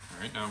 All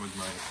right, now with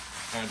my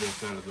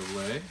address out of the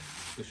way,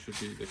 this should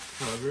be the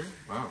cover.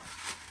 Wow.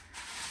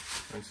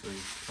 Nicely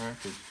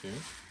packaged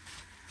here.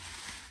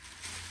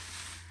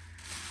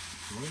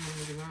 Oh,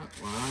 look at that.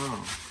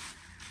 Wow.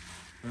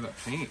 Look at that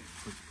paint.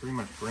 It's pretty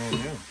much brand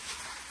new.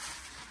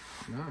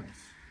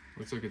 Nice.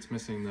 Looks like it's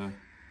missing the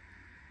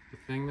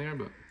thing there,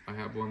 but I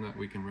have one that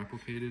we can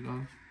replicate it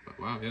on. But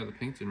wow, yeah, the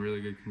paint's in really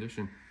good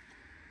condition.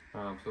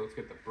 So let's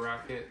get the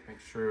bracket,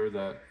 make sure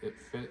that it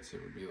fits.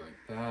 It would be like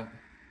that.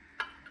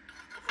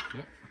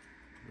 Yep,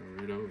 go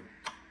right over.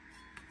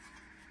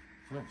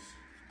 Nice.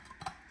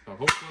 So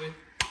hopefully,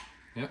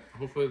 yep,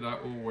 hopefully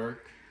that will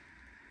work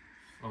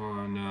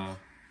on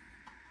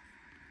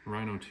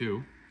Rhino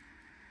 2.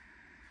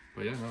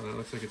 But yeah, no, that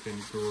looks like it's in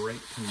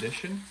great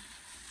condition.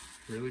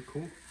 Really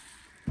cool.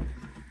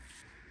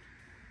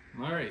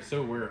 All right,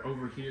 so we're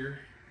over here.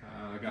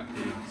 I got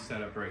the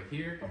setup right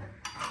here.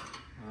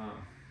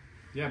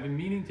 Yeah, I've been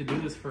meaning to do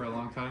this for a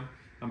long time.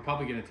 I'm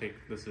probably gonna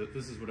take this.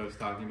 This is what I was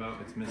talking about.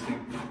 It's missing,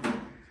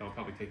 so I'll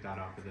probably take that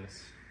off of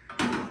this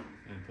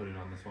and put it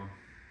on this one.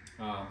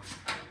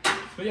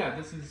 But yeah,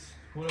 this is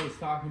what I was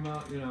talking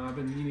about. You know, I've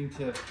been meaning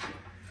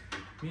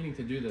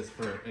to do this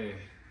for a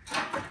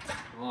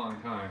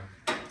long time.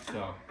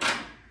 So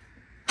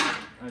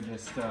I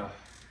just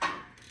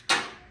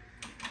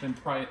been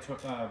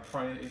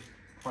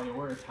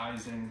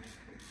prioritizing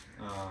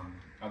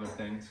other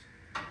things.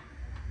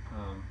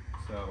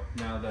 So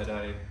now that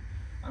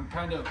I'm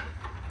kind of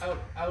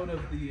out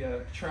of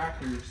the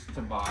tractors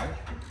to buy,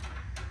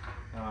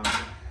 I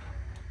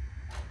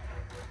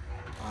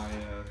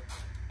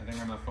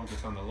think I'm gonna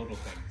focus on the little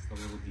things, the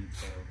little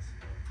details,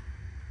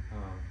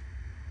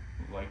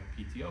 like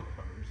PTO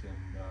covers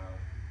and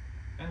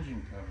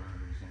engine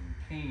covers and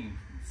paint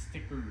and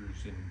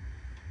stickers and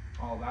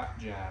all that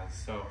jazz.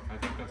 So I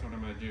think that's what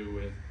I'm gonna do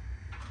with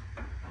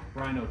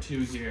Rhino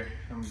 2 here.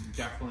 I'm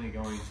definitely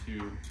going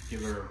to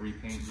give her a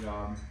repaint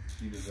job.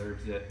 She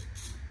deserves it.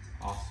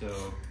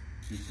 Also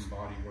do some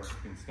body work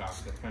and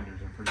stuff. The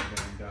fenders are pretty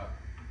banged up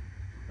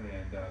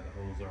and the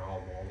holes are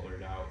all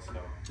wallered out, so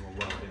we'll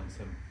weld in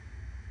some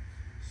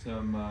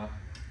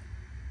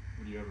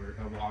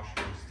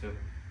washers to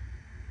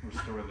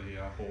restore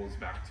the holes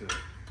back to the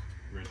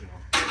original.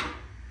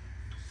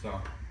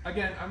 So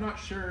again, I'm not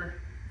sure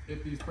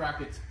if these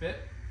brackets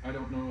fit. I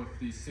don't know if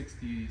these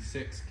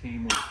 66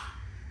 came with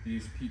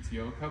these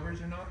PTO covers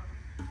or not.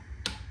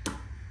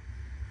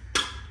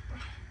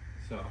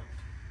 So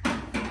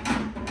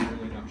I'm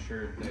really not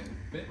sure if they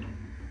fit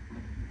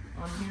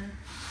on here.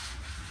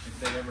 If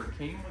they ever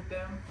came with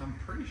them, I'm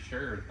pretty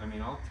sure. I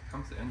mean, all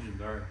Tecumseh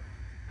engines are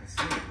the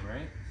same,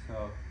 right?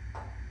 So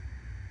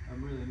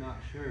I'm really not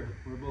sure.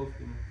 We're both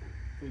gonna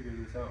figure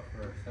this out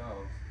for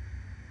ourselves.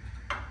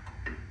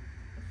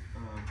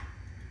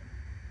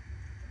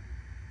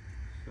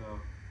 So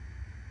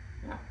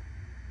yeah,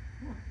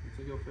 looks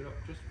like it'll fit up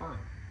just fine.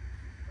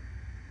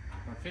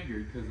 I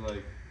figured, because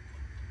like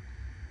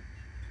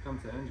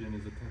Tecumseh engine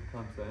is a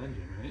Tecumseh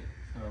engine, right?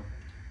 So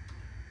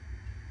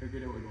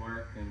figured it would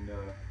work, and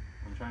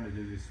I'm trying to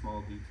do these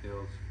small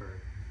details for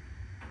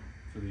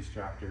these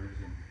tractors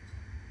and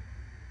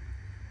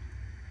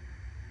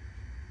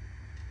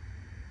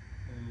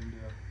you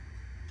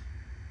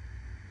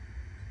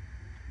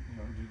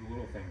know, do the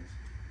little things.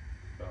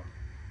 So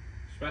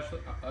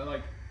especially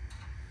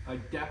I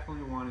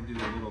definitely want to do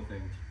the little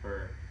things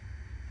for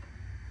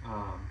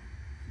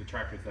the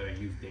tractors that I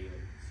use daily.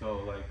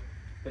 So like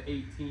the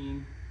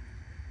 18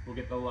 will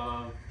get the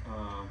love.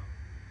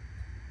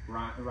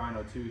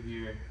 Rhino 2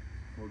 here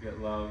will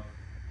get love.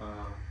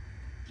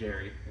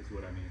 Jerry is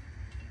what I mean.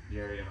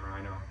 Jerry and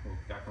Rhino will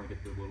definitely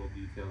get the little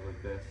details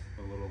like this,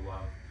 a little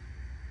love,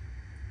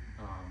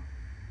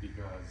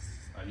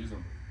 because I use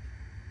them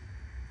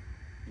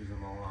a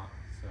lot.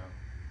 So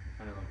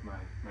kind of like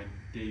my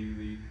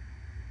daily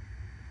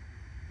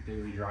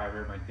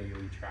driver, my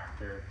daily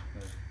tractor,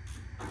 the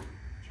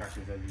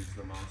tractors I use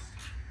the most.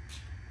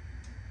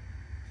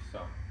 So,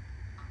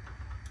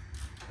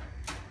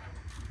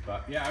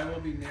 but yeah, I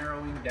will be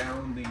narrowing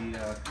down the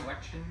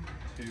collection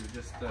to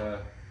just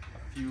a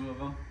few of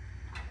them.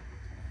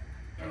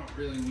 I don't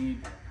really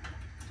need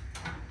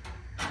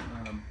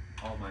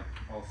all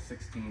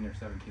 16 or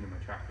 17 of my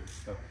tractors,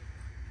 so I'm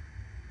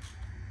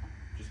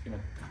just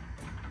gonna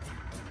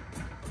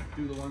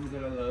do the ones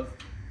that I love.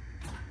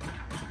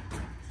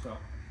 So,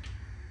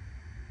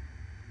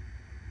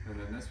 and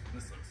then this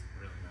looks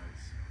really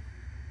nice.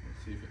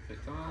 Let's see if it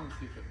fits on, let's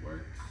see if it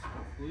works,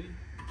 hopefully.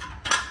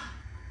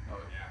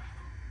 Oh yeah.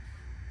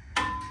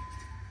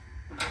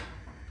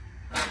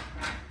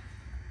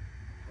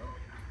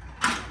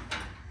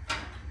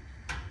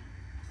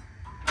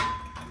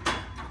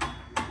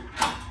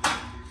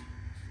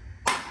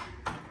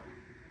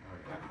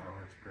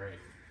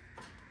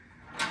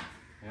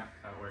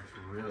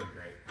 Really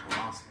great.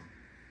 Awesome.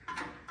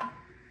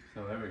 So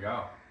there we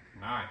go.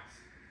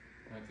 Nice.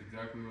 That's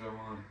exactly what I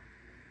wanted.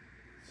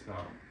 So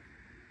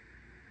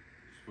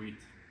sweet.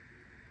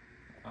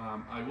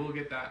 I will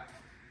get that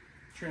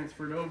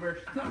transferred over.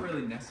 It's not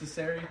really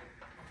necessary,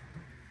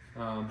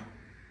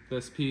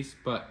 this piece,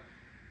 but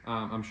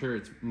I'm sure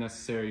it's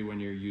necessary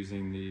when you're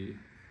using the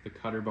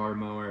cutter bar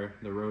mower,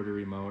 the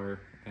rotary mower,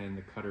 and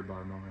the cutter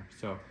bar mower.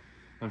 So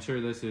I'm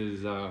sure this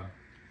is the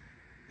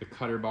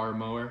cutter bar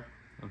mower.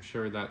 I'm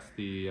sure that's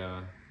the,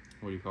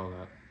 what do you call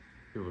that?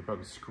 People are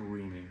probably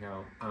screaming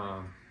out.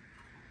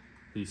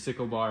 The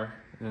sickle bar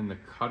and the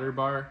cutter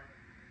bar.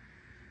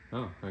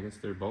 Oh, I guess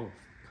they're both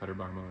cutter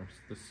bar mowers.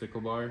 The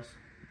sickle bars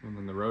and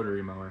then the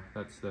rotary mower.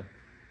 That's the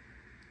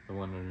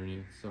one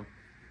underneath. So,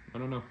 I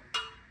don't know.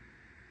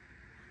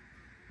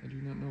 I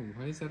do not know.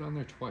 Why is that on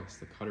there twice?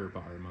 The cutter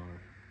bar mower.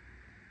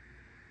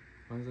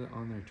 Why is that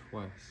on there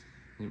twice?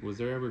 Was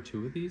there ever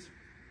two of these?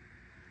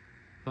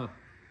 Huh.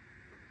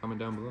 Comment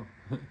down below.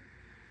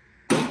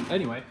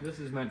 Anyway, this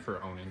is meant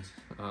for awnings,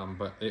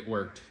 but it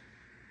worked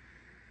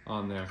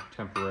on there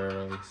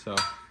temporarily, so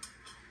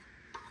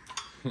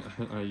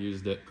I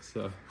used it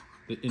the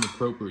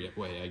inappropriate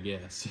way, I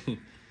guess.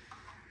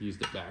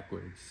 Used it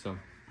backwards, so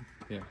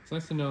yeah, it's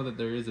nice to know that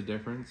there is a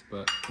difference,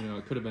 but you know,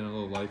 it could have been a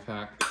little life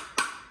hack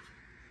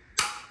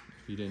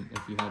if you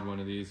had one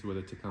of these with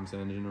a Tecumseh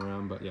engine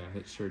around, but yeah,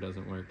 it sure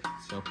doesn't work.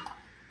 So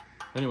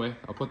anyway,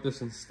 I'll put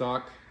this in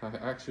stock. I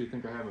actually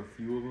think I have a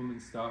few of them in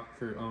stock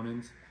for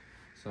awnings.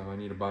 So I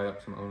need to buy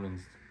up some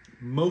awnings.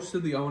 Most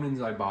of the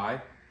awnings I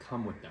buy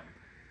come with them.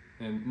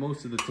 And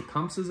most of the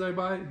Tecumsehs I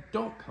buy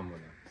don't come with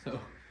them. So,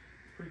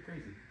 it's pretty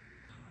crazy.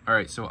 All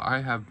right, so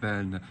I have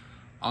been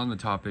on the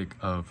topic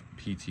of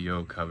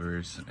PTO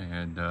covers,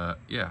 and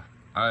yeah,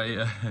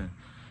 I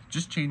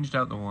just changed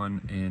out the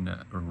one in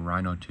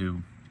Rhino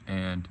 2,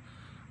 and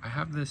I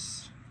have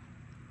this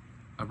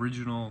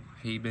original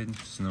Haben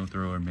snow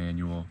thrower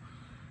manual,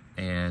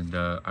 and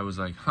I was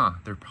like,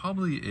 there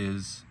probably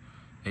is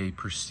a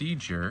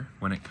procedure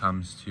when it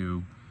comes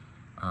to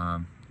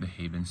the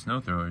Haben snow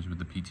throwers with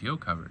the PTO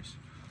covers.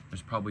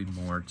 There's probably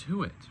more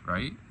to it,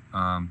 right?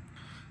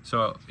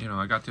 So, you know,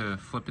 I got to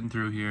flipping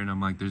through here and I'm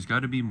like, there's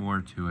got to be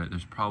more to it.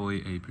 There's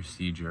probably a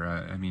procedure.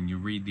 I mean, you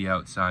read the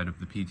outside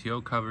of the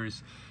PTO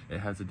covers, it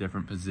has a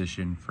different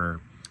position for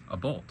a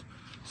bolt.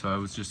 So I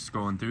was just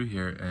scrolling through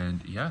here,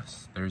 and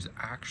yes, there's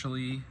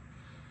actually,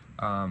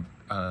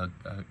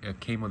 it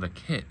came with a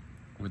kit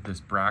with this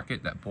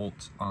bracket that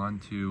bolts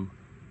onto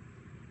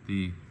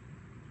the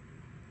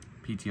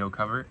PTO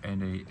cover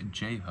and a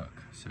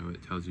J-hook. So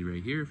it tells you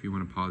right here if you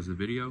want to pause the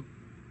video.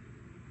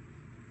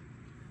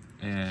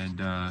 And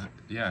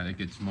yeah, it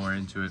gets more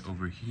into it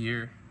over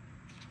here.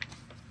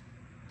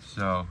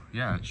 So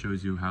yeah, it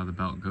shows you how the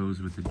belt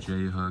goes with the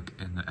J-hook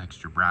and the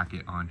extra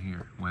bracket on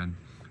here when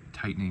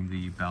tightening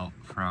the belt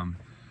from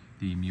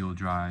the mule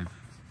drive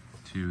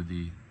to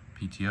the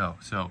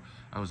PTO. So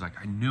I was like,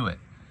 I knew it.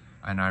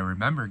 And I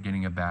remember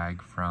getting a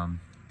bag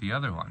from the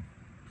other one,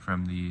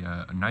 from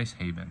the nice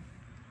Haben.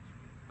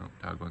 Oh,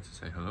 dog wants to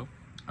say hello.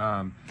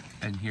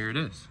 And here it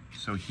is.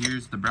 So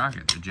here's the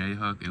bracket, the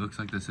J-hook. It looks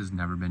like this has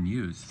never been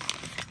used.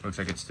 Looks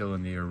like it's still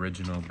in the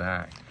original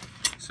bag.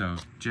 So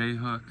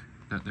J-hook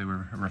that they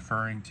were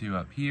referring to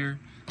up here,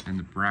 and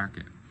the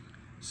bracket.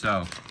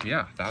 So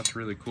yeah, that's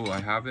really cool.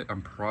 I have it.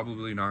 I'm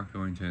probably not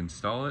going to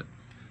install it,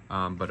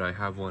 but I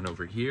have one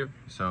over here.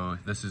 So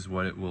this is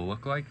what it will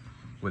look like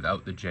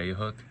without the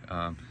J-hook.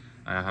 I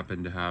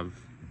happen to have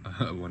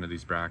one of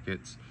these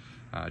brackets.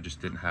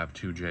 Just didn't have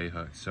two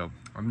J-hooks, so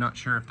I'm not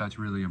sure if that's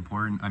really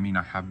important. I mean,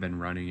 I have been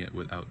running it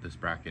without this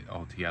bracket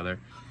altogether,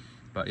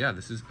 but yeah,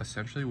 this is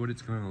essentially what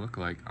it's going to look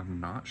like. I'm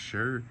not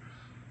sure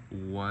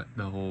what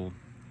the whole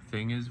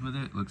thing is with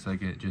it. Looks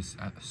like it just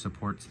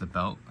supports the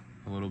belt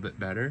a little bit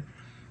better,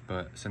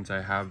 but since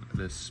I have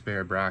this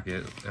spare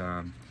bracket,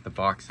 the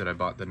box that I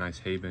bought the nice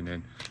Haben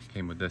in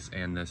came with this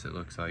and this, it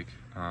looks like.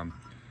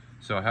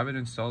 So I have it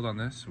installed on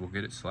this. We'll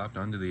get it slapped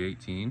onto the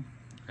 18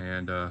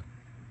 and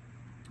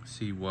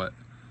see what,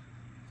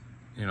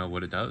 you know,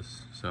 what it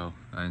does. So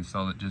I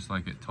installed it just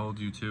like it told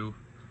you to,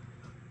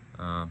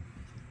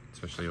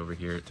 especially over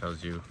here it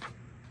tells you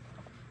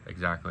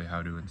exactly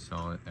how to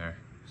install it there.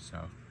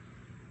 So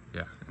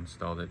yeah,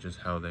 installed it just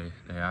how they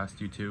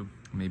asked you to.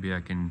 Maybe I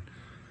can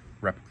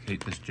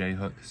replicate this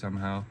J-hook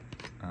somehow,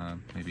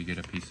 maybe get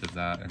a piece of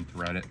that and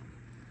thread it,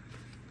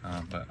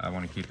 but I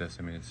want to keep this.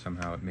 I mean,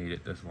 somehow it made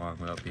it this long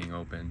without being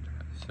opened.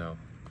 So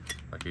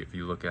like if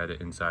you look at it,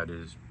 inside it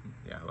is,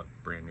 yeah, look,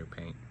 brand new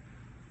paint.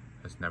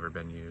 Has never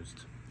been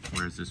used.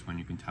 Whereas this one,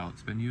 you can tell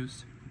it's been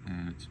used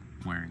and it's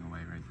wearing away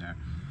right there.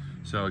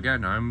 So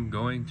again, I'm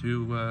going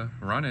to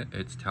run it.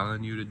 It's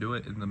telling you to do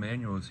it in the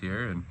manuals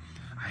here, and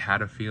I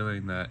had a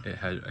feeling that it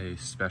had a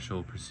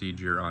special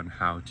procedure on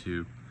how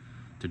to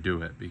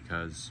do it,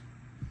 because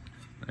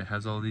it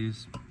has all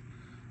these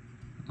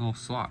little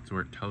slots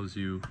where it tells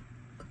you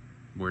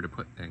where to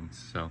put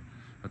things. So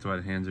that's why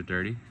the hands are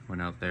dirty.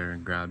 Went out there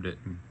and grabbed it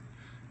and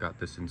got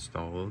this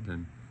installed,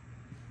 and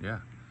yeah,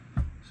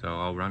 so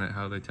I'll run it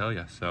how they tell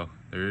you. So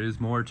there is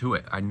more to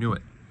it. I knew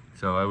it.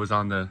 So I was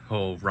on the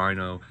whole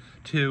Rhino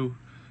 2,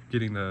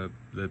 getting the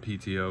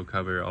PTO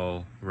cover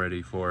all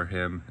ready for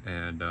him,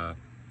 and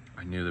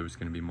I knew there was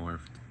going to be more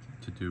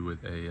to do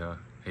with a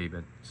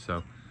Haben.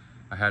 So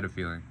I had a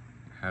feeling.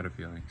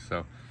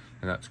 So,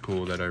 and that's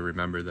cool that I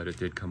remember that it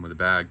did come with a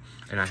bag,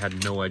 and I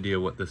had no idea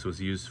what this was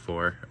used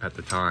for at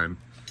the time,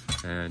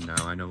 and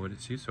now I know what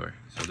it's used for.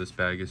 So this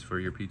bag is for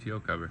your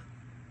PTO cover.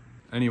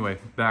 Anyway,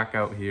 back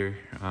out here.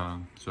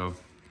 So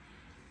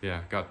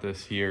yeah, got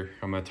this here.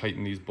 I'm gonna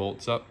tighten these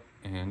bolts up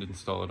and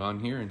install it on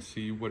here and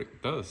see what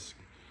it does.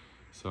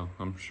 So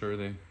I'm sure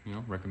they, you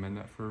know, recommend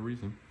that for a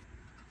reason.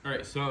 All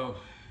right, so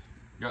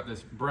got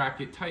this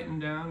bracket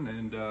tightened down,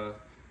 and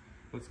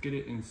let's get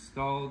it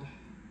installed.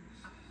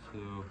 So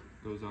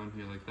it goes on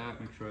here like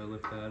that. Make sure I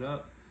lift that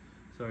up.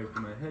 Sorry for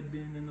my head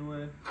being in the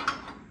way.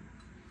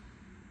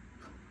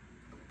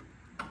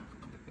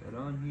 Get that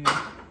on here.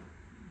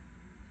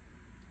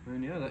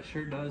 And yeah, that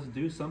sure does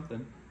do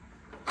something.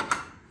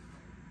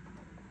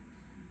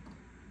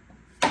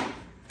 So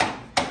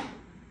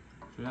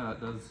yeah, that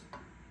does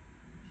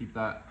keep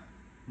that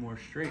more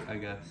straight, I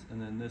guess.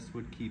 And then this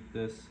would keep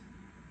this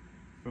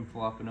from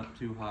flopping up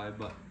too high,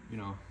 but you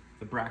know,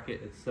 the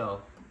bracket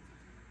itself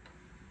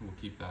will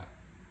keep that.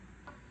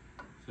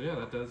 So yeah,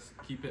 that does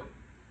keep it,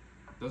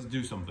 does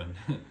do something.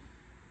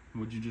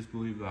 Would you just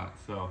believe that?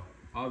 So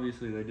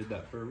obviously they did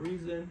that for a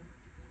reason.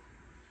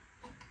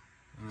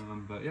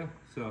 But yeah,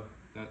 so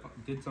that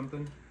did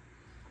something.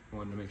 I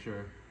wanted to make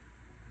sure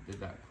I did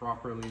that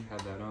properly, had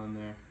that on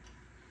there.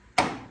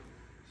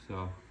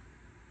 So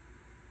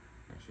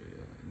actually,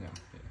 no,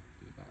 yeah,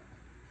 do that.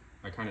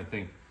 I kind of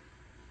think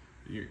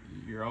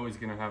you're always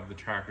gonna have the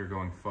tractor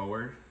going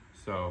forward.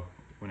 So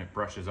when it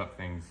brushes up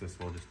things, this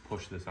will just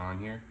push this on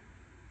here.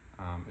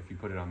 If you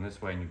put it on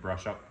this way and you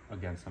brush up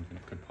against something,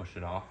 it could push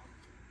it off.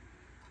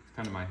 It's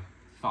kind of my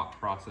thought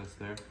process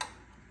there.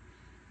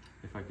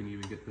 If I can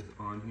even get this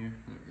on here,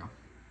 there we go.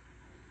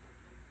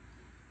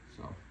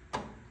 So,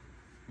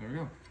 there we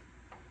go.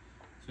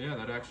 So yeah,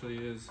 that actually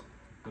is,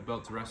 the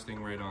belt's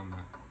resting right on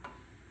that.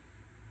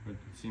 It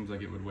seems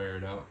like it would wear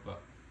it out,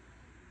 but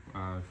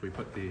if we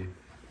put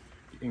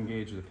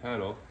engage the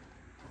pedal,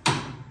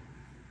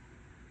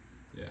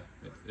 yeah,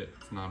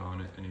 it's not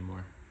on it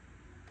anymore.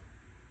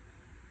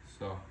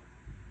 So,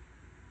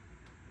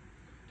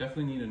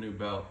 definitely need a new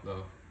belt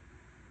though.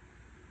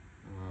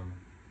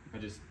 I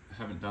just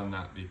haven't done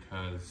that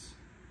because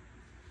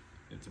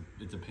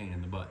it's a pain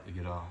in the butt to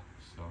get off,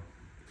 so.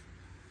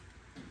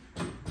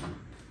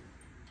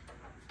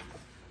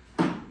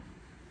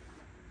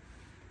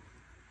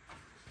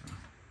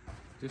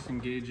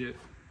 Disengage it,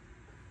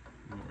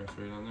 and it rests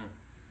right on there.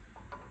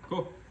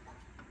 Cool.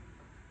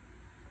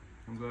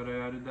 I'm glad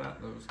I added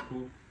that. That was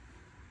cool.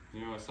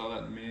 You know, I saw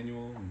that in the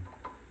manual and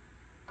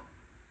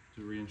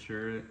to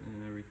reinsure it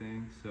and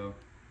everything. So,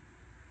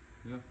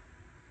 yeah,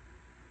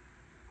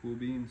 cool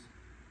beans.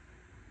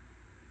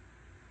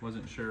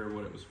 Wasn't sure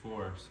what it was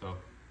for, so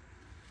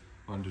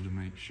wanted to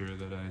make sure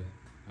that I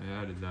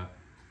added that.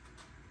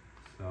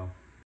 So, all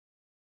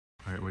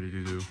right, what did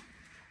you do?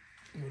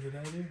 What did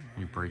I do?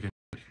 You break it?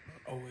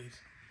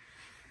 Always.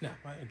 No,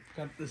 I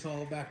got this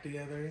all back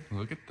together.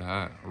 Look at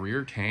that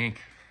rear tank.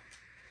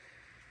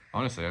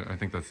 Honestly, I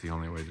think that's the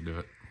only way to do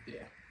it.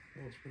 Yeah,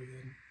 it looks pretty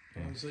good.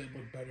 Yeah. Obviously, it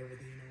looked better with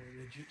the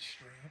rigid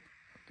strap,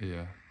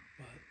 Yeah.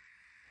 but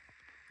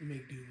you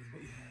make do with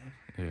what you have.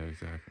 Yeah,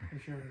 exactly. I'm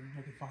sure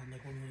I could find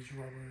like one of those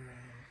rubber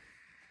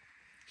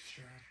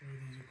straps, whatever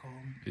those are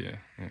called. Yeah,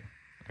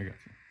 I got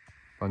you.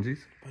 Bungees?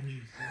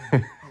 Bungees,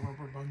 yeah. A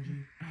rubber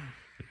bungee.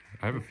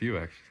 I have a few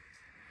actually.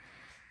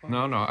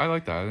 No, I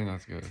like that. I think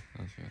that's good.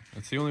 That's good.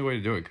 That's the only way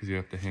to do it because you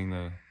have to hang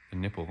the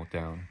nipple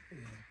down. Yeah,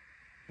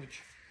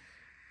 which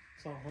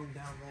it's all hung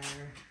down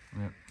there.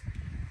 Yeah.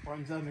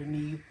 Runs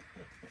underneath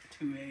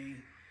to a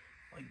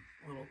like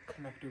little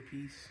connector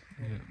piece.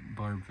 Yeah,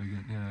 barb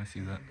figure. Yeah, I see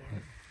that.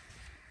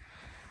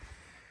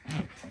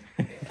 Yeah.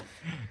 I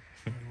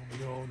won't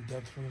go in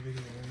depth for the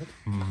video of it.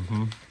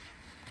 Mm-hmm.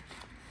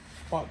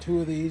 Bought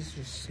 2 of these,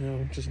 just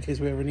in case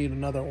we ever need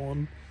another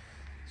one,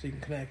 so you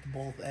can connect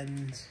both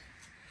ends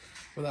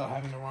without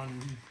having to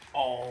run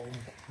all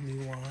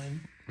new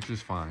line. Which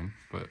is fine,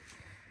 but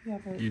Yeah,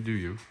 but you do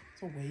you.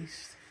 it's a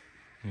waste.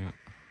 Yeah.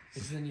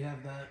 Because then you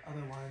have that other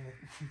line that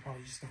you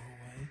probably just throw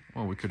away.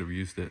 Well, we could have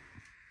used it.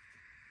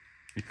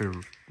 You could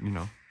have,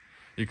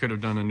 you could have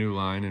done a new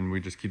line and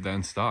we just keep that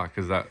in stock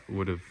because that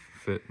would have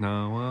fit.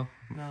 No, well,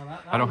 No,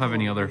 that I don't was have a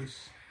any little other.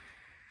 loose.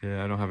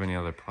 Yeah, I don't have any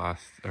other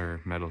plastic or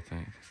metal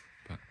tanks.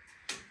 But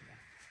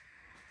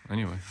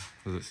anyway,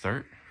 does it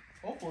start?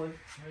 Hopefully.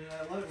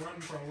 I let it run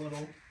for a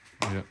little.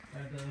 Yeah. I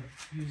had to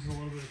use a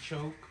little bit of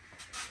choke.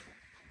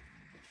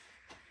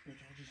 Which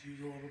I'll just use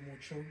a little bit more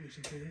choke just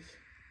in case.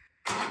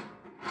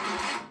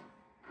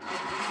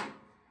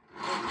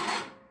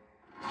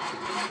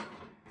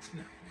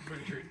 No, I'm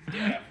pretty sure it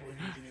definitely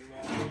needs a new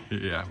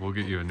battery. Yeah, we'll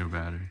get you a new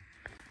battery.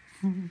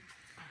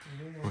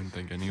 Wouldn't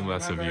think any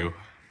less of you.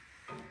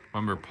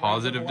 Remember,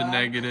 positive to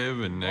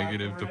negative and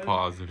negative to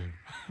positive.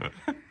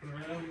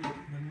 Around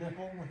the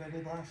nipple like I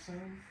did last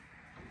time.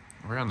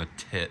 Right on the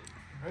tit.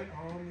 Right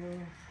on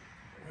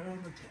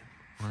the tip.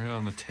 Right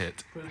on the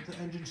tit. Put it to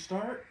engine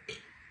start.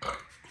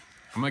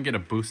 I'm gonna get a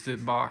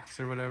boosted box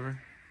or whatever.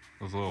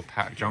 Those little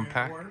jump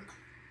pack.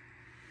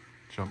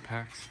 Jump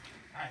packs.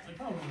 I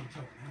probably want to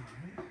choke now,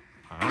 right?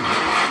 I don't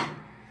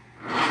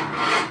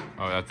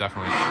know. Oh,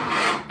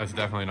 that's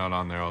definitely not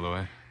on there all the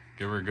way.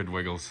 Give her good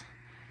wiggles.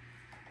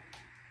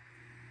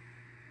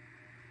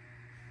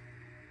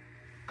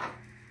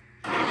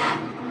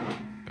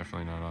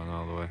 Definitely not on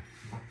all the way.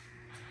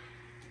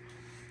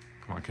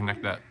 Come on,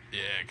 connect that.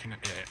 Yeah,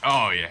 connect. Yeah.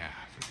 Oh yeah.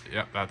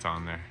 Yep, that's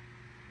on there.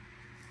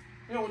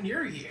 You know, when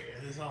you're here,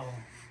 this all.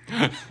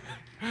 Cameras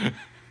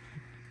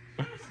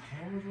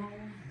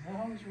rolling? Is that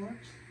how this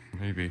works?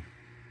 Maybe.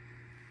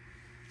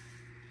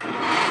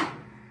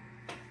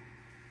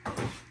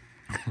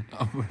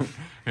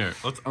 Here,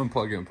 let's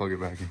unplug it and plug it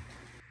back in.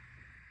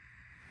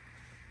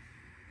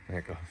 There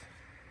it goes.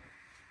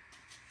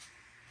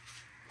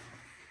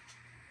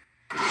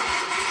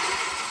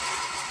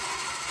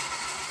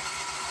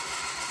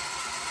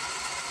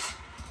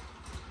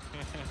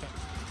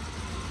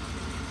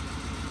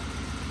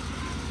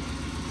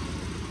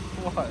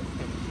 What? I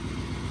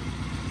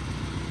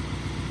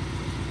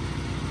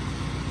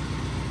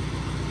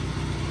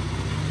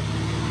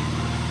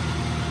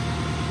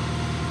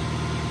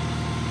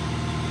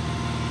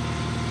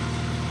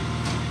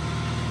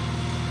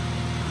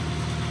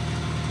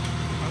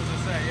was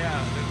gonna say, yeah.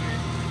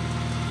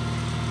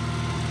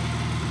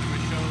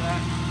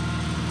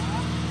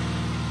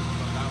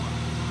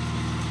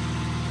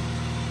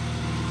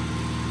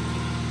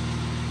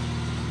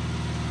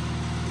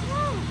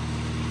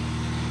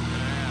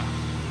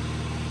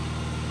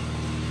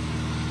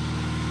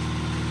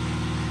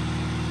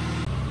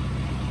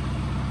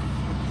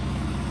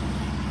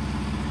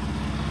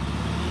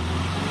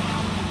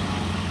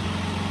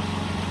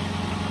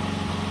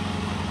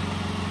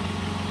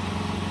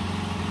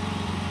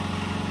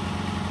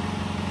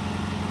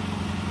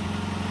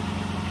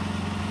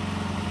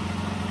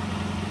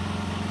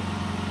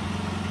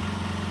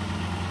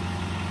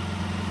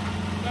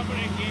 put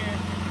it in gear.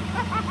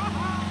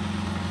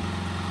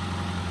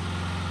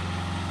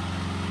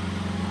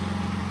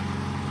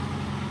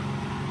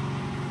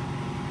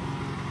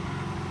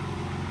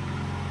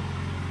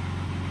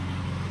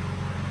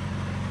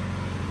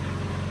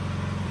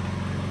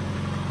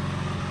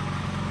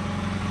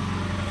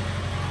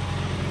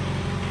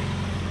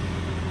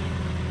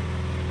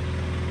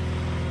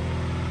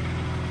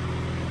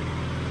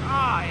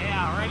 Oh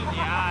yeah, right in the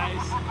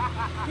eyes.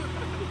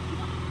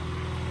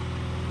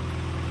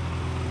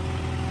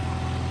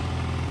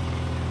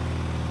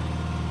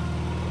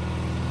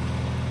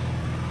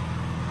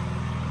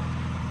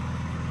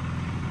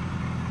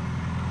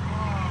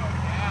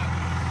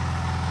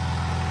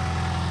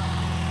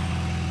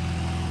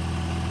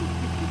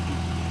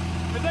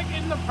 It's like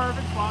in the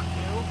perfect spot too.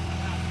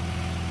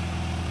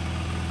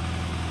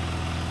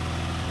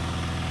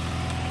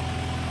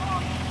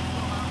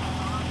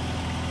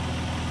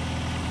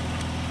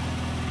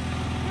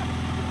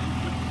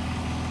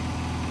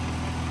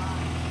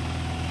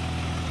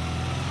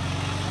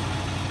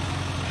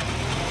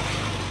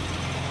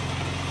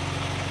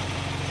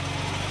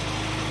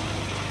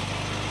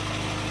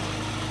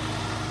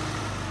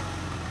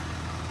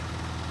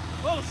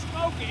 A little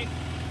smoky.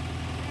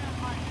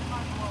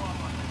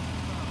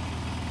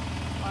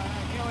 I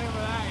can't wait for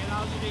that, and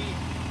I'll just be.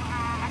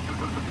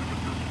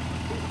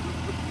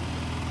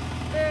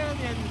 And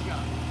the engine's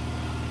gone.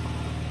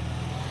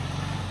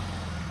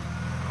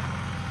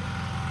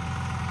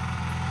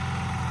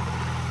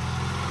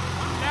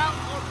 Watch out,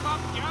 old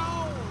Pop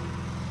Joe!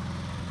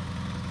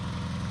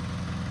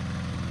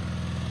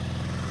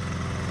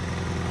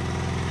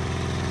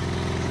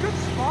 It's a good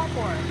spot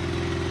for it.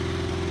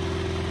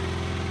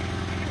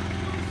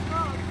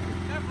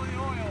 Definitely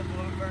oil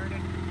blue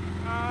burning.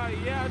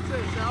 Yeah, I'd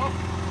say so.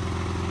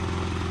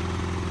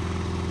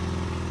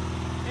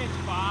 It's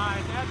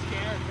fine. That's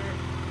character.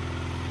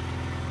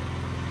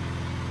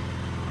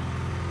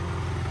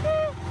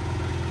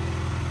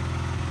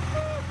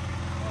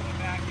 Pull it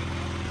back in.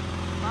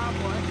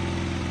 Probably.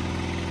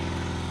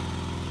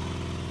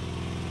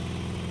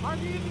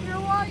 Aren't you using your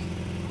light?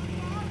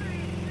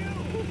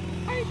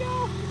 I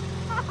know.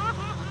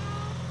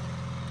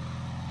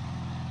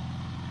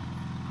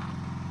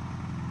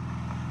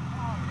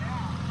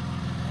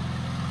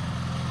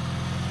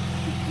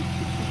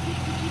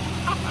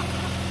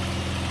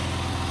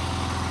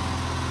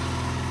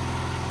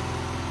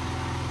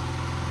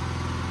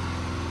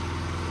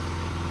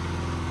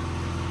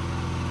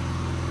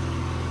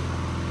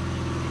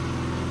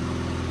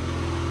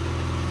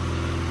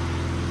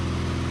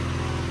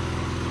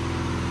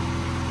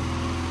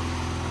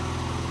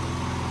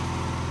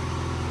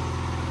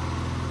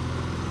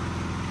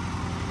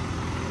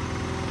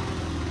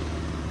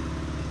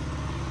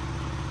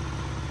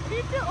 What are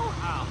you doing?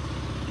 Oh.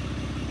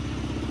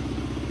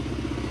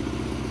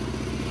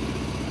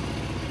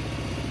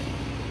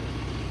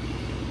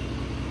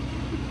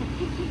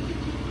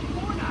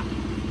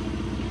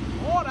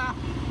 Order.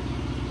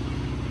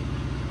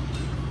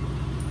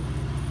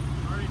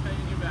 Already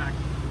paying you back.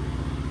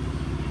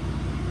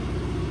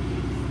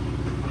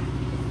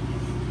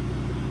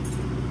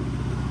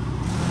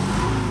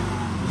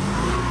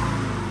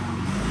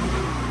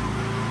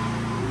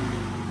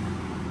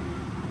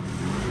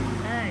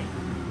 Hey.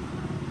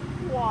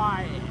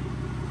 Quiet.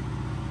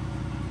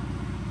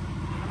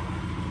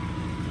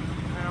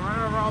 I'm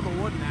running over all the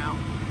wood now.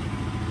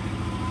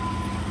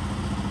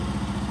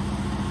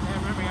 Hey,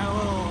 remember, you got a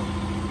little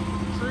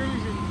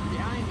intrusion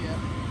behind you.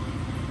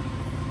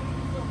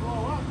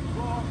 Blow up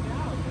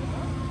now,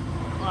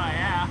 Oh,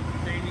 yeah.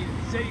 So you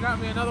said you got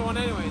me another one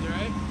anyways,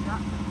 right? Yeah.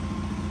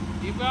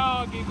 Keep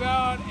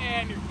going,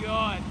 and you're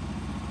good.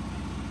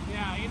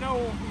 Yeah, you know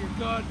you're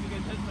good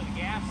because that's where the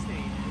gas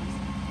station is.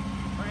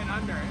 Right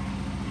under it.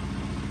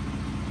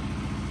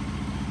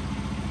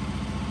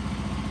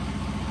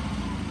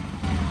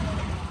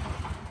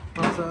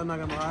 Also, I'm not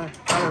gonna lie.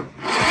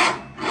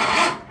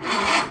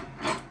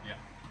 Yeah,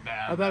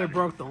 bad. I thought it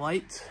broke the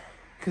lights.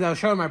 Because I was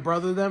showing my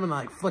brother them and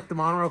I like flicked them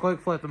on real quick,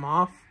 flipped them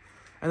off.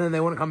 And then they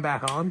wouldn't come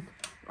back on.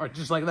 Or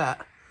just like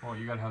that. Oh,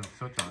 you gotta have the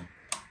switch on.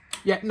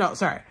 Yeah, no,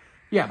 sorry.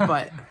 Yeah,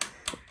 but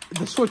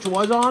the switch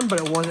was on, but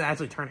it wasn't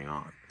actually turning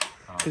on.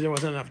 Because there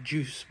wasn't enough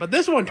juice. But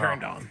this one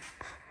turned on.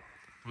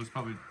 It was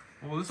probably...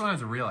 Well, this one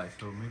has a relay,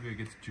 so maybe it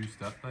gets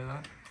juiced up by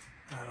that.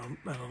 I don't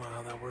know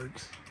how that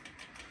works.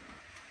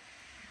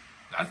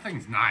 That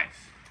thing's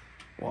nice.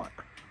 What?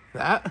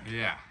 That?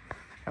 Yeah.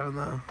 I don't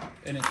know.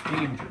 And it's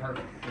aimed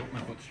perfect. Oh,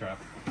 my foot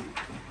strap.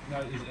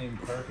 That is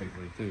aimed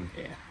perfectly, too.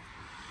 Yeah.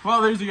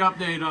 Well, there's the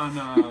update on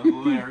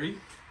Larry.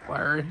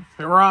 Larry.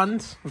 It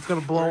runs. It's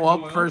going to blow Where's up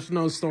the oil? first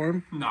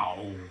snowstorm.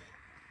 No.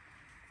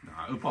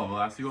 Nah, it'll probably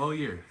last you all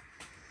year.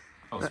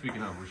 Oh,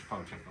 speaking of, we should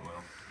probably check the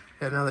oil.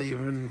 Yeah, now that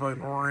you've been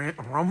fucking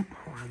rump.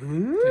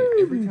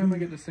 Hey, every time I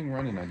get this thing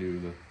running, I do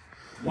the...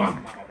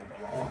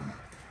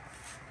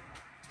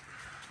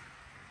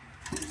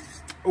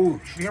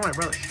 Ooh, should you hear my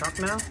brother's truck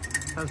now?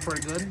 Sounds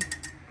pretty good.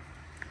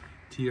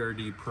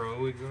 TRD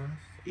Pro exhaust.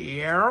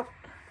 Yeah.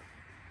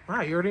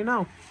 Wow, you already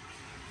know.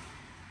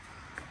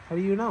 How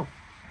do you know?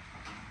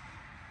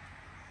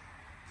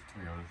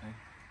 Toyota thing.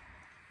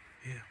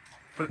 Yeah,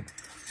 but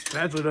it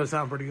actually does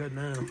sound pretty good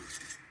now.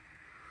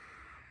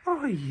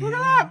 Oh yeah. Look at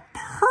that,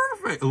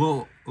 perfect. A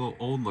little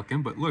old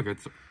looking, but look,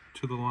 it's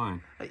to the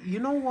line. You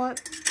know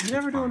what? You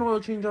never do an oil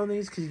change on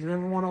these because you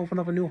never want to open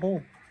up a new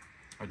hole.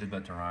 I did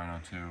that to Rhino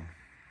too.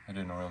 I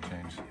did an oil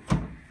change.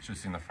 Should have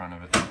seen the front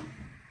of it.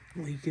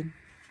 Leaking.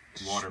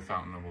 Water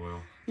fountain of oil.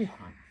 Yeah.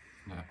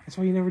 Yeah. That's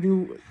why you never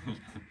do.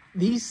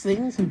 These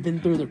things have been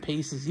through their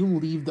paces. You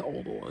leave the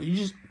old oil. You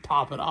just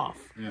top it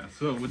off. Yeah,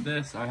 so with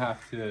this, I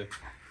have to,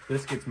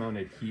 this gets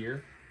mounted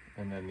here,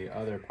 and then the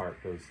other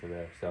part goes to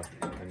there. So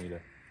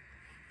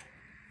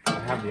I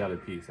have the other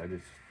piece. I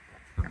just.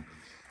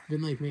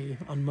 Been like me,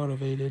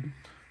 unmotivated.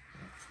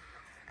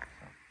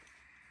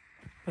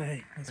 But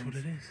hey, that's what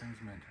it is.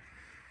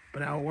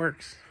 But now it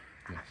works.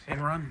 Yes.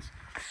 And runs.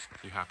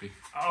 You happy?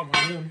 Oh my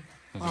god.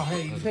 Oh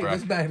hey, you take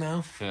this back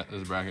now. Yeah,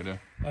 there's a bracket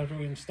there. After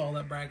we install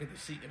that bracket, the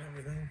seat and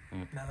everything.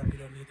 Yeah. Now that we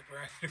don't need the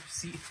bracket or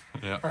seat.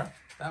 Yeah. Or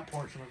that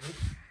portion of it.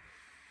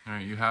 All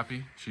right, you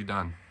happy? She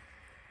done.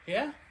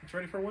 Yeah, it's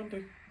ready for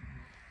winter.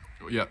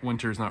 Yeah,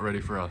 winter's not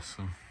ready for us.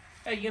 So.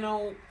 Hey, you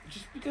know,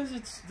 just because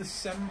it's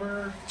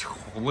December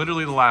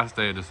Literally the last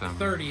day of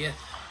December. 30th.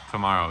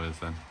 Tomorrow is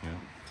then. Yeah.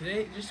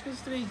 Today, just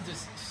because today's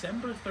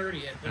December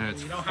 30th, And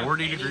it's we don't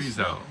 40 have any degrees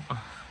snow, out.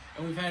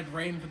 And we've had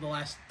rain for the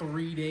last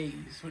 3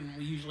 days when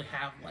we usually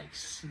have like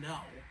snow.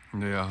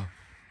 Yeah.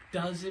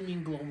 Doesn't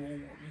mean global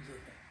warming is a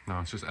thing. No,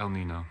 it's just El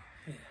Nino.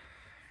 Yeah.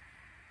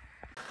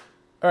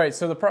 All right,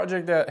 so the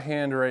project at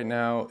hand right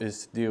now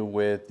is to deal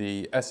with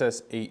the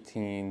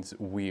SS18's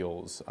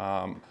wheels.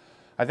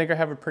 I think I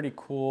have a pretty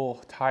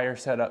cool tire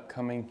setup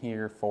coming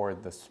here for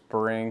the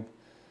spring,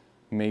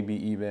 maybe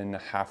even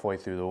halfway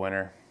through the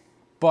winter.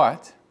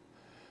 But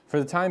for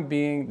the time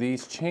being,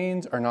 these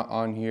chains are not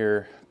on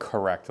here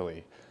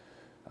correctly.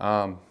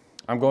 I'm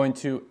going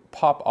to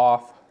pop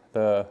off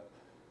the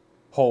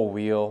whole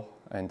wheel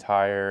and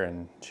tire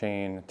and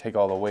chain, take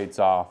all the weights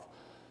off,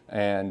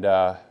 and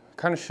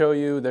kind of show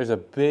you there's a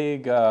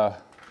big, I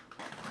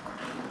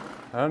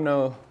don't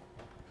know,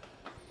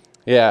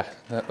 yeah,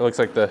 that looks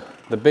like the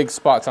big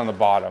spots on the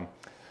bottom.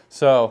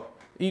 So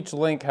each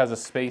link has a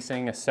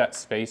spacing, a set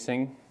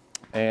spacing,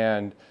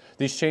 and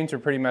these chains were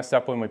pretty messed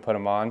up when we put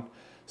them on.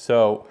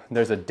 So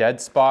there's a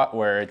dead spot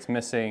where it's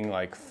missing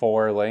like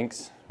 4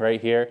 links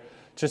right here.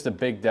 Just a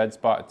big dead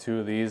spot, 2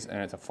 of these,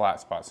 and it's a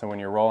flat spot. So when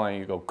you're rolling,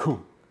 you go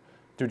coom,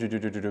 do do do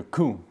do do do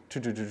coom, do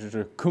do do do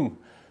do coom.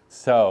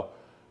 So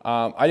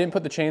I didn't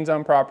put the chains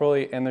on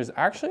properly, and there's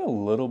actually a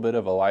little bit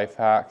of a life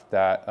hack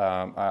that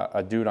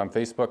a dude on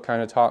Facebook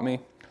kind of taught me.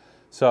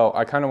 So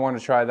I kind of want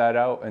to try that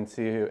out and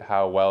see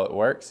how well it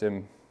works,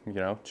 and you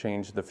know,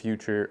 change the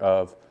future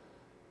of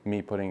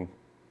me putting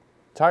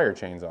tire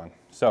chains on.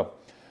 So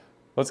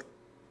let's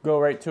go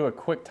right to a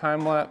quick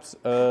time lapse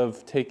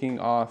of taking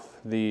off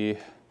the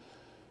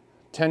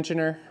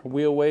tensioner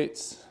wheel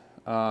weights.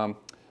 I'll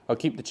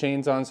keep the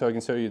chains on so I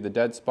can show you the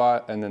dead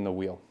spot and then the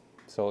wheel.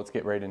 So let's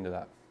get right into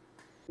that.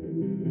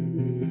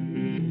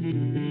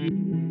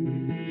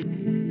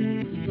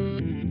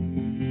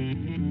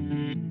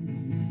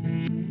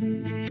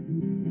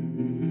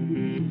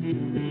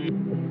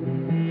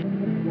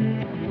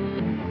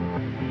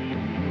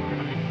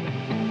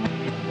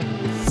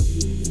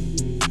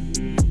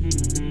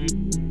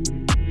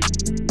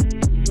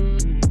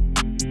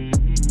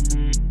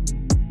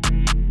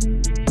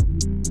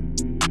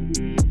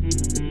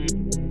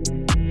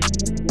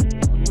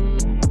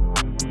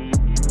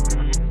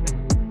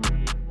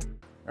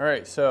 All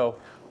right, so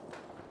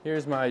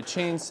here's my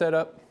chain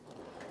setup,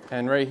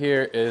 and right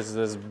here is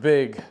this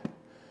big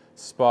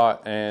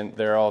spot, and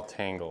they're all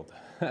tangled.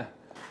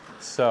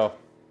 So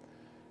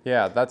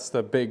yeah, that's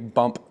the big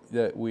bump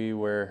that we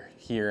were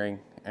hearing,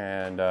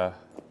 and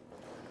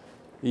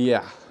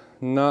yeah,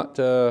 not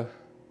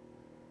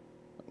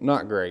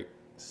great.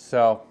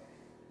 So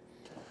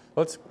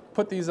let's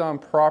put these on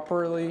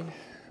properly.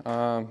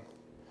 I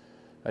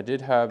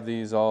did have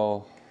these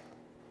all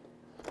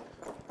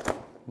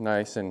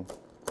nice and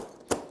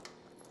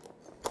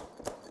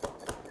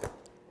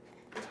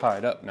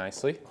tied up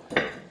nicely.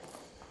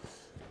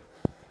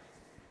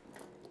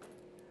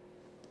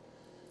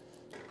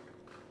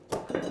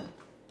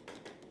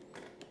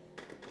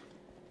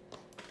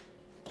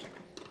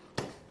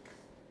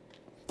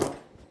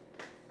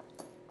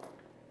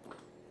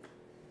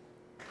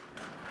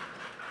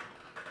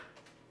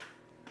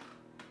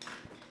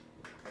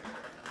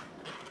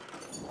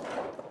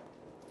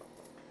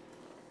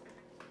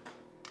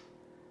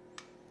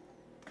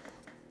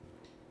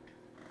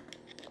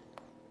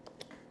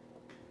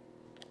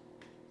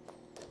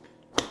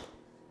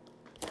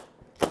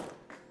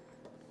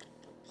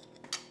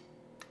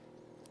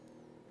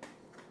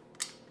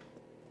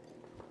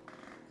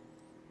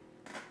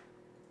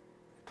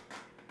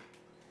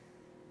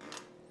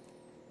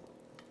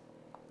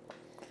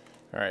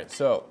 All right,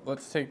 so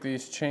let's take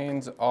these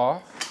chains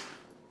off.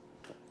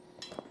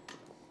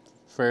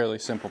 Fairly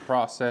simple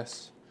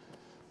process.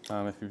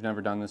 If you've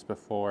never done this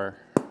before,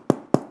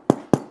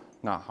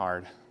 not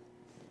hard.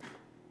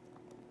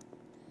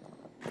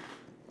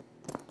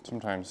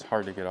 Sometimes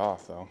hard to get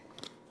off though.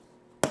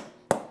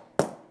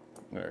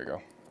 There you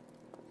go.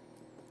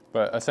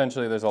 But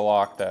essentially there's a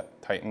lock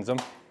that tightens them.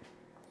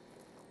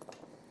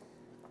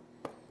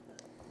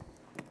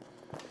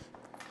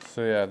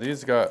 So yeah,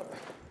 these got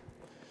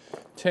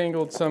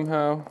tangled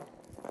somehow.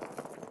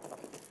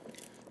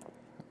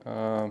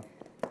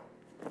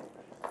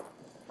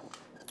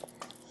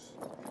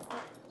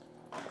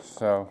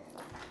 So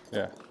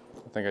yeah,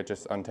 I think I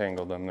just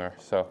untangled them there.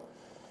 So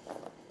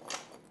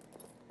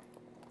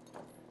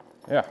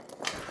yeah,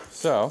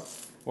 so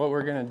what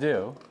we're gonna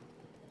do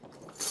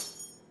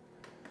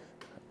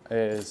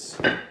is,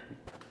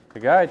 the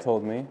guy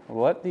told me,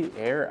 let the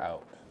air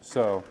out.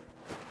 So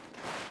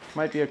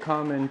might be a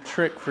common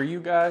trick for you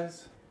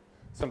guys,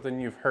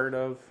 something you've heard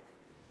of,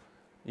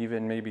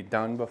 even maybe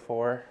done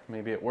before.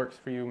 Maybe it works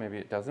for you, maybe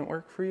it doesn't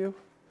work for you.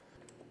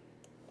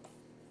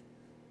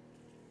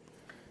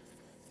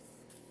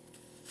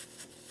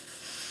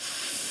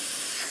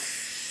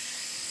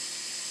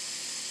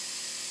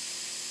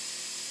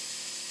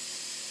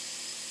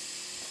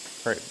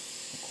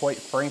 Quite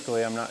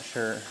frankly, I'm not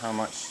sure how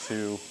much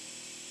to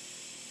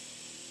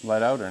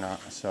let out or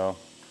not, so.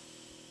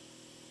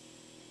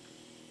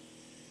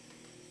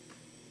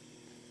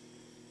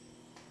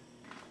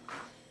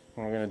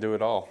 I'm gonna do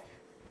it all.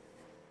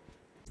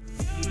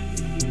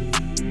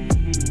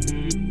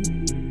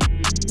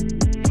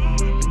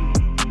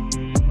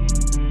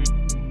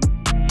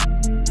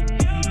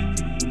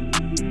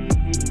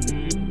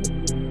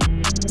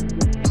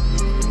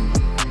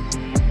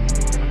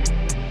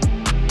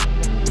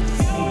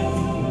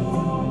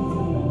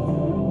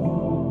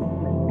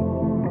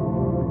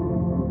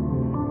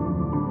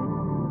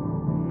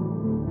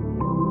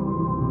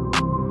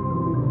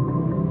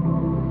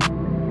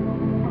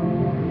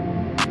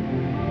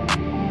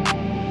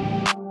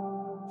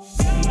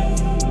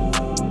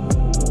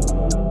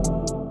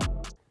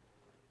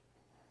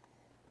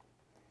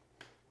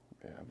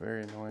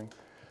 Very annoying.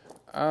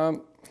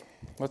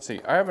 Let's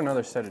see, I have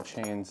another set of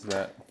chains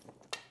that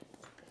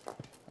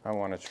I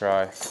want to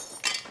try.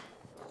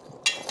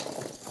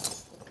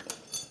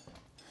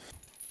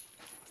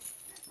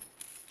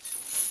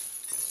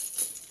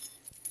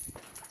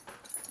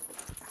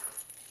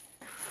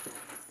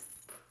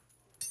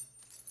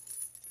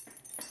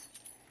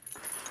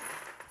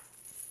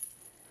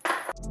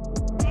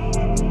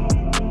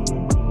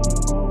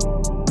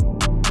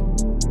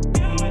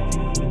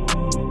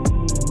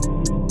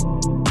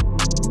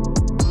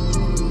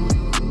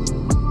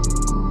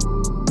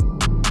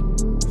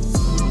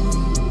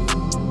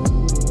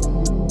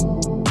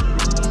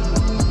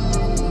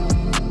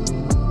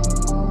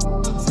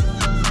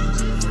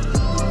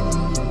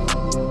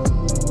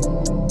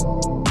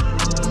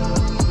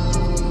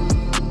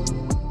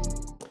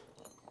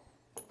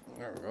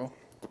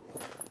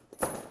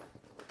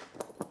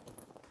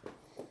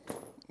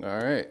 All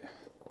right,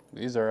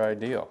 these are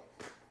ideal.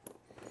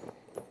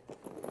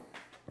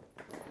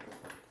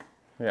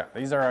 Yeah,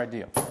 these are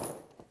ideal.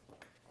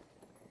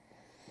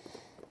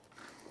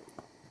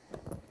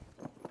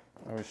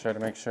 I always try to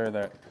make sure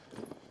that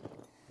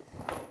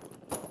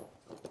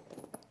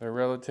they're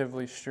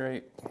relatively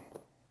straight.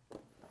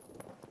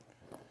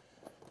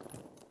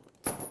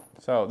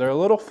 So they're a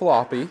little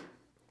floppy,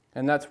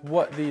 and that's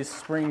what these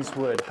springs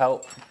would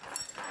help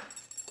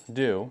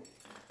do.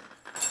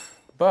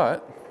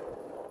 But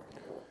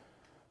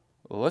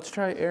let's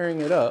try airing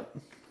it up.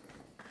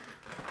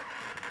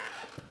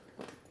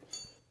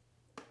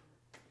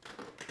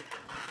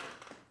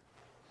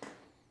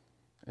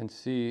 And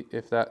see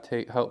if that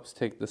helps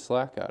take the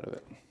slack out of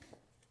it.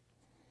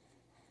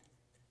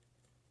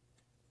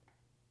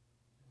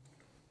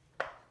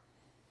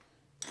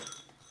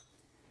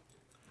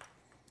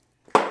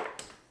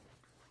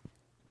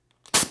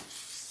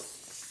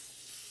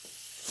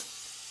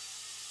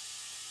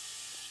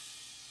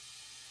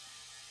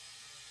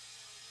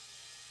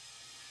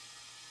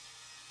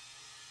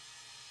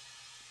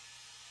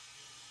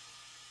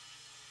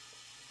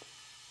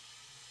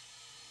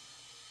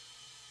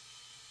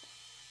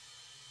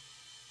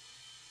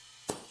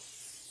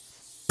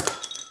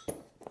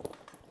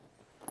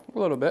 A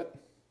little bit.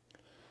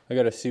 I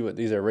gotta see what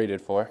these are rated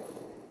for.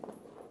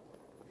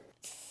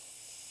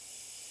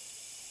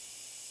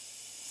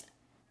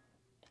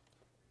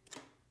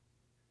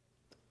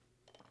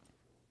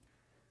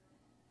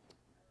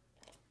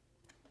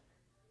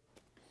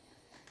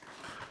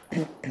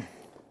 All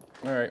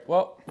right,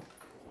 well,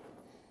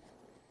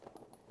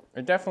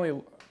 it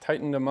definitely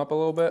tightened them up a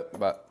little bit,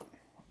 but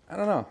I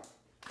don't know.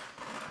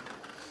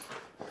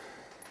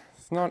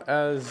 It's not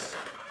as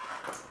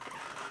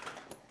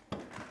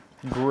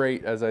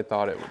great as I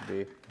thought it would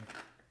be.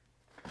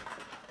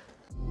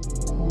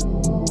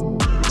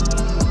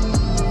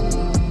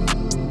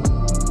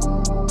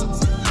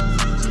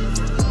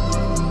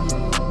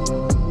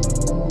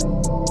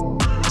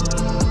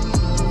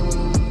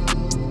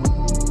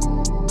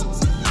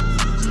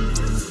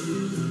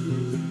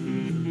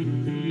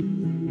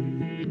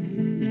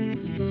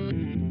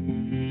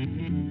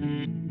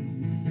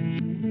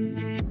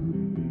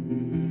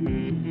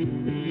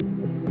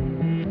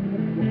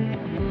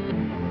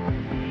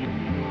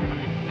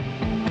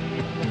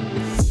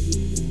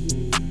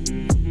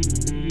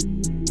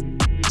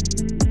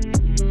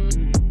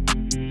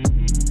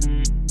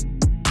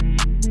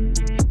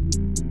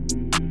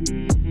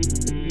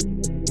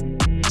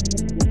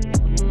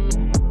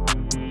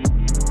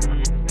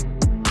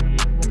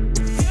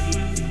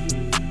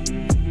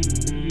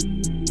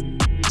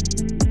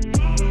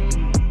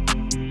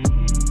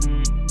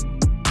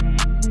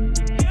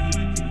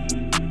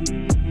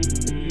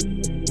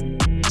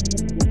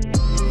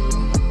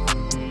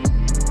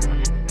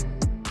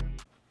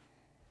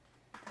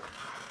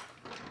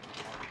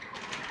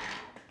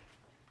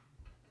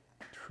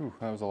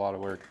 that was a lot of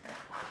work.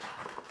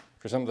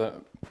 For something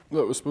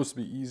that was supposed to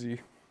be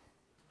easy.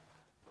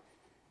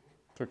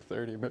 Took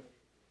 30, but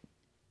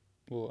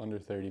a little under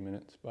 30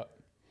 minutes, but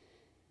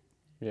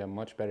yeah,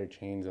 much better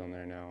chains on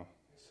there now.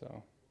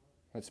 So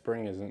that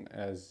spring isn't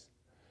as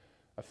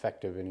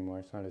effective anymore.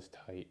 It's not as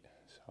tight.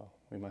 So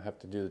we might have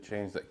to do the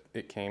chains that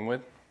it came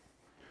with.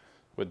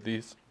 With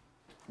these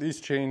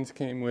chains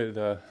came with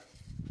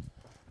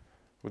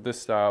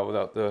this style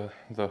without the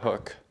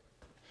hook.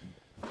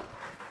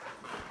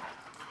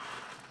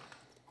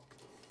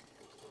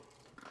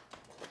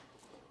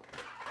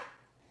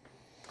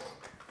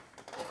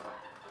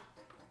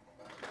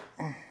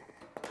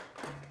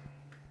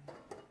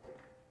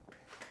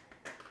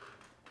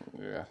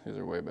 Yeah, these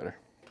are way better.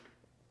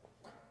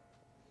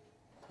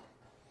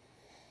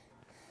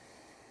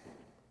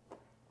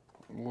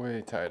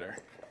 Way tighter.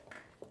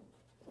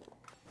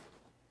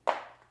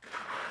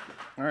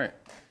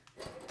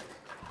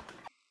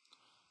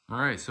 All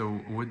right, so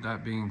with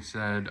that being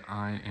said,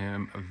 I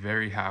am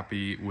very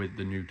happy with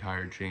the new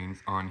tire chains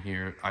on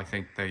here. I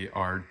think they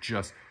are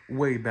just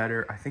way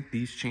better. I think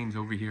these chains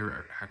over here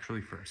are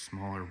actually for a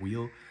smaller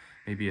wheel,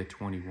 maybe a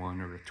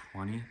 21 or a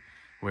 20,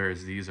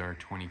 whereas these are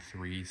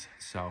 23s.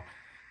 So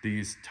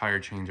these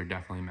tire chains are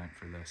definitely meant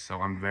for this. So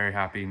I'm very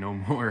happy, no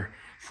more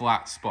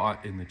flat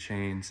spot in the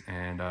chains,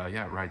 and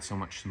yeah, it rides so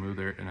much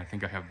smoother, and I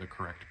think I have the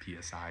correct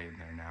PSI in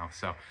there now.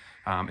 So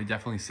it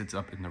definitely sits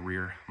up in the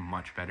rear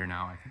much better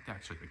now. I think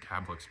actually the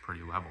cab looks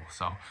pretty level.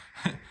 So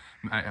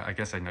I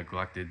guess I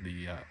neglected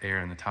the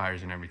air in the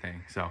tires and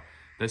everything. So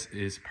this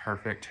is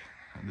perfect.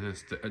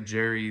 This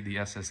Jerry, the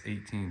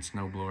SS18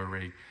 snowblower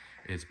rig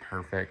is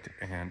perfect,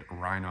 and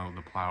Rhino,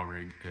 the plow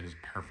rig, is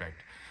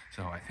perfect.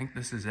 So I think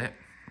this is it.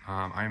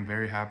 I am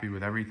very happy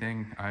with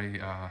everything.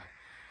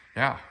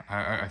 Yeah,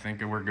 I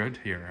think we're good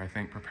here. I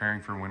think preparing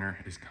for winter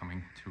is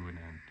coming to an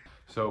end.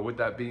 So with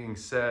that being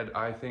said,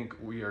 I think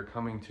we are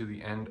coming to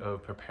the end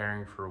of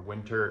preparing for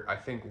winter. I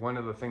think one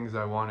of the things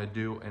I want to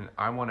do, and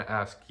I want to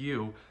ask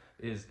you,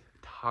 is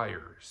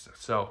tires.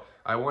 So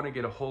I want to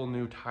get a whole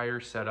new tire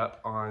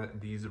setup on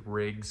these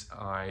rigs.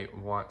 I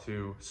want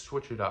to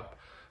switch it up.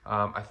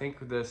 I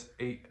think this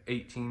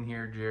 818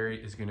 here,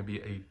 Jerry, is going to be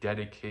a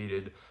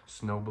dedicated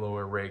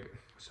snowblower rig.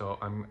 So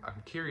I'm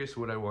curious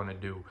what I want to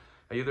do.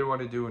 I either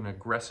want to do an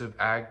aggressive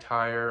ag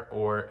tire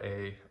or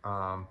a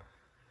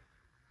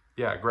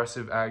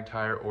aggressive ag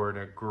tire or an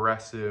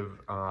aggressive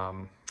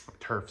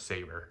turf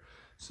saver.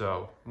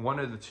 So one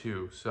of the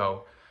two.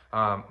 So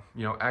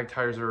you know, ag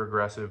tires are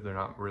aggressive. They're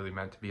not really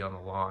meant to be on the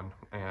lawn,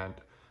 and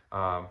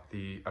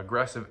the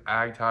aggressive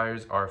ag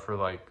tires are for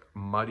like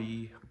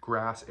muddy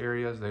grass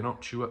areas. They don't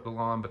chew up the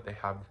lawn, but they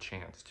have the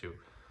chance to.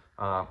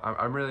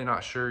 I'm really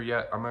not sure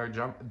yet. I'm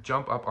gonna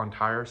jump up on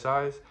tire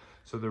size.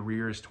 So the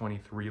rear is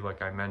 23,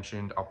 like I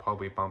mentioned. I'll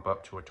probably bump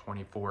up to a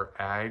 24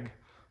 ag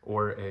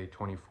or a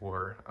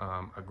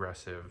 24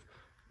 aggressive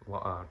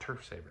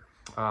turf saver.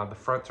 The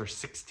fronts are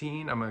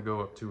 16. I'm gonna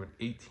go up to an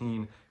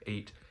 18,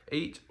 8,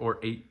 8 or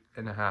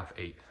 8.5,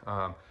 8.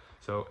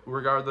 So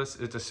regardless,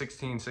 it's a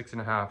 16,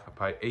 6.5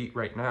 by 8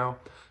 right now.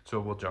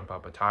 So we'll jump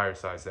up a tire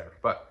size there.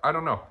 But I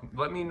don't know.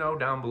 Let me know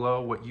down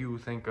below what you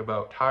think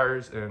about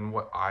tires and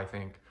what I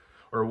think,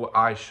 or what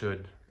I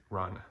should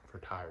run for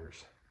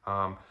tires.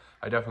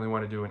 I definitely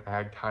want to do an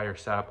ag tire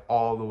setup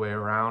all the way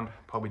around.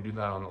 Probably do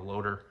that on the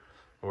loader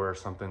or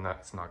something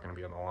that's not going to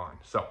be on the lawn.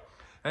 So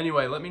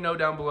anyway, let me know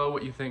down below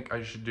what you think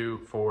I should do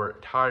for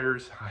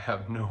tires. I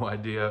have no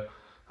idea.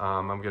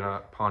 I'm going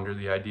to ponder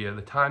the idea.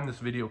 The time this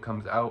video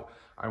comes out,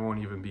 I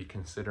won't even be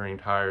considering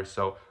tires,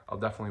 so I'll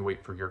definitely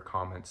wait for your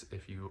comments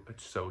if you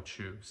so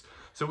choose.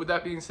 So with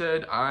that being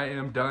said, I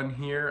am done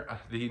here.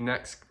 The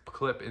next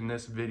clip in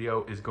this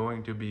video is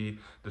going to be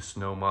the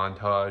snow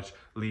montage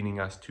leading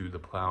us to the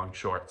plowing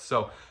shorts.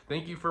 So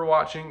thank you for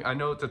watching. I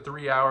know it's a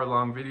 3-hour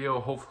long video.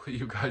 Hopefully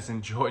you guys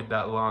enjoyed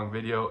that long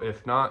video.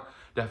 If not,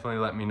 definitely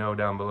let me know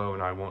down below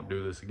and I won't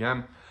do this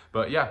again.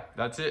 But yeah,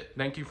 that's it.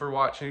 Thank you for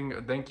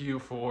watching. Thank you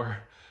for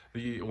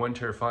the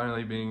winter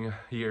finally being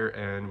here,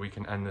 and we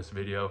can end this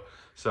video.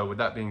 So with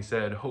that being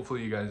said,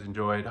 hopefully you guys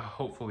enjoyed,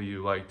 hopefully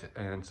you liked,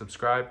 and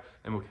subscribe,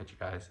 and we'll catch you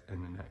guys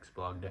in the next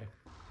vlog day.